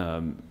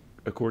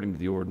 according to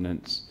the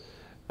ordinance,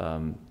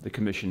 the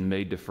commission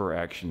may defer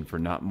action for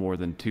not more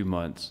than 2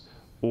 months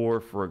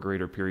or for a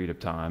greater period of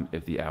time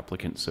if the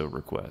applicant so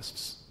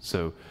requests.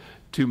 So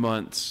 2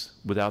 months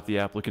without the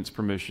applicant's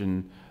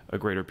permission, a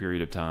greater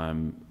period of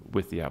time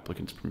with the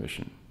applicant's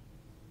permission.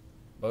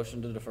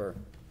 Motion to defer.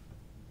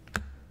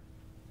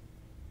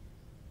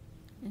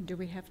 And do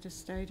we have to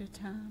state a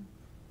time?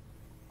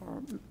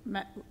 Or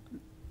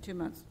 2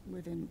 months,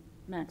 within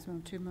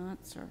maximum 2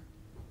 months, or?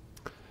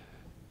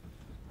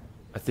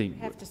 I think.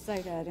 We have to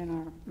say that in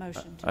our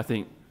motion. I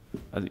think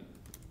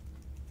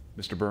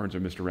Mr. Burns or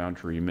Mr.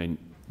 Roundtree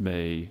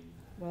may.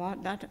 Well,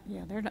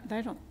 yeah,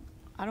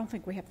 I don't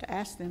think we have to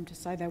ask them to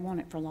say they want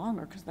it for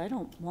longer, because they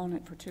don't want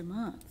it for 2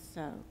 months,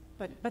 so.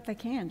 But they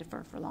can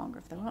defer for longer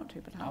if they want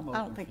to, but I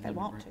don't think they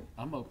want to.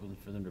 I'm open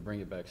for them to bring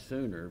it back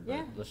sooner, but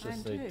Yeah, let's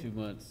just mine say too. 2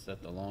 months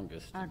at the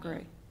longest. I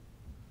agree.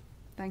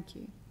 Thank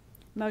you.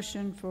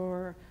 Motion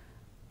for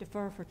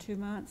defer for 2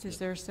 months. Is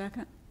there a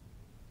second?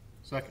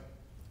 Second.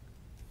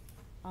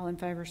 All in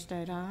favor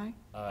state aye.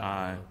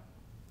 Aye.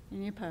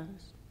 Any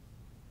opposed?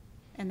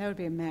 And that would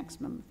be a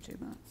maximum of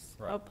 2 months.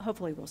 Right.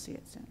 Hopefully, we'll see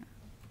it sooner.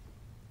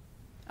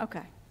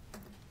 Okay.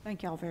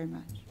 Thank y'all very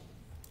much.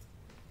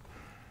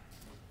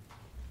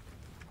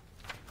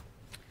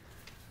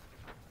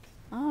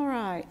 All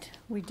right.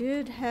 We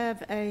did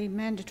have a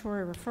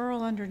mandatory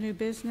referral under new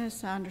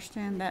business. I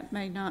understand that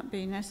may not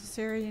be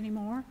necessary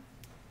anymore.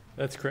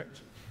 That's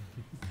correct.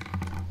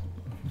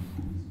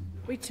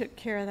 We took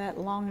care of that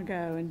long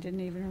ago and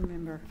didn't even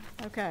remember.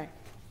 Okay.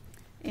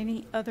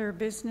 Any other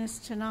business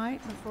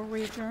tonight before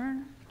we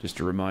adjourn? Just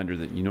a reminder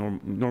that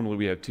normally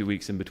we have 2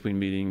 weeks in between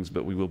meetings,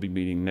 but we will be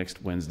meeting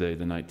next Wednesday,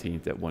 the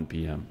 19th at 1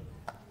 p.m.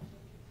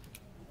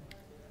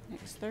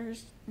 Next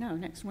Thursday? No,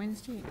 next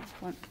Wednesday at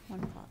 1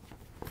 o'clock.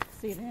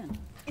 See you then.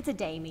 It's a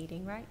day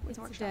meeting, right? It's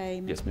a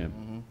day. Yes,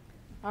 ma'am.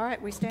 All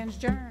right, we stand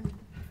adjourned.